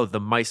he's like, "Oh,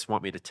 the mice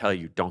want me to tell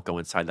you, don't go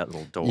inside that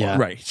little door." Yeah.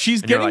 Right.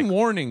 She's And you're getting like-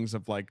 warnings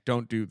of like,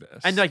 don't do this.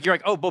 And like you're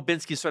like, "Oh,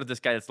 Bobinski's sort of this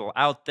guy that's a little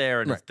out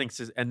there and Right.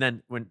 thinks." And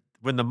then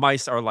when the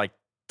mice are like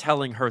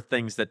telling her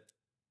things that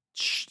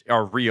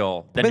are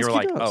real, then you're Bobinski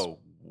like, knows. "Oh,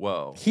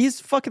 whoa." He's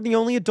fucking the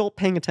only adult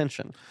paying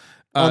attention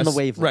on the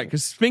wavelength. Right.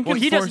 Because Spink Well,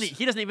 and he Force,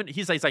 doesn't even.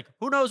 He's like,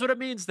 who knows what it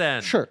means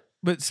then? Sure.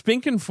 but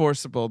Spink and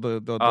Forcible,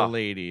 the Oh.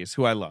 ladies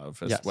who I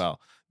love as Yes.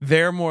 well.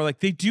 They're more like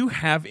they do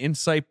have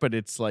insight, but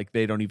it's like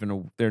they don't even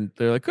know.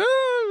 They're like,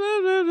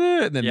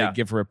 and then Yeah. they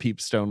give her a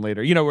peep stone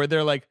later. You know, where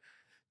they're like,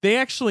 they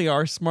actually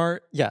are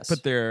smart. Yes.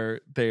 But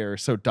they're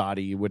so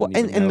dotty you wouldn't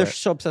Well, even and know they're it.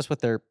 so obsessed with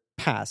their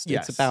past.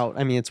 Yes. It's about,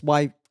 I mean, it's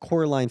why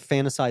Coraline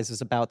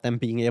fantasizes about them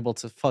being able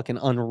to fucking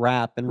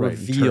unwrap and Right, and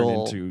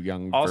reveal. turn into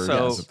young Also,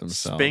 versions of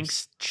themselves.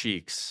 Spink's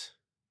cheeks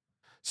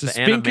So the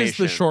Spink is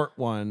the animation. short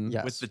one.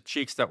 Yes. with the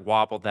cheeks that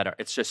wobble, that are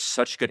it's just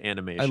such good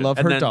animation. I love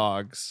And her then-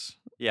 dogs.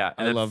 Yeah, I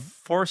and then love-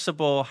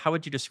 Forcible. How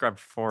would you describe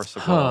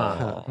Forcible?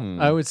 Huh. Hmm.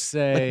 I would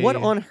say Like, what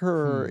on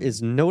her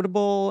is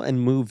notable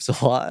and moves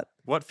a lot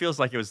What feels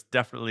like it was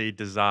definitely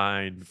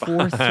designed for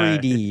by-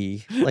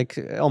 3D? Like,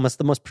 almost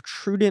the most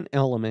protrudent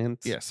element.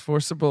 Yes,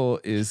 Forcible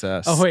is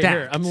Oh wait,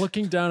 here stacked. I'm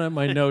looking down at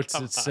my notes.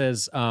 It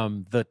says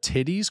the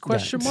titties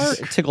question Yeah.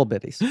 mark. Tickle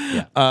bitties.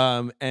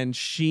 And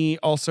she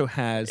also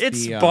has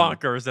It's the,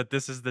 bonkers that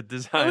this is the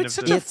design Oh, of it's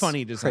such this. a It's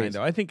funny design, crazy.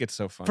 though. I think it's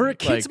so funny For a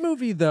kids Like,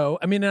 movie, though,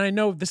 I mean, and I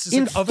know this is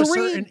In like of a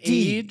certain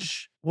 3D.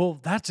 age. Well,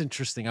 that's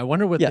interesting. I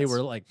wonder what they Yes.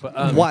 were like.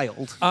 But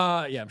Wild.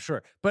 yeah, I'm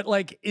sure. But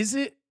like, is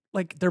it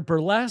like they're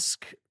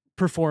burlesque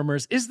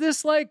performers? Is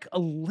this like a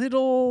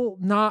little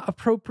not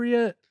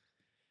appropriate?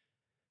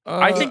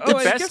 I think the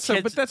I best guess so,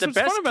 kids, but that's the what's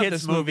best fun about kids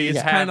this movie. movies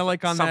It's have kind of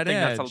like on that something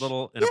edge. that's a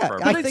little Yeah,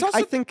 inappropriate.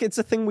 I think it's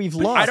a thing we've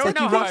lost. I don't like,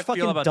 know you how watch I feel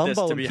fucking about Dumbo this,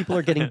 to and be people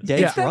are getting honest. dead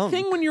It's that drunk.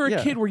 thing when you're a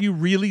Yeah. kid where you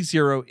really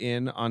zero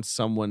in on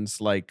someone's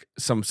like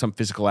some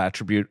physical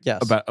attribute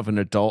Yes. of an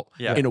adult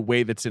Yeah. in a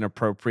way that's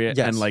inappropriate,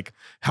 Yes. and like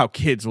how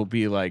kids will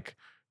be like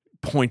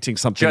pointing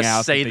something Just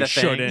out say that the they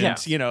thing. shouldn't.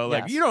 Yes. You know,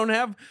 like Yes. you don't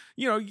have,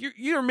 you know,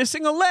 you're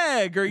missing a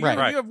leg, or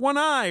Right. you have one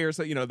eye, or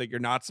so, you know, that you're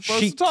not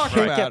supposed She to talk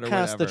can't about, get or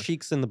past whatever. the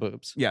cheeks and the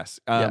boobs. Yes.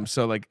 Yeah.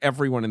 So like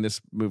everyone in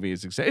this movie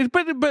is excited,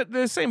 but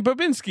the same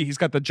Babinski, he's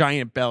got the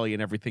giant belly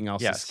and everything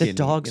else. Yes. Is The skinny,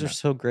 dogs you are know.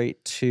 so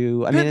great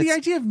too. I the, mean, the it's-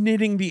 idea of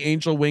knitting the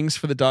angel wings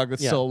for the dog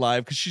that's Yeah. still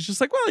alive, because she's just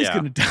like, well, he's Yeah.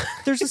 gonna die.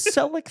 there's a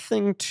Selleck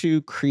thing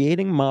to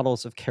creating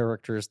models of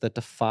characters that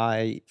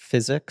defy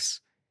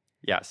physics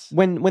Yes.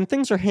 When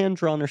things are hand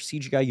drawn or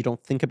CGI, you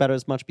don't think about it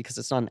as much because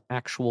it's not an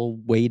actual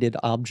weighted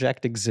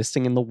object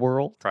existing in the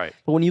world. Right.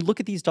 But when you look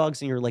at these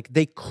dogs and you're like,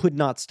 they could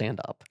not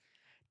stand up.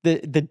 The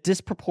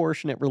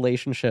disproportionate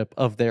relationship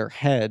of their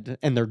head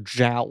and their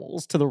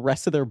jowls to the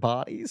rest of their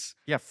bodies.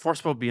 Yeah,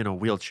 Forcible would be in a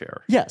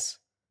wheelchair. Yes.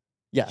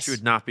 Yes. She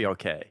would not be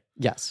okay.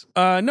 Yes.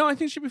 No, I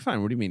think she'd be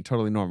fine. What do you mean?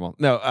 Totally normal.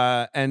 No,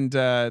 and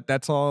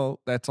that's all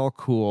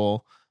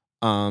cool.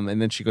 And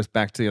then she goes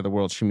back to the other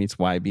world. She meets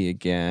YB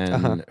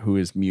again, who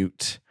is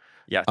mute.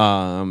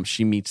 Yeah.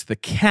 She meets the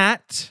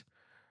cat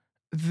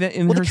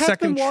in Well, her the cat's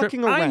second been trip.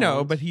 walking I know,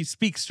 around. but he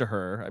speaks to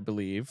her, I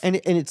believe. And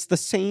it's the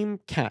same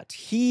cat.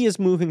 He is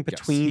moving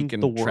between can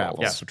the travel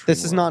worlds. between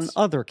This is not an worlds.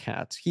 other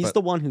cat. He's But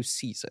the one who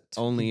sees it.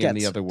 Only He in the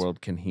gets other it.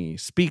 world can he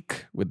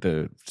speak with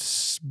the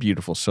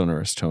beautiful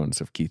sonorous tones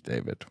of Keith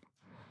David.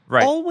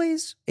 Right.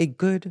 Always a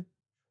good.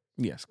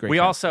 Yes, great. We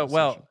cat also,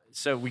 conversation.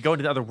 so we go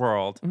into the other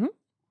world, Mhm.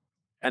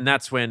 and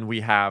that's when we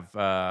have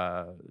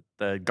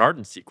the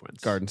garden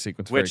sequence. Garden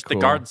sequence, Which very cool.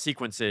 the garden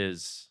sequence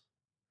is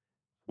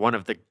one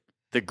of the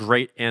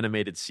great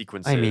animated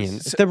sequences. I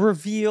mean, the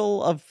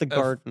reveal of the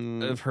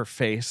garden of her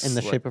face in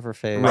the shape of her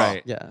face.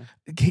 Right. Yeah.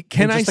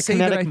 Can And I just the say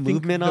that I kinetic think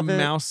movement the of it?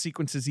 mouse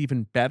sequence is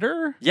even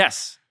better?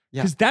 Yes.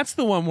 Yeah. Because that's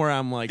the one where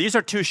I'm like, These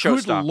are two good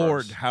showstoppers.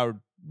 Lord, how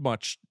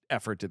much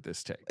effort did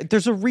this take?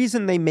 There's a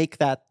reason they make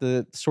that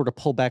the sort of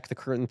pull back the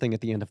curtain thing at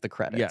the end of the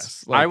credits.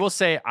 Yes, I will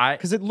say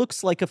Because it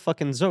looks like a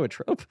fucking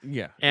zoetrope.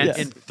 Yeah, And Yes.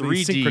 in the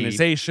 3D,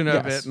 synchronization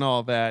of Yes. it and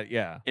all that.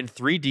 Yeah, in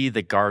 3D,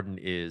 the garden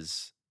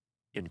is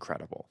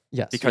incredible.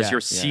 Yes. Because Yeah, you're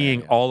yeah,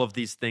 seeing yeah. all of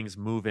these things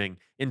moving.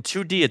 In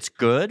 2D, it's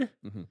good,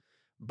 Mhm.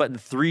 but in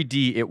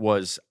 3D,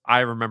 I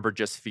remember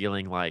just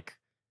feeling like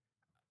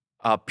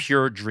a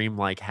pure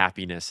dreamlike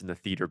happiness in the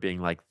theater,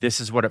 being like, this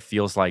is what it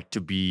feels like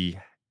to be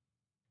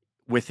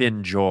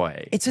within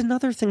joy. It's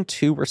another thing,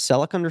 too, where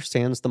Selleck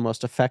understands the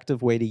most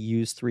effective way to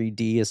use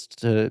 3D is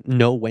to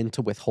know when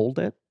to withhold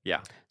it.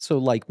 Yeah. So,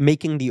 like,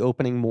 making the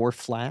opening more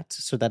flat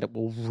so that it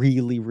will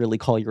really, really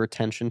call your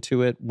attention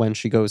to it when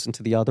she goes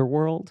into the other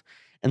world.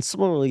 And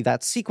similarly,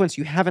 that sequence,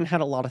 you haven't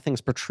had a lot of things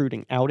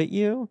protruding out at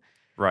you.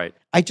 Right.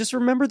 I just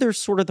remember there's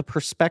sort of the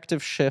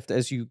perspective shift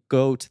as you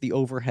go to the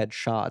overhead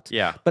shot.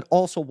 Yeah. But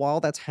also, while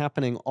that's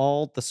happening,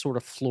 all the sort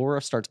of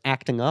flora starts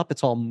acting up.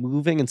 It's all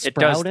moving and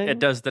sprouting. It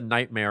does the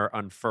nightmare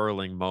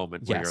unfurling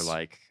moment where you're Yes.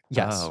 like,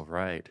 Yes. oh,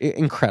 right.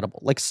 Incredible,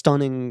 like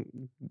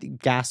stunning,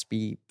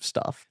 gaspy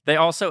stuff. They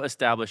also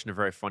establish in a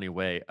very funny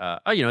way,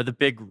 the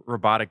big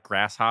robotic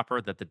grasshopper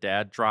that the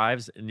dad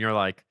drives, and you're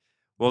like,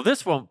 well,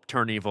 this won't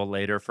turn evil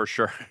later for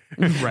sure.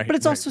 right. But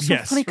it's also so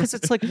Yes. funny because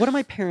it's like, what do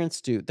my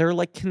parents do? They're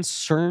like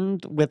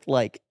concerned with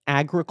like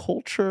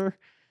agriculture,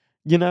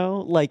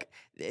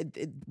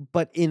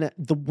 but in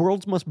the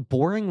world's most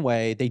boring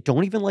way. They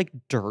don't even like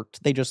dirt.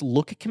 They just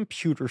look at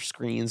computer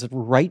screens and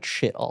write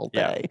shit all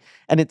Yeah. day.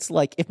 And it's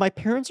like, if my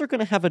parents are going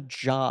to have a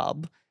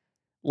job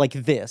like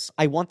this,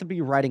 I want them to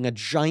be riding a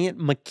giant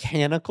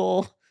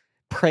mechanical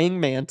praying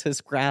mantis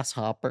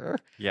grasshopper,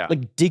 Yeah,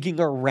 like digging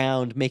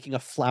around, making a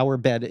flower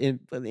bed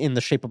in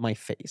the shape of my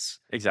face.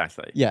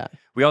 exactly. Yeah.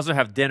 We also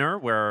have dinner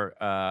where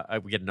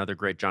we get another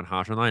great John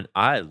Hodgman line.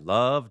 I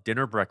love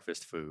dinner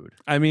breakfast food.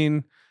 I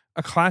mean,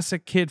 a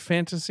classic kid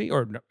fantasy,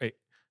 or no,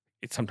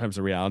 it's sometimes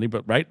a reality,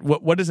 but right?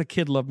 What does a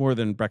kid love more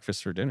than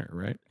breakfast or dinner,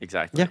 right?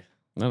 Exactly. Yeah.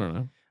 I don't know.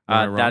 Am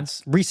I wrong?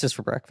 That's Reese's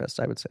for breakfast,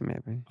 I would say,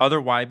 maybe. Other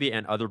Wybe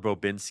and Other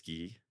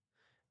Bobinski.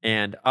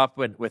 And up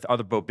with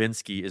Other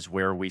Bobinski is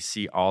where we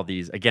see all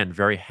these, again,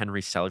 very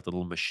Henry Selick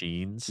little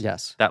machines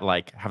Yes. that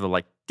like have the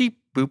like deep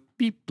boop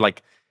beep.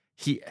 Like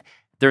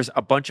there's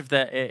a bunch of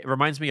that. It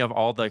reminds me of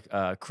all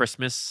the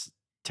Christmas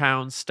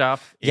Town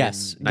stuff. In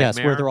Yes, where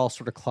Nightmare, they're all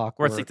sort of clockwork.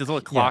 where it's like these little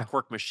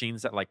clockwork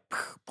machines that like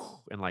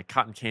and like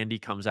cotton candy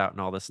comes out and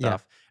all this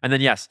stuff. And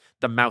then yes,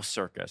 the mouse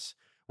circus,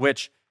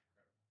 which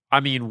I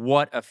mean,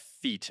 what a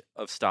feat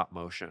of stop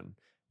motion.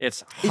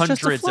 It's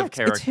hundreds just a of flex.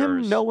 characters. It's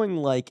him knowing,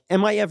 like,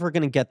 am I ever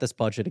going to get this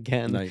budget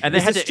again? Like- And they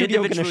Is had the to studio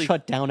going to individually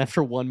shut down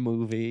after one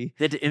movie?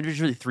 They had to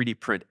individually 3D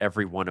print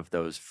every one of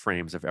those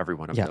frames of every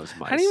one of Yeah. those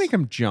mice. How do you make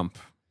them jump?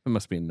 It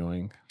must be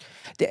annoying.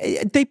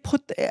 They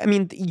put, I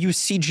mean, you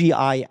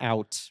CGI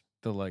out.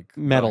 The like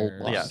Metal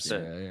wires. ones.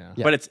 Yeah.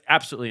 Yeah. But it's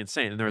absolutely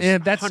insane. And there's Yeah,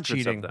 that's hundreds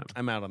cheating. of them.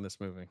 I'm out on this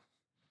movie.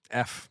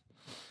 F.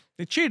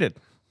 They cheated.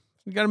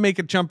 You got to make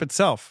it jump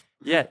itself.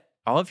 Yeah.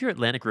 All of your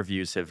Atlantic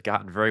reviews have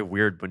gotten very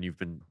weird when you've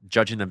been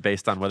judging them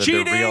based on whether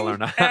Cheating! they're real or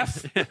not.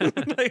 F.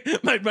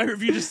 Like, my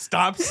review just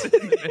stops in the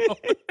middle.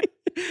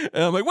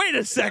 And I'm like, wait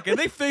a second.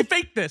 They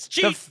faked this.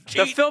 Cheat.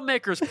 The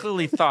filmmakers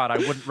clearly thought I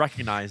wouldn't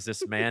recognize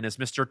this man as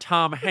Mr.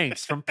 Tom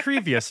Hanks from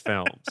previous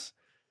films.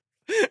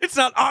 It's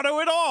not Otto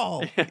at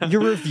all.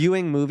 You're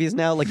reviewing movies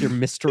now like you're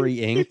Mystery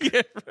Inc.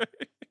 Yeah,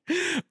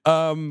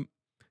 right.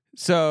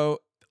 So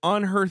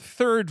on her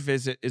third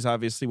visit is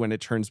obviously when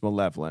it turns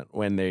malevolent,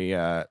 when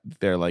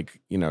they're like,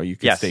 you can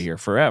Yes. stay here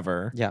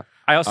forever. Yeah.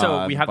 I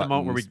also, we The have the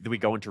moment where buttons. we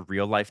go into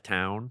real life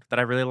town that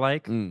I really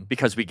like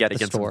because we get The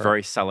against store. some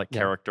very Selick Yeah.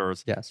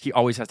 characters. Yes. He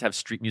always has to have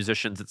street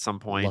musicians at some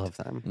point. Love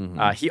them.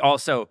 Mhm. He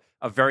also,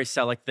 a very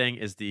Selick thing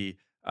is the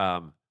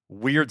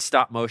weird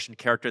stop motion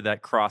character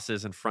that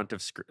crosses in front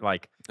of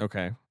like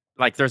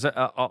there's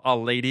a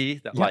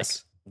lady that like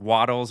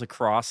waddles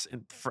across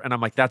and I'm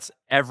like, that's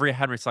every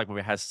Henry Selick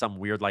movie has some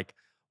weird like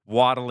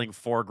waddling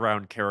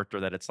foreground character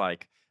that it's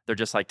like they're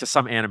just like to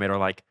some animator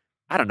like,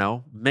 I don't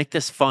know, make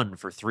this fun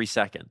for 3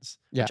 seconds,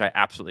 which I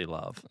absolutely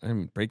love.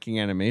 Breaking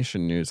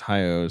animation news: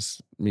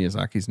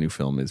 Miyazaki's new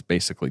film is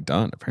basically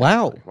done.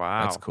 Apparently.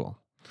 Wow, that's cool.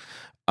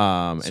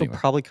 So anyway,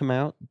 probably come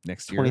out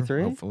next year,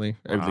 23? hopefully,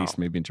 or at least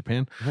maybe in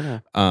Japan.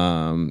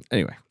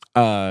 Anyway,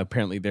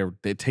 apparently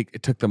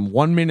it took them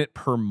 1 minute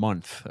per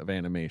month of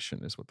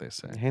animation, is what they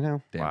say. Hey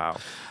now,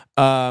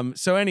 wow.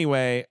 So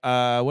anyway,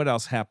 what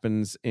else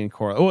happens in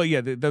Coraline? Oh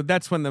yeah,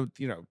 that's when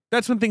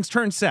that's when things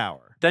turn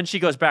sour. Then she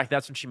goes back.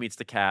 That's when she meets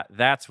the cat.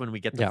 That's when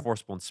we get the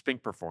forcible and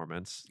Spink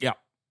performance. Yeah,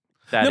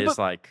 that is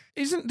like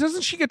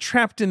doesn't she get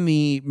trapped in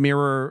the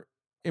mirror?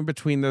 In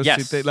between those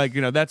two,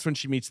 that's when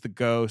she meets the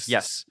ghosts.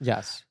 Yes.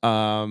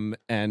 And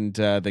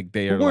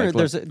they are like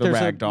there's the a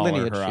ragdoll in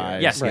her here.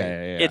 eyes. Yes,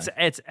 yeah.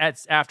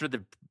 It's after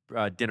the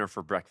dinner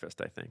for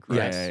breakfast, I think.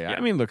 Right? Yeah.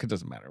 I mean, look, it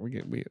doesn't matter.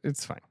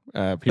 It's fine.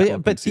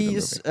 But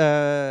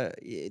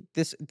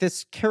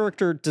this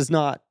character does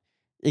not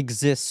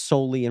exist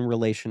solely in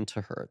relation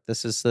to her.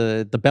 This is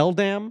the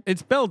Beldam.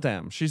 It's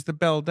Beldam. She's the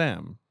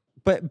Beldam.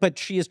 But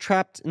she has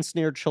trapped,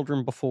 ensnared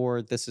children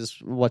before. This is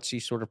what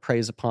she sort of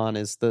preys upon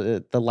is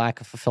the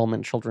lack of fulfillment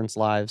in children's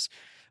lives,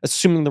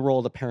 assuming the role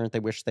of the parent they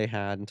wish they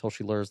had until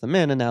she lures them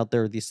in. And now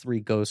there are these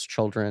 3 ghost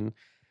children.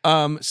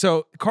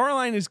 So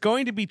Coraline is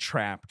going to be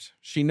trapped.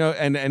 She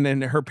and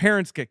then her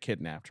parents get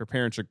kidnapped. Her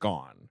parents are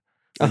gone.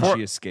 And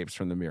she escapes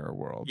from the mirror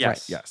world.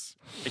 Yes. Yes.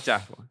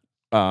 Exactly.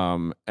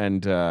 And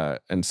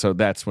so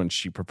that's when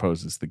she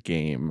proposes the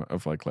game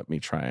of like, let me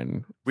try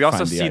and we also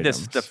find the see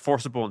items. the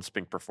forcible and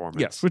Spink performance.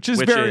 Yes, which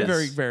is very,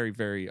 very, very,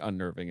 very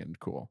unnerving and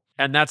cool.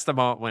 And that's the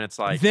moment when it's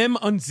like them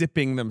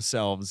unzipping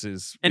themselves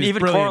is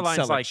even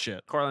Coraline's like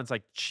shit. Coraline's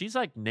like she's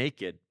like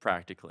naked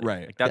practically.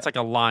 Right. Like, that's like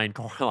a line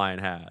Coraline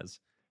has.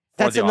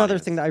 That's another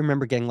thing that I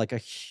remember getting like a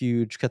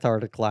huge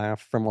cathartic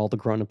laugh from all the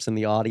grown-ups in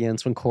the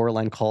audience when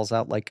Coraline calls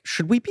out like,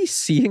 should we be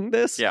seeing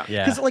this? Yeah.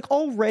 Because like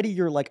already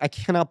you're like, I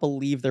cannot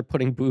believe they're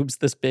putting boobs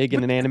this big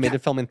in an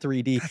animated film in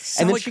 3D.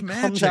 And then she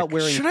comes out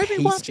wearing Should I be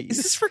watching? Is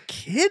this for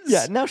kids?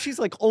 Yeah, now she's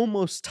like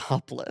almost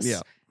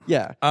topless.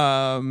 Yeah.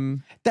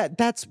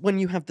 That's when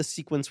you have the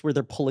sequence where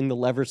they're pulling the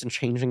levers and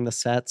changing the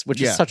sets,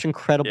 which is such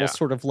incredible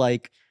sort of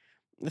like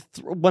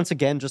once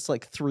again, just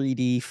like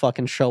 3D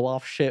fucking show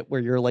off shit where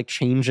you're like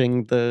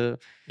changing the.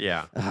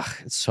 Yeah.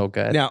 It's so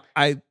good. Now,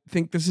 I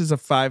think this is a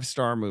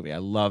 5-star movie. I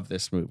love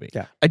this movie.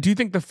 Yeah. I do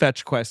think the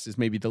fetch quest is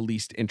maybe the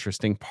least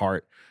interesting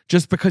part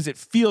just because it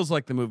feels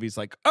like the movie's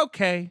like,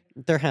 okay.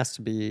 There has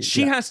to be.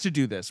 She has to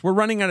do this. We're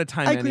running out of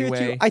time anyway. I agree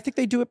with you. I think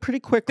they do it pretty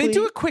quickly. They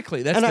do it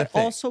quickly. That's the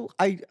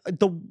thing.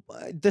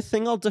 The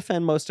thing I'll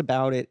defend most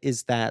about it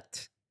is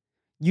that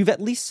you've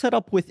at least set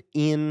up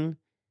within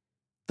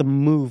the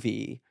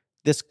movie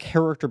this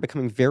character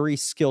becoming very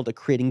skilled at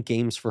creating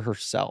games for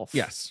herself.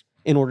 Yes.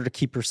 In order to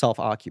keep herself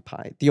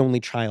occupied. The only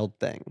child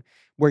thing.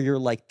 Where you're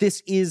like,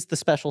 this is the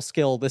special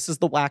skill. This is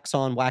the wax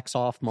on, wax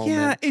off moment.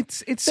 Yeah,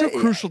 it's so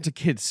crucial to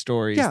kids'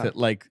 stories that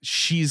like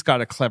she's got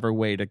a clever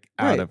way to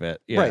out of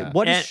it. Yeah. Right.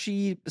 What is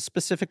she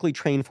specifically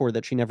trained for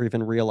that she never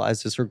even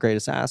realized is her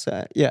greatest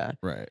asset? Yeah.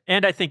 Right.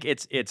 And I think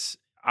it's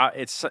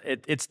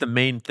the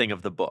main thing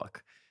of the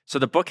book. So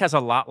the book has a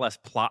lot less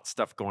plot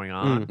stuff going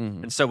on.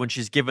 Mm-hmm. And so when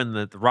she's given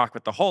the rock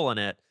with the hole in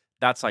it,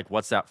 that's like,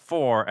 what's that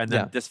for? And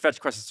then this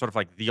fetch quest is sort of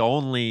like the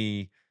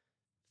only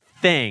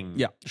thing.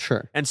 Yeah,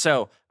 sure. And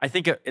so I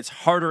think it's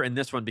harder in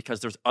this one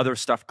because there's other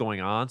stuff going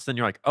on. So then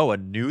you're like, oh, a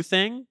new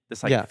thing?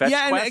 This like fetch quest?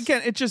 And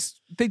again, it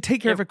just, they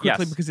take care of it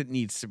quickly because it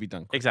needs to be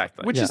done quickly.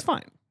 Exactly. Which is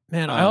fine.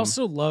 Man, I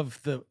also love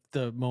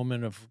the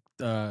moment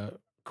of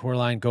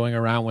Coraline going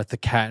around with the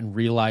cat and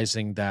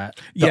realizing that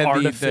the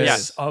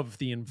artifice of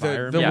the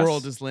environment, the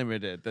world is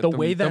limited. The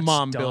way that's the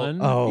mom done,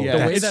 built. the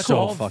way that's so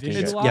all fucking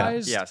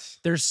visualized. Yes,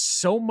 there's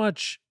so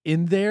much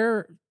in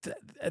there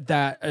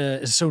that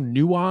is so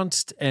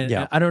nuanced,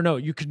 and I don't know.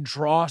 You can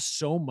draw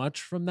so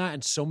much from that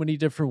in so many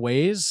different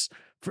ways.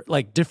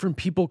 Like different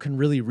people can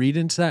really read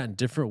into that in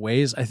different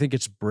ways. I think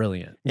it's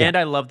brilliant, and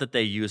I love that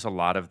they use a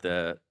lot of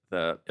the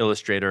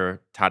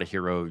illustrator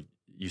Tadahiro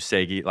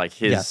Usagi, like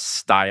his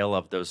style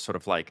of those sort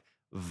of like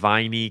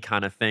viney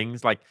kind of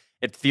things. Like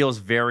it feels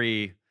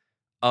very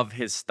of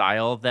his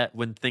style that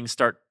when things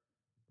start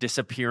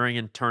disappearing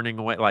and turning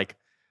away, like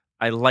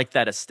I like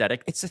that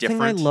aesthetic. It's the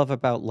thing I love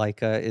about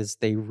Laika is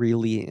they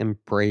really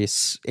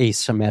embrace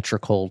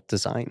asymmetrical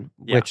design,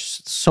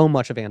 which so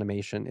much of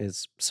animation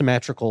is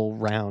symmetrical,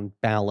 round,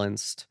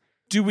 balanced.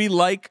 Do we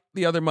like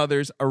the other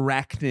mother's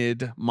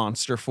arachnid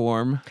monster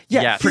form?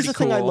 Yeah, yes. Here's the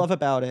thing I love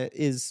about it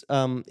is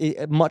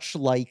much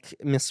like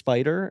Miss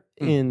Spider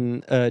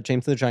in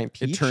James the Giant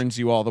Peach. It turns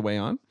you all the way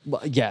on?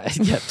 Well, yeah,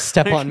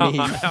 step on me.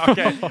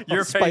 Okay,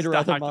 your Spider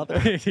other mother.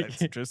 That's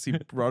just, he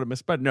brought a Miss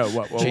Spider. No,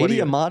 what JD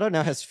Amato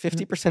now has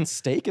 50%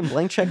 stake in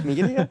Blank Check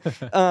Media.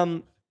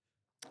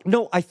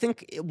 No, I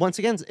think once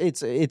again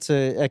it's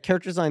a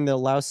character design that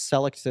allows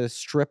Selleck to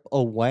strip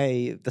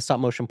away the stop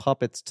motion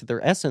puppets to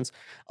their essence.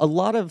 A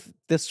lot of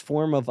this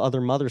form of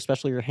Other Mother,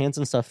 especially her hands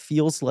and stuff,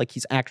 feels like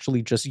he's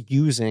actually just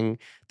using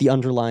the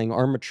underlying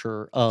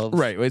armature of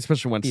Right,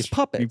 especially once these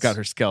puppets. you've got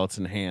her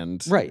skeleton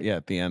hand, Right. Yeah,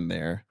 at the end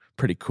there,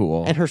 pretty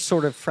cool, and her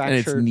sort of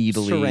fractured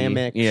needly,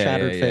 ceramic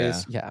shattered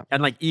face. Yeah,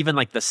 and like even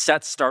like the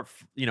sets start,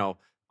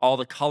 all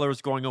the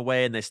colors going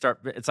away, and they start.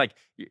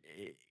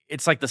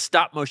 It's like the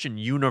stop motion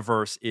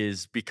universe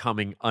is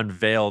becoming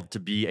unveiled to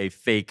be a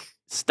fake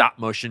stop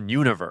motion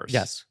universe.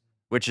 Yes,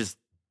 which is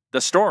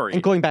the story.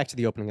 And going back to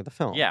the opening of the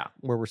film, yeah,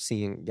 where we're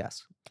seeing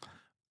yes,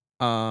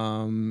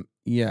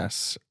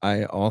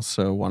 I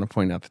also want to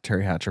point out that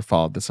Terry Hatcher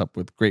followed this up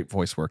with great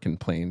voice work in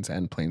Planes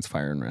and Planes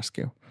Fire and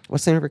Rescue.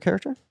 What's the name of her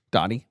character?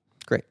 Dottie.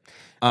 Great.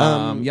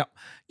 Yeah.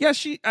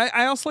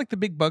 I also like the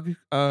big bug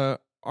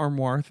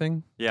armoire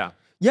thing. Yeah.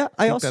 I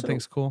think also that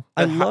thing's cool.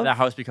 I love that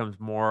house becomes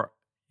more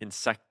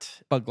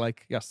insect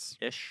bug-like. Yes,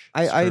 ish.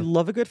 I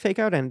love a good fake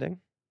out ending.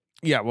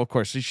 Yeah, well, of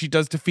course she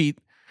does defeat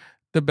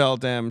the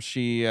Beldam.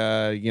 She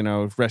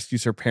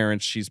rescues her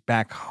parents. She's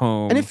back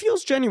home, and it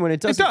feels genuine. It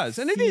does,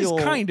 and it is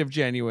kind of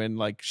genuine.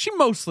 Like she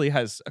mostly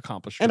has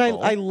accomplished her and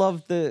goal. I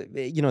love the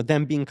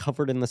them being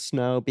covered in the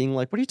snow, being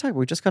like, "What are you talking about?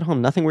 We just got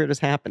home. Nothing weird has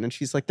happened." And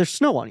she's like, "There's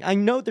snow on you. I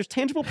know there's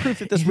tangible proof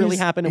that this really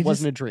happened. It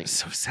wasn't a dream."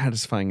 So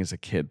satisfying as a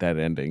kid, that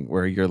ending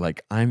where you're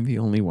like, I'm the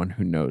only one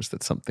who knows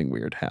that something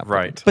weird happened.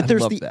 Right. But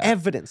there's the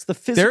evidence, the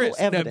physical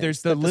evidence.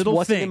 There's the that this little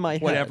wasn't thing, in my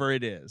head. whatever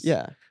it is.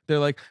 Yeah. They're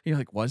like, you're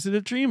like, was it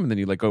a dream? And then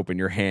you like open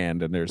your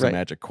hand and there's a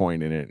magic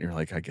coin in it, and you're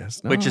like, I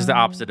guess not. Which is the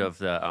opposite of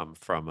the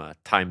from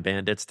Time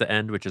Bandits to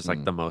End, which is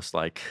like the most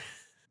like.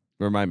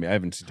 Remind me, I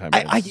haven't seen Time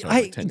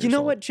Bandits. You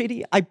know what,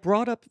 JD? I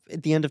brought up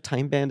at the end of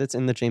Time Bandits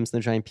in the James and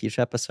the Giant Peach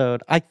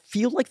episode. I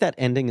feel like that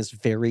ending is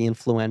very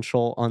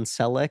influential on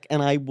Selleck,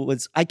 and I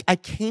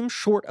came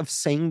short of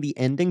saying the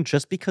ending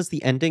just because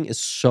the ending is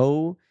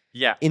so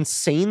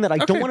insane that I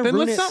don't want to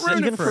ruin it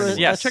even for a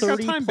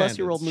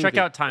 30-plus-year-old movie. Check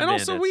out Time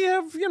Bandits. And also we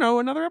have,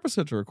 another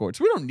episode to record,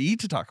 so we don't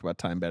need to talk about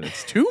Time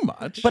Bandits too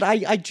much. But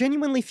I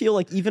genuinely feel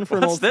like even for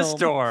an old film... What's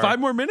this door? 5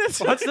 more minutes?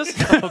 What's this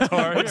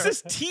door? What's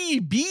this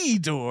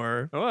TB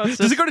door? Oh,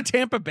 does it go to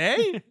Tampa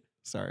Bay?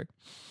 Sorry.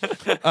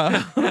 It's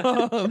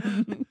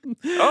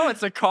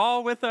a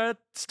call with a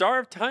star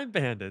of Time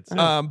Bandits.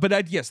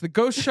 But yes, the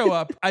ghosts show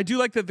up. I do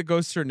like that the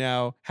ghosts are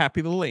now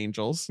happy little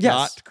angels,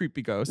 not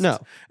creepy ghosts. No.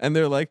 And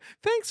they're like,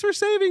 thanks for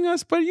saving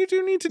us, but you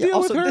do need to deal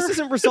with her. This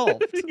isn't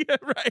resolved. Yeah,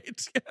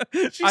 right. Yeah.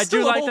 I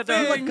do like that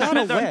they're like, got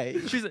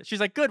away.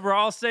 She's like, good, we're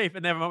all safe.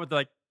 And they have a moment they're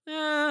like,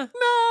 no,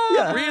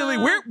 really,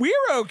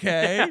 we're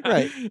okay.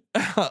 Right.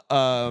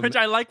 Which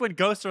I like when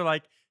ghosts are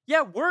like,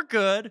 yeah, we're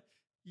good.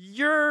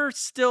 You're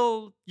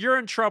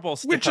in trouble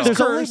still. Which is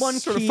There's only one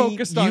sort key. of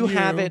focused on you. You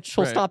have it.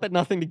 She'll stop at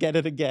nothing to get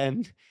it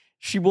again.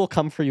 She will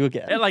come for you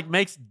again. It like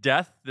makes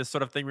death this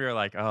sort of thing where you're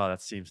like, oh,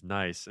 that seems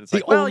nice. And it's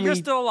like, well, you're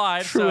still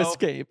alive. True so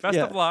escape. Best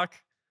of luck.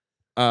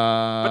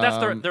 But that's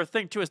their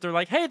thing too, is they're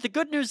like, hey, the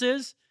good news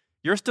is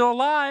you're still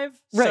alive.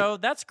 Right. So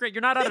that's great.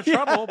 You're not out of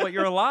trouble, but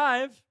you're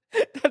alive.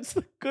 That's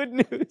the good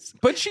news.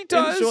 But she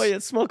does enjoy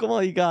it. Smoke them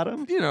while you got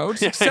them.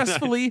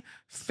 Successfully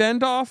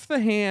fend off the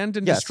hand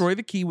and destroy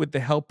the key with the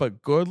help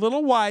of good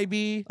little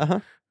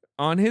YB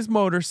on his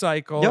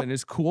motorcycle and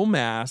his cool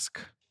mask.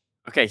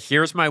 Okay,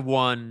 here's my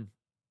one.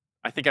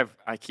 I think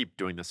I keep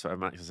doing this, so I'm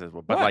not going to say this,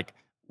 but like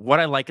what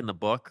I like in the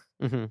book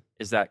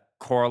is that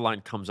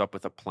Coraline comes up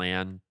with a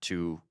plan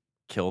to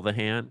kill the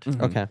hand.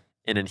 Okay,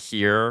 and in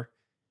here,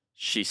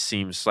 she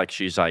seems like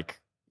she's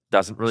like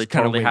doesn't really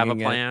totally have a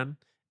plan.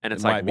 And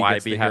it's like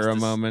YB has hero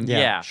this moment.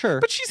 Yeah, sure.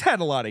 But she's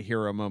had a lot of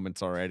hero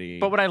moments already.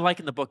 But what I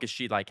like in the book is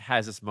she like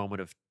has this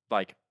moment of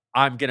like,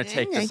 I'm gonna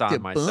take this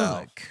on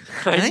myself.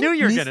 I knew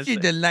you were gonna say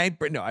the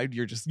library. No,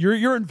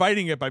 you're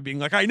inviting it by being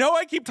like, I know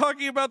I keep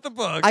talking about the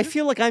book. I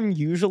feel like I'm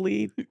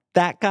usually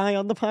that guy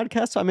on the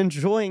podcast, so I'm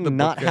enjoying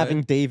not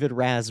having David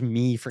razz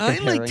me for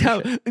comparing. I liked how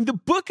in the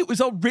book it was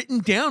all written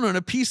down on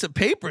a piece of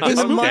paper. It's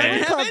a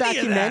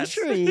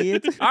documentary.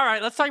 All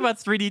right, let's talk about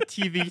 3D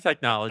TV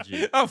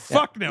technology. Oh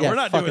fuck no, we're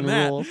not doing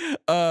rules.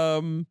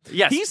 that.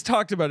 Yes, he's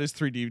talked about his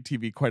 3D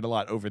TV quite a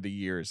lot over the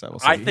years. I will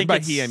say. I think by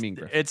he, I mean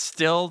Griffin. It's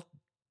still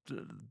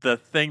the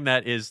thing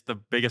that is the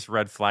biggest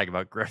red flag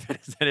about Griffin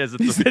is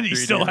he said he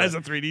still has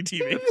a 3D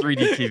TV.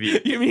 3D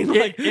TV. You mean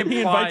like he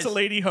invites a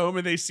lady home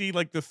and they see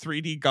like the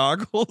 3D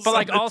goggles? But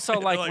like also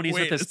like when he's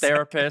with his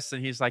therapist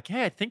and he's like,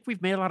 hey, I think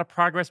we've made a lot of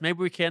progress. Maybe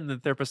we can. And the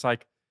therapist's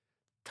like,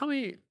 tell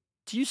me,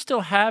 do you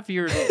still have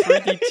your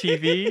 3D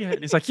TV?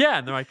 And he's like, yeah.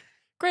 And they're like,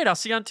 great, I'll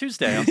see you on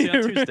Tuesday. And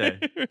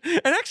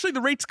actually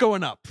the rate's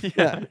going up.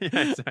 Yeah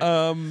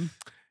exactly.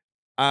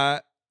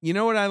 You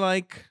know what I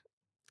like?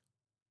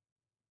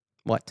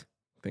 What?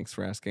 Thanks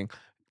for asking.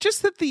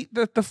 Just that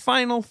the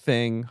final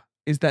thing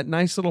is that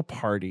nice little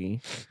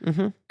party.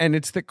 And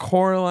it's that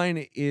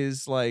Coraline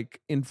is like,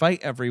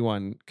 invite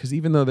everyone, because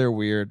even though they're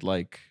weird,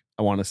 like,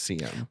 I want to see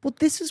them. Well,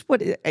 this is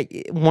what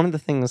one of the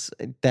things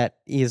that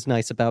is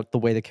nice about the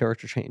way the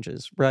character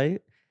changes,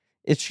 right?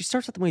 is she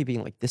starts at the movie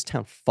being like, this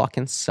town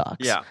fucking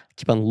sucks. Yeah. I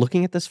keep on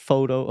looking at this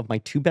photo of my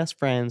two best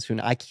friends who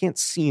I can't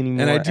see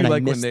anymore. And I do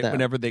like miss them.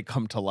 whenever they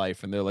come to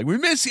life and they're like, we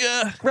miss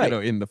you, Right.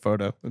 in the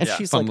photo. And It's a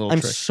she's fun like, little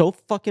I'm trick. so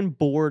fucking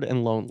bored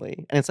and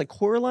lonely. And it's like,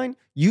 Coraline,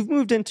 you've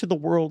moved into the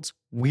world's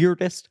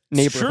weirdest It's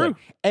neighborhood.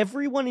 true.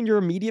 Everyone in your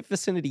immediate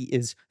vicinity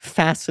is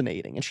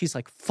fascinating. And she's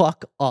like,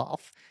 fuck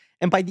off.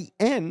 And by the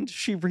end,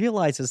 she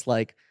realizes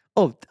like,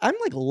 oh, I'm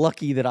like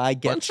lucky that I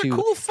get Bunch of to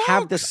cool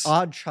have this folks.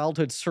 odd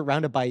childhood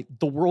surrounded by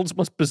the world's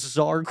most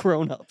bizarre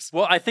grown-ups.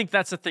 Well, I think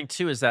that's the thing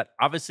too, is that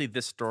obviously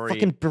this story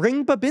Fucking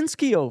bring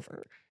Babinski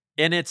over.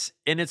 in its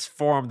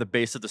form, the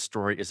base of the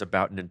story is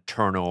about an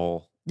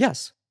internal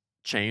Yes.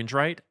 change,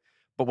 right?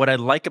 But what I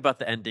like about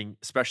the ending,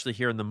 especially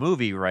here in the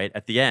movie, right,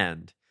 at the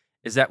end,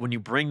 is that when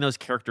you bring those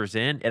characters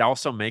in, it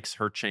also makes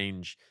her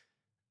change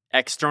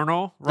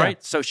external, right?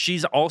 Yeah. So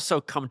she's also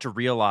come to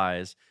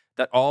realize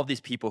that all of these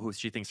people who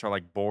she thinks are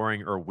like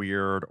boring or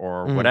weird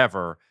or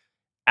whatever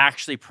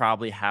actually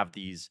probably have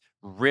these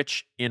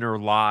rich inner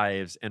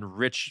lives and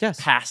rich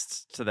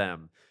pasts to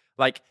them.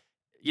 Like,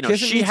 you know,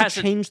 she has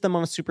to change them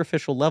on a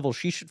superficial level.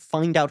 She should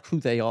find out who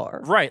they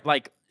are. Right.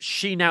 Like,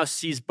 she now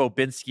sees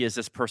Bobinski as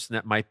this person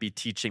that might be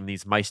teaching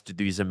these mice to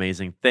do these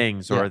amazing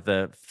things, or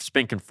the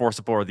Spink and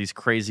Forcible, or these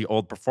crazy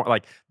old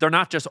like, they're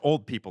not just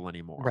old people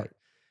anymore. Right.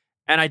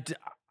 And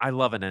I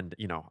love an end,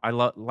 you know, I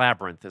love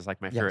Labyrinth is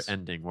like my favorite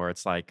ending, where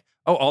it's like,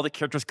 oh, all the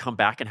characters come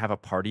back and have a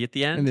party at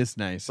the end. And it's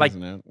nice, like,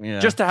 isn't it? Yeah.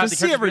 Just to have the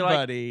see characters be like,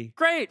 everybody.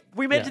 great,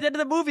 we made it to the end of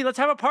the movie, let's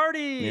have a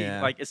party.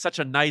 Yeah. Like, it's such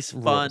a nice,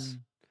 fun.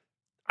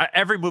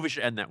 Every movie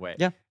should end that way.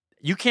 Yeah.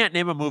 You can't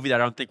name a movie that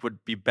I don't think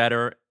would be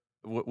better,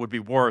 would be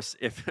worse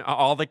if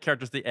all the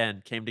characters at the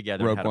end came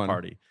together and had a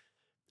party.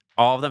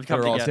 All of them come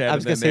They're all together. dead, I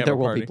was and going to then they say there have a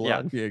will party. be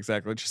blood. Yeah,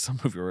 exactly. Just some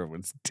movie where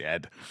everyone's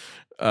dead.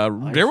 There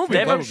Will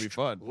Be Blood would be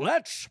fun.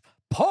 Let's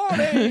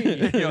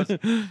party. He goes,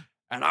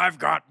 and I've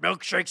got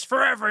milkshakes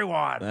for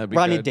everyone. That'd be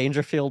Rodney good.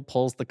 Dangerfield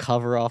pulls the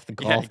cover off the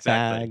golf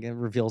exactly. bag and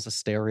reveals a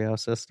stereo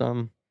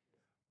system.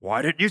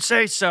 Why didn't you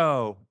say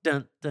so?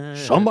 Dun, dun,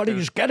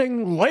 Somebody's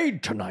getting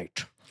laid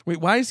tonight. Wait,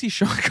 why is he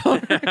Sean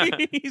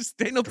Connery? He's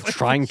Daniel Plainville.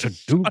 Trying to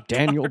do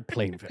Daniel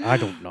Plainville. I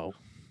don't know.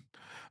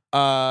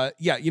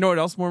 Yeah, you know what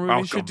else more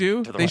movies should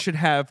do? They should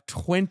have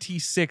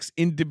 26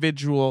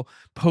 individual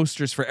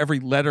posters for every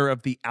letter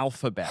of the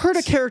alphabet. Heard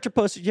a character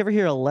poster. Did you ever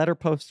hear a letter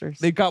posters?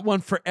 They've got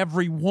one for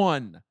every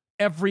one.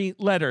 Every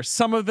letter.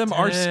 Some of them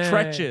are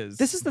stretches.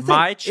 This is the thing.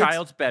 My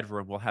child's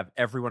bedroom will have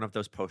every one of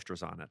those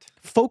posters on it.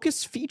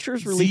 Focus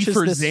Features Z releases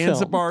for this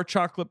Zanzibar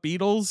Chocolate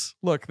Beetles.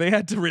 Look, they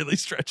had to really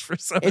stretch for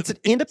some. It's an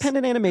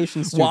independent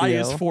animation studio. Y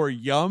is for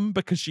Yum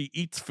because she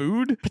eats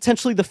food.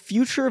 Potentially the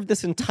future of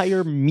this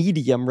entire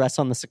medium rests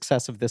on the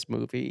success of this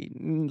movie.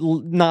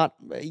 Not,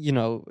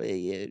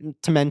 to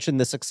mention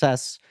the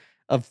success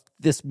of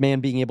this man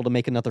being able to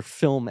make another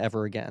film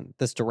ever again,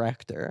 this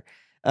director.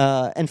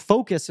 And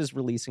Focus is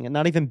releasing it,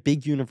 not even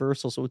big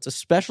Universal. So it's a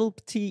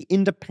specialty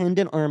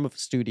independent arm of a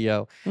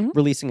studio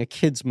releasing a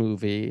kids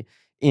movie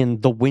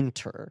in the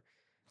winter.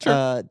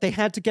 Sure. They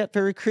had to get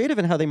very creative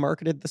in how they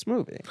marketed this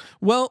movie.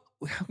 Well,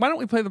 why don't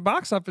we play the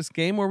box office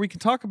game where we can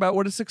talk about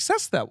what a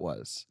success that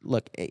was?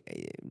 Look,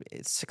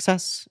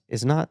 success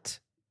is not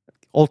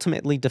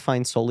ultimately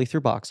defined solely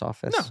through box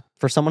office. No.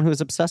 For someone who is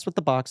obsessed with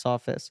the box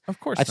office, Of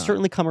course I've not.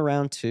 certainly come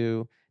around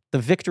to the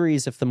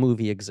victories if the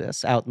movie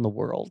exists out in the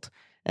world.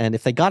 And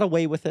if they got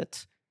away with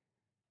it,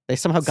 they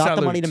somehow got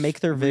the money to make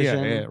their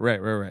vision. Yeah,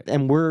 right.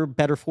 And we're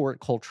better for it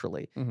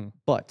culturally. Mm-hmm.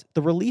 But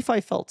the relief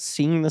I felt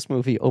seeing this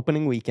movie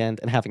opening weekend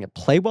and having it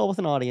play well with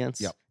an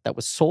audience that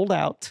was sold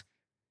out,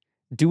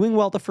 doing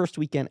well the first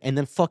weekend, and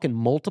then fucking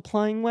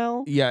multiplying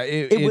well. Yeah,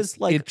 it was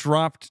like it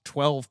dropped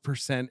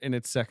 12% in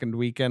its second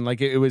weekend. Like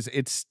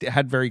it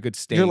had very good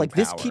staying you're like,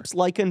 power. this keeps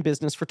Leica in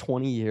business for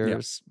 20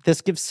 years.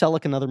 This gives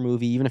Selleck another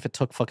movie, even if it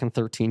took fucking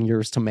 13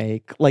 years to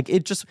make. Like,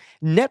 it just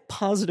net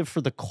positive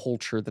for the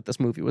culture that this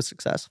movie was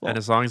successful. And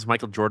as long as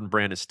Michael Jordan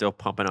brand is still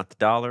pumping out the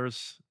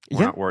dollars,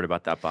 we're not worried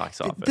about that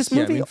box office. This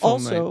movie Film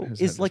also Night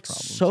has is had like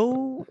its problems,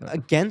 so but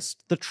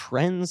against the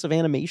trends of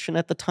animation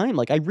at the time.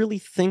 Like, I really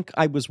think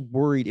I was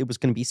worried it was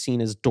going to be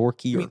seen as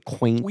dorky or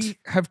quaint. We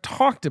have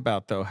talked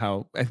about, though,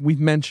 how we've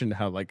mentioned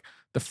how like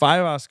the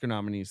 5 Oscar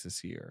nominees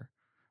this year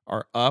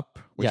are Up,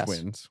 which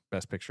wins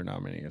Best Picture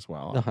nominee as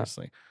well,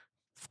 obviously.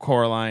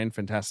 Coraline,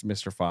 Fantastic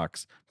Mr.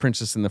 Fox,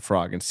 Princess and the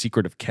Frog, and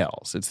Secret of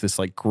Kells. It's this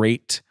like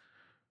great.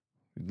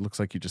 It looks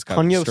like you just got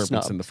Ponyo disturbance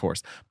snubbed. in the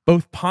force.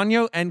 Both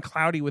Ponyo and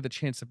Cloudy with a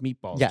Chance of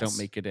Meatballs don't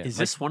make it in. Is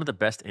this one of the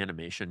best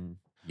animation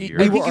years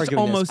We I were think it's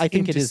arguing this. almost I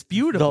think it is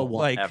indisputable. the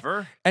one. Like,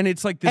 ever? and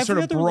it's like this Every sort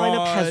of other broad.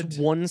 lineup has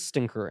one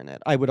stinker in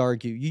it, I would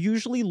argue. You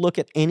usually look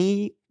at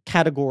any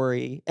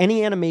category,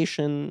 any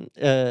animation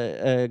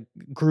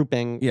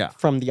grouping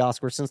from the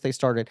Oscars since they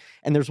started,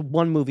 and there's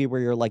one movie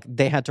where you're like,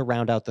 they had to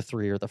round out the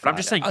 3 or the 5. But I'm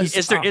just saying,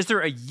 is there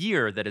a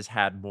year that has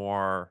had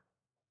more?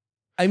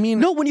 I mean,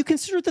 no, when you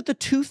consider that the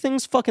 2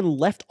 things fucking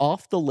left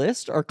off the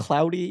list are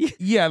Cloudy.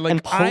 Yeah, like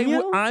and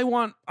Ponyo? I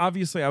want.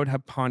 Obviously, I would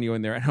have Ponyo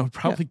in there, and I would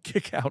probably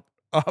kick out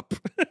Up.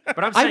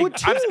 But I'm I saying, would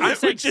too. I'm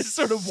saying Which is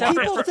sort of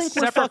separate People from- think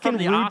we're separate fucking from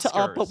the rude to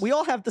Up, but Oscars. we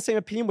all have the same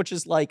opinion, which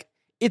is like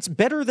it's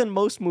better than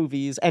most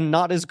movies and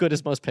not as good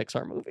as most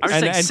Pixar movies. I'm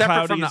saying and separate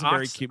Cloudy from the is a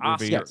very cute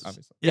movie. Yes.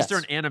 Obviously. Is there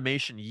an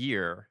animation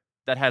year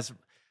that has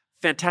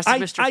Fantastic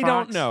Mr. I Fox?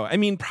 don't know. I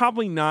mean,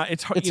 probably not.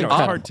 It's hard. It's It's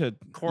incredible. hard to.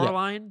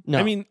 Coraline? No,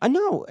 I mean- I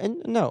know,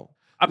 and no,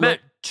 I meant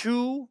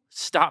 2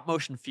 stop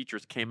motion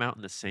features came out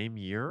in the same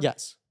year.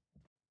 yes,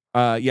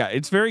 Yeah,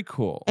 it's very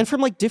cool. and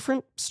from like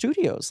different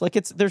studios. Like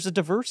there's a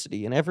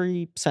diversity in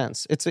every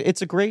sense. It's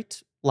a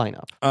great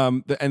lineup.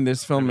 And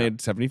this film made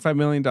 $75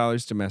 million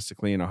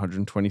domestically and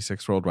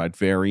 126 worldwide.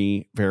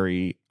 Very,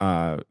 very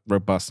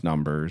robust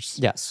numbers.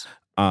 Yes,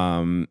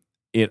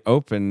 It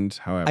opened,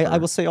 however. I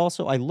will say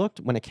also I looked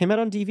when it came out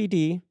on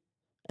DVD,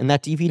 and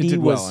that DVD did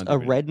well was on a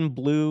DVD. red and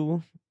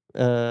blue.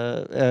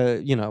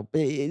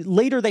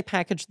 Later they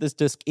packaged this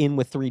disc in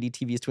with 3D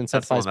TVs to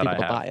That's the one incentivize that I people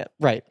to have. buy it.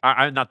 Right,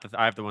 I'm not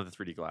I have the one with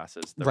the 3D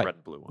glasses, the Right. red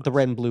and blue one. the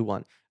red and blue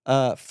one.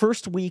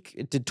 First week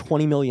it did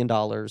 $20 million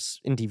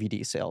in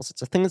DVD sales.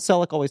 It's a thing that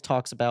Selleck always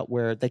talks about,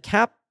 where they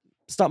cap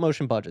stop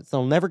motion budgets.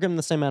 They'll never give them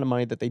the same amount of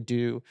money that they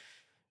do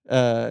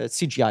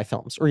CGI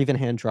films or even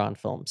hand drawn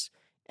films.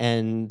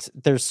 And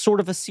there's sort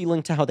of a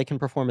ceiling to how they can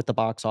perform at the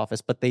box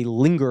office, but they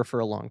linger for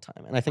a long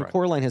time. And I think Right.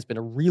 Coraline has been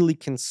a really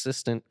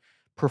consistent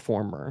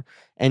performer.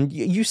 And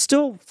you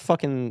still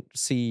fucking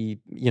see,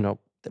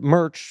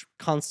 merch,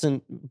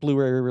 constant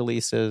Blu-ray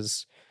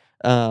releases.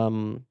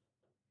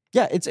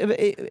 It's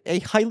a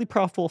highly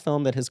profitable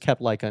film that has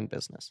kept Leica in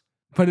business.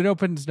 But it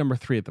opens number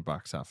 3 at the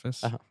box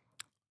office Uh-huh.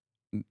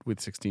 with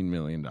 $16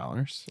 million.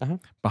 Uh-huh.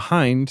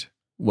 Behind,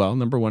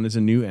 number 1 is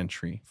a new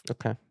entry.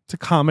 Okay. It's a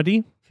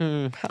comedy,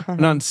 an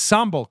an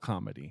ensemble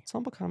comedy.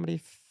 ensemble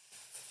comedy,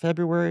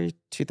 February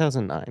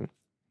 2009.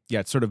 Yeah,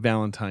 it's sort of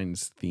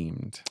Valentine's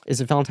themed. Is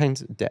it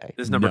Valentine's Day?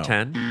 This is number No.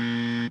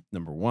 10.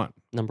 Number 1.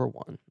 Number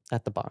 1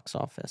 at the box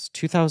office.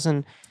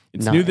 2000.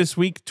 It's Nine. new this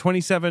week,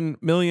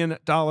 $27 million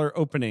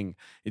opening.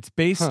 It's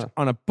based Huh.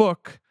 on a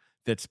book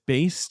that's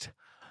based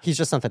He's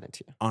just not that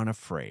into you. on a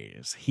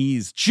phrase.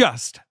 He's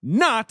just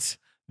not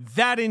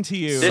that into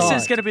you. This Saw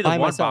is it going to be the by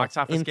one myself box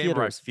office in game where I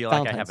theaters, feel like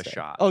I Valentine's have a Day.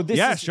 shot. Oh, this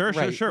yeah, is sure.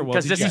 right. Well,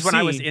 Because did this you is when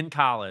I was see- in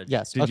college.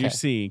 Yes. Did okay. you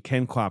see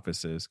Ken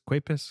Quappis's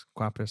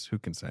Quapis? Who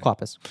can say?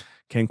 Quapis.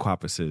 Ken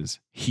Quappis's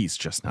He's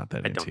Just Not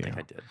That I Into don't You. think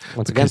I did.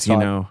 Once again, Because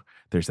saw it.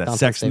 there's that Valentine's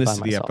Sex and Day the by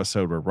City myself.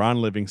 episode where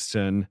Ron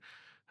Livingston,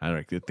 I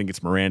don't know, I think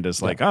it's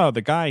Miranda's like, oh,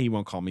 the guy, he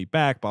won't call me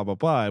back, blah, blah,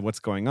 blah. What's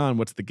going on?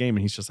 What's the game?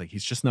 And he's just like,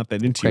 he's just not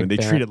that into you. Craig And they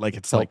Barrett treat it like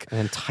it's built like an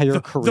entire the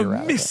career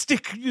out of it.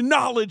 mystic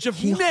knowledge of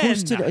He men.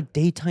 hosted a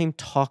daytime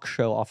talk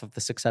show off of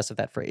the success of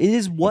that phrase. It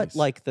is what is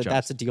like just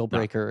that's a deal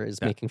breaker is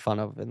yeah. making fun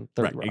of in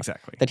 30 Right, Rock.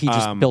 exactly. That he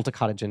just Um, built a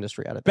cottage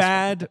industry out of this.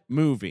 Bad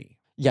movie.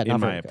 Yeah, in not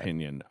my very good.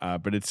 opinion.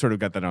 But it's sort of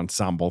got that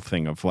ensemble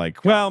thing of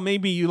like, well,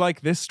 maybe you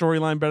like this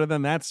storyline better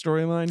than that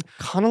storyline.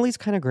 Connolly's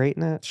kind of great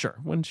in it. Sure.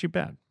 When's she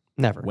bad?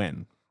 Never.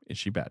 When is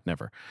she bad?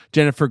 Never.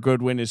 Jennifer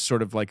Goodwin is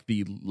sort of like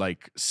the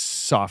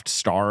soft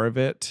star of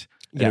it.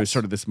 And it was Yes.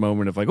 sort of this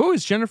moment of like, oh,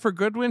 is Jennifer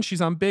Goodwin? She's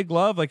on Big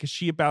Love. Like, is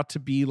she about to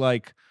be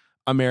like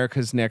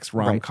America's next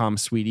rom-com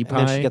sweetie And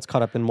pie? then she gets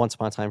caught up in Once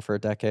Upon a Time for a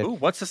Decade. Ooh,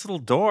 what's this little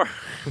door?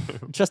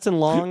 Justin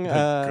Long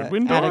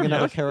Goodwin door, adding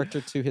another yeah.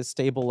 character to his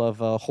stable of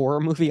horror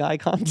movie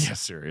icons. Yeah,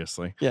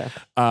 seriously. Yeah.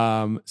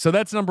 So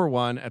that's number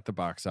 1 at the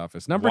box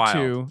office. Number Wild.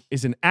 2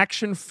 is an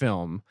action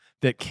film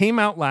that came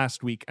out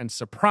last week and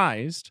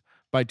surprised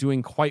by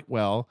doing quite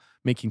well,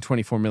 making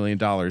 $24 million.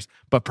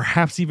 But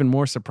perhaps even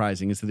more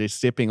surprising is that it's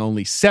dipping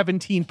only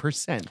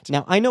 17%.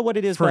 Now I know what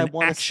it is, For but I an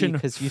want to see action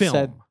because you film.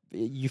 said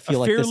you feel a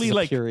like this fairly is a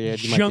like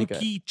period. You might be good.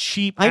 junky,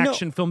 cheap I know-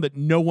 action film that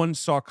no one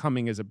saw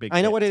coming as a big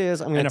I know hit. what it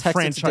is. I'm going and to a text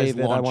it to franchise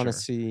David. I want launcher. to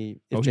see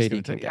Oh, if he's JD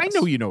gonna can take- guess. I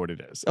know you know what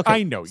it is. Okay.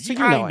 I know. So you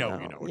know I I know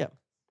you know what Yeah. it is.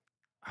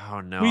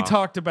 Oh no. We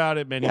talked about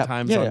it many Yeah,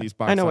 times yeah, on yeah. these I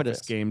box know what it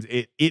office is. games.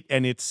 It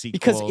and its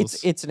sequels.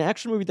 Because it's an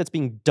action movie that's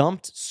being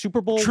dumped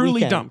Super Bowl truly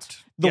weekend,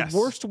 dumped. the Yes.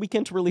 worst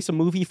weekend to release a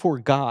movie for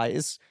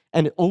guys,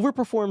 and it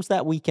overperforms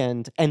that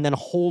weekend and then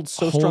holds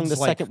so strong Holds the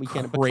like second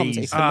weekend it becomes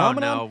crazy. a Oh,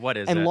 phenomenon no, what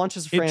is and it?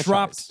 launches a It franchise.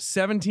 dropped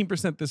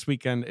 17% this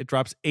weekend. It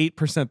drops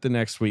 8% the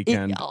next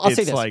weekend. I'll say it's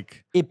this.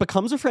 like It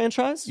becomes a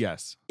franchise.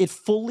 yes, It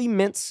fully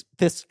mints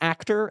this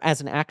actor as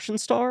an action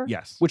star.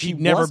 yes, Which he He'd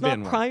never was been not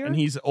one, prior, and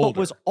he's but older.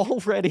 was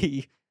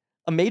already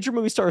a major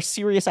movie star, a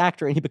serious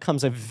actor, and he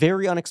becomes a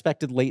very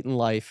unexpected late in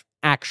life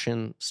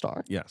action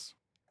star. Yes,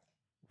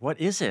 What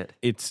is it?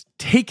 it's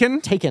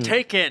Taken, Taken.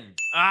 Taken.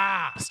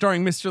 Ah.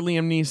 starring Mr.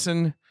 Liam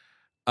Neeson,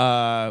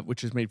 which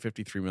has made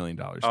 $53 million.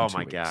 in Oh 2 my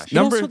weeks. gosh. He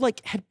Number also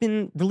had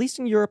been released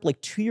in Europe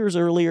 2 years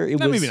earlier. It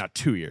no, was maybe not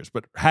 2 years,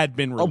 but had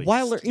been a released.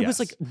 while. It was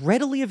Yes.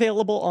 readily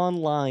available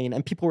online,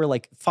 and people were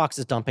like, "Fox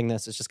is dumping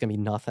this. It's just gonna be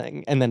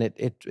nothing." And then it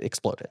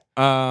exploded.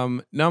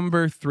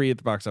 Number 3 at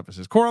the box office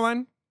is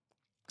Coraline.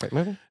 Great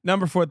movie.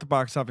 Number 4 at the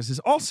box office is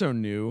also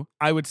new.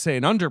 I would say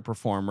an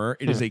underperformer.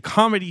 It is a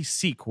comedy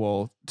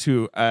sequel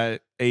to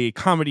a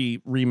comedy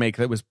remake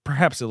that was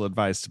perhaps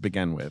ill-advised to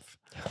begin with.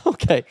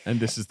 Okay, And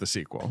this is the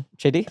sequel.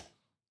 JD.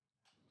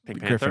 Pink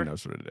Griffin Panther?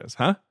 knows what it is,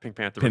 huh? Pink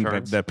Panther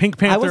Returns. The Pink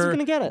Panther. I wasn't going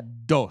to get it.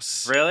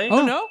 Dos. Really?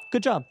 Oh, no?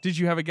 Good job. Did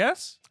you have a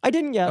guess? I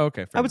didn't yet.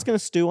 Okay, fair I was going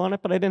to stew on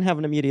it, but I didn't have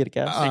an immediate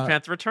guess. Pink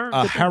Panther Returns.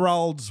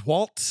 Harold's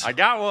Waltz. I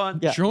got one.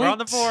 Yeah. We're on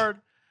the board.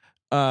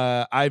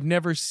 I've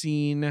never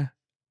seen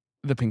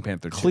the Pink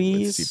Panther 2 with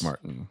Cleese. Steve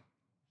Martin.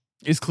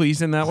 Is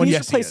Cleese in that one? Cleese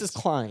Yes, he replaces is.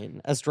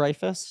 Klein as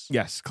Dreyfus.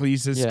 Yes,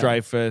 Cleese is Yeah.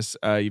 Dreyfus.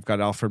 You've got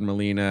Alfred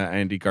Molina,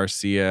 Andy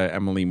Garcia,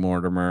 Emily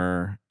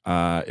Mortimer.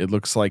 It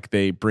looks like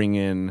they bring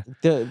in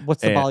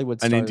What's the Bollywood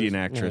an star's Indian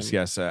actress. name?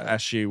 Yes,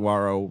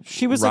 Ashiwaro.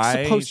 She was like,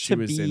 Rai. supposed She to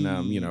was be.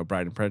 in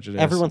Bride and Prejudice.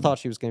 Everyone and- thought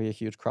she was going to be a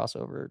huge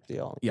crossover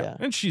deal. Yeah,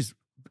 and she's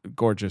a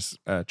gorgeous,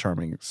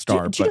 charming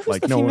star. Do you know but who's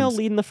like the no female one's.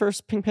 lead in the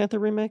first Pink Panther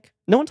remake?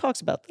 No one talks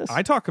about this.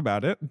 I talk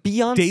about it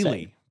Beyonce.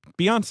 daily.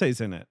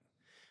 Beyonce's in it.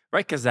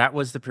 Right, because that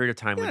was the period of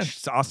time Yeah, when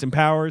it's Austin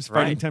Powers,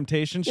 Fighting Right.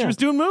 Temptation. She Yeah. was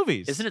doing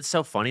movies. isn't it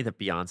so funny that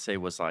Beyonce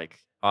was like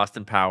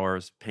Austin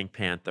Powers, Pink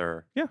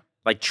Panther? Yeah.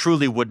 Like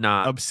truly would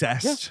not.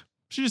 Obsessed. Yeah.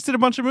 She just did a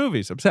bunch of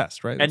movies.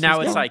 Obsessed, right? and That's now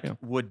just- it's like yeah.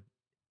 would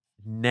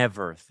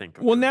never think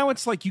of Well, doing now that.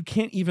 it's like you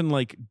can't even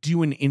like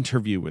do an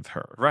interview with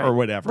her Right. or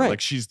whatever. Right.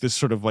 Like she's this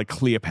sort of like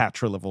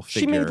Cleopatra level figure.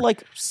 She made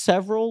like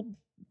several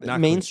Not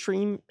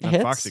mainstream not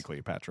hits Foxy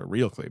Cleopatra,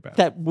 real Cleopatra.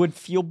 that would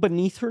feel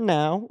beneath her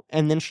now.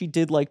 And then she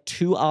did like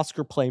 2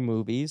 Oscar play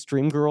movies,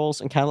 Dreamgirls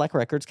and Cadillac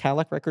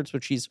Records,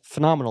 which she's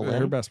phenomenal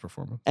her in. best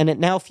performance. And it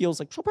now feels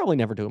like she'll probably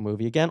never do a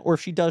movie again. Or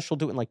if she does, she'll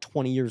do it in like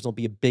 20 years. It'll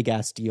be a big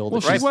ass deal. Well,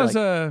 that she she's was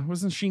like,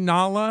 wasn't she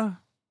Nala?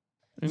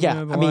 In,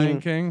 Yeah, The I Lion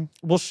mean- King.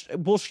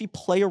 will she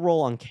play a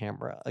role on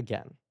camera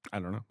again? I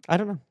don't know. I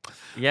don't know.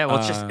 Yeah, well,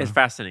 it's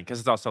fascinating because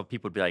it's also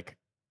people would be like,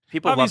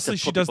 people Obviously, love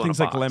to she put does people in a things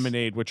like box.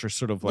 Lemonade, which are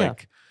sort of Yeah.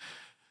 like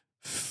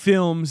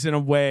films in a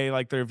way,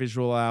 like they're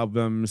visual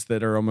albums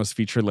that are almost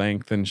feature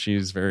length, and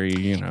she's very,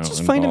 It's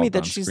just funny to me involved that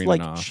on she's screen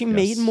like, and off. she Yes.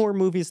 made more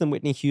movies than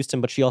Whitney Houston,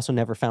 but she also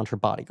never found her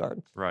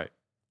bodyguard. Right.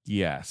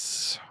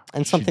 Yes.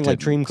 And She something like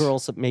didn't.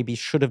 Dreamgirls that maybe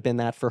should have been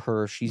that for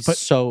her. She's But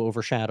so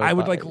overshadowed. I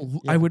would by,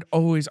 I would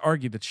always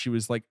argue that she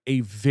was like a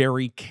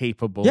very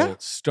capable Yeah.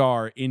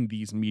 star in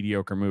these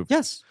mediocre movies.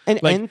 Yes. And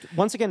Like, and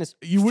once again, is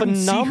you wouldn't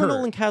see phenomenal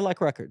her. in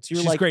Cadillac Records. You're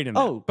She's like, great in that.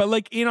 oh, But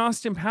like in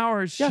Austin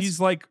Powers, Yes. she's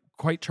like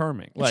quite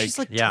charming. and she's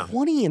like yeah.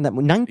 20 in that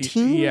movie,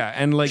 19. Yeah,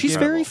 and like she's in-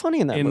 very funny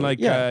in that in movie. like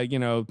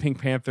yeah. Pink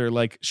Panther,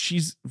 like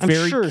she's I'm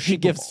very sure she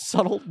gives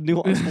capable. subtle,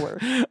 nuanced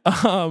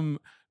work.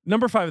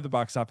 Number 5 at the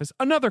box office,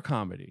 another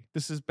comedy.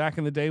 This is back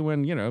in the day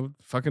when,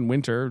 fucking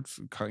winter,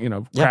 Yeah.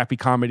 crappy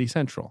Comedy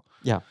Central.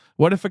 Yeah.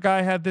 What if a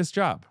guy had this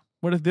job?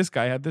 What if this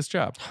guy had this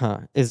job?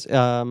 Huh. It's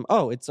Paul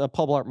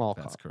Blart Mall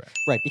That's Cop. correct.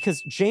 Right,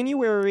 because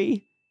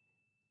January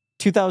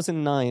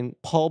 2009,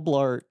 Paul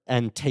Blart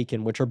and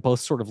Taken, which are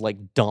both sort of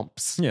like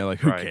dumps, Yeah, like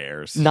who Right.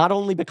 cares? not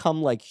only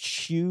become like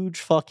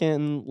huge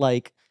fucking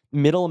like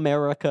middle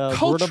America word of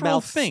Cultural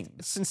mouth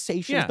things.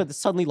 sensations, Yeah. but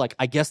suddenly like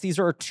I guess these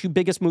are our 2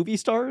 biggest movie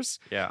stars.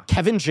 Yeah.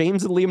 Kevin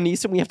James and Liam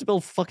Neeson. We have to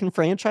build fucking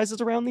franchises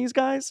around these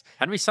guys.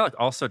 Henry Selick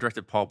also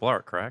directed Paul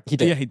Blart, correct? He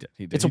did. Yeah, he did.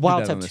 He did. It's He a did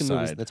wild that to on have the 2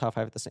 movies side. in the top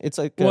 5 at the same. It's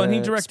like Well, and he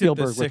directed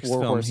Spielberg the 6th with War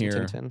film Horse here,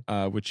 and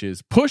Tintin. which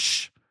is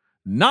Push,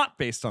 not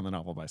based on the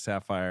novel by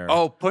Sapphire.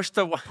 Oh, push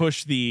the.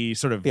 Push, the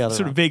sort of The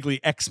other one. vaguely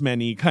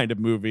X-Men-y kind of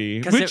movie,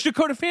 'Cause which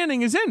Dakota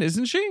Fanning is in,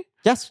 isn't she?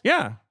 Yes.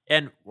 Yeah,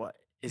 And what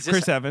is this?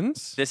 Chris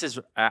Evans. This is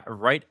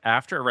right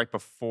after or right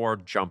before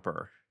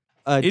Jumper.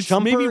 It's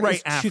Jumper maybe is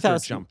right after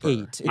 2008.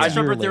 Jumper. It's I a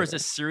remember year there was later. a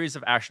series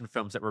of action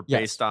films that were Yes.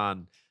 based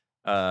on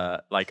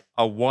like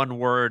a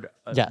one-word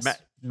Yes.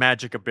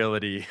 magic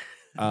ability.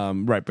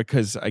 Right,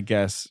 because I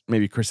guess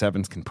maybe Chris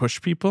Evans can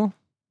push people.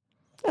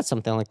 That's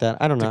something like that.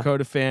 I don't know.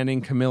 Dakota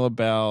Fanning, Camilla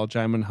Bell,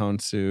 Jaimon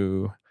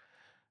Honsu.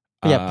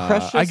 Yeah,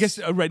 Precious. I guess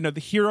right. No,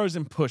 the heroes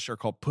in Push are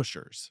called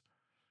pushers.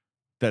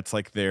 That's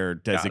like their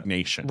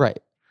designation. Right.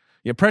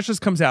 Yeah, Precious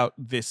comes out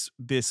this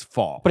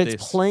fall, But it's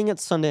This- playing at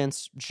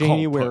Sundance Push.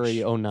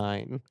 January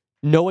 09,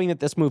 knowing that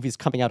this movie's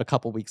coming out a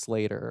couple weeks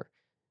later.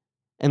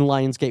 And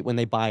Lionsgate, when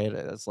they buy it,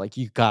 is like,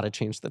 you got to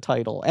change the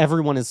title.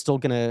 Everyone is still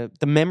going to,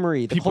 the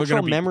People are cultural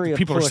gonna be- memory of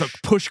people Push are so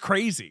Push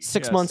crazy.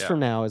 6 Yes. months yeah. from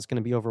now is going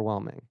to be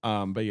overwhelming.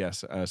 But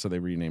yes, so they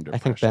renamed it. I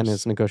think Ben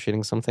Precious. is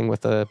negotiating something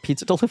with a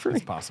pizza delivery.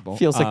 It's possible.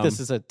 Feels like this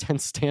is a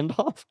tense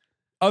standoff.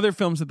 Other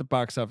films at the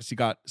box office. You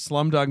got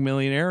Slumdog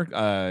Millionaire,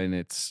 and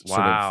it's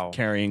sort Wow. of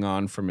carrying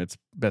on from its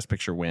Best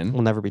Picture win.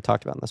 Will never be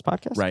talked about in this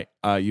podcast. Right.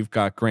 You've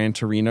got Gran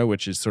Torino,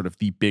 which is sort of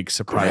the big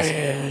surprise.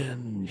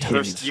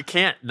 You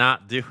can't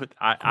not do it.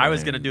 I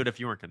was going to do it if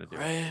you weren't going to do it.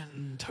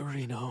 Gran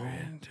Torino.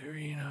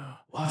 Torino.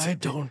 Why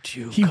don't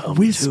you He come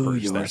whispers to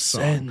your that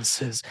song.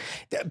 senses?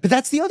 But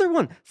that's the other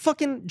one.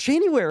 Fucking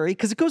January,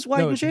 because it goes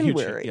wide in it's a huge hit.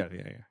 January.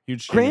 Yeah.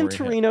 Huge Gran January hit.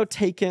 Torino,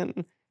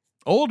 Taken.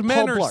 Old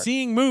men Paul are Blart.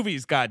 seeing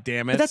movies,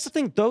 goddammit. But that's the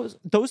thing.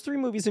 Those 3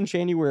 movies in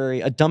January,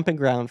 a dumping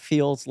ground,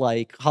 feels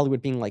like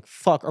Hollywood being like,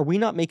 "Fuck, are we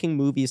not making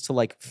movies to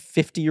like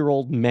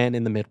 50-year-old men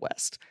in the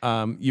Midwest?"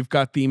 You've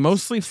got the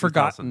mostly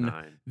forgotten,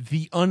 2009.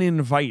 The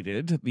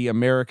Uninvited, the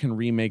American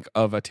remake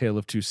of A Tale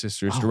of Two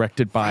Sisters, Oh,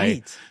 directed by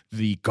right.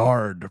 the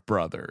Guard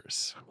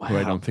brothers, who I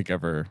Wow. don't think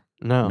ever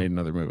No, made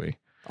another movie.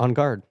 On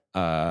Guard.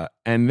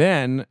 And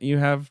then you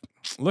have,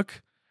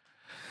 look,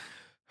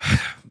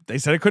 They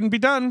said it couldn't be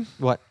done.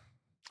 What?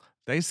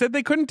 They said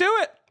they couldn't do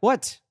it.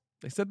 What?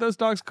 They said those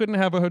dogs couldn't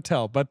have a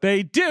hotel, but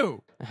they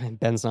do.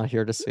 Ben's not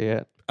here to see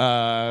it.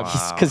 Wow.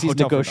 Because he's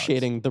Hotel for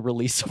negotiating the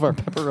release of our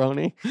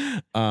pepperoni.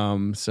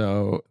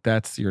 So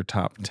that's your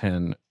top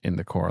 10 in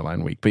the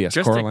Coraline week. But yes,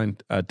 Just Coraline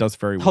does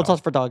very well.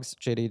 Hotels for Dogs,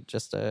 JD,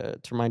 just to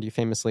remind you,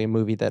 famously a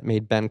movie that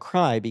made Ben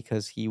cry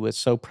because he was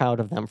so proud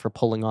of them for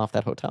pulling off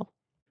that hotel.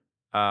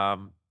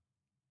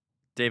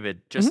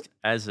 David, just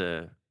as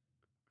a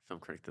film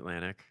critic at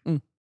Atlantic,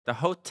 the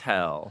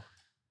hotel,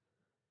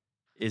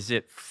 is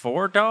it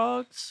for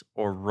dogs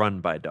or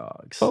run by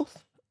dogs?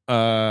 Both.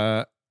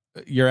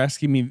 You're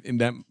asking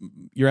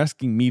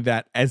me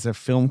that as a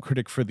film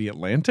critic for the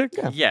Atlantic?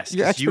 Yeah. Yes,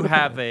 Your 'cause you expert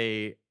have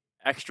a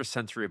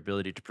extrasensory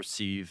ability to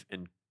perceive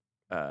and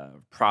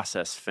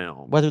process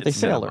film. Whether they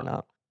It's fail or cinema.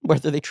 not.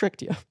 Whether they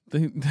tricked you.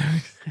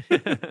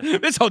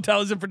 This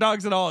hotel isn't for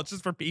dogs at all. It's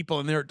just for people,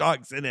 and there are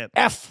dogs in it.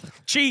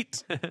 F.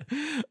 Cheat.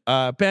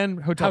 Ben,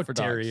 hotel How for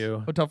dare dogs. you.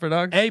 Hotel for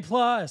dogs? A+.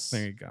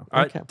 There you go.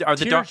 Are, Okay. are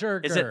the dogs?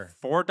 Tearjerker. Is it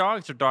for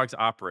dogs or dogs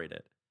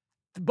operated?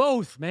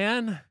 Both,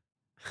 man.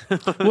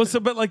 Well, so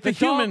but like the, The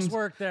humans dogs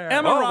work there.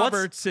 Emma Oh, what's-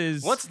 Roberts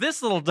is What's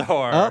this little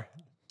door? Oh.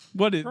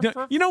 what is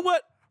you know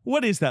what?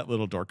 What is that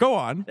little door? Go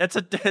on. It's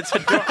a door.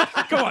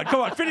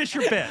 Come on. Finish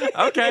your bit.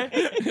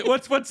 Okay.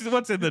 What's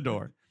in the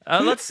door?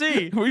 Let's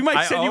see. We might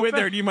I send you in open-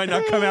 there and you might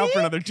not come out for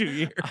another 2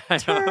 years.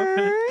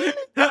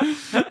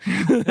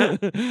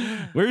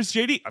 Where's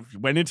JD? I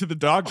went into the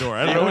dog door.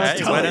 I don't know what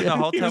He to went tell in you. the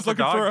hotel He was for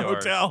looking dog for a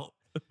doors. hotel.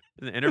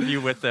 An interview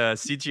with a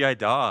CGI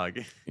dog.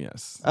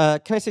 Yes.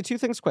 Can I say two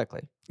things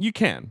quickly? You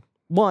can.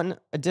 One,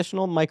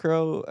 additional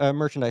micro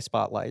merchandise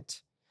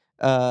spotlight.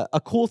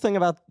 A cool thing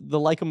about the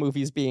Leica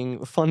movies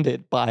being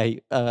funded by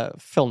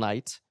Phil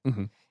Knight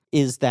Mhm.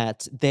 is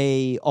that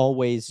they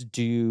always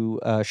do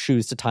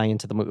shoes to tie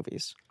into the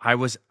movies.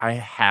 I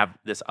have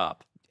this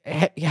up.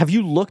 Have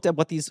you looked at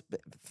what these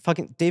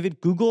fucking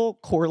David Google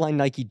Coraline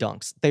Nike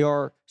Dunks? They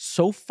are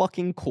so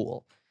fucking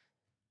cool.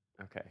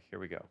 Okay, here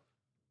we go.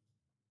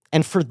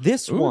 And for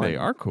this Ooh, one, they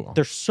are cool.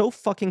 they're so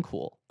fucking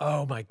cool.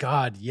 Oh my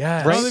God,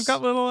 yes. Right? Oh, they've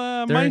got little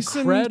They're mice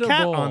and cat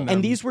incredible. on them.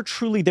 And these were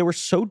truly, they were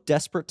so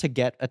desperate to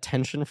get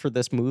attention for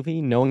this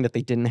movie, knowing that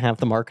they didn't have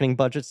the marketing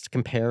budgets to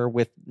compare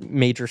with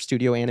major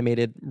studio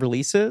animated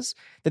releases,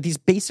 that these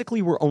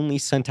basically were only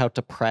sent out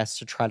to press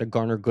to try to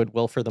garner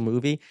goodwill for the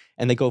movie.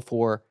 And they go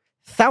for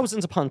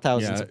thousands upon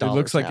thousands of it dollars.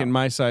 looks like now. in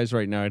my size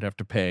right now, I'd have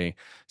to pay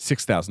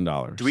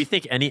 $6,000. Do we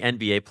think any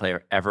NBA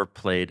player ever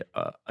played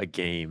a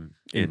game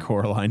in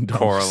Coraline Dunks?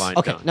 Coraline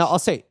Okay, Dunks? now I'll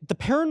say the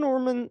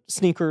Paranorman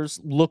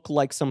sneakers look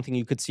like something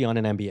you could see on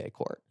an NBA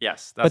court.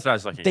 Yes, that's But what I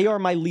was looking They at. are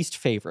my least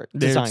favorite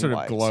They're design sort of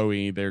wise.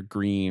 glowy. They're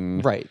green.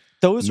 Right.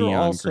 Those are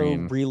Neon also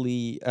green.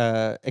 really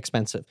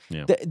expensive.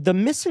 Yeah. The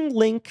missing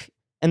link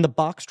and the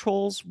box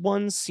trolls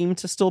ones seem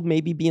to still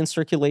maybe be in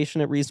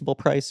circulation at reasonable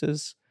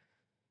prices.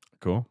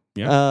 Cool.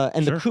 Yeah.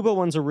 And sure. the Kubo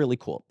ones are really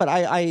cool. But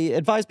I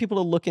advise people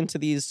to look into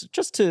these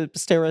just to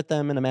stare at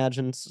them and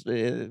imagine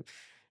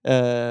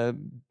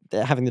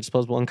having the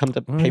disposable income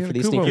to Oh, pay yeah, for the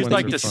these Kubo sneakers. You'd ones that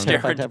like are you'd to be fun. stare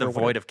terrified into to the ever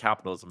wear. void of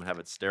capitalism and have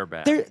it stare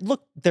back.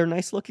 They're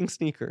nice looking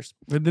sneakers.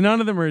 But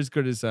none of them are as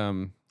good as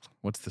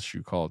what's the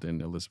shoe called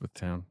in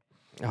Elizabethtown?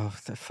 Oh,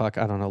 the fuck.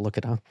 I don't know. Look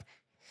it up.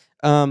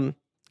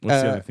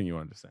 What's the other thing you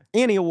wanted to say?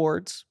 Annie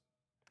Awards.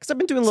 Because I've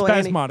been doing little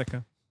Annie.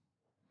 Spasmodica.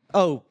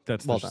 Oh,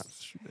 That's well the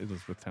done.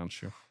 Elizabethtown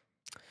shoe.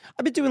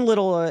 I've been doing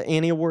little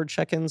Annie Award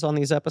check-ins on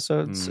these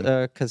episodes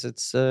because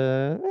it's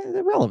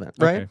relevant,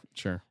 right? Okay,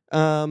 sure.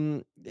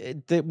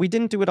 We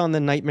didn't do it on the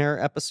Nightmare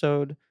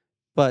episode,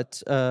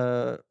 but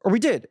or we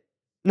did.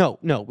 No,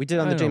 we did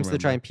on I the don't James the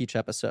remember. Giant Peach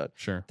episode.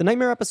 Sure. The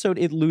Nightmare episode,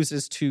 it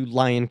loses to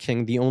Lion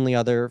King. The only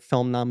other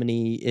film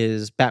nominee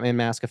is Batman: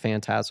 Mask of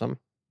Phantasm.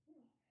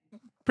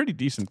 Pretty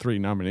decent 3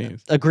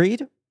 nominees.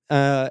 Agreed.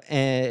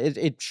 And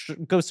it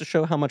goes to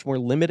show how much more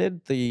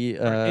limited the.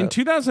 In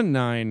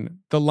 2009,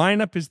 the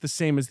lineup is the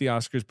same as the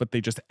Oscars, but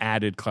they just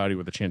added Cloudy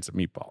with a Chance of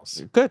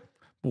Meatballs. Good.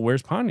 Well,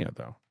 where's Panya,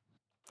 though?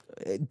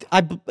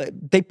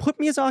 They put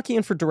Miyazaki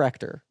in for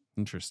director.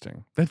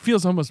 Interesting. That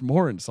feels almost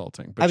more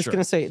insulting. But I was sure.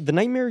 going to say, the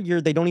Nightmare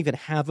year, they don't even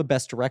have a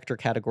Best Director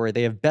category.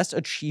 They have Best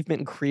Achievement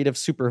and Creative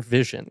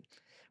Supervision,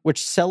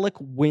 which Selleck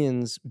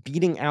wins,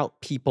 beating out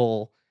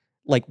people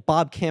like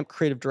Bob Camp,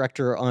 creative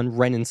director on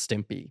Ren and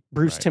Stimpy,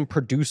 Bruce Right. Timm,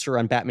 producer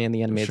on Batman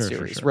the Animated Sure,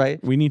 Series, sure.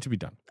 right? We need to be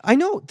done. I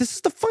know. This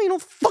is the final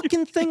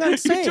fucking thing I'm You're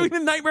saying. doing the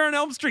Nightmare on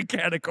Elm Street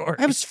category.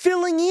 I was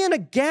filling in a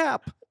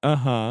gap.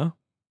 Uh-huh.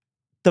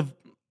 The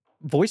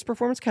voice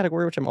performance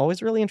category, which I'm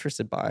always really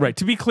interested by. Right.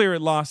 To be clear,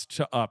 it lost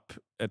to Up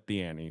at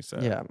the Annies.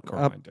 Yeah,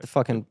 Coraline Up did. the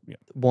fucking Yeah.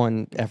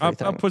 won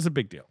everything. Up was a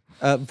big deal.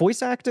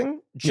 Voice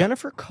acting,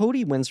 Jennifer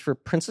Cody wins for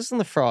Princess and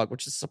the Frog,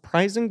 which is a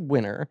surprising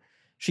winner.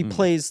 She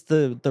plays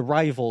the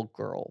rival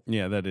girl.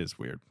 Yeah, that is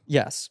weird.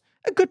 Yes.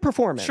 A good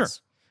performance.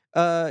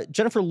 Sure.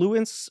 Jennifer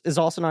Lewis is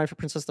also nominated for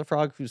Princess the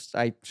Frog, who's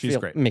She's feel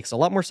great. makes a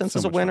lot more sense So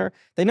as a much fun. winner.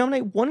 They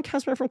nominate one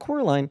cast member from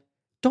Coraline,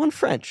 Dawn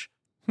French.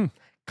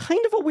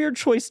 Kind of a weird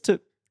choice to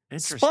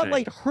Interesting.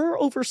 spotlight her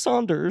over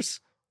Saunders,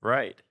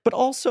 Right. but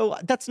also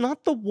that's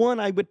not the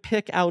one I would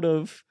pick out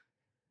of.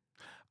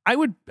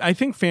 I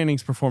think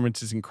Fanning's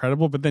performance is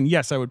incredible, but then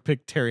yes, I would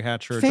pick Terry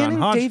Hatcher or John Fanning,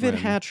 Hodgman. David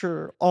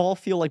Hatcher all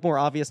feel like more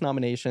obvious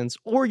nominations,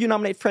 or you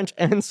nominate French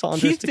and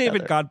Saunders Keith together.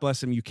 David, God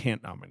bless him, you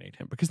can't nominate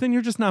him because then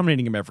you're just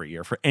nominating him every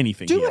year for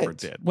anything Do he ever it.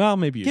 did. Well,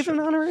 maybe you Give should. him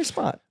an honorary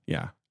spot.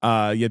 Yeah.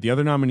 The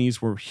other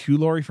nominees were Hugh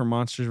Laurie for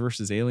Monsters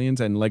vs.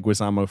 Aliens and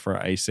Leguizamo for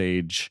Ice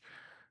Age,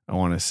 I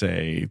want to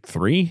say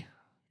 3?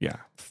 Yeah.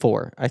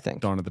 4, I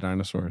think. Dawn of the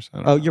Dinosaurs. I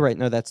don't Oh, know. you're right.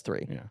 No, that's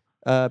 3.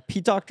 Yeah.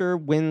 Pete Docter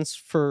wins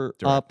for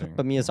Directing. Up,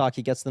 but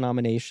Miyazaki gets the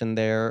nomination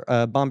there.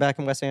 Baumbach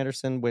and Wes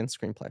Anderson win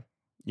screenplay.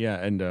 Yeah,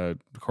 and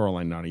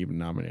Coraline not even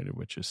nominated,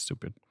 which is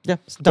stupid. Yeah,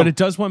 it's But dumb. it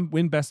does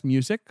win Best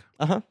Music.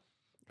 Uh-huh.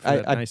 For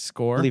that I nice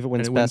score. believe it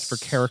wins and Best for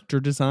character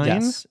design.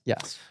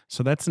 Yes.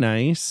 So that's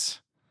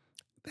nice.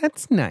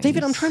 That's nice.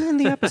 David, I'm trying to end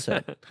the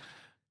episode.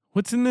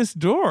 What's in this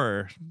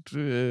door?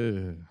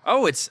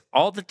 Oh, it's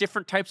all the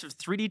different types of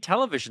 3D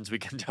televisions we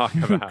can talk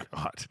about.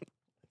 God.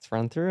 Let's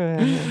run through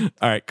it.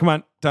 All right, come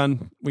on,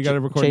 done. We got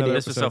to record JD, another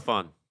This was episode. so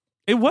fun.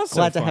 It was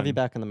Glad so to have fun. you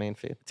back on the main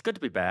feed. It's good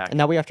to be back. And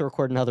now we have to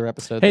record another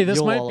episode. Hey, that this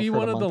you'll might all be have heard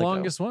one a of the month ago.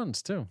 longest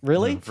ones too.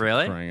 Really?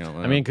 Really? Crying out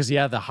loud. I mean, because you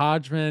had the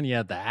Hodgman, you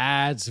had the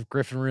ads. If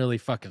Griffin really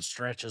fucking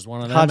stretches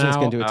one of them Hodgman's out,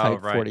 going to do a Oh,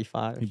 tight right.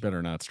 45. you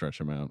better not stretch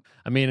him out.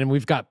 I mean, and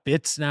we've got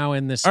bits now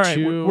in this All right,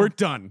 too. we're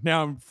done.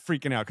 Now I'm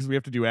freaking out because we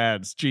have to do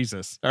ads.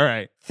 Jesus. All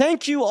right.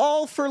 Thank you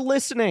all for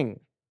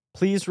listening.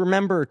 Please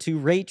remember to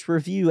rate,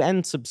 review,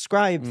 and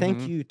subscribe. Thank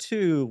Mhm. you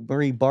to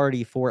Marie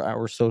Barty for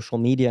our social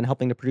media and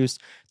helping to produce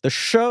the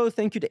show.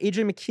 Thank you to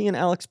AJ McKee and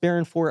Alex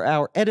Barron for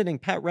our editing,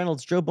 Pat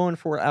Reynolds, Joe Bowen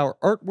for our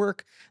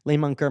artwork,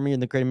 Lane Montgomery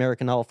and the Great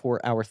American Novel for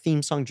our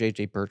theme song,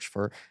 JJ Birch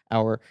for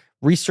our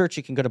research.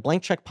 You can go to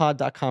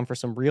blankcheckpod.com for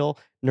some real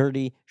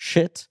nerdy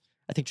shit.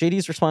 I think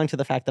JD's responding to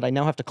the fact that I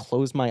now have to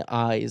close my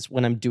eyes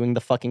when I'm doing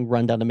the fucking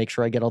rundown to make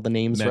sure I get all the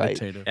names right.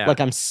 Meditative. Yeah.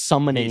 Like I'm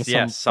summoning He's,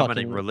 some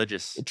summoning fucking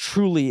religious.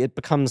 truly it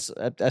becomes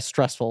a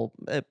stressful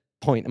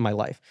point in my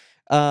life.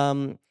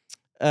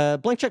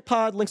 Blank Check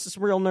Pod links to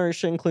some real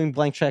nourishing, including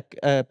Blank Check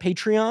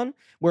Patreon,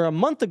 where a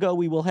month ago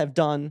we will have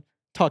done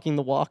Talking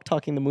the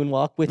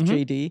Moonwalk with Mhm.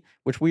 JD,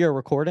 which we are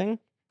recording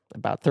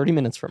about 30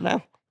 minutes from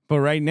now. But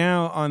right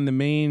now on the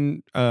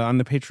main, on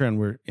the Patreon,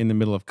 we're in the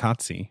middle of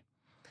Kotze.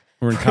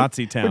 We're in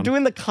Kotze town. We're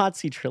doing the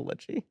Kotze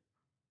trilogy.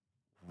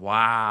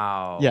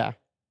 Wow. Yeah,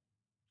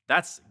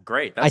 That's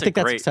great. I think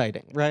that's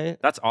exciting, right?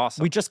 That's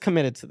awesome. We just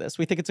committed to this.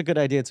 We think it's a good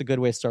idea. It's a good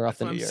way to start off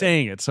the I'm new year.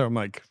 saying it, so I'm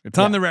like, it's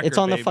on Yeah, the record. It's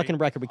on the baby. fucking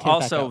record. We can't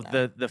also, back out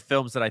now. the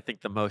films that I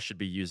think the most should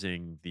be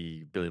using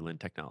the Billy Lynn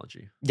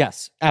technology.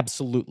 Yes,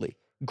 absolutely.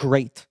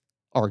 Great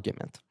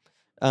argument.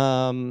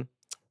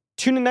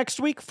 Tune in next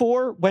week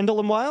for Wendell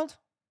and Wild,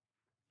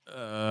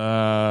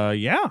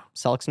 Yeah,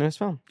 Selleck's newest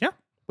film. Yeah.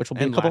 Which will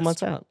be And a couple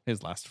last. months out.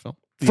 his last film.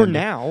 For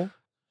now,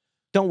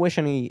 don't wish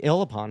any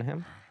ill upon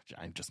him.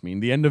 I just mean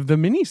the end of the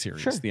miniseries.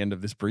 Sure. The end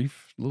of this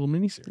brief little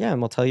miniseries. Yeah,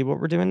 and we'll tell you what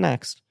we're doing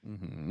next.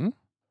 Mm-hmm.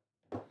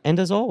 And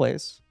as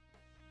always,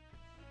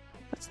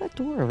 what's that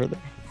door over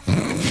there?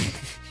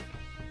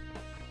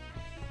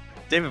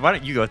 David, why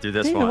don't you go through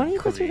this David, one? why don't you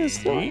go through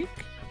this door?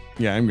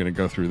 Yeah, I'm gonna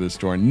go through this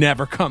door and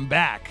never come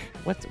back.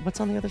 What's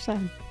on the other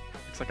side?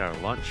 Looks like our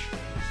lunch.